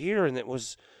moved up here, and it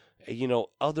was,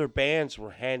 other bands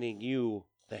were handing you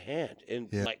the hand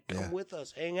and come with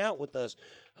us, hang out with us,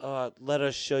 let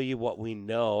us show you what we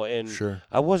know. And Sure.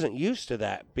 I wasn't used to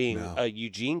that being No. a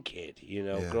Eugene kid,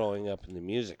 growing up in the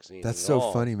music scene. That's at so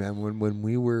all. funny, man. When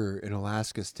we were in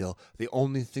Alaska, still the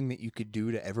only thing that you could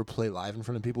do to ever play live in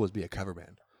front of people was be a cover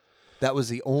band. That was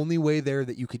the only way there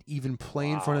that you could even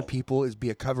play in front of people is be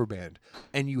a cover band,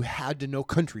 and you had to know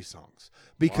country songs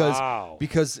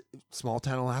because small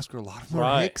town Alaska, a lot of them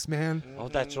are hicks, man. Oh,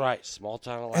 that's right, small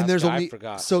town Alaska. And there's only I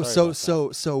forgot. so Sorry so about that.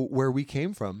 so so where we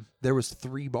came from, there was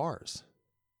 3 bars.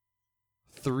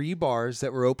 3 bars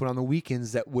that were open on the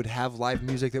weekends that would have live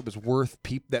music that was worth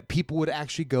that people would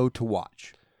actually go to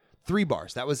watch. 3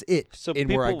 bars. That was it So in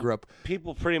where I grew up.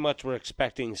 People pretty much were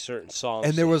expecting certain songs.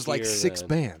 And there to was like hear 6 then.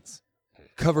 bands,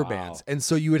 cover bands. And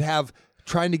so you would have,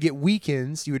 trying to get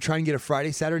weekends, you would try and get a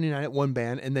Friday, Saturday night at one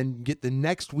band, and then get the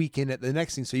next weekend at the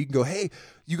next thing. So you can go, hey,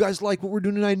 you guys like what we're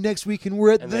doing tonight? Next weekend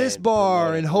we're at And this then bar,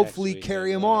 promote it and the hopefully next carry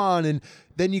weekend, them right. on. And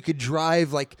then you could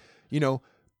drive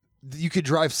you could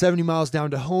drive 70 miles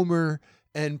down to Homer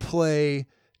and play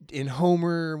in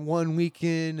Homer one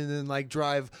weekend, and then like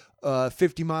drive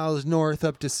 50 miles north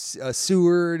up to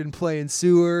Seward and play in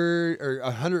Seward, or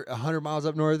 100 miles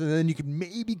up north, and then you could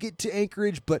maybe get to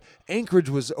Anchorage, but Anchorage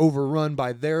was overrun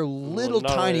by their little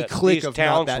Not only tiny that, clique these of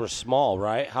towns not that. were small,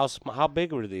 right? How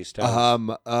big were these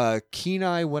towns?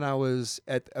 Kenai, when I was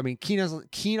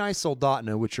Kenai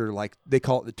Soldotna, which are like, they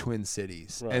call it the Twin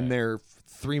Cities, Right. and they're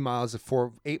 3 miles of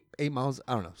 8 miles,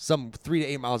 I don't know, some 3 to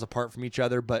 8 miles apart from each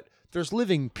other, but there's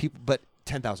living people, but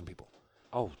 10,000 people.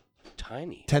 Oh,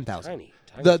 tiny. 10,000. Tiny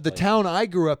The place. town I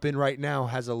grew up in right now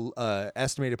has a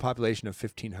estimated population of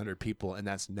 1,500 people, and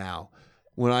that's now.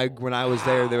 When I was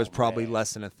there was probably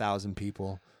less than 1,000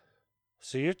 people.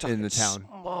 So you're talking in the town.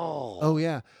 small. Oh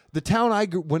yeah, the town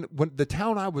when the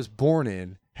town I was born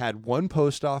in had 1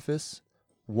 post office,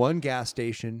 1 gas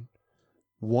station,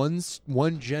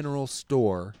 one general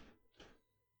store,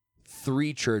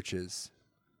 3 churches,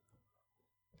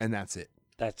 and that's it.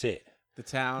 That's it. The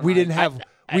town. We didn't have.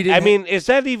 Is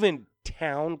that even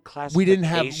town classification?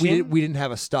 We didn't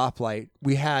have a stoplight.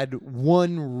 We had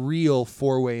 1 real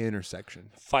 4-way intersection.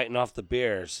 Fighting off the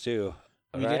bears too.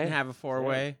 We right? didn't have a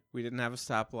 4-way. We didn't have a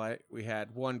stoplight. We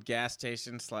had 1 gas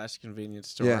station / convenience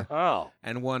store. Yeah. Oh.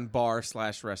 And 1 bar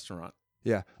 / restaurant.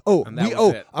 Yeah. Oh, And that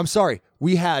was it. I'm sorry.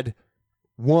 We had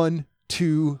 1,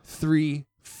 2, 3,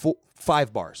 4,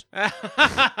 5 bars.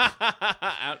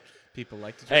 People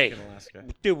like to drink Hey, in Alaska.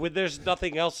 dude, when there's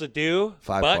nothing else to do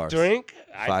 5 but bars. drink,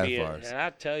 5 bars. And I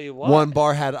tell you what. 1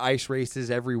 bar had ice races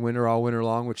every winter, all winter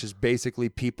long, which is basically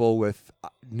people with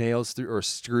nails through or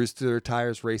screws through their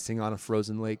tires racing on a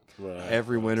frozen lake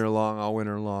every winter long, all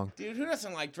winter long. Dude, who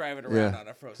doesn't like driving around on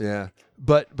a frozen Yeah,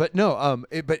 lake? but no,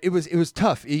 it was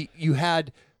tough. You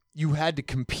had to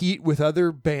compete with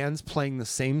other bands playing the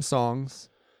same songs,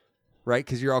 right?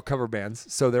 Because you're all cover bands,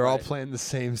 so they're all playing the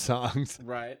same songs.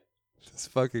 Right. This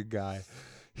fucking guy,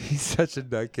 he's such a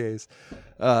nutcase.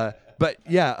 But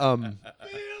yeah,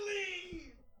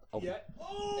 Billy!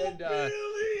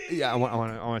 yeah, I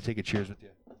want to take a cheers with you.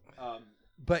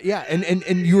 But yeah, and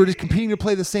you were just competing to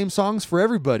play the same songs for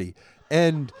everybody,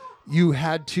 and you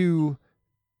had to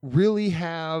really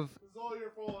have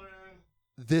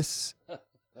this.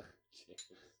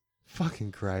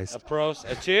 Fucking Christ!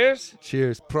 A cheers.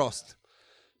 Cheers, Prost.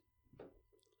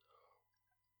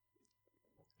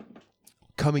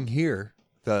 Coming here,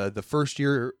 the first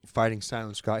year Fighting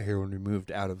Silence got here when we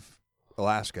moved out of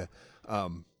Alaska.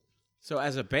 So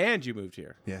as a band, you moved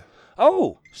here? Yeah.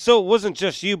 Oh, so it wasn't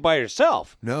just you by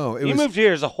yourself. No, it you was. moved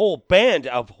here as a whole band,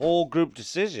 a whole group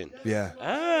decision. Yeah.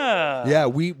 Ah. Yeah,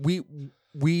 we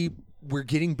were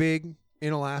getting big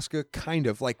in Alaska, kind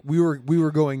of like we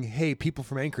were going. Hey, people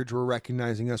from Anchorage were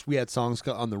recognizing us. We had songs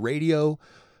on the radio.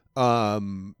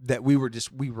 That we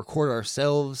record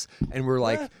ourselves, and we're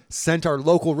like sent our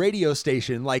local radio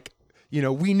station. Like,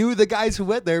 we knew the guys who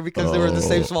went there because they were in the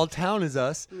same small town as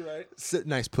us. Right. So,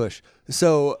 nice push.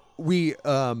 So we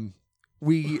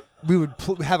would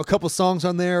have a couple songs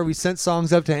on there. We sent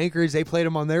songs up to Anchorage. They played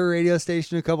them on their radio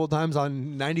station a couple times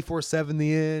on 94.7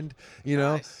 The End,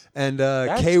 Nice. And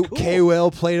cool.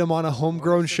 KWEL played them on a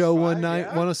homegrown show one night.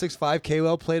 106.5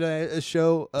 KWEL played a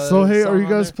show. So hey, are song you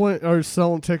on guys there. are you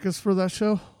selling tickets for that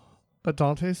show at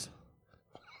Dante's?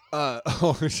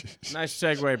 Nice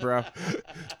segue, bro.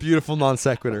 Beautiful non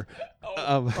sequitur.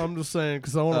 I'm just saying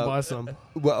because I want to buy some.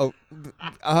 Well,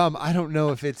 I don't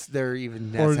know if it's there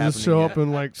even. Or that's just show happening up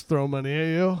and like throw money at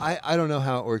you. I don't know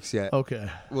how it works yet. Okay.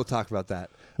 We'll talk about that.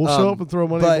 We'll show up and throw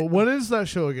money. But when is that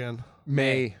show again?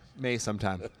 May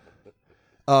sometime.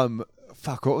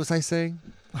 Fuck. What was I saying?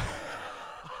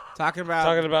 Talking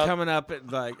about coming up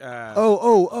at like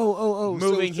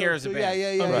Moving here as a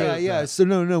band. Yeah. So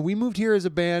no, we moved here as a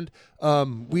band.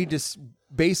 We just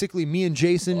basically, me and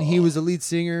Jason, he was the lead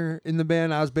singer in the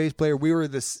band. I was bass player. We were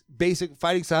this basic.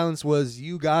 Fighting Silence was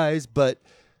you guys, but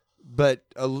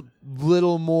a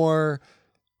little more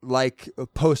like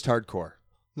post-hardcore.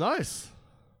 Nice.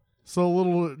 So a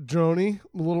little drony,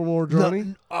 a little more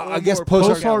drony. I guess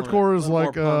post-hardcore is like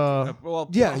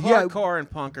hardcore and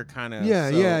punk are kind of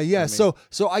yeah. So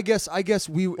I guess it was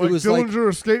Dillinger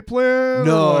Escape Plan.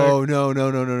 No.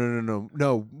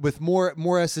 With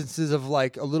more essences of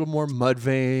like a little more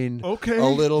Mudvayne. Okay. A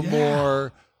little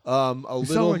more A You little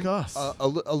sound like us. A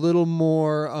little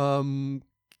more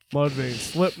Mudvayne,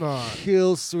 Slipknot.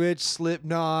 Kill Switch,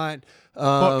 Slipknot.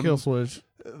 Fuck Kill Switch.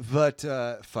 But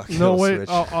fuck Kill No, wait. Switch.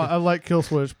 I like Kill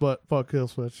Switch, but fuck Kill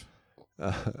Switch.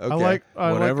 Okay.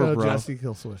 I Whatever, like bro. Jesse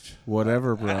Kill Switch.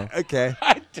 Whatever, bro. Okay.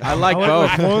 I like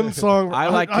both. One song. I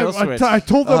like Kill Switch. I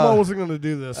told them I wasn't going to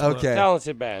do this. but Okay.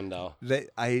 Talented band, though.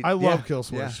 I love Kill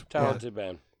Switch. Yeah. Talented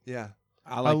band. Yeah.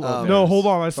 I like both no, eras. hold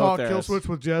on. I saw Both Kill eras. Switch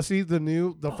with Jesse,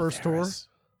 the first tour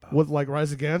with like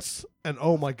Rise Against, and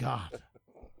oh my god,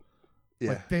 Yeah.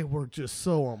 like they were just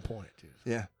so on point, dude.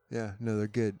 Yeah. Yeah. No, they're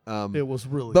good. It was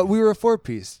really. But we were a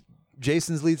 4-piece.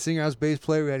 Jason's lead singer, I was bass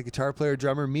player. We had a guitar player,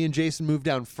 drummer. Me and Jason moved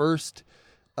down first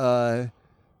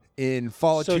in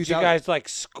fall of 2000. So did you guys like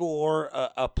score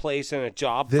a place and a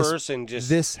job first and just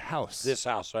this house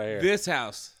right here? This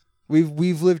house.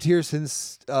 We've lived here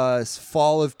since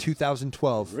fall of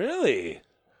 2012. Really?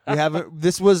 We haven't.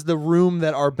 This was the room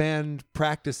that our band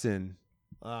practiced in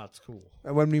that's cool.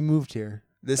 when we moved here.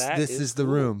 This is the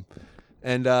cool. room,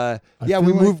 and I we feel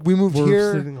like moved we're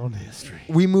here. sitting on history.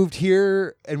 We moved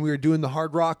here, and we were doing the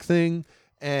hard rock thing,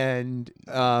 and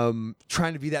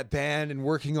trying to be that band, and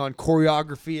working on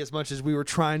choreography as much as we were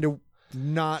trying to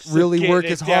not really work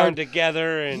as down hard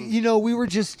together. And you know, we were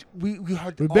just we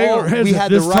had We bang our heads we at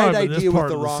had the this right time in this idea with part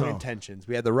the of the wrong song. intentions.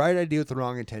 We had the right idea with the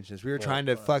wrong intentions. We were trying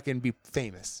to fucking be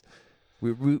famous.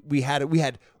 We had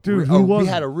Dude, who we wasn't?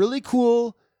 had a really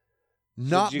cool.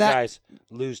 Not did you that guys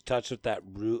lose touch with that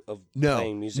root of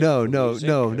playing music? no.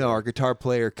 or- Our guitar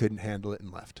player couldn't handle it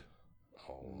and left.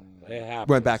 Oh, it happens.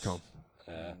 Went back home.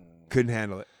 Couldn't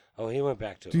handle it. Oh, he went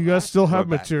back to. Do you guys still have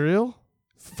back. material?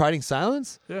 Fighting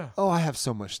Silence? Yeah. Oh, I have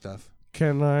so much stuff.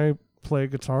 Can I play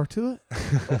guitar to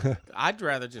it? I'd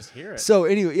rather just hear it. So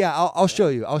anyway, yeah, I'll show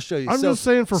you. I'm just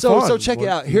saying for fun. fun. So check it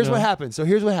out. Here's you what know. happened.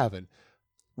 Here's what happened.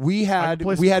 We I can had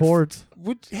play some chords.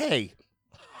 Hey,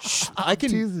 I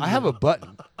teasing can. I have a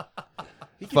button.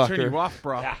 He can turn fucker. you off,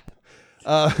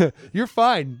 bro. You're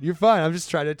fine. You're fine. I'm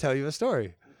just trying to tell you a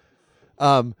story.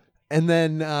 And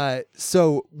then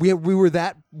so we were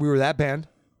that band,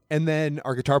 and then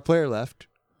our guitar player left.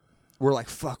 We're like,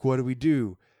 fuck, what do we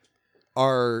do?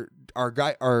 Our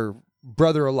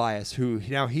brother Elias, who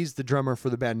now he's the drummer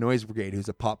for the band Noise Brigade, who's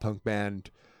a pop punk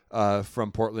band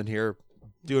from Portland here,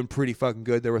 doing pretty fucking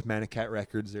good. They're with Manic Cat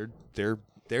Records. They're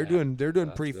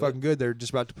doing pretty fucking good. They're just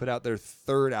about to put out their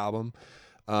third album.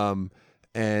 So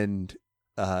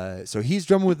he's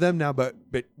drumming with them now, but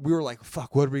we were like,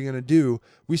 fuck, what are we gonna do?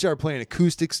 We started playing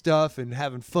acoustic stuff and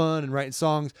having fun and writing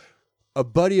songs. A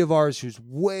buddy of ours who's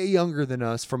way younger than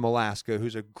us from Alaska,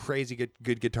 who's a crazy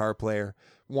good guitar player,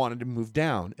 wanted to move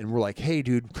down, and we're like, hey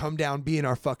dude, come down, be in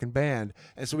our fucking band.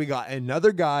 And so we got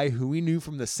another guy who we knew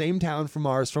from the same town from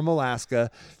ours, from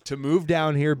Alaska, to move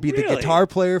down here, be the guitar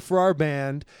player for our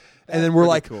band. And then we're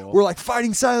like,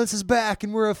 Fighting Silence is back,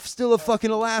 and we're still a fucking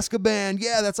Alaska band.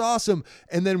 Yeah, that's awesome.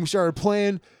 And then we started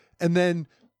playing, and then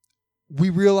we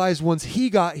realized once he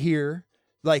got here,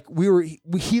 like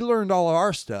he learned all of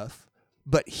our stuff,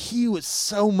 but he had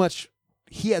such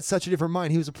a different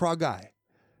mind. He was a prog guy,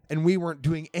 and we weren't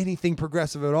doing anything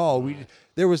progressive at all.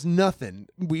 There was nothing.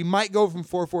 We might go from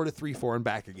 4/4 to 3/4 and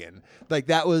back again. Like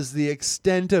that was the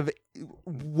extent of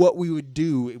what we would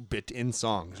do in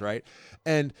songs, right?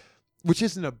 And which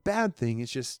isn't a bad thing. It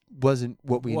just wasn't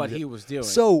what he was doing.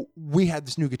 So we had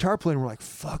this new guitar player, and we're like,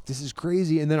 fuck, this is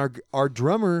crazy. And then our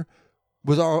drummer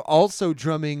was also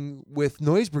drumming with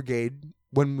Noise Brigade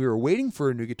when we were waiting for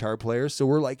a new guitar player. So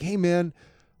we're like, hey man,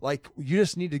 like you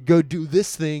just need to go do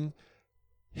this thing.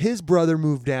 His brother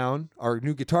moved down, our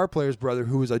new guitar player's brother,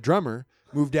 who was a drummer,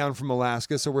 moved down from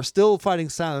Alaska. So we're still Fighting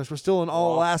Silence. We're still an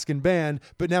all-Alaskan band,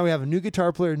 but now we have a new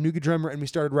guitar player, a new drummer, and we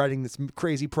started writing this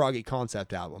crazy proggy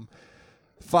concept album.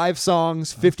 5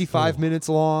 songs, 55 minutes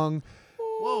long.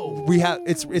 Whoa! We have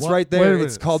it's right there.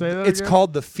 It's called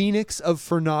The Phoenix of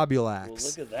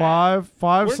Fernobulax. Look at that. Five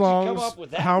Where'd you come songs. up with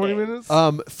that How many name? minutes?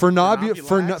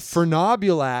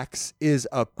 Fernobulax is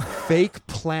a fake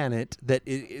planet that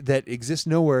exists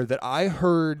nowhere that I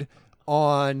heard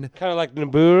on Kind of like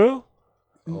Nibiru.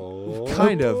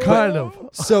 kind of. Kind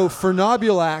So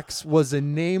Fernobulax was the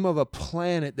name of a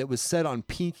planet that was set on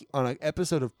an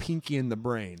episode of Pinky and the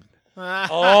Brain.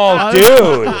 Oh,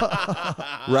 dude.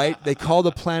 Right? They call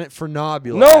the planet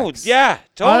Fernobulax. No, yeah,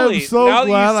 totally. I'm so now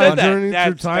glad that you I said journeyed that,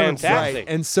 through that's time and fantastic.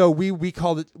 Right. And so we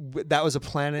called it, that was a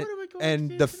planet,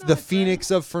 and the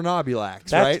Phoenix of Fernobulax,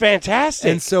 That's right?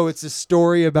 fantastic. And so it's a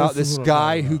story about This is this what I'm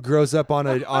guy talking who grows up on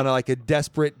a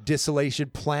desperate, desolation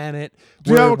planet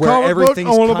Do you have a where comic book? everything's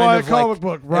I wanna kind buy a of comic like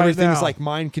book right everything's now. like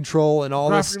mind control and all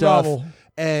this Graphic stuff. novel.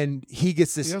 And he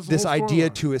gets He has the this whole idea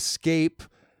storyline. to escape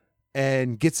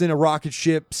and gets in a rocket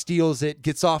ship, steals it,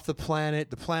 gets off the planet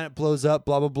blows up,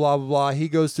 blah, blah, blah, blah, blah. He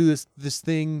goes through this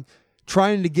thing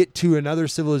trying to get to another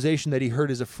civilization that he heard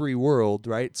is a free world,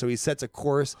 right? So he sets a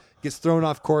course, gets thrown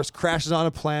off course, crashes on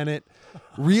a planet,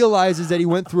 realizes that he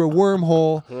went through a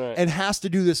wormhole and has to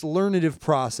do this learnative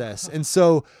process. And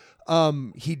so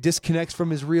he disconnects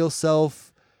from his real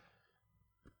self,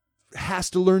 has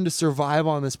to learn to survive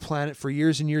on this planet for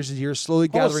years and years and years, slowly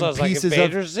gathering pieces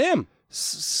like Zim.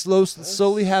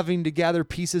 Slowly having to gather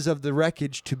pieces of the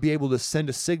wreckage to be able to send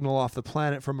a signal off the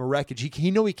planet from a wreckage.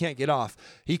 He know he can't get off.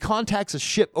 He contacts a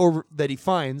ship that he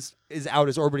finds is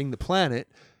orbiting the planet,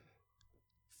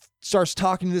 starts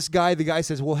talking to this guy. The guy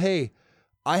says, well, hey,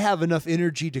 I have enough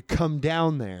energy to come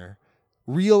down there,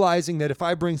 realizing that if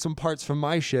I bring some parts from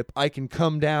my ship, I can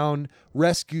come down,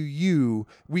 rescue you.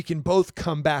 We can both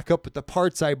come back up with the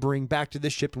parts I bring back to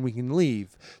this ship and we can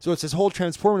leave. So it's this whole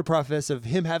transformative process of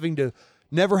him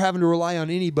never having to rely on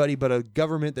anybody but a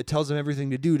government that tells him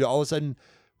everything to do, to all of a sudden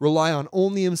rely on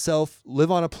only himself,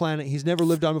 live on a planet he's never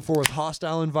lived on before with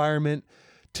hostile environment,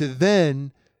 to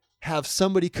then have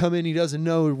somebody come in he doesn't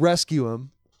know, rescue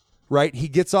him, right? He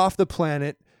gets off the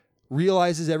planet,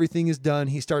 realizes everything is done.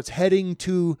 He starts heading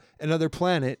to another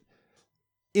planet.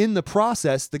 In the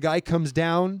process, the guy comes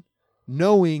down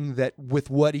knowing that with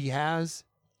what he has,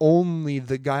 only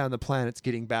the guy on the planet's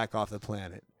getting back off the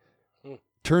planet.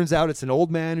 Turns out it's an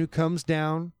old man who comes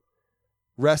down,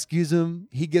 rescues him.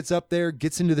 He gets up there,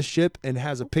 gets into the ship, and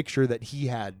has a picture that he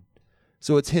had.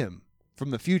 So it's him from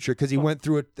the future because he went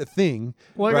through a thing.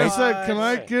 Like right? I said, can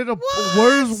I get a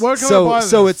where can I buy this?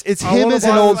 So it's him as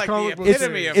an old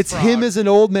it's him as an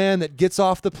old man that gets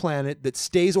off the planet, that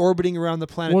stays orbiting around the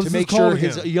planet What's to make this sure called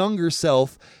his again? younger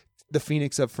self, the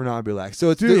Phoenix of Phernobulac.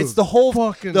 So Dude, it's the whole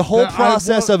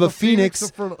process of a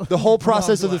Phoenix, the whole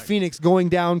process of the Phoenix going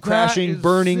down, crashing,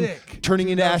 burning, turning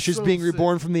into ashes, being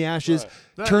reborn from the ashes.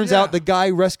 Turns out the guy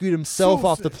rescued himself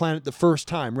off the planet the first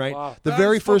time, right? Wow. The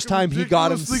very first time he got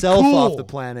himself off the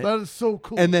planet. That is so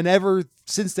cool. And then ever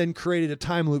since then created a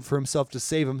time loop for himself to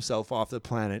save himself off the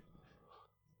planet,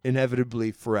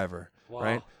 inevitably forever,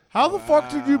 right? How the fuck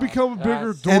did you become a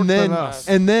bigger dork than us?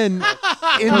 And then,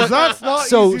 that's not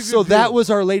so easy to that do. was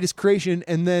our latest creation,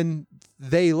 and then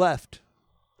they left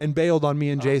and bailed on me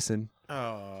and Jason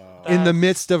in the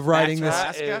midst of writing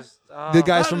this. The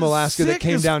guys from Alaska that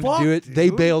came down to do it, they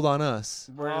bailed on us.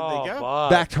 Where did they go?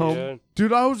 Back home.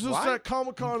 Dude, I was just at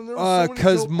Comic-Con and there was so many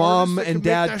Because dope mom artists that and could make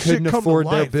dad that couldn't shit come to afford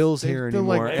their life. bills They- here they're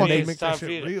anymore. Like, And fucking Maybe make it's that time for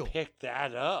you shit to real. pick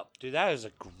that up, dude. That is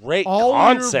a great All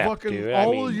concept, your fucking, dude.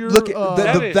 all of your, Look,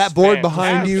 that is that board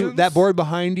behind you, fantastic. that board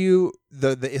behind you,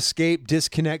 the escape,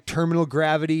 disconnect, terminal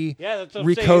gravity, Yeah, that's what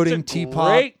I'm saying. recoding It's a T-pop.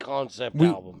 great concept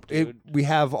album, dude. We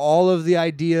have all of the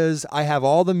ideas. I have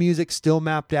all the music still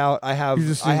mapped out. I have You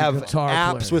just need a guitar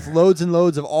apps player. with loads and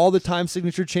loads of all the time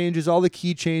signature changes, all the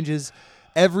key changes,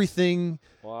 everything.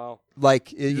 Wow.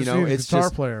 Like You you just know, need a it's guitar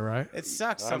just player, right? It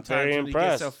sucks I'm sometimes very when you get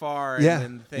impressed. so far Yeah. and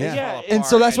then things Yeah. fall apart. And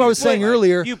so that's what I was you're saying like,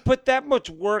 earlier. You put that much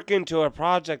work into a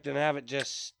project and have it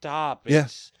just stop. Yeah.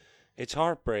 It's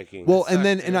heartbreaking. Well, That and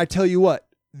then sucks, and dude. I tell you what,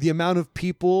 the amount of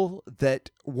people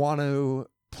that want to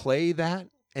play that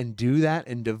and do that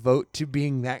and devote to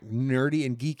being that nerdy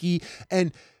and geeky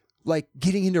and like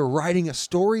getting into writing a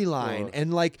storyline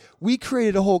and like we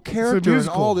created a whole character and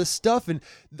musical. all this stuff, and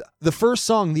the first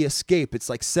song, The Escape, it's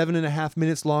like 7.5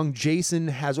 minutes long. Jason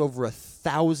has over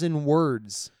 1,000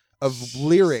 words of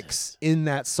lyrics in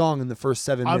that song in the first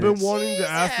 7 minutes. I've been wanting to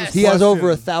ask this He has question. over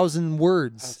 1,000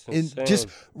 words That's in insane. just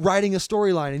writing a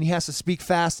storyline, and he has to speak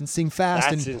fast and sing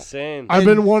fast. That's and insane. I've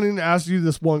been wanting to ask you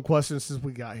this one question since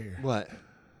we got here. What?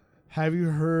 Have you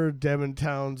heard Devin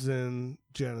Townsend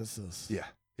Genesis?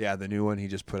 Yeah, the new one he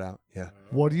just put out. Yeah,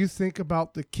 What do you think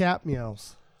about the cat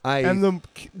meows I and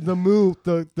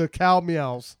the cow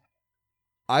meows?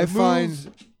 I the find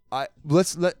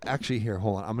moves. let actually here.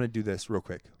 Hold on, I'm gonna do this real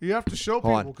quick. You have to show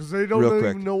Hold on. people because they don't Real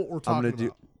even quick. know what we're I'm talking gonna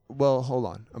about. Well, hold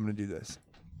on. I'm gonna do this.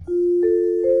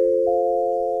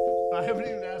 I haven't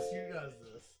even asked you guys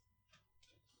this.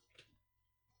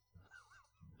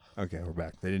 Okay, we're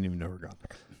back. They didn't even know we're gone.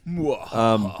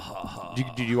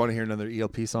 Do you want to hear another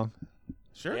ELP song?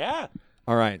 Sure. Yeah.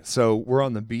 All right, so we're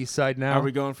on the B side now. Are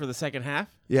we going for the second half?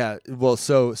 Yeah, well,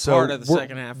 so Part of the we're-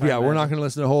 second half, I Yeah, we're not imagine. going to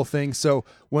listen to the whole thing. So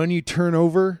when you turn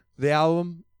over the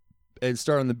album and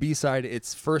start on the B side,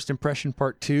 it's First Impression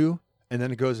Part 2, and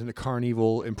then it goes into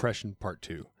Carnival Impression Part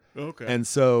 2. Okay. And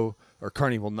so, or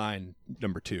Carnival 9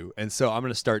 number 2. And so I'm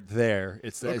going to start there.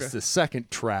 It's the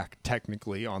second track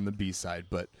technically on the B side,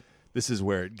 but this is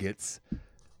where it gets.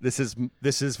 This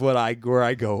is where I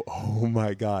go. Oh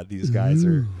my God, these guys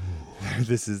are.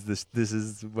 This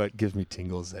is what gives me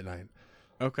tingles at night.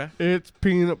 Okay. It's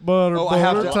peanut butter Oh, I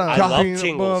have boner to- time. I love Peanut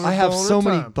tingles. butter I have boner so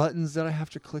many time. buttons that I have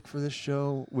to click for this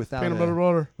show without Peanut butter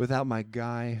butter. without my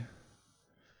guy.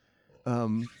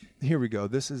 Here we go.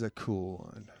 This is a cool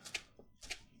one.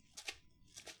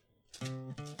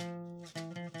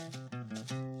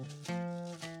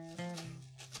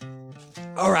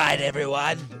 All right,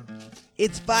 everyone.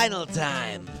 It's final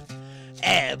time.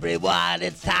 Everyone,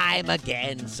 it's time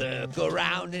again. Circle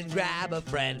around and grab a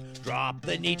friend. Drop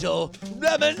the needle,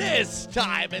 reminisce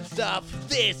time and stuff.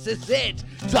 This is it.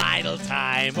 Final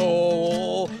time,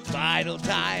 oh, final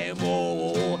time,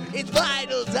 oh. It's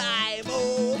final time,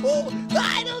 oh,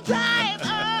 final time,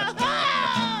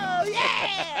 oh,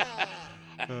 yeah.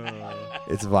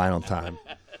 It's vinyl time.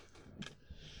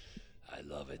 I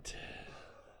love it.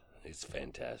 It's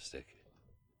fantastic.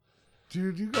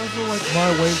 Dude, you guys are like my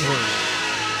wavelength.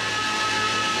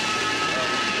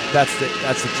 That's the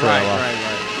trailer. Right.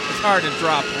 It's hard to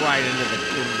drop right into the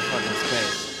fucking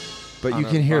space. But you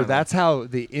can hear that's how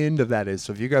the end of that is.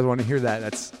 So if you guys want to hear that,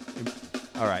 that's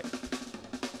all right.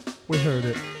 We heard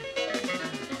it.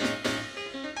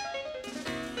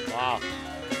 Wow.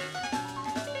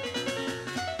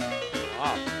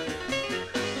 Wow.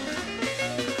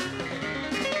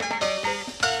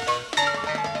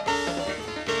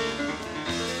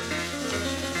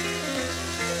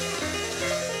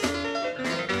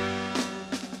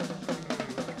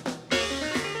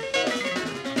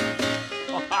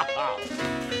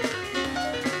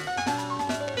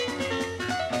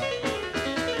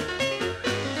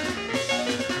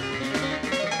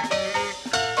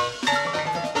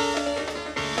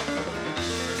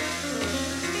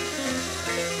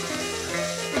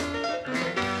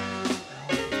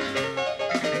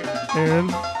 Aaron,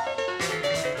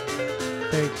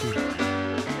 thank you.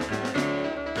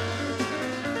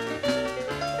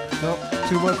 Nope,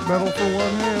 too much metal for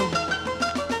one hand.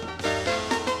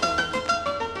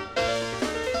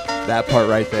 That part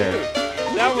right there.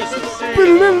 That was insane.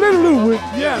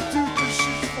 Yeah, dude, this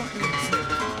shit's fucking insane.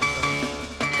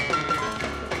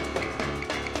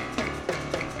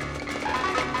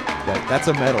 That's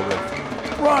a metal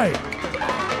riff. Right.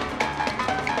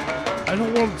 I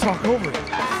don't want to talk over it.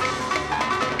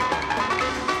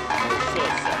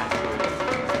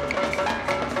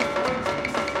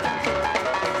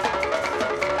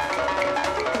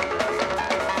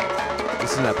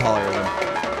 Listen to that polyrhythm.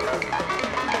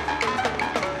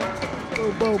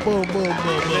 Boom, boom, boom, boom, boom,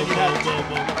 boom, boom, boom,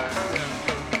 boom.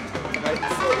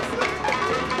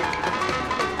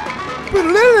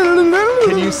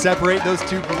 Can you separate those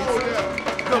two beats?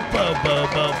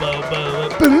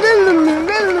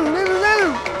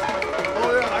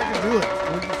 Oh yeah, I can do it.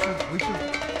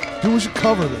 We should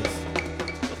cover this.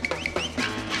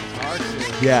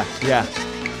 Yeah. We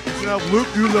should have Luke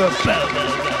do the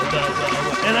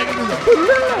and I can do the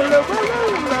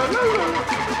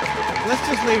Let's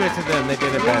just leave it to them. They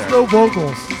did it There's better. no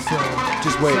vocals, so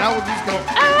Just wait. that would just go.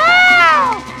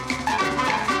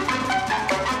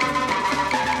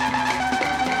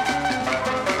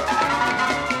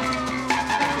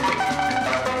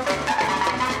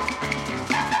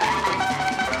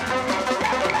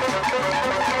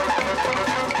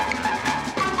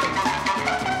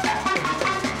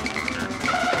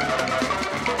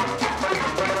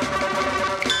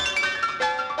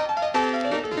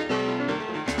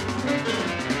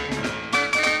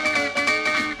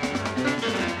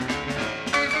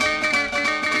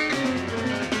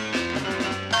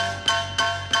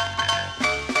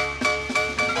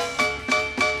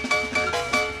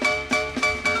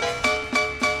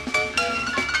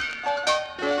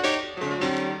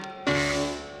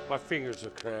 My fingers are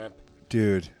cramped.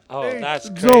 Dude. Oh, Hey, that's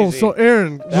crazy. So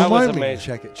Aaron, that was remind me. amazing.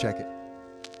 Check it. Check it.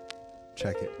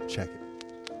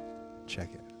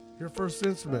 Your first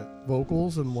instrument,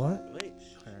 vocals and what? Wait,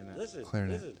 listen.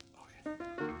 Clarinet. Listen.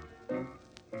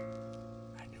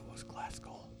 I knew it was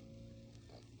classical.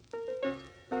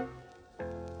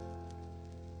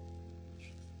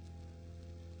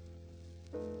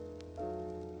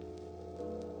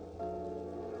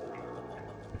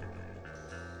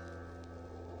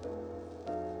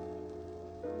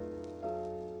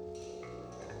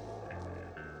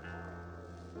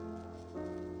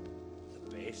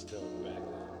 The bass still in the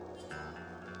background.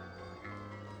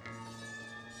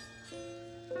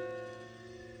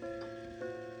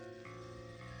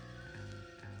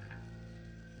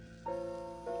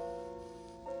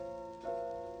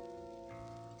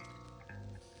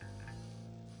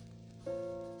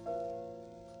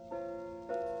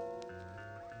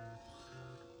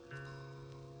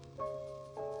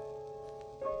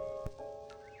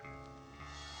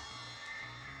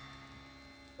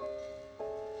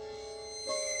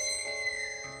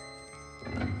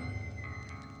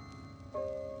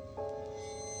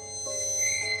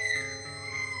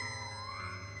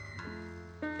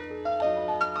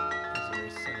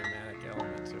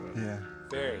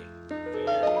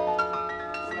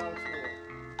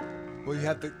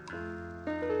 got the.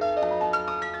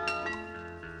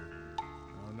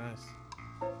 Oh,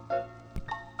 nice.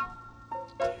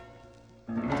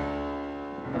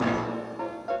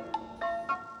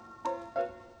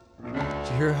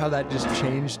 Did you hear how that just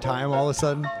changed time all of a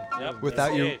sudden? Yep,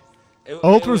 Without you.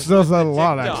 Othrys does that a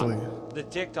lot, actually. The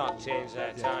TikTok changed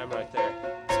that time right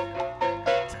there.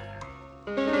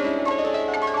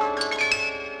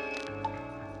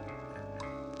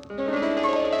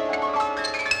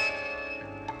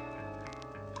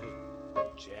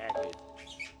 Jagged.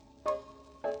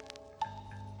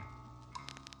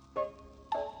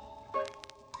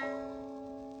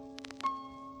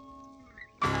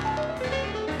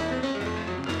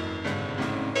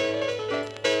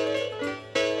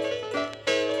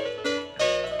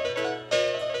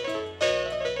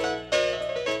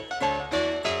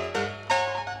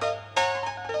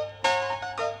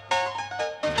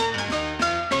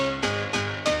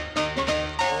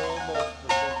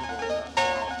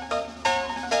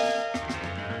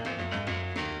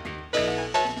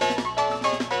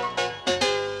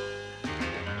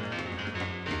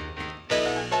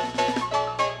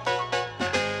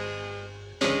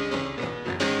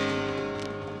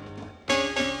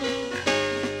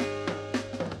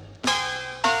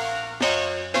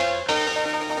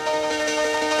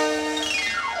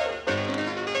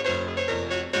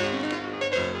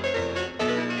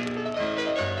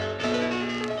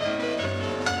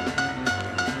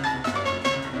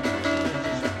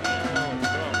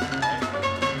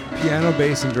 Piano,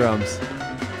 bass, and drums.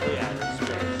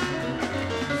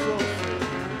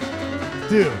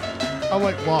 Dude, I'm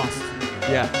like lost.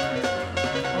 Yeah.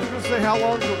 I was gonna say, how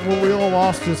long were we all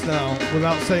lost just now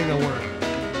without saying a word?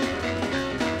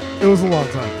 It was a long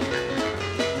time.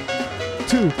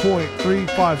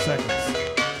 2.35 seconds.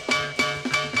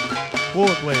 We'll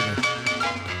look later.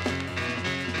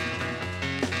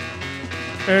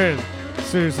 Aaron,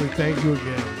 seriously, thank you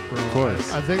again, bro. Of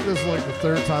course. I think this is like the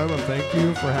third time I thank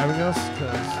you for having us,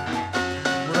 because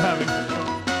we're having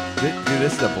fun. Dude,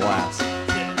 this is a blast.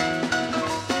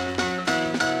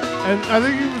 And I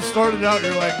think you even started out,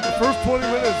 you're like, the first 20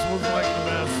 minutes was like the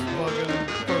best fucking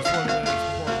first 20 minutes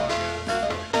before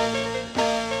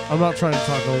podcast. I'm not trying to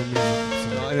talk over music.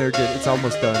 So. No, they're good. It's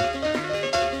almost done.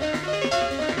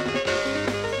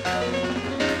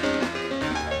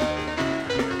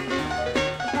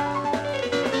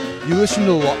 You listen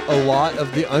to a lot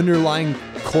of the underlying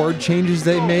chord changes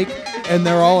they make, and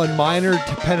they're all in minor to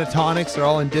pentatonics. They're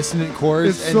all in dissonant chords.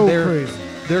 It's and so they're, crazy.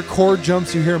 They're chord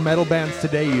jumps you hear metal bands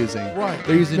today using. Right.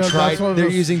 They're using No, that's what they're I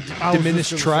was using just gonna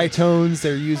diminished say. tritones.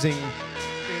 They're using.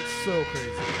 It's so crazy.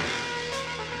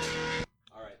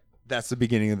 That's the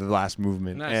beginning of the last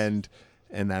movement, Nice.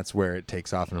 and that's where it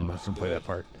takes off. And I'm not gonna play that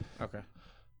part. Okay.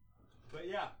 But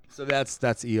yeah. So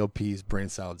that's ELP's brain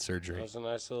salad surgery. That was a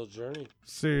nice little journey.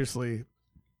 Seriously,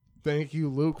 thank you,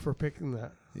 Luke, for picking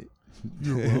that.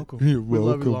 You're welcome. You're We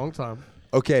love you welcome. long time.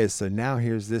 Okay, so now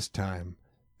here's this time.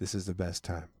 This is the best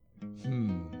time.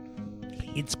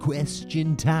 It's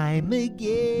question time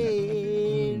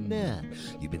again.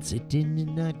 You've been sitting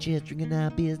in our chairs drinking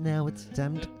our beers. Now it's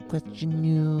time to question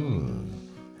you.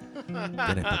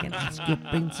 Gonna take and ask you,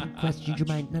 bring some questions you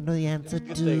might not know the answer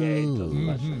to.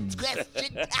 It's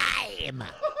question time.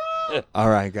 All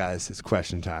right, guys, it's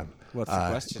question time. What's the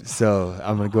question? So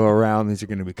I'm gonna go around. These are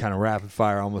gonna be kind of rapid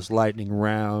fire, almost lightning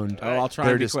round. Oh, I'll try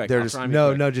and be quick. They're I'll just try and be no,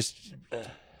 quick. no, just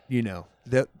you know.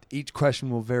 Each question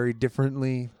will vary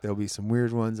differently. There'll be some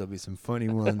weird ones. There'll be some funny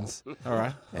ones. All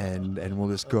right. And we'll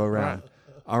just go around.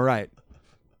 All right.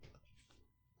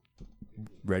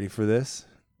 Ready for this?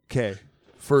 Okay.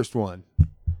 First one.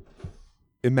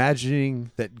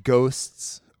 Imagining that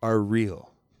ghosts are real.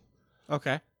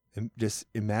 Okay. Just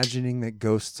imagining that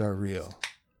ghosts are real.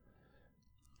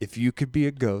 If you could be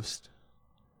a ghost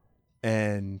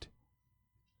and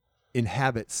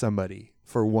inhabit somebody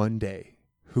for one day,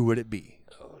 who would it be?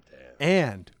 Oh, damn.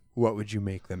 And what would you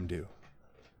make them do?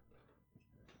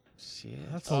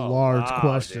 Shit. That's a large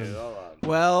question. Dude, hold on.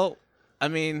 Well, I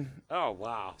mean, Oh,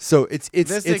 wow. So it's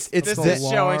this is showing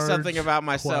large something about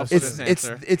myself question. with this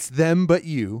answer. it's them but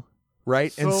you,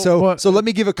 right? And So, so but- let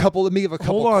me give a couple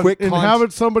Hold on. quick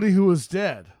Inhabit somebody who is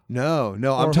dead. No, Or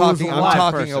I'm who's talking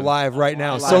alive person. alive right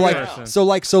now. Alive So like person. so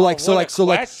what a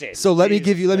question. let me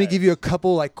give Jesus you a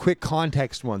couple like quick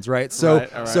context ones, right? So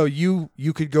Right, all right. so you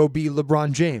could go be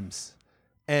LeBron James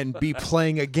and be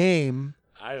playing a game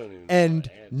I don't even know and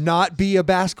the answer. not be a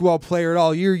basketball player at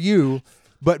all. You're you,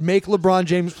 but make LeBron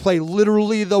James play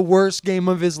literally the worst game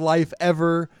of his life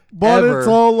ever. But ever. It's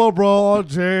all LeBron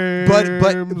James.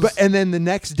 But and then the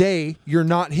next day you're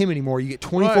not him anymore. You get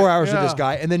 24 hours with this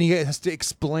guy, and then he has to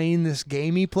explain this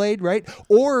game he played, right?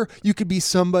 Or you could be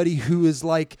somebody who is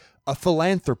like a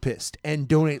philanthropist and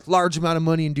donate large amount of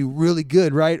money and do really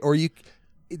good, right? Or you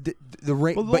but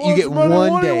you get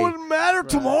one day. It wouldn't matter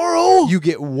tomorrow. You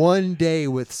get one day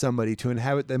with somebody to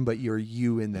inhabit them, but you're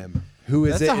you in them. Who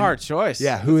is it? That's a hard choice.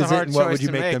 Yeah, who That's is it and what would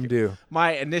you make them do?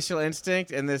 My initial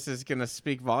instinct, and this is going to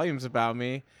speak volumes about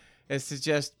me, is to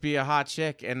just be a hot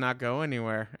chick and not go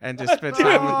anywhere and just spend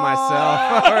time with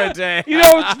myself for a day. You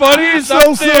know what's funny is So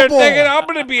I'm there simple. thinking I'm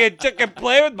going to be a chick and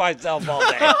play with myself all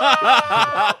day.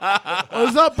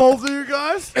 Is that both of you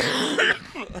guys?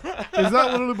 Is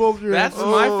that literally both of your That's answers?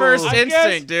 my first I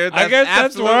instinct, dude. I guess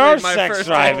that's where our absolutely my sex first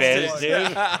drive is, instinct.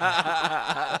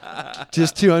 dude.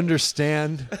 Just to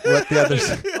understand what the others.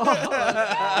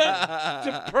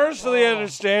 To personally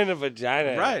understand a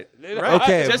vagina. Right.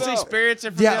 Okay. Just experience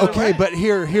it from Yeah, the other okay, way. but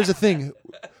here's the thing.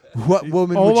 What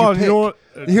woman Hold would you on, pick? you know what?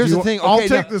 Here's You the know- thing. I'll Okay,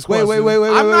 take no, this wait, question. wait.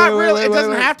 I'm not wait, really. wait, It wait,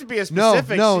 doesn't wait. have to be a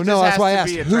specific. No, she no, just that's why I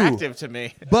has to asked be who. attractive to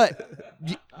me.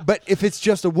 But if it's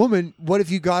just a woman, what if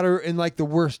you got her in like the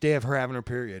worst day of her having her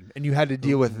period and you had to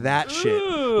deal with that shit,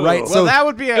 right? Well, that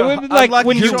would be It a would be like unlucky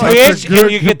when you choice. wish Good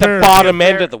and you get the comparison. bottom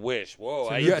end of the wish. Whoa,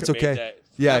 I Yeah, it's made okay. that.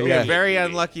 Yeah, That would be yeah. a very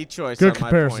unlucky choice. Good on my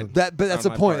comparison. point. That's on the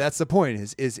my point. part. That's the point.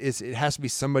 Is it has to be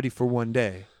somebody for one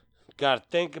day. Got to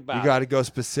think about You got to go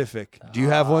specific. Do you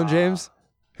have one, James?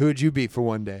 Who would you be for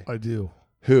one day? I do.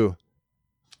 Who?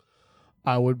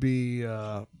 I would be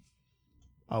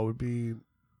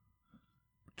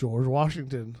George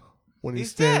Washington when he's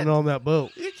He's standing dead. on that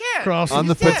boat. You can't. Crossing On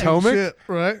the fucking Potomac? shit,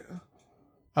 right?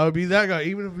 I would be that guy.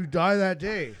 Even if you die that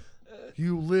day,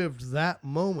 you lived that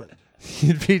moment.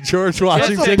 You'd be George Just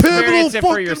Washington to experience it for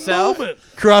fucking yourself. moment.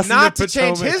 crossing Not the to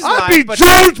change Potomac. his I'd life, be but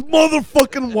George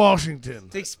motherfucking Washington.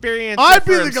 to experience I'd it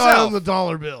be for the guy himself. on the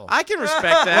dollar bill. I can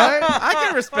respect that. I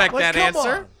can respect Like, that come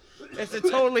answer. on. It's a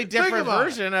totally different about it.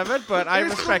 version of it, but I It's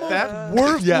the respect most that.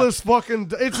 Worthless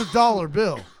fucking. It's a dollar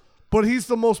bill, but he's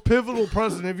the most pivotal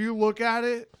president. If you look at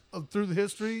it through the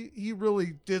history, he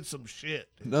really did some shit.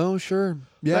 No, sure.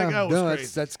 Yeah, That guy was no,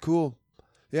 crazy. that's cool.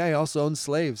 Yeah, he also owned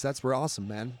slaves. That's awesome,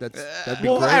 man. That'd be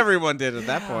Well, great. everyone did at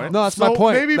that point. No, that's So my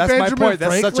point. maybe That's my Benjamin point.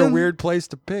 That's such a Franklin? weird place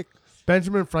to pick.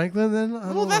 Benjamin Franklin, then? I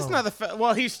Well, don't that's know. not the.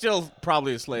 Well, he's still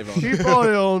probably a slave owner. He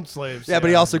probably owned slaves. Yeah, but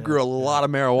he also grew a lot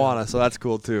of marijuana, so that's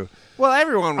cool too. Well,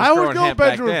 everyone was I would growing go hemp back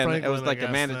Benjamin then. Franklin, It was I like a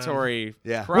guess, mandatory.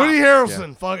 Yeah. crop. Woody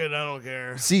Harrelson. Fuck it, I don't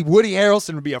care. See, Woody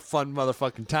Harrelson would be a fun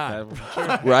motherfucking time,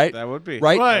 right? That would be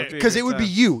Right? Right. Because it would be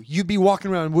you. You'd be walking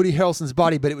around in Woody Harrelson's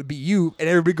body, but it would be you, and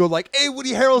everybody go like, "Hey,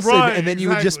 Woody Harrelson," Right, and then you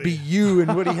would just be exactly. you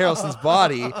in Woody Harrelson's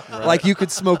body. Like you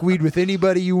could smoke weed with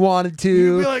anybody you wanted to.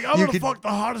 You'd be like, I'm You gonna could- fuck the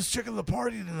hottest chick in the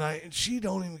party tonight, and she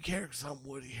don't even care because I'm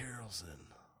Woody Harrelson.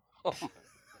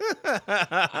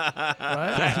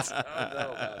 Right?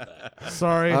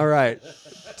 Sorry. All right,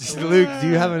 Luke, do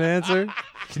you have an answer?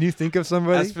 Can you think of A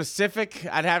somebody? specific.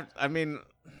 I mean,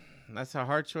 that's a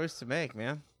hard choice to make,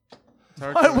 man. It's a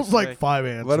hard Mine choice was to like make. 5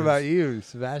 answers. What about you,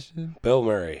 Sebastian? Bill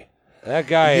Murray. That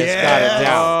guy has got it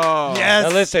down. Oh, Yes. Now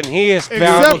listen, he has Except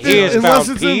found unless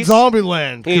it's in peace.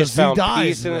 Zombieland. He has 'cause found dies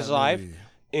peace in that his life movie.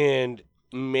 and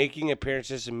making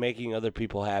appearances and making other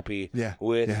people happy Yeah,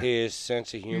 with yeah. his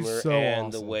sense of humor so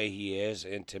and the awesome. way he is.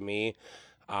 And to me,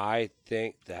 I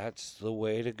think that's the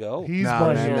way to go. He's Nah,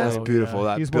 my man, hero. that's beautiful. Yeah.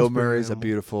 That He's Bill my spirit Murray's a animal.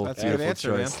 beautiful, That's a good beautiful answer,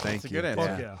 choice. man. Thank That's a you. good answer.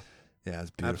 Fuck yeah. Yeah,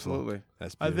 it's beautiful. Absolutely.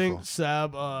 That's I beautiful. think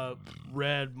Sab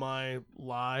read my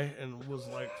lie and was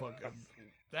like, fucking,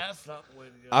 that's not the way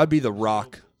to go. I'd be the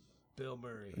Rock. Bill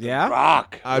Murray. Yeah.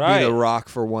 Rock. I'd right. be the Rock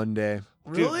for one day.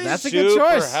 Really? That's a good Super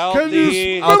choice.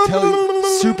 Healthy. I'll tell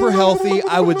you, super healthy.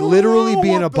 I would literally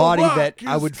be in a What the body Rock that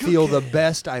I is would feel the cooking.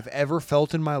 best I've ever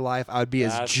felt in my life. I'd be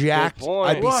as That's a good jacked. point.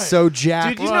 I'd be Right. so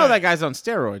jacked. Dude, you know that guy's on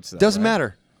steroids, though. Doesn't right?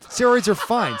 matter. Steroids are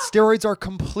fine. Steroids are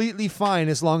completely fine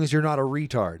as long as you're not a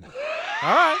retard. All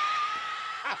right.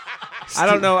 I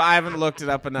don't know. I haven't looked it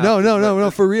up enough.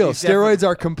 No, for real. He's Steroids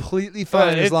are completely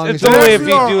fine as long as it's you're only not if you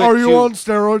do it Are you too- on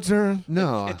steroids, Aaron?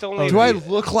 No. It's only Do I if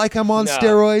you- look like I'm on No.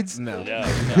 steroids? No.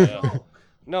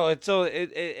 No, it's so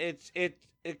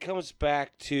it comes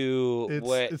back to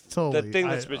It's totally- the thing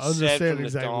that's I been understand said from the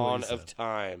exactly what dawn you of said.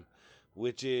 time,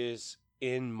 which is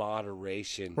in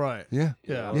moderation. Right. Yeah.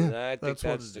 You Yeah. know, and I think That's what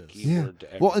that's it the is. key Yeah. word to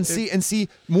Well, and everything. see,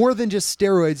 more than just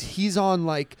steroids, he's on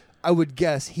like I would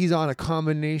guess he's on a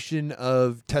combination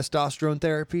of testosterone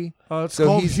therapy. It's so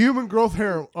called he's human growth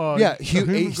heroin.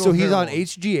 So he's on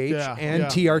HGH and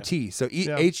TRT. So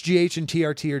Yeah. HGH and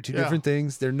TRT are two different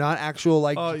things. They're not actual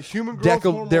human growth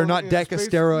hormone they're not is basically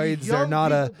decasteroids. They're young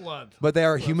not people blood. but they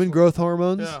are human growth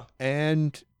hormones Yeah.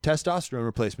 and testosterone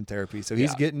replacement therapy. So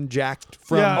he's Yeah. getting jacked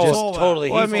from Oh, totally.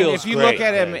 Well, I He mean, feels if you great, look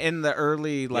at him man. in the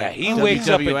early he wakes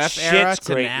up in WWF era shit's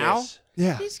to now, greatness.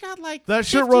 Yeah. he's got like That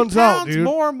shit 50 runs out, pounds dude.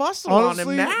 more muscle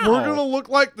Honestly, on him now. we're gonna look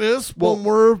like this when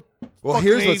we're. Well, fucking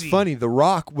here's what's 80. funny. The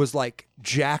Rock was like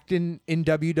jacked in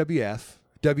WWF,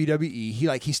 WWE.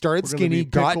 He started We're gonna skinny, be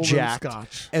got pickled in jacked,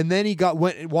 scotch. and then he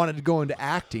wanted to go into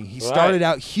acting. He Right. started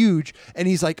out huge, and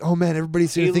he's like, "Oh man,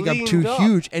 everybody's gonna He think I'm leaned too up.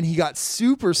 huge," and he got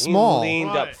super small leaned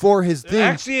up. for his thing.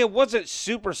 Actually, it wasn't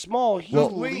super small. He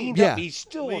leaned yeah. up. He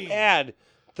still had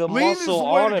the Lean is muscle the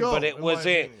way on to him, go, but in it my wasn't.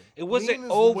 opinion. It wasn't Lean is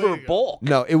the way to over go. bulk.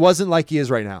 No, it wasn't like he is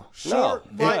right now. Short,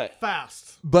 No, light, right. fast.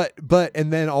 But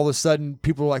and then all of a sudden,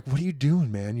 people were like, "What are you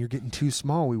doing, man? You're getting too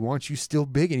small. We want you still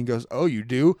big." And he goes, "Oh, you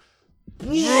do." Give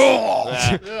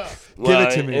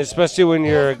it to me. Especially when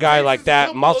you're a guy like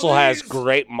that. Muscle has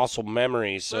great muscle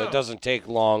memory, so it doesn't take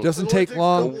long. Doesn't take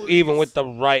long. Even with the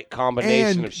right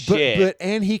combination of shit.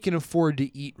 And he can afford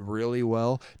to eat really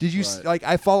well. Did you like?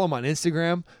 I follow him on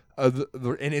Instagram,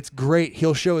 and it's great.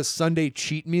 He'll show his Sunday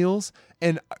cheat meals.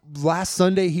 And last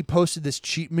Sunday he posted this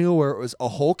cheat meal where it was a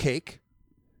whole cake,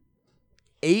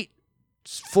 8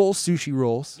 full sushi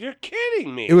rolls. You're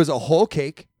kidding me. It was a whole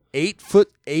cake, 8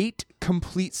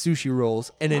 complete sushi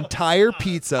rolls, an entire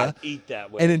pizza, eat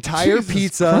that way. an entire Jesus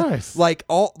pizza, Christ.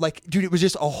 dude, it was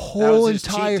just a whole was his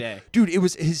cheat entire day. dude. It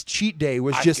was his cheat day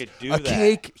was I just could do a that.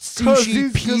 cake, 'Cause sushi,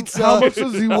 he's pizza. how much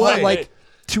does he weigh? Like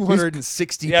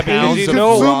 260 Yeah, because pounds you of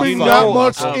know- raw consuming you fucking that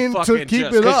much muscle. in to fucking keep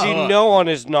just- it Because up. you know on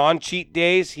his non-cheat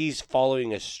days, he's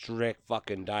following a strict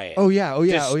fucking diet. Oh yeah, oh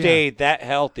yeah, to oh yeah. stay that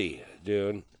healthy,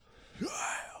 dude.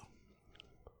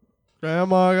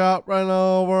 Grandma got run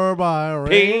over by a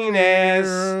Penis.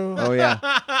 reindeer. Oh yeah,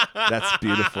 that's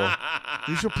beautiful.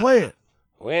 You should play it.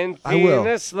 When I will.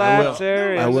 Tina slaps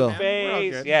her I in will. the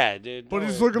face. Yeah, dude. But don't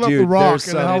he's worry. looking up Dude, the rock there's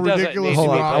and some- how It doesn't ridiculous need the to Hold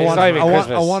be on, rock I It's want, not even I want, I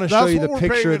Christmas. want to That's show you what the we're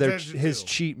paying picture of attention his to.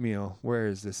 cheat meal. Where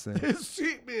is this thing? His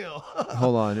cheat meal.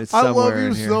 Hold on, it's I somewhere love you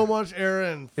in here. so much,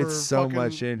 Aaron. For It's so fucking,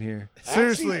 much in here.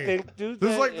 Seriously, I think, dude, this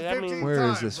is that- like the I 15th mean, Where time,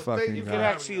 is this but fucking you guy? can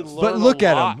actually learn But look a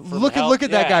at lot him. from Look health- at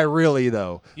that yeah. guy. Really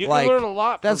though, You like can learn a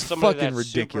lot that's from somebody fucking that's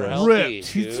super ridiculous. healthy, Ripped.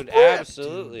 He's dude. ripped.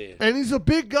 Absolutely. and he's a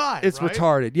big guy. It's right?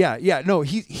 retarded. Yeah. No,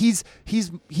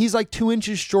 he's like 2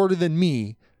 inches shorter than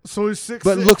me, So he's 6'6",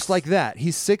 but looks like that.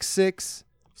 He's 6'6",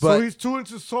 So but he's 2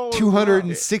 inches taller.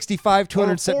 265,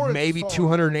 270, 4 inches maybe taller.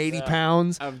 280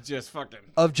 pounds of just fucking.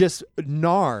 of just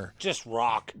gnar. Just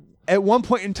rock. At one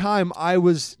point in time, I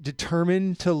was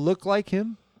determined to look like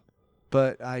him,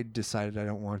 but I decided I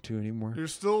don't want to anymore. You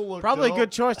still look Probably a dope.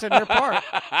 good choice on your part.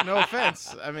 No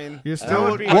offense. I mean, You that still would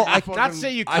look be- Well, like I- you not fucking- to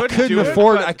say you I couldn't couldn't do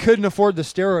afford. it, I couldn't afford the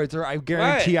steroids, or I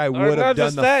guarantee Right. I Or would not have done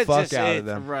just the that, fuck just out it- of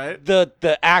them. right?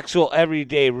 The actual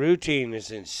everyday routine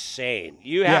is insane.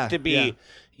 You have Yeah, to be yeah.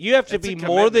 you have to It's a be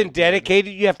more than commitment.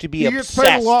 dedicated. You have to be He obsessed. gets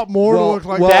paid a lot more Well, to look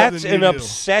like well, that That's than an you do.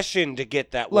 obsession to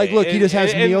get that Like, way. look, he just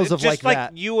has meals of just like like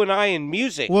that. you and I in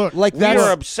music. Look, Like we that's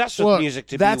are obsessed with look, music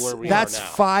to be that's where we that's are now.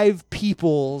 5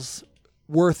 people's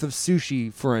worth of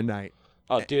sushi for a night.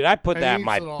 Oh, dude, I put And that he in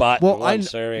my eats it all. butt in Well, one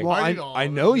serving. well, I eat all I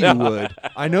of know it. you would.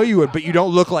 I know you would, but you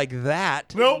don't look like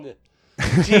that. Nope.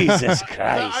 Jesus I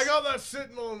Christ. got that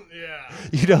sitting on. Yeah.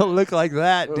 You don't look like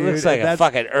that, It dude. looks like a That's-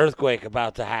 fucking earthquake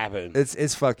about to happen.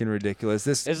 It's fucking ridiculous.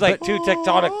 This It's like but 2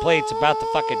 tectonic plates about to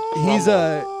fucking crumble. he's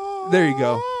there you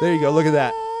go. There you go. Look at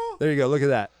that. There you go. Look at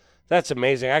that. That's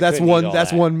amazing. That's couldn't one eat all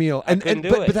that's that. one meal. I couldn't do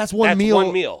but it. that's one That's meal.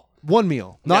 one meal. One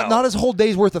meal. Not No. not his whole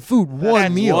day's worth of food. One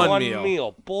That's meal. One meal.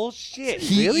 meal. Bullshit.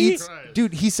 He really? eats,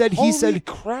 dude. He said Holy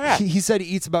crap. he said he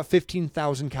eats about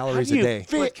 15,000 How calories do you a day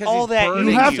fit 'cause all he's that burning You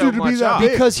in have you? to be much that up.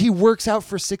 big. because he works out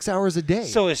for 6 hours a day.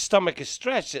 So his stomach is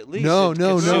stretched at least. No, it no,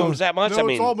 no. consumes that much. No, I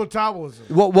mean, it's all metabolism.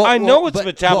 well, I know it's but-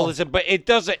 metabolism, but it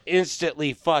doesn't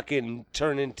instantly fucking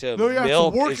turn into No, you have to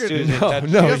milk work as it. soon as it No,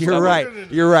 touches no, your you're stomach. right.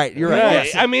 You're right. You're right. Right.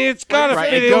 Yes. I mean, it's got to Right,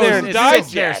 fit it in goes- there and it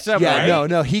sits there digest. somewhere. Yeah, right?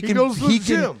 no, he can. goes to He the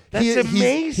can. gym. That's he's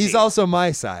amazing. also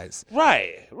my size.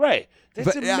 Right. That's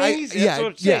But, amazing. yeah, That's what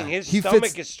I'm saying. yeah, His he stomach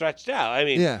fits- is stretched out. I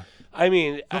mean, Yeah.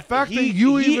 The fact he, that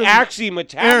you he even- actually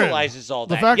metabolizes all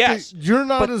the that. fact yes, that you're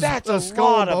not but as that's a a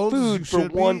skull lot and of bones as food you for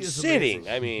should be one is sitting.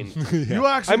 amazing. I mean, You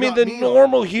actually I mean, got the meat on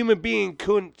normal human being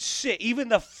couldn't sit. Even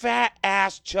the fat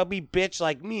ass chubby bitch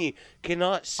like me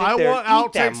cannot sit I there want and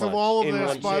eat that outtakes much of all of in this,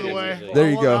 one by the sitting way. usually. There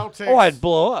you I want go. outtakes. Oh, I'd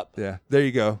blow up. Yeah. There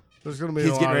you go. There's gonna be He's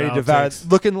a getting lot ready of to devour.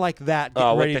 outtakes. Looking like that, getting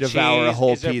With ready the to devour a cheese.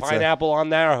 whole Is there pizza. pineapple on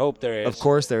there? I hope there is. Of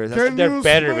course there is. Can There you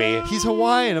better smell? be. He's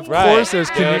Hawaiian. Of Right. course there's.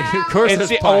 Dude, Of course it's there's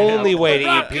the pineapple. only way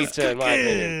to eat pizza in my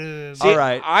opinion. See, All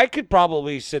right. I could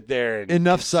probably sit there and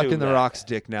Enough consume sucking the that. Rock's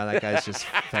dick now. That guy's just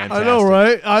fantastic. I know,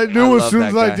 right? I knew as love soon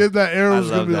as that I guy. did that, Aaron I was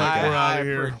gonna love be that like, guy. "We're out of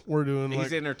here. We're doing He's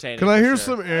like." entertaining. Can I for hear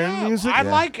sure. some Aaron music? I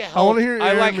like health. I want to hear. I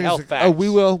Aaron like music. health facts. Oh, we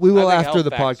will I think after health the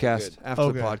facts are podcast. good. After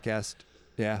Okay. the podcast.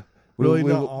 Yeah. Really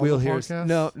we'll, not on we'll the hear. podcast?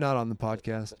 No, not on the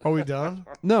podcast. Are we done?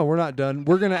 No, we're not done.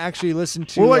 We're gonna actually listen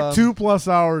to. We're like 2+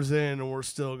 hours in, and we're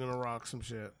still gonna rock some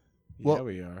shit. Well, Yeah,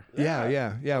 we are.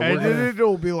 Yeah. And then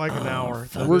it'll be like an hour.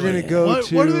 We're gonna go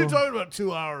What are they to. talking about?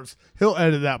 2 hours. He'll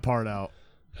edit that part out.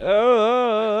 I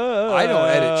don't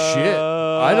edit shit.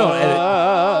 I don't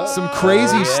edit some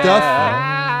crazy stuff.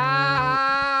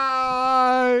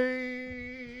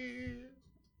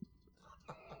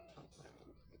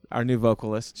 Our new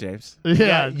vocalist, James.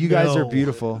 Yeah, you guys are no.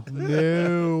 beautiful.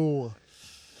 No.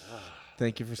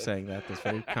 Thank you for saying that. That's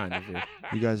very kind of you.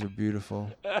 You guys are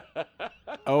beautiful.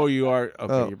 Oh, you are?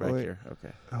 Okay, Oh, you're back wait. here.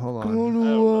 Okay. Hold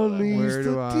on. Where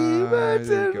do I?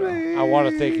 There you go. I want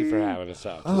to thank you for having us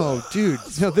out. Oh, dude,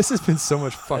 no, this has been so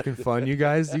much fucking fun. You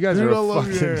guys Dude, are I love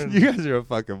you, fucking. Aaron. You guys are a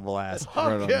fucking blast.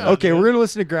 Fuck yeah, Okay, dude. we're gonna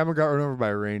listen to "Grandma Got Run Over by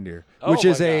a Reindeer," which Oh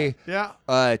is my a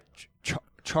Yeah.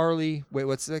 Charlie. Wait,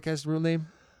 what's that guy's real name?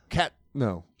 Cat.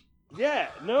 No, Yeah,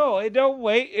 no, don't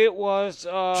wait. It was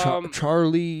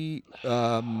Charlie.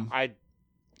 I.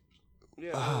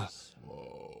 Yeah.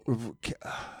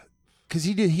 Because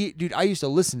dude, I used to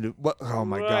listen to what? Oh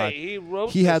my god, Right, he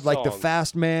wrote he had the like the song.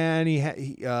 Fast Man.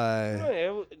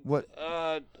 What?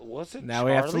 Was it? Now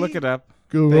we have to look it up.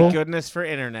 Google. Thank goodness for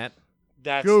internet.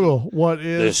 That's Google. What the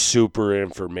is? super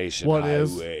information What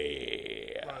is? highway.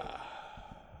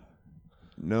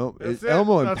 No, That's it's it.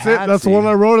 Elmo and That's Patsy. it. That's the one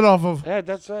I wrote it off of. Yeah,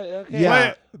 that's right. Okay.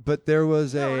 Yeah, but there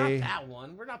was a. That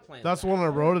one. We're not playing. That's the one I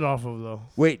wrote it off of, though.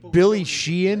 Wait, Billy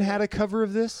Sheehan had a cover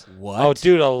of this? What? Oh,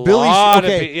 dude, a Billy lot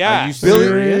okay. of yeah. Are you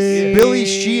serious? Billy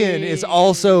Sheehan is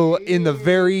also in the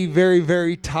very, very,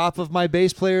 very top of my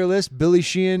bass player list. Billy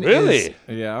Sheehan Really? is...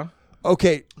 Yeah.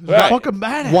 Okay. Right. Fucking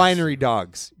badass. Winery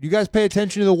Dogs. You guys pay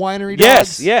attention to the Winery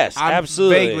Yes, Dogs? yes, I'm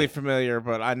absolutely. vaguely familiar,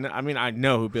 but I mean, I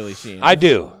know who Billy Sheehan is. I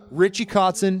do. Richie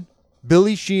Kotzen,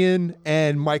 Billy Sheehan,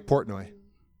 and Mike Portnoy.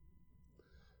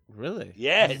 Really?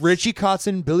 Yes. Richie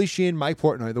Kotzen, Billy Sheehan, Mike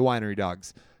Portnoy, the Winery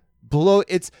Dogs.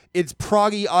 It's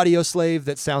proggy audio slave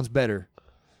that sounds better.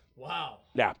 Wow.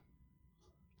 Yeah.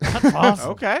 That's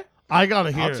awesome. Okay. I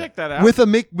gotta hear I'll it. check that out. With a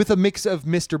mix of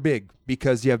Mr. Big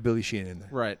because you have Billy Sheehan in there.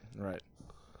 Right.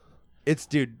 It's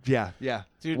yeah.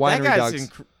 Dude, Winery that guy's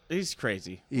Dogs. he's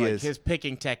crazy. He is. His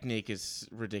picking technique is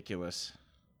ridiculous.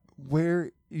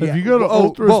 Where If you go to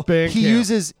Othrys Bandcamp- he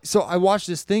uses. So I watched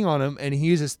this thing on him, and he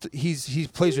uses. He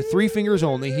plays with 3 fingers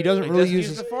only. He doesn't He really doesn't use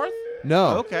use his, the fourth?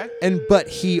 No. Okay. But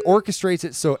he orchestrates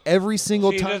it so every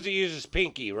single He time. doesn't use his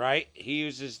pinky, right? He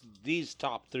uses these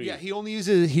top 3. Yeah, he only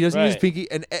uses. He doesn't use Right. pinky,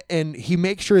 and he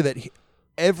makes sure that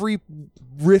every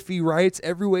riff he writes,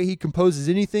 every way he composes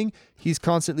anything, he's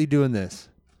constantly doing this.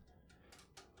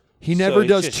 He never he's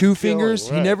does just 2 feeling, fingers.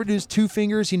 He right. never does 2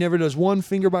 fingers. He never does 1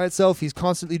 finger by itself. He's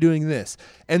constantly doing this.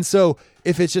 And so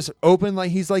if it's just open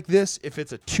like he's like this, if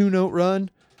it's a 2-note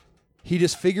run, he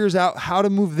just figures out how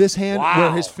to move this hand where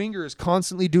Wow. his finger is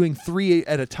constantly doing 3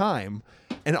 at a time.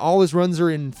 And all his runs are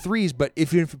in 3s, but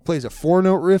if he plays a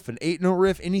 4-note riff, an 8-note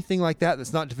riff, anything like that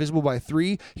that's not divisible by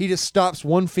 3, he just stops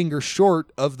 1 finger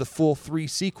short of the full 3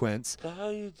 sequence. What the hell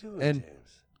are you doing, And- James?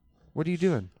 What are you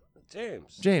doing?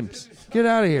 James, get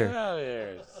out of get here. out of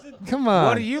here. Come on.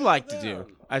 What do you like to do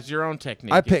as your own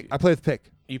technique? I play with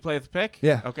pick. You play with pick?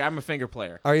 Yeah. Okay, I'm a finger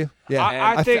player. Are you? Yeah.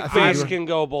 I think figured- bass can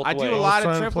go both I ways. do a lot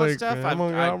trying of to triplet play stuff.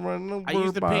 Grandma Got Run I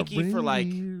use the Over by a pinky for like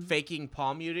Reindeer. faking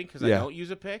palm muting because Yeah. I don't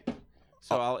use a pick.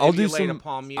 So I'll do emulate some. a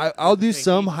palm mute. I'll with the do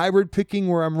some pinky. hybrid picking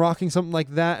where I'm rocking something like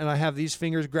that, and I have these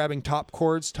fingers grabbing top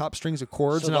strings of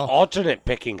chords, So and the I'll alternate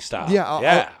picking style.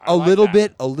 yeah, I like little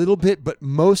that. bit, but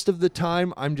most of the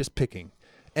time I'm just picking,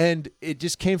 and it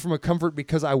just came from a comfort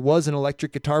because I was an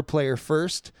electric guitar player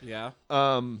first. Yeah.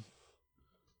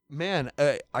 Man,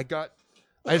 I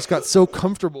just got so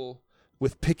comfortable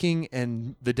with picking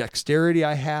and the dexterity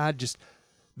I had. Just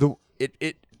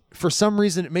it for some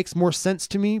reason it makes more sense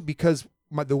to me because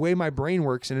the way my brain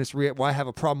works, and it's why I have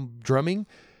a problem drumming.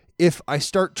 If I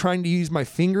start trying to use my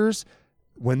fingers,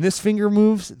 when this finger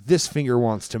moves, this finger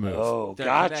wants to move. Oh, They're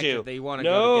got connected. you. They wanna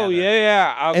no, go together.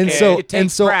 yeah. Okay. And so It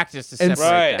takes practice to and,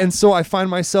 separate Right. them. and so I find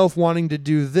myself wanting to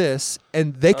do this,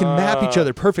 and they can map each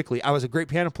other perfectly. I was a great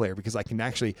piano player because I can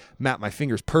actually map my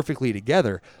fingers perfectly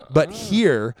together. But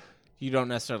here, You don't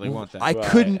necessarily want that.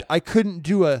 I couldn't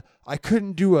do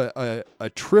a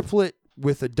triplet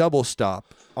with a double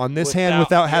stop on this hand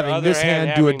without having this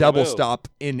hand do a double stop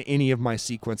in any of my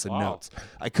sequence of notes.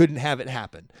 I couldn't have it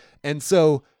happen. And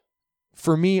so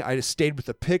for me, I just stayed with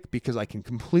the pick because I can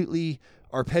completely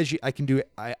arpeggiate. I can do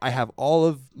it. I have all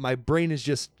of my brain is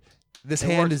just this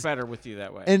hand works is better with you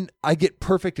that way. And I get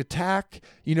perfect attack.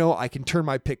 You know, I can turn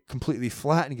my pick completely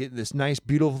flat and get this nice,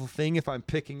 beautiful thing. If I'm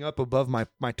picking up above my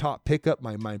top pickup,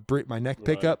 my neck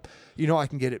pickup, you know, I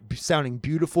can get it sounding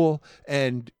beautiful.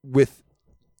 And with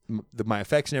my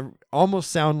effects and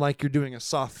almost sound like you're doing a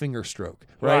soft finger stroke,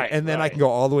 right? And then I can go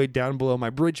all the way down below my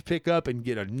bridge pickup and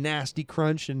get a nasty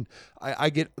crunch, and I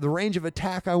get the range of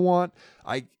attack I want.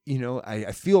 I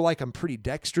feel like I'm pretty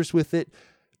dexterous with it.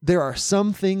 There are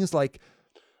some things like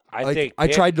I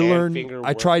tried to learn.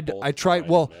 I tried.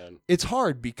 Well, man. It's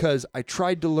hard because I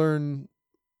tried to learn.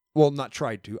 Well, not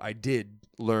tried to. I did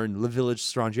learn Le Village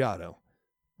Strangiato,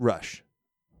 Rush.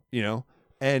 You know.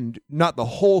 And not the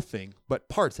whole thing, but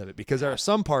parts of it, because there are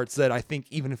some parts that I think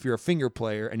even if you're a finger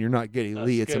player and you're not Geddy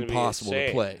Lee, it's impossible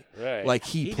to play. Right. Like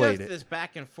he played does it. This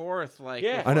back and forth, like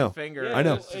I know, finger. I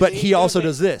know. But he also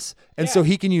does this, and so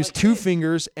he can use two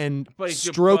fingers and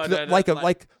stroke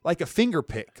like a finger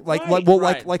pick, like a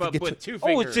guitar.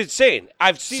 Oh, it's insane!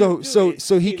 I've seen.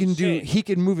 So he can he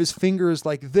can move his fingers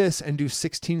like this and do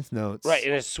 16th notes. Right,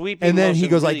 and a sweeping. And then he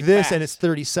goes really like this, fast. and it's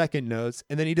 32nd notes,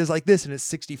 and then he does like this, and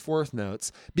it's 64th notes.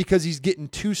 Because he's getting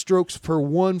two strokes per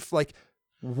one, like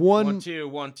one. 1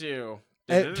 2.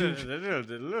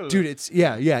 Dude, it's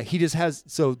he just has.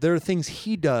 So there are things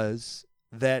he does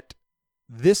that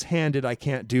this handed I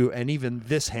can't do, and even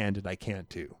this handed I can't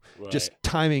do. Right. Just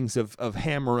timings of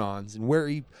hammer-ons and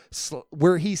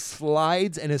where he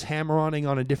slides and is hammer-oning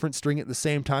on a different string at the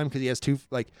same time because he has two.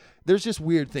 Like there's just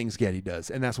weird things Geddy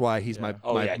does, and that's why he's my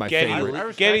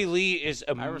favorite. Geddy Lee is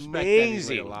amazing. I respect Geddy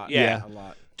Lee a lot. Yeah, a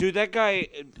lot. Dude, that guy,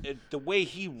 the way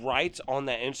he writes on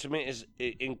that instrument is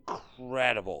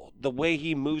incredible. The way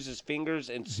he moves his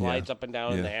fingers and slides up and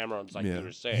down in the hammer-ons, like you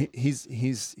were saying.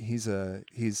 He's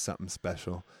something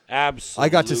special. Absolutely. I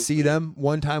got to see them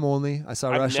one time only. I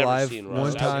saw Rush live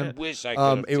one time. I wish I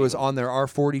could. It was on their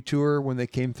R40 tour when they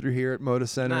came through here at Moda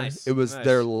Center. Nice. It was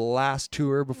their last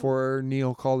tour before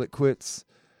Neil called it quits.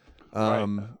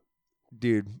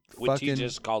 Dude, would he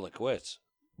just call it quits?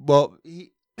 Well,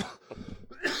 he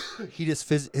just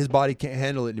his body can't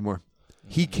handle it anymore.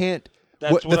 He can't.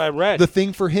 That's what I read. The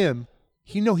thing for him,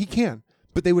 he can,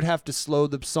 but they would have to slow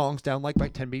the songs down like by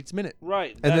 10 beats a minute.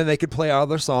 Right. And then they could play all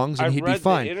their songs and he'd be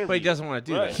fine. But he doesn't want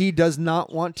to do that. He does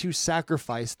not want to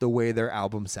sacrifice the way their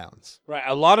album sounds. Right.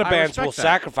 A lot of bands will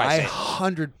sacrifice it.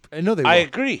 I know they will. I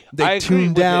agree. They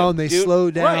tune down, they slow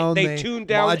down, they tune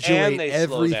down modulate and they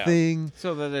everything.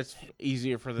 So that it's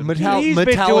easier for them. He's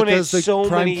been doing it so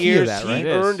many years. That, right?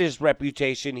 He earned his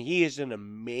reputation. He is an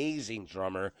amazing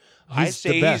drummer. I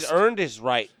say he's earned his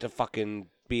right to fucking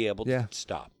be able to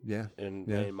stop. Yeah.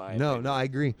 In my opinion. I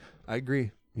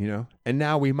agree. You know, and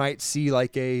now we might see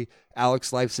like a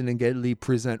Alex Lifeson and Geddy Lee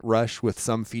present Rush with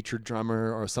some featured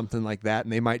drummer or something like that,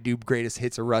 and they might do greatest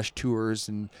hits of Rush tours,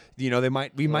 and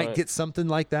we might get something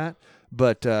like that.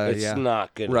 But it's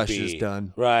not going to be. Rush is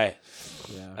done. Right.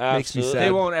 Yeah. Makes me sad.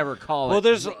 They won't ever call it. Well,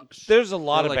 there's a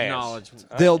lot of bands.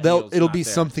 It'll be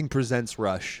something presents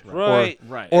Rush. Right.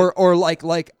 Or like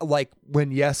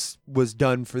when Yes was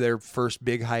done for their first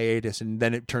big hiatus, and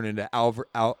then it turned into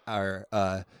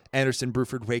Anderson,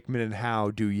 Bruford, Wakeman, and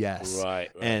Howe do Yes. Right.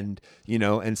 And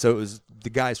and so it was the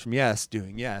guys from Yes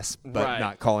doing Yes, but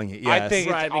not calling it Yes. I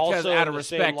think it's also out of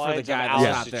respect for the guy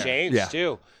that's out there. Chains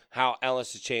too. How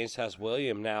Alice in Chains has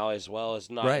William now, as well as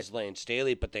not as Lane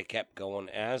Staley, but they kept going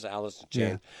as Alice in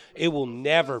Chains. Yeah. It will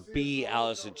never be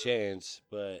Alice in Chains,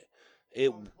 but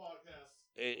it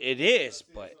is,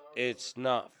 but it's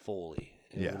not fully.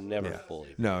 It will never fully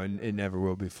be. No, it never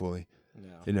will be fully.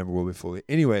 No. It never will be fully.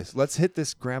 Anyways, let's hit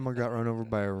this Grandma Got Run Over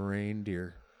by a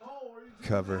Reindeer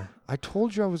cover. I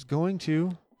told you I was going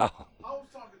to. Oh.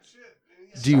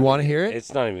 Do you want to hear it?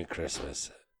 It's not even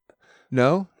Christmas.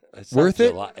 No? It's worth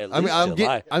it? I'm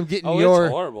getting your.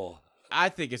 It's horrible. I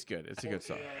think it's good. It's a good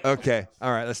song. Okay.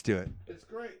 All right. Let's do it. It's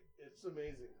great. It's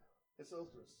amazing. It's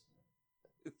Othrys.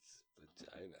 It's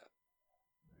vagina.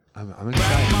 I'm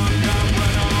excited.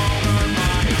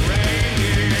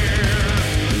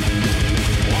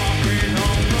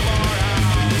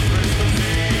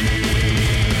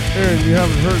 Aaron, you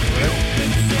haven't heard it, right?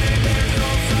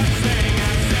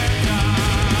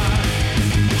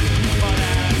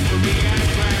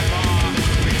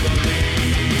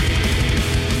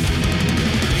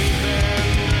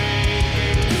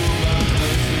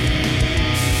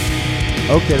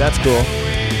 Okay, that's cool.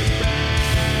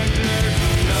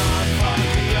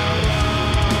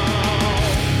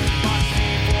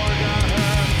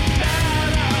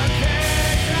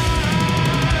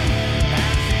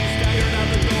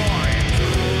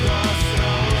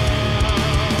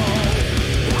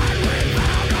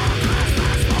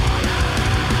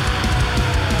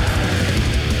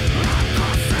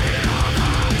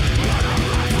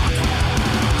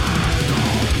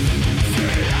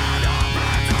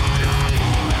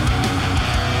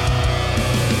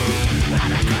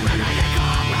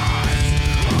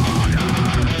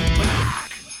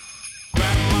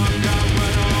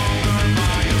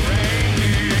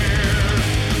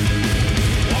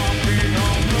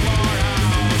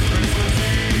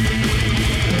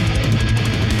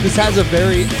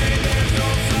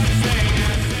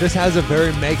 This has a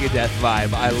very Megadeth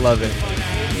vibe. I love it.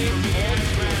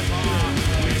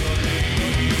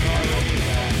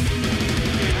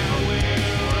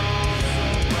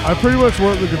 I pretty much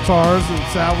worked the guitars, and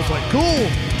Sal was like, "Cool,"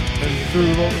 and threw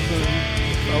them over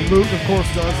to Luke. Of course,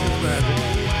 does his magic.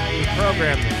 We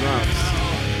programmed the drums.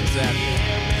 Exactly.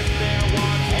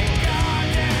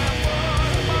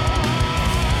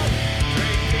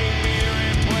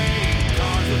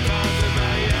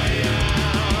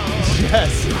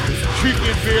 Yes.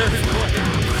 Drinking beer and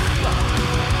fucking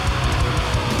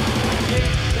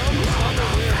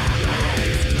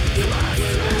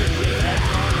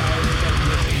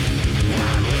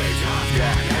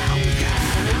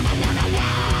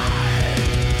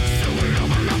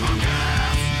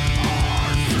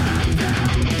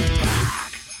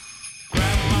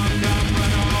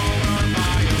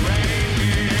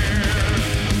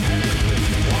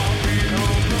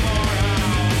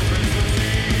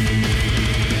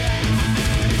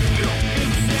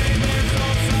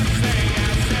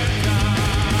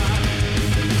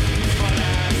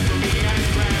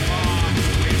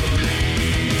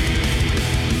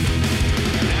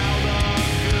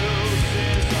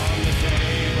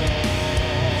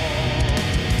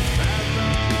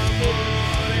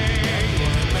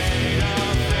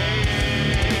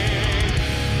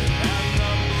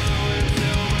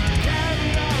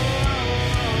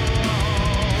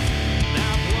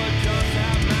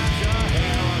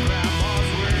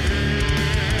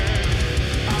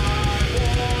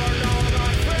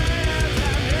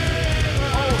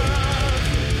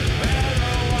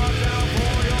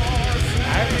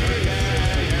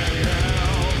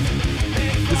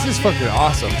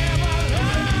awesome.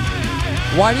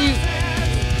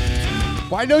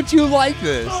 Why don't you like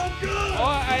this? Well,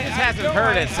 I just hasn't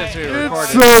heard it since we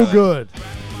recorded. It's so good.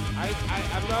 I'm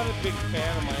not a big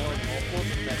fan of my own vocals,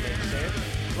 if that makes sense.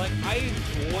 Like, I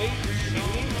enjoy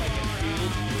singing, like, it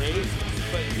feels great,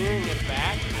 but hearing it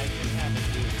back, I just have a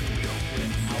issue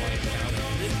with how I sound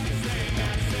listening to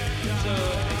it. So,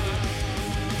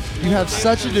 You have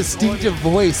such a distinctive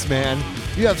voice, man.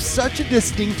 You have such a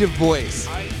distinctive voice.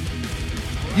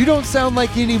 You don't sound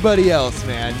like anybody else,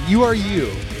 man. You are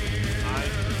you.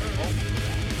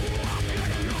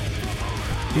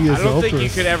 I don't think you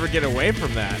could ever get away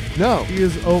from that. No. He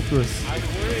is Othrys.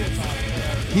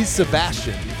 He's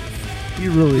Sebastion. He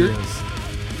really is.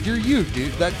 You're you,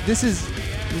 dude. This is...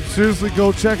 Seriously,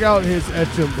 go check out his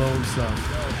Etch and Bone stuff.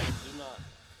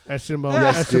 Etch and Bone.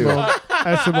 Yes, Etch and dude. Bone.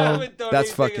 Etch and Bone.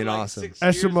 That's fucking awesome.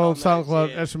 Etch and Bone,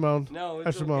 SoundCloud, Etch and Bone. No,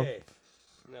 Etch and Bone.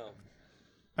 No.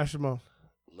 Etch and Bone.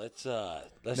 Let's Now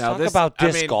talk about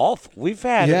disc golf. We've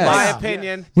had, in my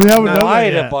opinion, we haven't done that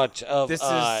quite yet. a bunch of This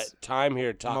is time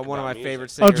here talking one of my about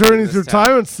favorite music. singers. A journey in through this town.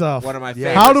 time and stuff. One of my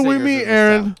favorite How do we singers meet, in this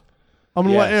Aaron? town. I'm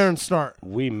gonna let Yes. Aaron start.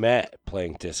 We met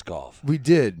playing disc golf. We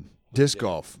did. Disc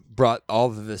golf brought all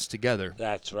of this together.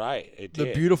 That's right. It The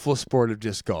did. beautiful sport of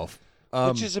disc golf.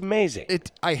 Which is amazing.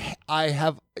 I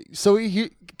have. So can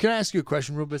I ask you a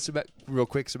question real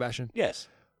quick, Sebastion? Yes.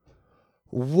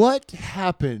 What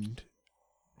happened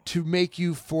to make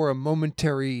you, for a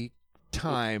momentary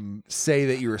time, say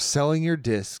that you were selling your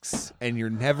discs and you're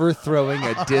never throwing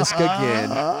a disc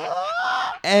again?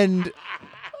 And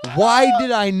why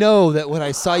did I know that when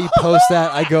I saw you post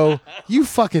that, I go, you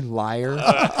fucking liar?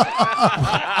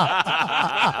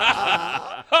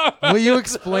 Will you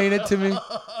explain it to me?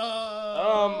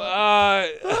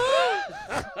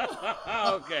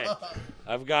 Okay.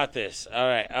 I've got this. All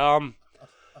right.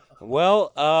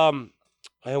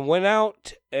 I went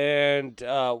out and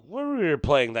where we were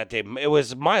playing that day. It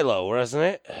was Milo, wasn't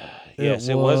it? Yes,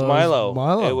 it was Milo.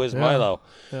 It was Milo.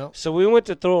 Yeah. So we went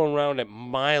to throw around at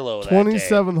Milo that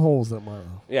 27 day. holes at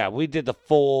Milo. Yeah, we did the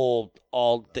full,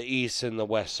 all the east and the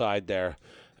west side there.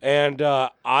 And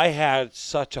I had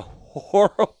such a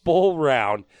horrible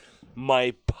round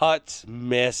My putts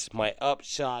missed. My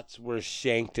upshots were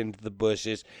shanked into the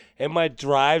bushes, and my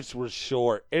drives were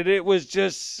short. And it was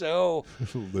just so.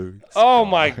 Oh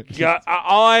my God!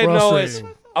 All I know is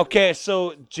okay.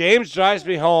 So James drives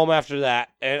me home after that,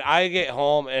 and I get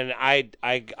home, and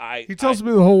He tells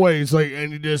me the whole way. He's like,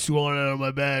 "Any disc you want out of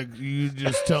my bag, you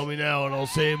just tell me now, and I'll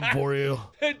save them for you."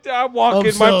 I walk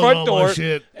in my front door,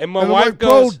 and my wife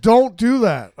goes, "Bro, don't do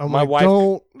that." I'm my like, wife,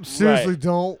 "Don't seriously, right.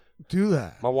 don't do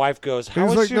that." My wife goes, He's "How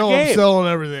was like, your "No, game?" I'm selling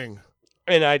everything.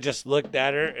 And I just looked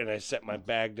at her, and I set my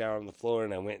bag down on the floor,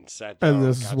 and I went and sat down. And on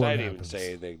this the is couch. what I didn't happens. even say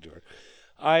anything to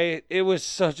her. It was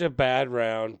such a bad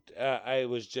round. I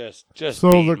was just.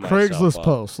 So beating the myself Craigslist up.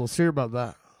 post. Let's hear about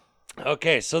that.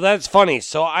 Okay, so that's funny.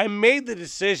 So I made the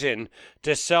decision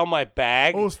to sell my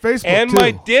bag Oh, it's Facebook and too.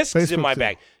 my discs in Facebook my too.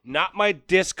 bag, not my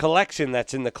disc collection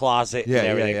that's in the closet and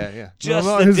everything. Yeah. Just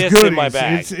No, the his discs in my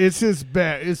goodies. bag. It's his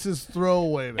bag. It's his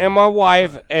throwaway bag. And my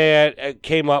wife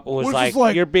came up and was Which like, is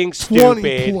like "You're being 20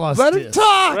 stupid." plus Let him discs.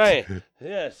 talk. Right.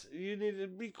 Yes. You need to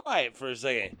be quiet for a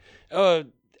second.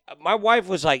 My wife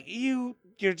was like,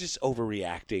 You're just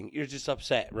overreacting. You're just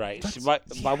upset, right?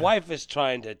 My wife is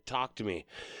trying to talk to me.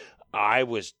 I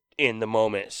was in the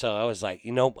moment, so I was like,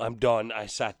 I'm done. I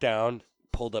sat down,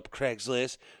 pulled up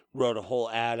Craigslist, wrote a whole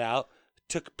ad out,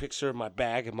 took a picture of my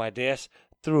bag and my disc,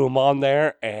 threw them on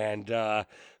there, and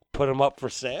put them up for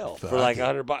sale for like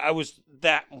 $100. I was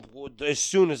that as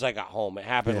soon as I got home. It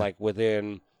happened like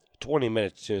within 20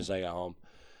 minutes as soon as I got home.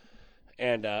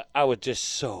 And I was just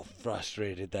so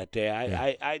frustrated that day.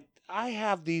 I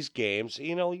have these games,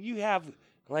 you have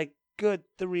like good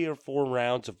 3 or 4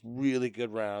 rounds of really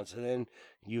good rounds, and then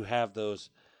you have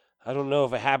those. I don't know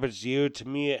if it happens to you. To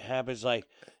me, it happens like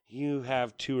you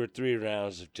have 2 or 3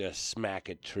 rounds of just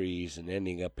smacking trees and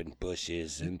ending up in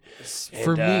bushes. And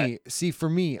For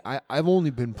me, I've only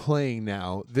been playing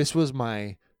now. This was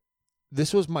my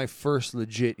first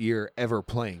legit year ever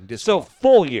playing disc so golf.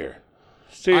 full year.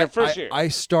 So your first year. I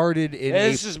started in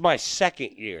And this is my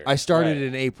second year. I started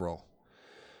in April.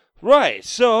 Right.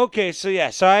 So okay. So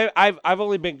yeah. So I've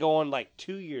only been going like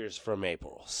 2 years from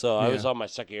April. So I was on my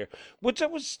second year. Which I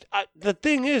was. The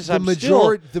thing is, I'm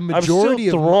still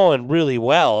throwing really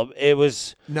well. It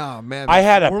was. No man. I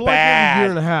had a We're bad. like in a year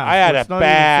and a half. I had It's a not even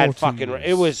bad 14 fucking. years.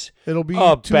 It was. It'll be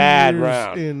a 2 bad years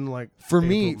round. in like For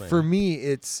April, me,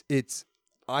 it's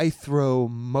I throw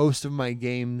most of my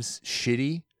games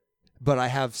shitty, but I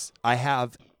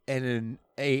have an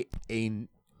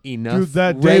enough. Dude,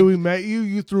 that day we met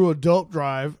you threw a dope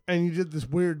drive and you did this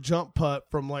weird jump putt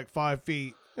from like 5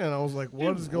 feet, and I was like,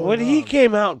 "What is going on?" When he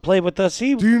came out and played with us,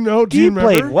 he Do you he remember?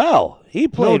 played well. He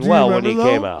played do you well when he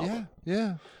remember, came though? out.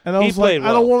 Yeah. And I He was like, played I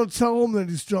don't well. want to tell him that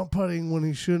he's jump putting when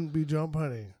he shouldn't be jump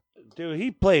putting. Dude, he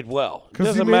played well. It Because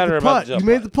doesn't he made matter the about putt. the jump You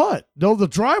made putt. the putt. No, the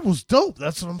drive was dope.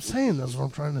 That's what I'm saying. That's what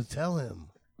I'm trying to tell him.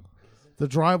 The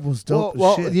drive was dope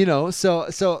Well, as shit.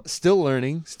 so still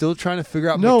learning, still trying to figure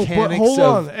out No, mechanics but hold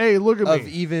of, on. Hey, look at of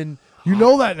me. even. You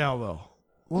know that now, though.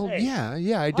 Well, Hey,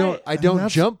 yeah. I don't And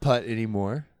that's- jump putt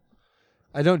anymore.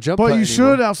 I don't jump But putt you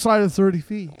anymore. should outside of 30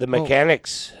 feet. The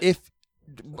mechanics. If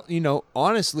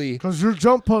honestly, Because your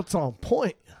jump putt's on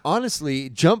point. honestly,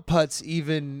 jump putts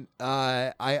even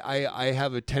I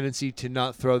have a tendency to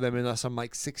not throw them unless I'm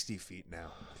like 60 feet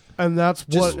now. And that's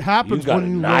what happens you got when a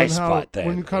you nice learn how putt then,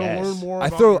 when you kind of yes. learn more I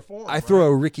about throw your form, I throw right?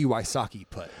 a Ricky Wysocki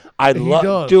putt. I He love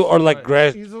does. do or like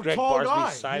Greg He's a Greg tall Barsby's guy.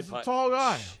 side He's putt. a tall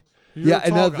guy. Yeah,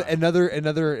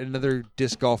 another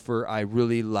disc golfer I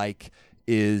really like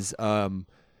is oh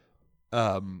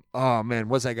man,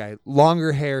 what's that guy?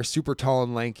 Longer hair, super tall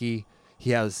and lanky.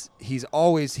 He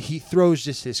throws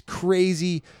just his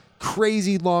crazy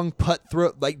long putt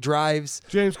throw like drives.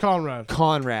 James Conrad.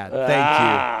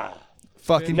 Thank you.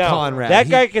 Fucking No, Conrad. that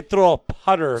guy could throw a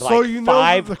putter So like you know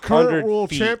that 500 the current world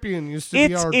feet. champion used to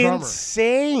be It's our drummer.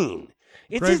 insane.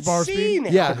 It's Greg insane.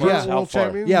 Barsby? Yeah, how yeah. how World far.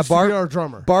 champion Yeah, used to be our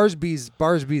drummer. Barsby's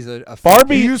a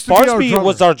Barbie He used to be our Barsby drummer.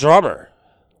 was our drummer.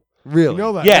 really. You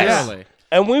know that? Yes. Really?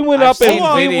 And we went I've up and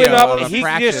seen we video went up. of a He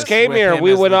practice just came with here. him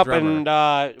We as went the up drummer.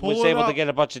 and Pull was it able to up. get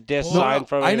a bunch of discs Pull it signed up.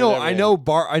 from him. I know and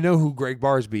everything. I know who Greg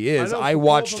Barsby is. I Pull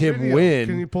watched up a him video. win.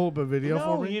 Can you pull up a video for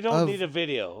No, me? you don't Of- need a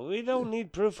video. We don't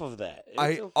need proof of that.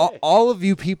 It's okay. all of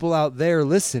you people out there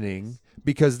listening,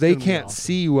 because they Gonna be can't awesome.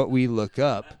 see what we look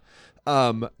up,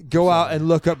 go out and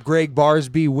look up Greg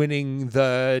Barsby winning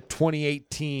the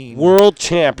 2018 World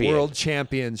champion. World The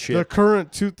Championship.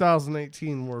 current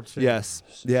 2018 World Champion. Yes.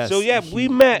 So yeah, we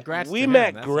met Congrats to we him.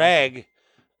 met That's Greg.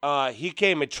 He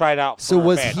came and tried out. For So our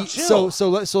was band. he? Chill. So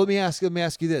let me ask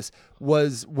you this: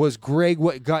 was Greg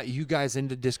what got you guys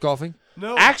into disc golfing?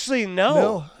 No. Actually,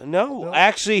 no.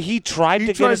 Actually, he tried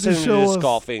to get us into disc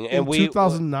golfing, and we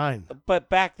 2009. But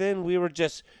back then, we were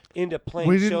just into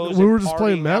playing shows. We and were just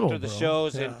playing partying metal after the bro.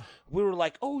 shows, Yeah. and we were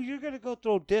like, "Oh, you're gonna go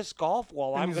throw disc golf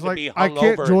while And I'm he's gonna like, be hungover." I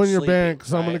can't join and your sleeping, band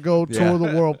because I'm gonna right? go tour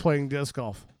the world playing disc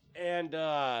golf. And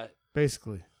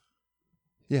basically,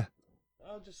 yeah.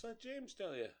 I'll just let James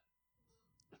tell you.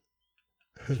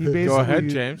 He basically, Go ahead,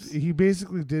 James. He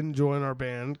basically didn't join our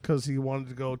band because he wanted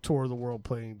to go tour the world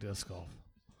playing disc golf.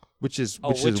 Which was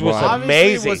was why.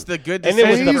 amazing. Was the good and it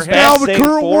was he's the now best the thing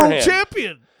current for world him.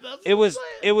 champion. It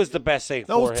was the best thing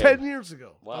That for was him. 10 years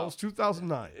ago. Wow. That was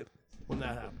 2009 when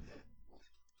that happened.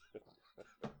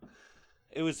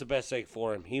 It was the best thing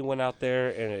for him. He went out there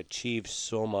and achieved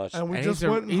so much. And we And just he's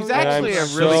went. he's and hung out. actually a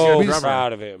I'm really so good drummer.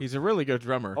 proud of him. He's a really good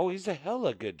drummer. Oh, he's a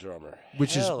hella good drummer.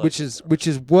 Which Hella is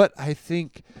what I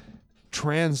think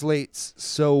translates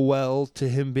so well to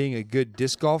him being a good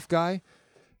disc golf guy,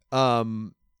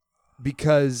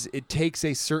 because it takes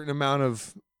a certain amount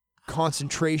of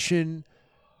concentration,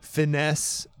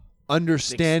 finesse,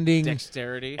 understanding,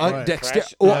 dexterity. under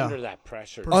that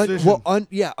pressure.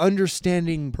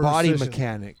 understanding body Precision.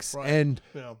 mechanics, Right. and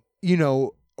Yeah. you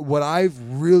know what I've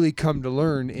really come to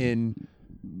learn in.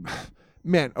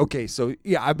 Man, okay, so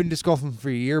yeah, I've been disc golfing for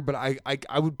a year, but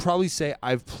I would probably say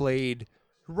I've played.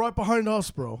 You're right behind us,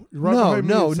 bro. You're right behind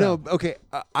me and no. Sam. Okay,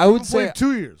 I would You've say played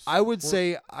 2 years. I would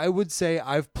say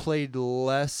I've played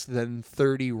less than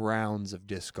 30 rounds of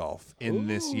disc golf in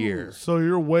this year. So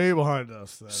you're way behind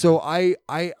us. Then. So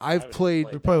I've played.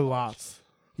 We play lots.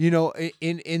 You know,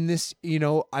 in this, you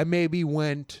know, I maybe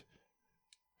went.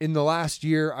 In the last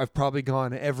year, I've probably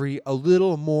gone a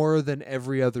little more than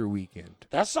every other weekend.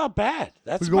 That's not bad.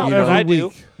 That's We go about every what I do.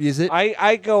 week. Is it?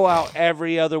 I go out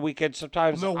every other weekend.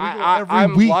 Sometimes No, we go every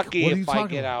I'm week. lucky What are you if I talking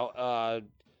get about? out.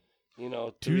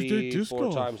 Tuesday 3, disc 4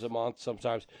 golf. times a month.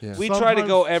 Sometimes Yeah. we try to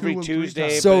go Sometimes every 2 and 3 Tuesday.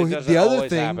 times. So but it doesn't the other always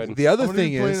thing, happen. the other I'm gonna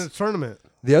thing be playing is, a tournament.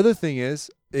 the other thing is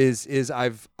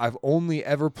I've only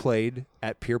ever played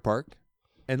at Pier Park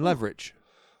and Leverage.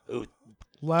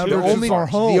 Leverage is our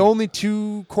home. The only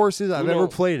 2 courses I've ever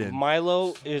played in.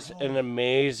 Milo is an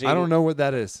amazing. I don't know what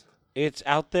that is. It's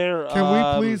out there. Can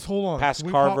we please hold on? past Can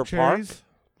we Carver pop Park? cherries?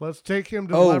 Let's take him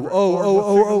to Leverage.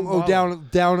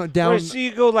 Down. Right, so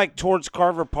you go like towards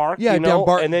Carver Park, Yeah, you down know,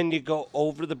 Barton. and then you go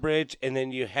over the bridge, and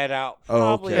then you head out Oh,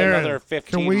 probably okay. another Aaron,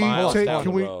 15 can we miles take- down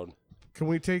can the we- road. Can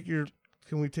we take your?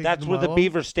 Can we take? That's you to where the Milo?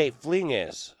 Beaver State Fling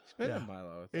is. Been a Milo.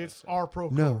 It's our pro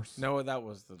No. course. No, that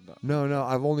was the. No.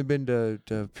 I've only been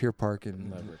to Pier Park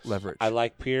and Leverage. I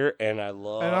like Pier, and I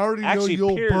love. And I already know actually,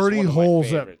 you'll Pier is birdie one of my holes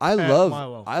at- favorites. I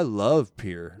Milo. love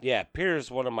Pier. Yeah, Pier is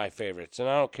one of my favorites, and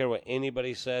I don't care what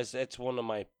anybody says. It's one of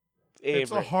my favorite.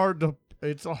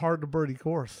 It's a hard to birdie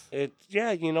course. You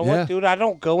know Yeah. what, dude? I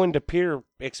don't go into Pier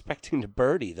expecting to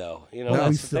birdie, though. You know No,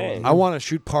 that's the thing. I want to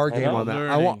shoot par I game know. on that.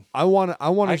 Learning. I want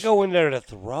I to go in there to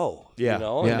throw, Yeah, you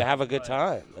know, yeah. and to have a good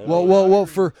time. Well,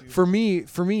 for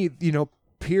me, you know,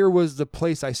 Pier was the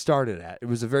place I started at. It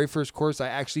was the very first course I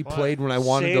actually played when I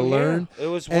wanted to Same learn. here. It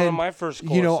was one of And, my first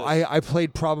courses. You know, I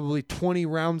played probably 20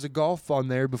 rounds of golf on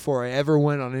there before I ever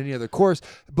went on any other course.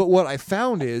 But what I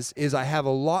found is I have a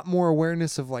lot more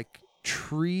awareness of like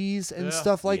trees and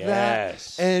stuff like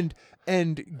Yes. that,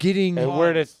 and getting and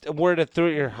where to throw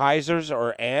your hyzers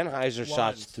or anhyzer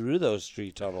shots through those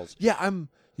tree tunnels. Yeah.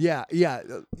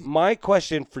 My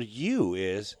question for you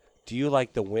is: do you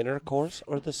like the winter course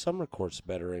or the summer course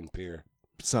better in Pier?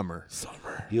 Summer.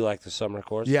 You like the summer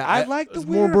course? Yeah, I I- like the it's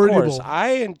more winter course.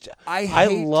 birdieable.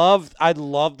 I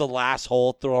love the last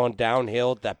hole throwing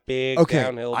downhill, that big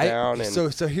downhill down.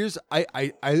 And So here's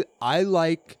I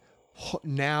like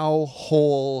now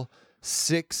hole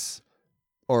 6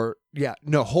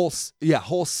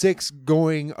 hole 6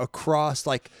 going across,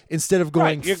 like instead of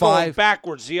going right, you're 5 going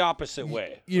backwards the opposite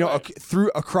way. you know Right.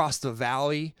 through across the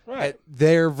valley Right.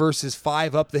 there versus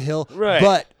 5 up the hill.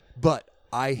 Right. But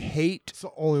I hate It's the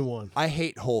only one. I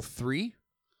hate hole 3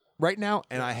 right now,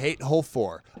 and I hate hole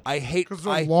 4. I hate Because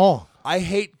they're long. I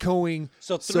hate going.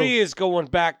 So 3 is going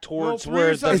back towards No, 3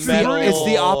 where is the It's metal.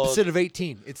 the opposite of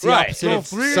 18. It's the Right. opposite No, of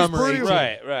 3 is summer pretty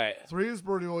 18. Right. 3 is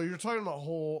birdieable. You're talking about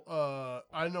whole.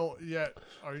 I know. Yeah.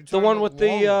 Are you The talking one about with the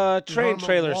long one? You're train talking about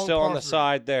trailer long still on par the three.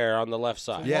 side there, on the left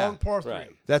side. Yeah. Long par 3. Right.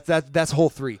 That's hole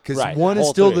 3 because Right, 1 is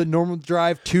hole still 3. the normal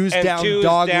drive, 2's And down 2's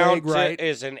dog down leg right,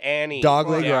 is an Annie. dog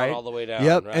leg down right, all the way down.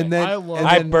 Yep, right. and then I love and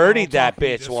I then birdied that talking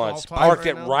bitch disc once, golf parked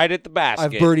right it now. right at the basket.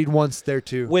 I've birdied once there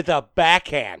too. with a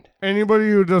backhand. Anybody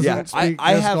who doesn't Yeah, speak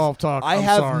I disc have golf talk, I I'm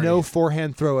have sorry. no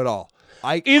forehand throw at all.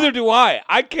 Either do I.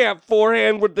 I can't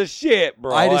forehand with the shit,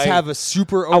 bro. I just have a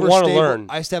super overstable. I want to learn.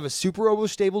 I just have a super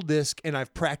overstable disc, and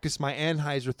I've practiced my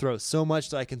Anheuser throw so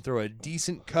much that I can throw a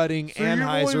decent cutting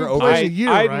Anheuser over. I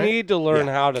need to learn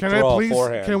how to throw a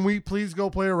forehand. Can we please go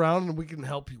play around and we can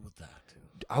help you with that?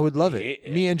 I would love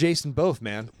it. Me and Jason both,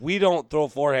 man. We don't throw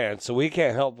forehand, so we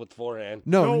can't help with forehand.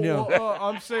 No.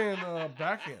 I'm saying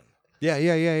backhand. Yeah.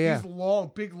 He's a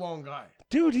long, big, long guy.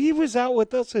 Dude, he was out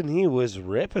with us and he was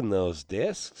ripping those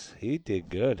discs. He did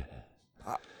good.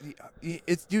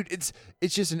 It's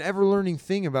just an ever learning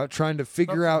thing about trying to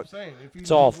figure out.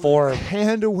 It's all form.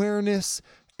 Hand awareness,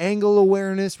 angle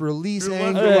awareness, release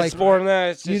angle. It's more than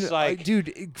that. It's just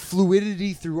dude,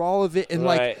 fluidity through all of it, and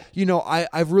Right.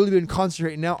 I've really been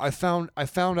concentrating now. I found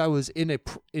I was in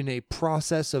a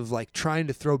process of like trying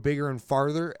to throw bigger and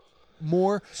farther,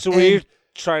 more. So were you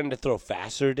trying to throw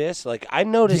faster discs? Like I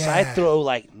noticed I throw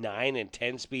like 9 and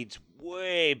 10 speeds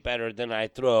way better than I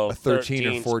throw a 13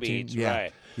 or 14. speeds. Yeah.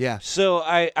 Right. Yeah. So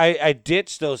I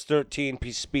ditched those 13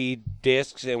 speed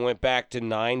discs and went back to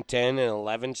 9, 10, and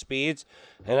 11 speeds.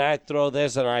 And I throw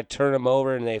this and I turn them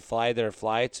over and they fly their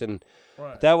flights. And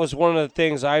that was one of the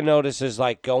things I noticed is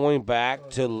like going back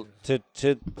to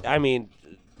I mean,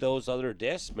 those other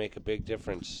discs make a big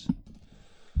difference.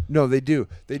 No, they do.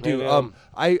 They do. I'm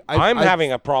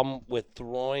having a problem with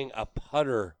throwing a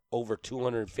putter over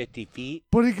 250 feet.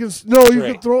 But you can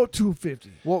throw it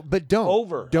 250. Well, but don't.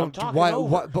 Over. Don't. Why?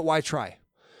 But why try?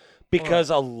 Because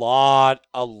a lot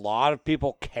of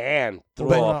people can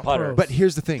throw a putter. But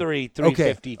here's the thing.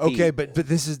 350 feet. Okay, but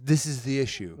this is the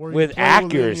issue. With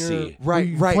accuracy.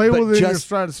 Right. Play within your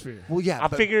stratosphere. Well, yeah. I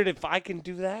figured if I can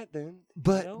do that, then.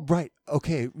 Right.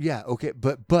 Okay. Yeah. Okay.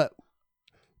 But.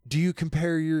 Do you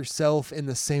compare yourself in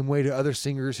the same way to other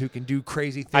singers who can do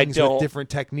crazy things with different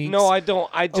techniques? No, I don't.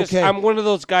 I'm one of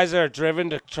those guys that are driven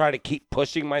to try to keep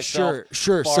pushing myself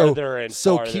farther and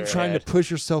farther keep trying ahead. to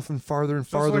push yourself and farther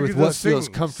with what feels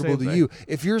comfortable to you.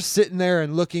 If you're sitting there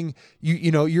and looking,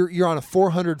 you're on a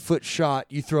 400-foot shot,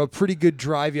 you throw a pretty good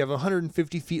drive, you have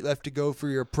 150 feet left to go for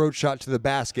your approach shot to the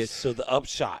basket. So the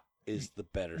upshot is the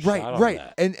better shot on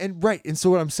that. And so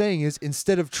what I'm saying is,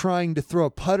 instead of trying to throw a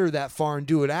putter that far and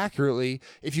do it accurately,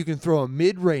 if you can throw a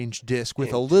mid-range disc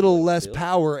with a little less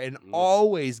power and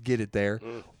always get it there,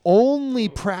 only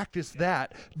practice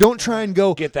that. Don't try and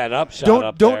go get that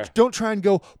upshot Don't try and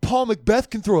go, Paul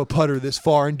Macbeth can throw a putter this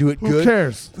far and do it good. Who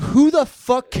cares? Who the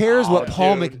fuck cares what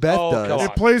Paul Macbeth does?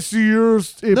 It plays to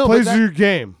your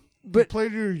game. But play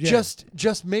to your game.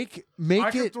 Just make I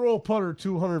it. can throw a putter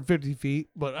 250 feet,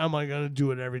 but am I going to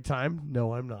do it every time?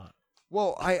 No, I'm not.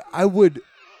 Well, I would.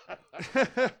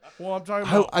 Well, I'm talking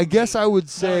about. I guess I would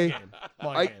say.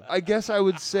 My game. I guess I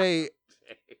would say,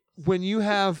 when you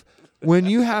have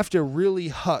to really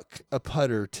huck a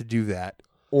putter to do that,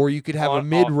 or you could have a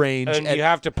mid-range, and you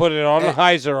have to put it on the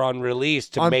hyzer on release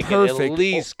to make it at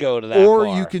least go to that or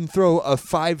far. You can throw a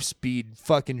 5-speed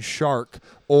fucking shark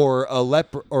or a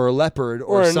leopard or a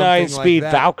something 9-speed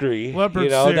like that. Valkyrie.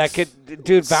 Leopard 6. That could,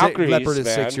 dude. Valkyries, Leopard is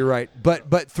man. 6. You're right,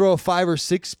 but throw a 5 or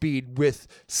 6 speed with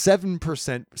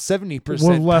 70%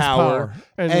 with less power,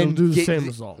 and do the same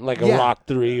result. Like a Rock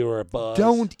 3 or a Buzz.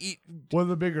 Don't eat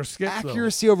with a bigger skip.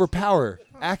 Accuracy over power.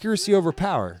 Accuracy over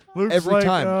power. Luke's every like,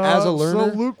 time. As a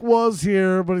learner. So Luke was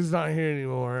here, but he's not here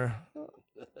anymore.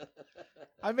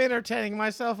 I'm entertaining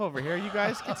myself over here. You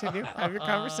guys continue. Have your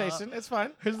conversation. It's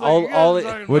fine.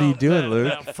 What are you doing,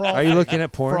 Luke? Are you looking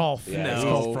at porn? Frolf.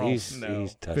 Yeah,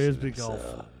 he's touching Frisbee himself.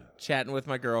 golf. Chatting with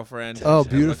my girlfriend. Oh, and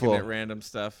beautiful. looking at random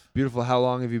stuff. Beautiful. How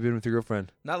long have you been with your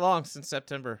girlfriend? Not long, since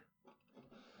September.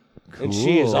 Cool. And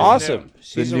she is awesome.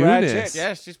 She's a rad chick.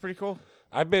 Yeah, she's pretty cool.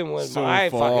 I've been with my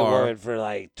fucking woman for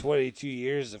like 22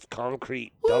 years of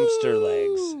concrete dumpster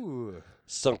legs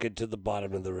sunk into the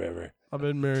bottom of the river. I've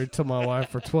been married to my wife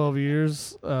for 12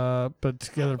 years, but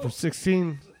together for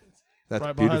 16. That's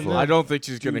right beautiful. I don't think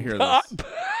she's going to hear this.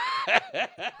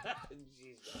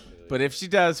 But if she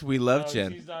does, we love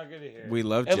Jen. She's not gonna hear it. We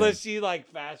love Jen. Unless she like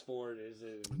fast forward.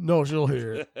 No, she'll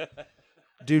hear it.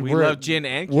 Dude, we love Jen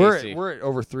and Casey. We're at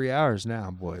over 3 hours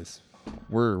now, boys.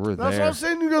 We're That's there. what I'm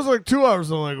saying. You guys are like 2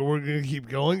 hours. I'm like, we're gonna keep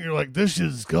going. You're like, this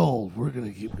shit's gold. We're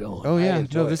gonna keep going. Oh yeah,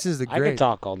 no, this is the I great. can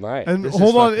talk all night. And This hold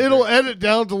is on, fucking it'll great. edit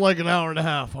down to like an hour and a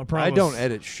half. I promise. I don't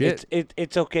edit shit.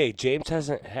 It's okay. James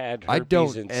hasn't had herpes I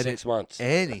don't in edit 6 months.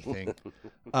 anything.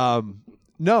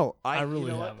 No, I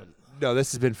really haven't. No,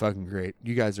 this has been fucking great.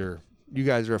 You guys are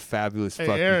a fabulous Hey,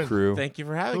 fucking Aaron, crew. Thank you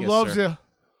for having Who us, loves sir. you?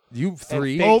 You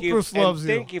three. Othrys loves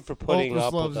you. Thank you for putting Othrys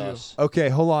up loves with you. us. Okay,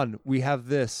 hold on. We have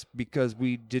this because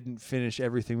we didn't finish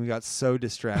everything. We got so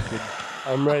distracted.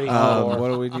 I'm ready for more. What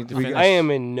do we need to finish? I am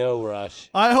in no rush.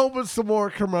 I hope it's some more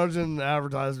curmudgeon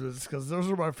advertisements because those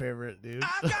are my favorite, dude.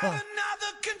 I got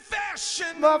another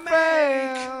confession My to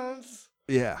fans.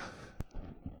 Yeah.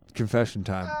 Confession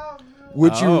time.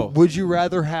 Would you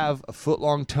rather have a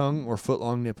foot-long tongue or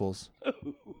foot-long nipples?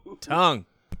 Tongue.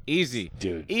 Easy.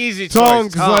 Dude. Easy Tongue,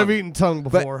 choice. because I've eaten tongue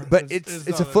before. But it's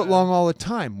not a foot long all the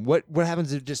time. What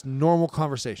happens if just normal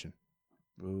conversation?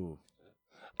 Ooh.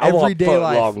 I want Everyday foot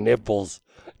life. long nipples.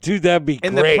 Dude, that'd be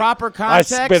In great. the proper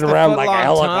context, I spin the around like a foot-long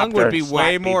helicopter tongue would and be slap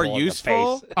way more people in the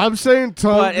useful. face. I'm saying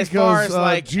tongue But as far because as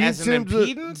like Gene as an seems to-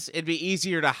 impedance, it'd be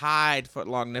easier to hide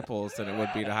foot-long nipples than it would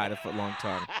be to hide a foot-long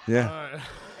tongue. Yeah.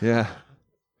 Yeah.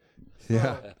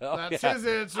 Yeah. That's his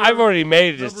answer. I've already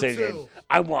made a Number decision. 2.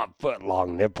 I want foot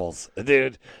long nipples,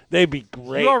 dude. They'd be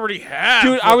great. You already have.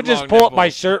 Dude, I would just foot-long pull up my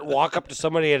nipples. shirt, walk up to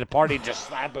somebody at a party, and just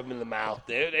slap them in the mouth,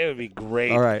 dude. It would be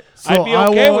great. All right. I'd be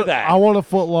okay with that. I want a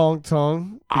foot long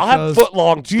tongue. I'll have because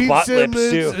foot-long Gene butt lips,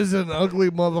 Simmons too. is an ugly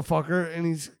motherfucker, and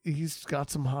he's got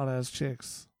some hot ass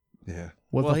chicks. Yeah.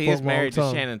 With Well, a he is foot-long married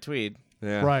tongue. to Shannon Tweed.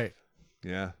 Yeah. Right.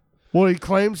 Yeah. Well, he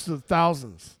claims to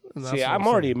thousands. and that's See, what I'm saying.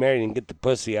 already married and get the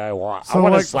pussy I want. So I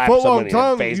want like to slap foot long somebody in the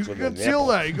tongue, face you with can a conceal nipple.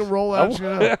 that. You can roll that shit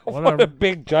out. I want Whatever. a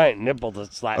big giant nipple to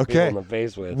slap people Okay. in the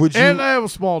face with. Would you? And I have a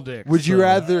small dick. Would you so-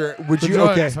 rather? Would The you?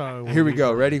 giant Okay. tongue would Here we be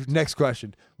go. great. Ready? Next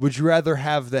question. Would you rather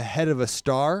have the head of a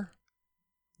star?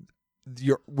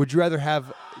 Would you rather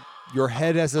have your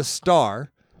head as a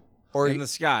star, or In the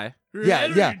sky. Your Yeah,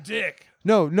 head or yeah. your dick.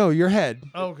 no, your head?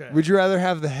 Okay. Would you rather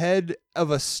have the head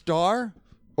of a star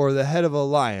or the head of a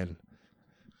lion?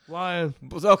 Lion.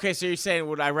 Okay, so you're saying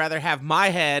would I rather have my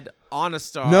head on a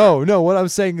star? No. What I'm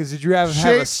saying is, did you rather have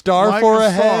a Shaped star like for a a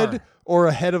head star. or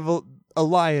a head of a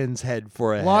lion's head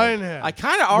for a head? Lion head. I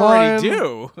kind of already Lion.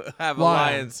 do have a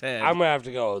Lion. lion's head. I'm going to have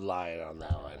to go with lion on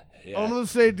that one. Yeah. I'm gonna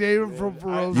say David from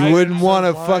Feroz. You wouldn't want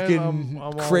a Lion, fucking I'm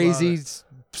all crazy, about it.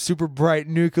 super bright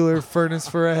nuclear furnace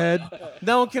for a head?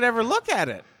 No one could ever look at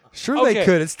it. Sure they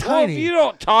could. It's Well, tiny. if you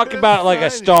don't talk about it like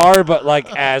a star, but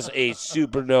like as a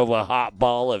supernova hot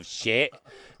ball of shit,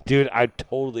 dude, I'd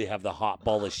totally have the hot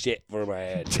ball of shit for my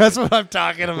head. That's what I'm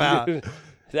talking about.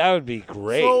 That would be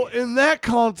great. So in that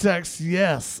context,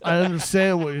 yes, I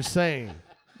understand what you're saying.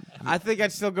 I think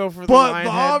I'd still go for the But lion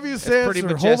the head. obvious It's pretty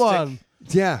answer, hold majestic. on.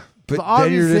 Yeah, but The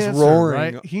then you're obvious just answer,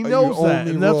 roaring. right? He You knows that,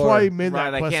 only and that's why he roar. made that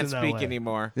Right, I question can't that speak way.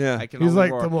 anymore. Yeah. I can He's only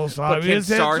like roar. the most But can obvious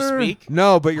stars answer? speak?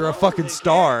 No, but you're a fucking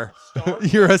star.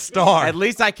 You're a star. At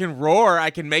least I can roar. I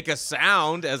can make a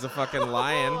sound as a fucking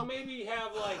lion. Maybe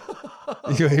have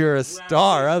like You're a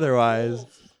star otherwise.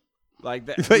 Like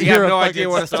that. But We you're have a no fucking idea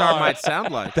what a star star. might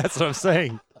sound like. That's what I'm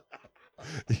saying.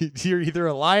 You're either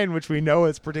a lion, which we know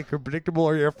is predictable,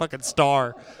 or you're a fucking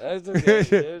star. That's okay,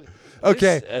 dude.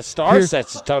 Okay. A star Here-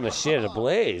 sets a ton of shit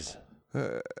ablaze.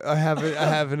 I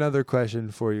have another question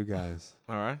for you guys.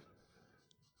 All right.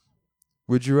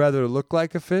 Would you rather look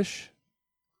like a fish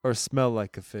or smell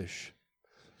like a fish?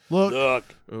 Look,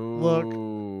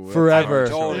 Ooh, that's Forever.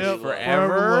 controversial. Yep,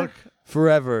 Forever. look.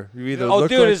 Forever. You either Oh, look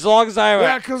dude, like as long as I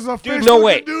Yeah, because the Dude, fish no with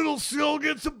way. the doodle still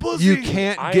gets a pussy. you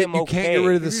can't I get am you can't get okay.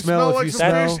 rid of the If you smell if like you some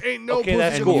smell. fish, ain't no Okay, pussy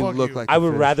that's to cool. fuck Look you. like I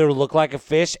would fish. rather look like a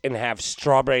fish and have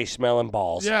strawberry smelling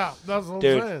balls. Yeah, that's what I'm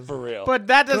Dude, saying. for real. But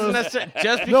that doesn't necessarily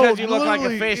just No, because you look like a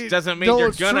literally, fish it- doesn't mean no, you're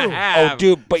it's gonna true. have. Oh,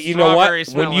 dude, but you know what? strawberry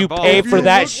When you smelling pay balls. If for you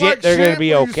that look shit, like they're gonna shit, be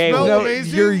but you okay smell with No, it.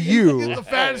 amazing, you're you can you. get the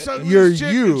fattest out of You're this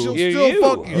chick, you. and she'll You're still you.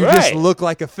 fuck you. You Right. just look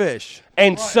like a fish.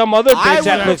 And some other I bitch would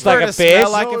that looks prefer like a to fish.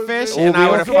 smell like a fish, We'll and be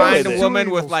I would okay find with a it. woman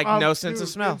with like no I'm- sense of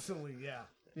dude, smell. instantly, yeah.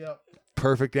 Yep.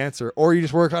 Perfect answer. Or you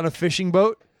just work on a fishing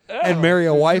boat and marry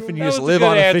a wife, and you That just was a live good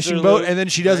on a answer, fishing boat, Luke. and then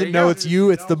she doesn't know it's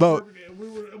you, it's the boat.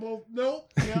 Well,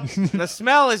 nope. Yeah. The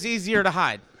smell is easier to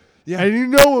hide. Yeah. And you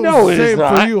know it No, was it the is same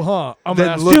not. for you, huh? I'm Then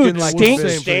asking looking Dude, like it was the stink same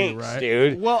for you, stinks, right?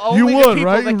 dude. Well, You only the would, people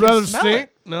right? that You'd can rather smell stink? it.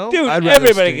 No? Dude, I'd rather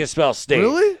everybody stink. can smell stink.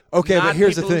 Really? Okay, Not but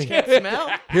here's the people who thing. can't smell.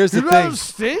 Here's the You'd rather thing.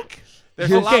 stink?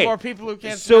 There's a lot Okay, more people who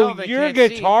can't smell So than your can't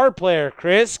see. guitar player,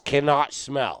 Chris, cannot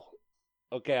smell.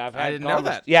 Okay, I've had I didn't know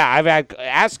that. Yeah, I've had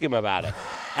ask him about it.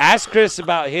 Ask Chris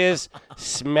about his And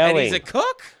smelling. he's a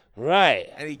cook, Right.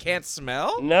 and he can't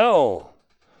smell. No.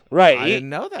 Right. I didn't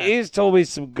know that. He's told me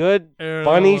some good, Aaron,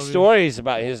 I funny love you. stories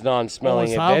about his non-smelling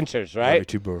Always have. adventures, right?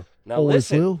 Too, bro. Now Always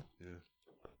listen, will.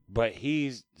 but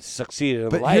he's succeeded in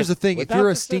But life. here's the thing, if without you're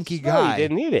a the stinky smell, guy- he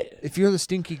didn't need it. If you're the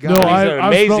stinky guy, No, He's an I've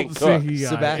amazing smelled the cook. stinky guy.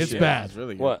 Sebastian. It's bad. It's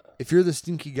really good. What? if you're the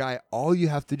stinky guy, all you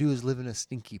have to do is live in a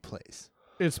stinky place.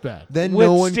 It's bad. Then With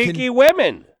no one stinky can.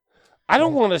 women. I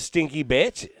don't want a stinky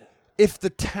bitch. If the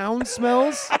town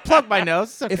smells, Plug my nose.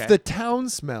 It's okay. if the town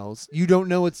smells, you don't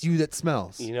know it's you that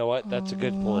smells. You know what? That's a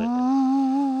good point.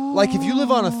 Like if you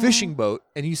live on a fishing boat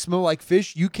and you smell like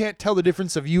fish, you can't tell the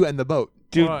difference of you and the boat.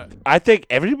 Dude, I think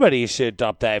everybody should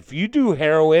adopt that. If you do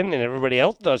heroin and everybody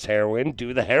else does heroin,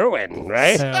 do the heroin,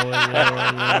 right?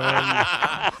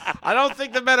 I don't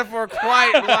think the metaphor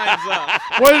quite lines up.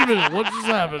 Wait a minute. What just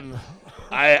happened?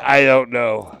 I don't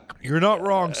know. You're not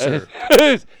wrong, sir.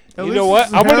 You know what?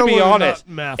 I'm going to be heroin, honest.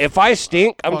 not meth. If I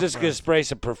stink, I'm Fuck just meth. going to spray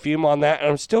some perfume on that, and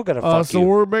I'm still going to fuck So you.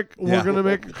 we're gonna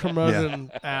make a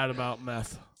curmudgeon ad about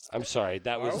meth. I'm sorry.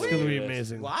 That was It's gonna be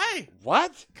amazing. Why?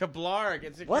 What? Kablarg.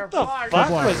 It's a What the Kablarg. fuck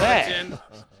was that?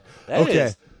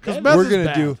 Okay. Because meth We're is gonna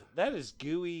bad. do That is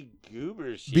gooey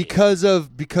goober shit. because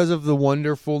of the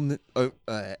wonderful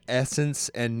essence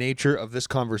and nature of this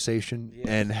conversation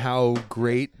and how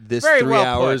great this Very 3 well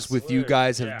hours put. with you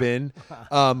guys have been.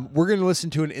 We're gonna listen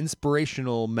to an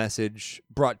inspirational message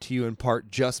brought to you in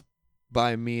part just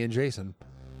by me and Jason.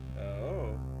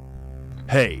 Oh.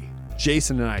 Hey,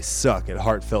 Jason and I suck at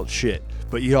heartfelt shit,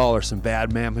 but y'all are some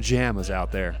bad mamma jammas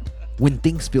out there. When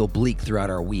things feel bleak throughout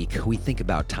our week, we think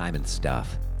about time and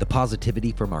stuff. The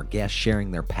positivity from our guests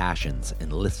sharing their passions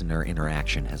and listener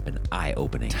interaction has been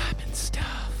eye-opening. Time and stuff.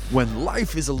 When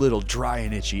life is a little dry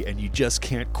and itchy and you just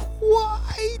can't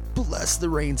quite bless the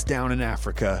rains down in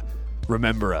Africa,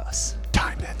 remember us.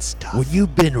 Time and stuff. When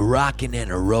you've been rocking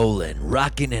and a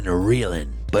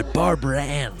reeling, but Barbara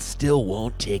Ann still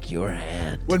won't take your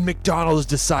hand. When McDonald's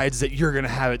decides that you're going to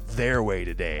have it their way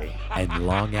today. And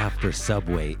long after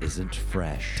Subway isn't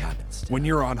fresh. Time and stuff. When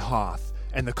you're on Hoth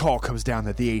and the call comes down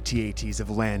that the AT-ATs have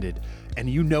landed and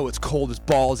you know it's cold as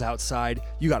balls outside,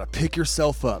 you got to pick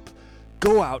yourself up.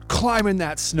 Go out, climb in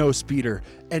that snow speeder,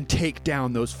 and take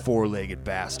down those 4-legged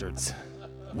bastards.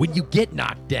 When you get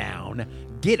knocked down,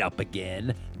 get up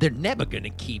again. They're never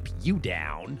gonna keep you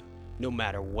down. No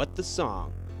matter what the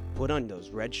song, put on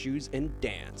those red shoes and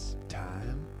dance.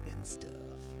 Time and stuff.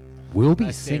 We'll be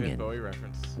Nice David singing Bowie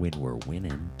reference. when we're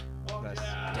winning.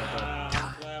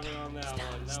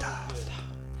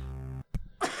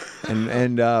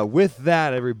 And with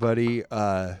that, everybody,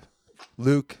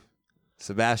 Luke,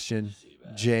 Sebastian,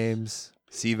 James,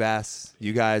 Sebas,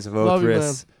 you guys of Love you,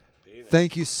 Othrys,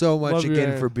 thank you so much Love you, again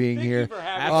Aaron. for being here. For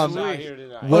having us out here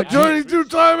tonight. What do Journey through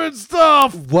time and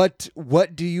stuff.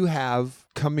 what do you have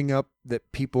coming up that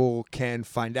people can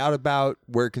find out about?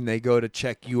 Where can they go to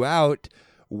check you out?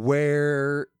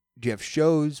 Where do you have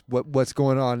shows? What's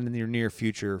going on in your near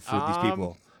future for these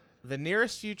people? The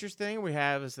nearest futures thing we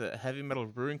have is the Heavy Metal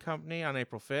Brewing Company on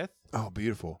April 5th, Oh,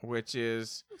 beautiful. which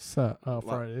is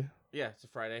Friday. yeah, it's a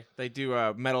Friday. They do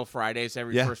Metal Fridays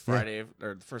every Yeah, first Friday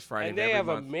or the first Friday And of they every have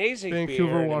month. amazing Vancouver,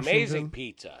 beer and Washington. amazing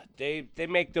pizza. They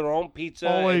make their own pizza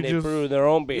All and they ages. brew their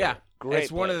own beer. Yeah, Great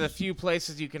it's one of the place. few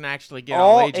places you can actually get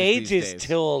all ages these days.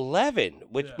 till 11,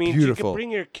 which means you Beautiful. can bring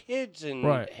your kids and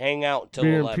Right. hang out till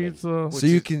Beer and 11. pizza. So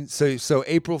you can so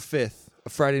April 5th, a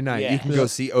Friday night, you can Yeah. go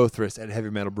see Othrys at Heavy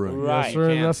Metal Brewing. Right. Yes, sir,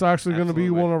 and can. that's actually going to be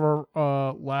Absolutely. one of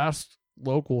our last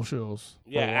local shows.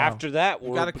 Yeah, for a while. after that, We've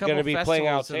we're got a couple going to be playing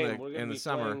out festivals We're in gonna the be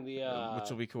summer, playing the, which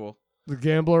will be cool. The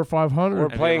Gambler 500. we're you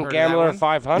playing ever heard of that Gambler one?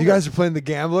 500. You guys are playing the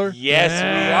Gambler? Yes,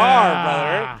 we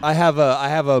are, brother. I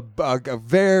have a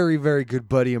very, very good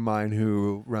buddy of mine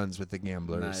who runs with the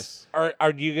Gamblers. Nice.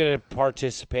 Are you going to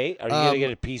participate? Are you going to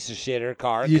get a piece of shit or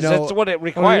car? you Because know- that's what it Are you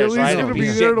requires, at least right? gonna A be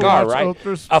piece of there shit to car, watch right?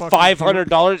 Othrys A fucking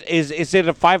 $500 is it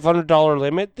a $500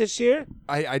 limit this year?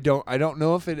 I don't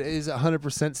know if it is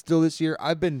 100% still this year.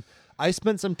 I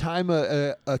spent some time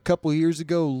a couple years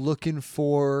ago looking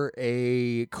for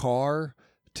a car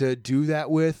to do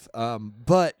that with,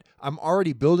 but I'm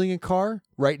already building a car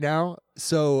right now,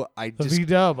 so I The just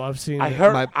V-Dub, I've seen I it.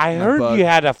 heard my you bug.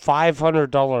 had a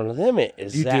 $500 limit.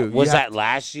 You do. Was You that have-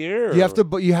 last year? you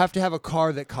or- have to have a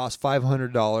car that costs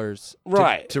 $500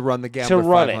 Right. to run the Gambler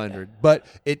run it. 500, but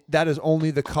that is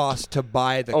only the cost to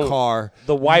buy the Oh, car.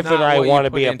 The wife Not and I what you want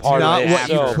to put be a into part Not of what this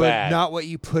you so put, bad. not what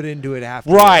you put into it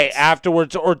afterwards. Right,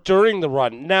 afterwards or during the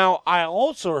run. Now, I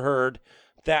also heard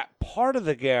that part of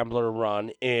the Gambler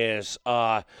run is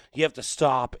you have to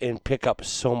stop and pick up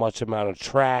so much amount of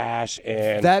trash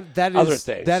and That other is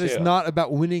things. that is too. not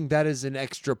about winning. That is an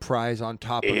extra prize on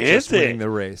top of Is just winning it? the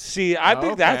race. See, I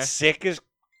think Okay. that's sick.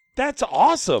 That's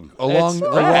awesome. Along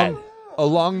That's rad.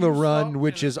 along the run,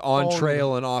 which is on Oh,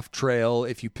 trail and off trail,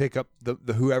 if you pick up the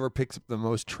whoever picks up the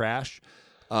most trash,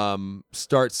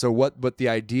 starts. So what the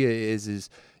idea is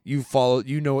you follow.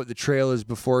 You know what the trail is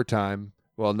before time.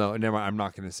 Well, no, never mind. I'm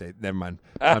not going to say. Never mind.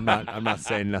 I'm not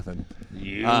saying nothing.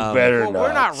 You better not.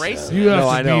 We're not racing. You have No, to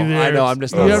I know. be there. I know. I'm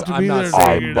just. You have to I'm be not there. saying.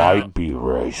 to figure it out. be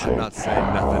racing. I'm not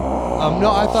saying nothing.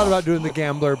 No, I thought about doing the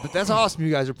Gambler, but that's awesome.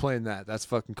 You guys are playing that. That's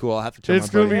fucking cool. I'll have to tell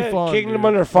It's my gonna buddy. be fun. Kingdom dude.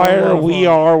 Under It's gonna be a Fire. lot of We fun.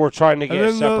 are. We're trying to And get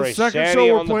then the separate second Sandy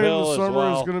show we're on the playing in bill the as summer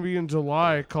well. is going to be in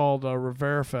July, called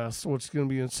Rivera Fest, which is going to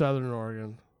be in Southern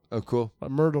Oregon, Oh, cool. at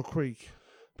Myrtle Creek.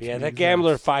 Yeah, that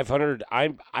Gambler 500.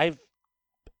 I'm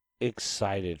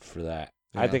excited for that.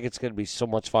 I Yeah. think it's going to be so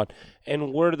much fun.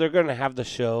 And where they're going to have the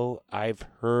show, I've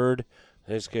heard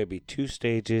there's going to be 2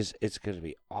 stages. It's going to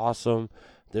be awesome.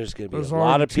 There's going to be There's a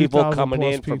lot already of people 2,000 coming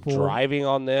plus in from people driving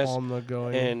on this. On the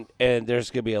going. And there's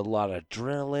going to be a lot of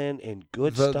drilling and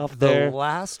good The stuff there.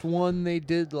 last one they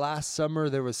did last summer,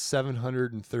 there was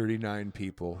 739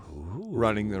 people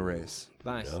running the race.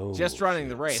 Nice. No. Just running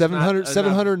the race.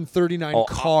 739 Oh,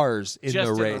 cars in just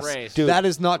the in the race. race. Dude, That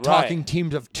is not right. talking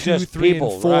teams of 2, Just 3,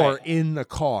 people, and 4 right. in the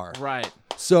car. Right.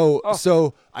 So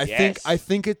I yes.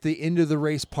 think at the end of the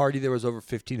race party there was over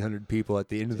 1,500 people at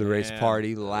the end of the race Damn.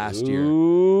 party last year.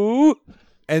 Ooh.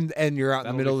 And you're out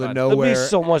in That'll the middle be of fun. nowhere. It'll be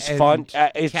so much and fun.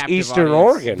 It's captive Eastern audience.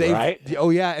 Oregon, they've- right? Oh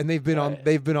yeah, and they've been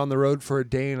on the road for a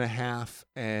day and a half,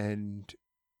 and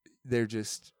they're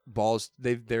just balls.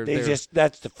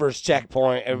 That's the first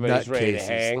checkpoint. Everybody's ready to nutcases,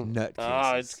 hang. nutcases.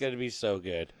 Oh, it's going to be so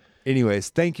good. Anyways,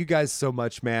 thank you guys so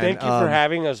much, man. Thank you for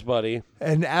having us, buddy.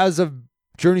 And as of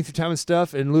Journey Through Time and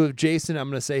Stuff, in lieu of Jason, I'm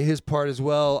going to say his part as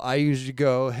well. I usually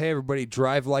go, hey, everybody,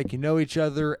 drive like you know each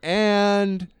other,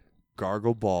 and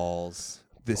gargle balls.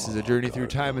 This is a Journey Through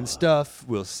Time and Stuff.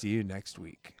 We'll see you next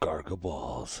week. Gargle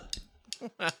balls.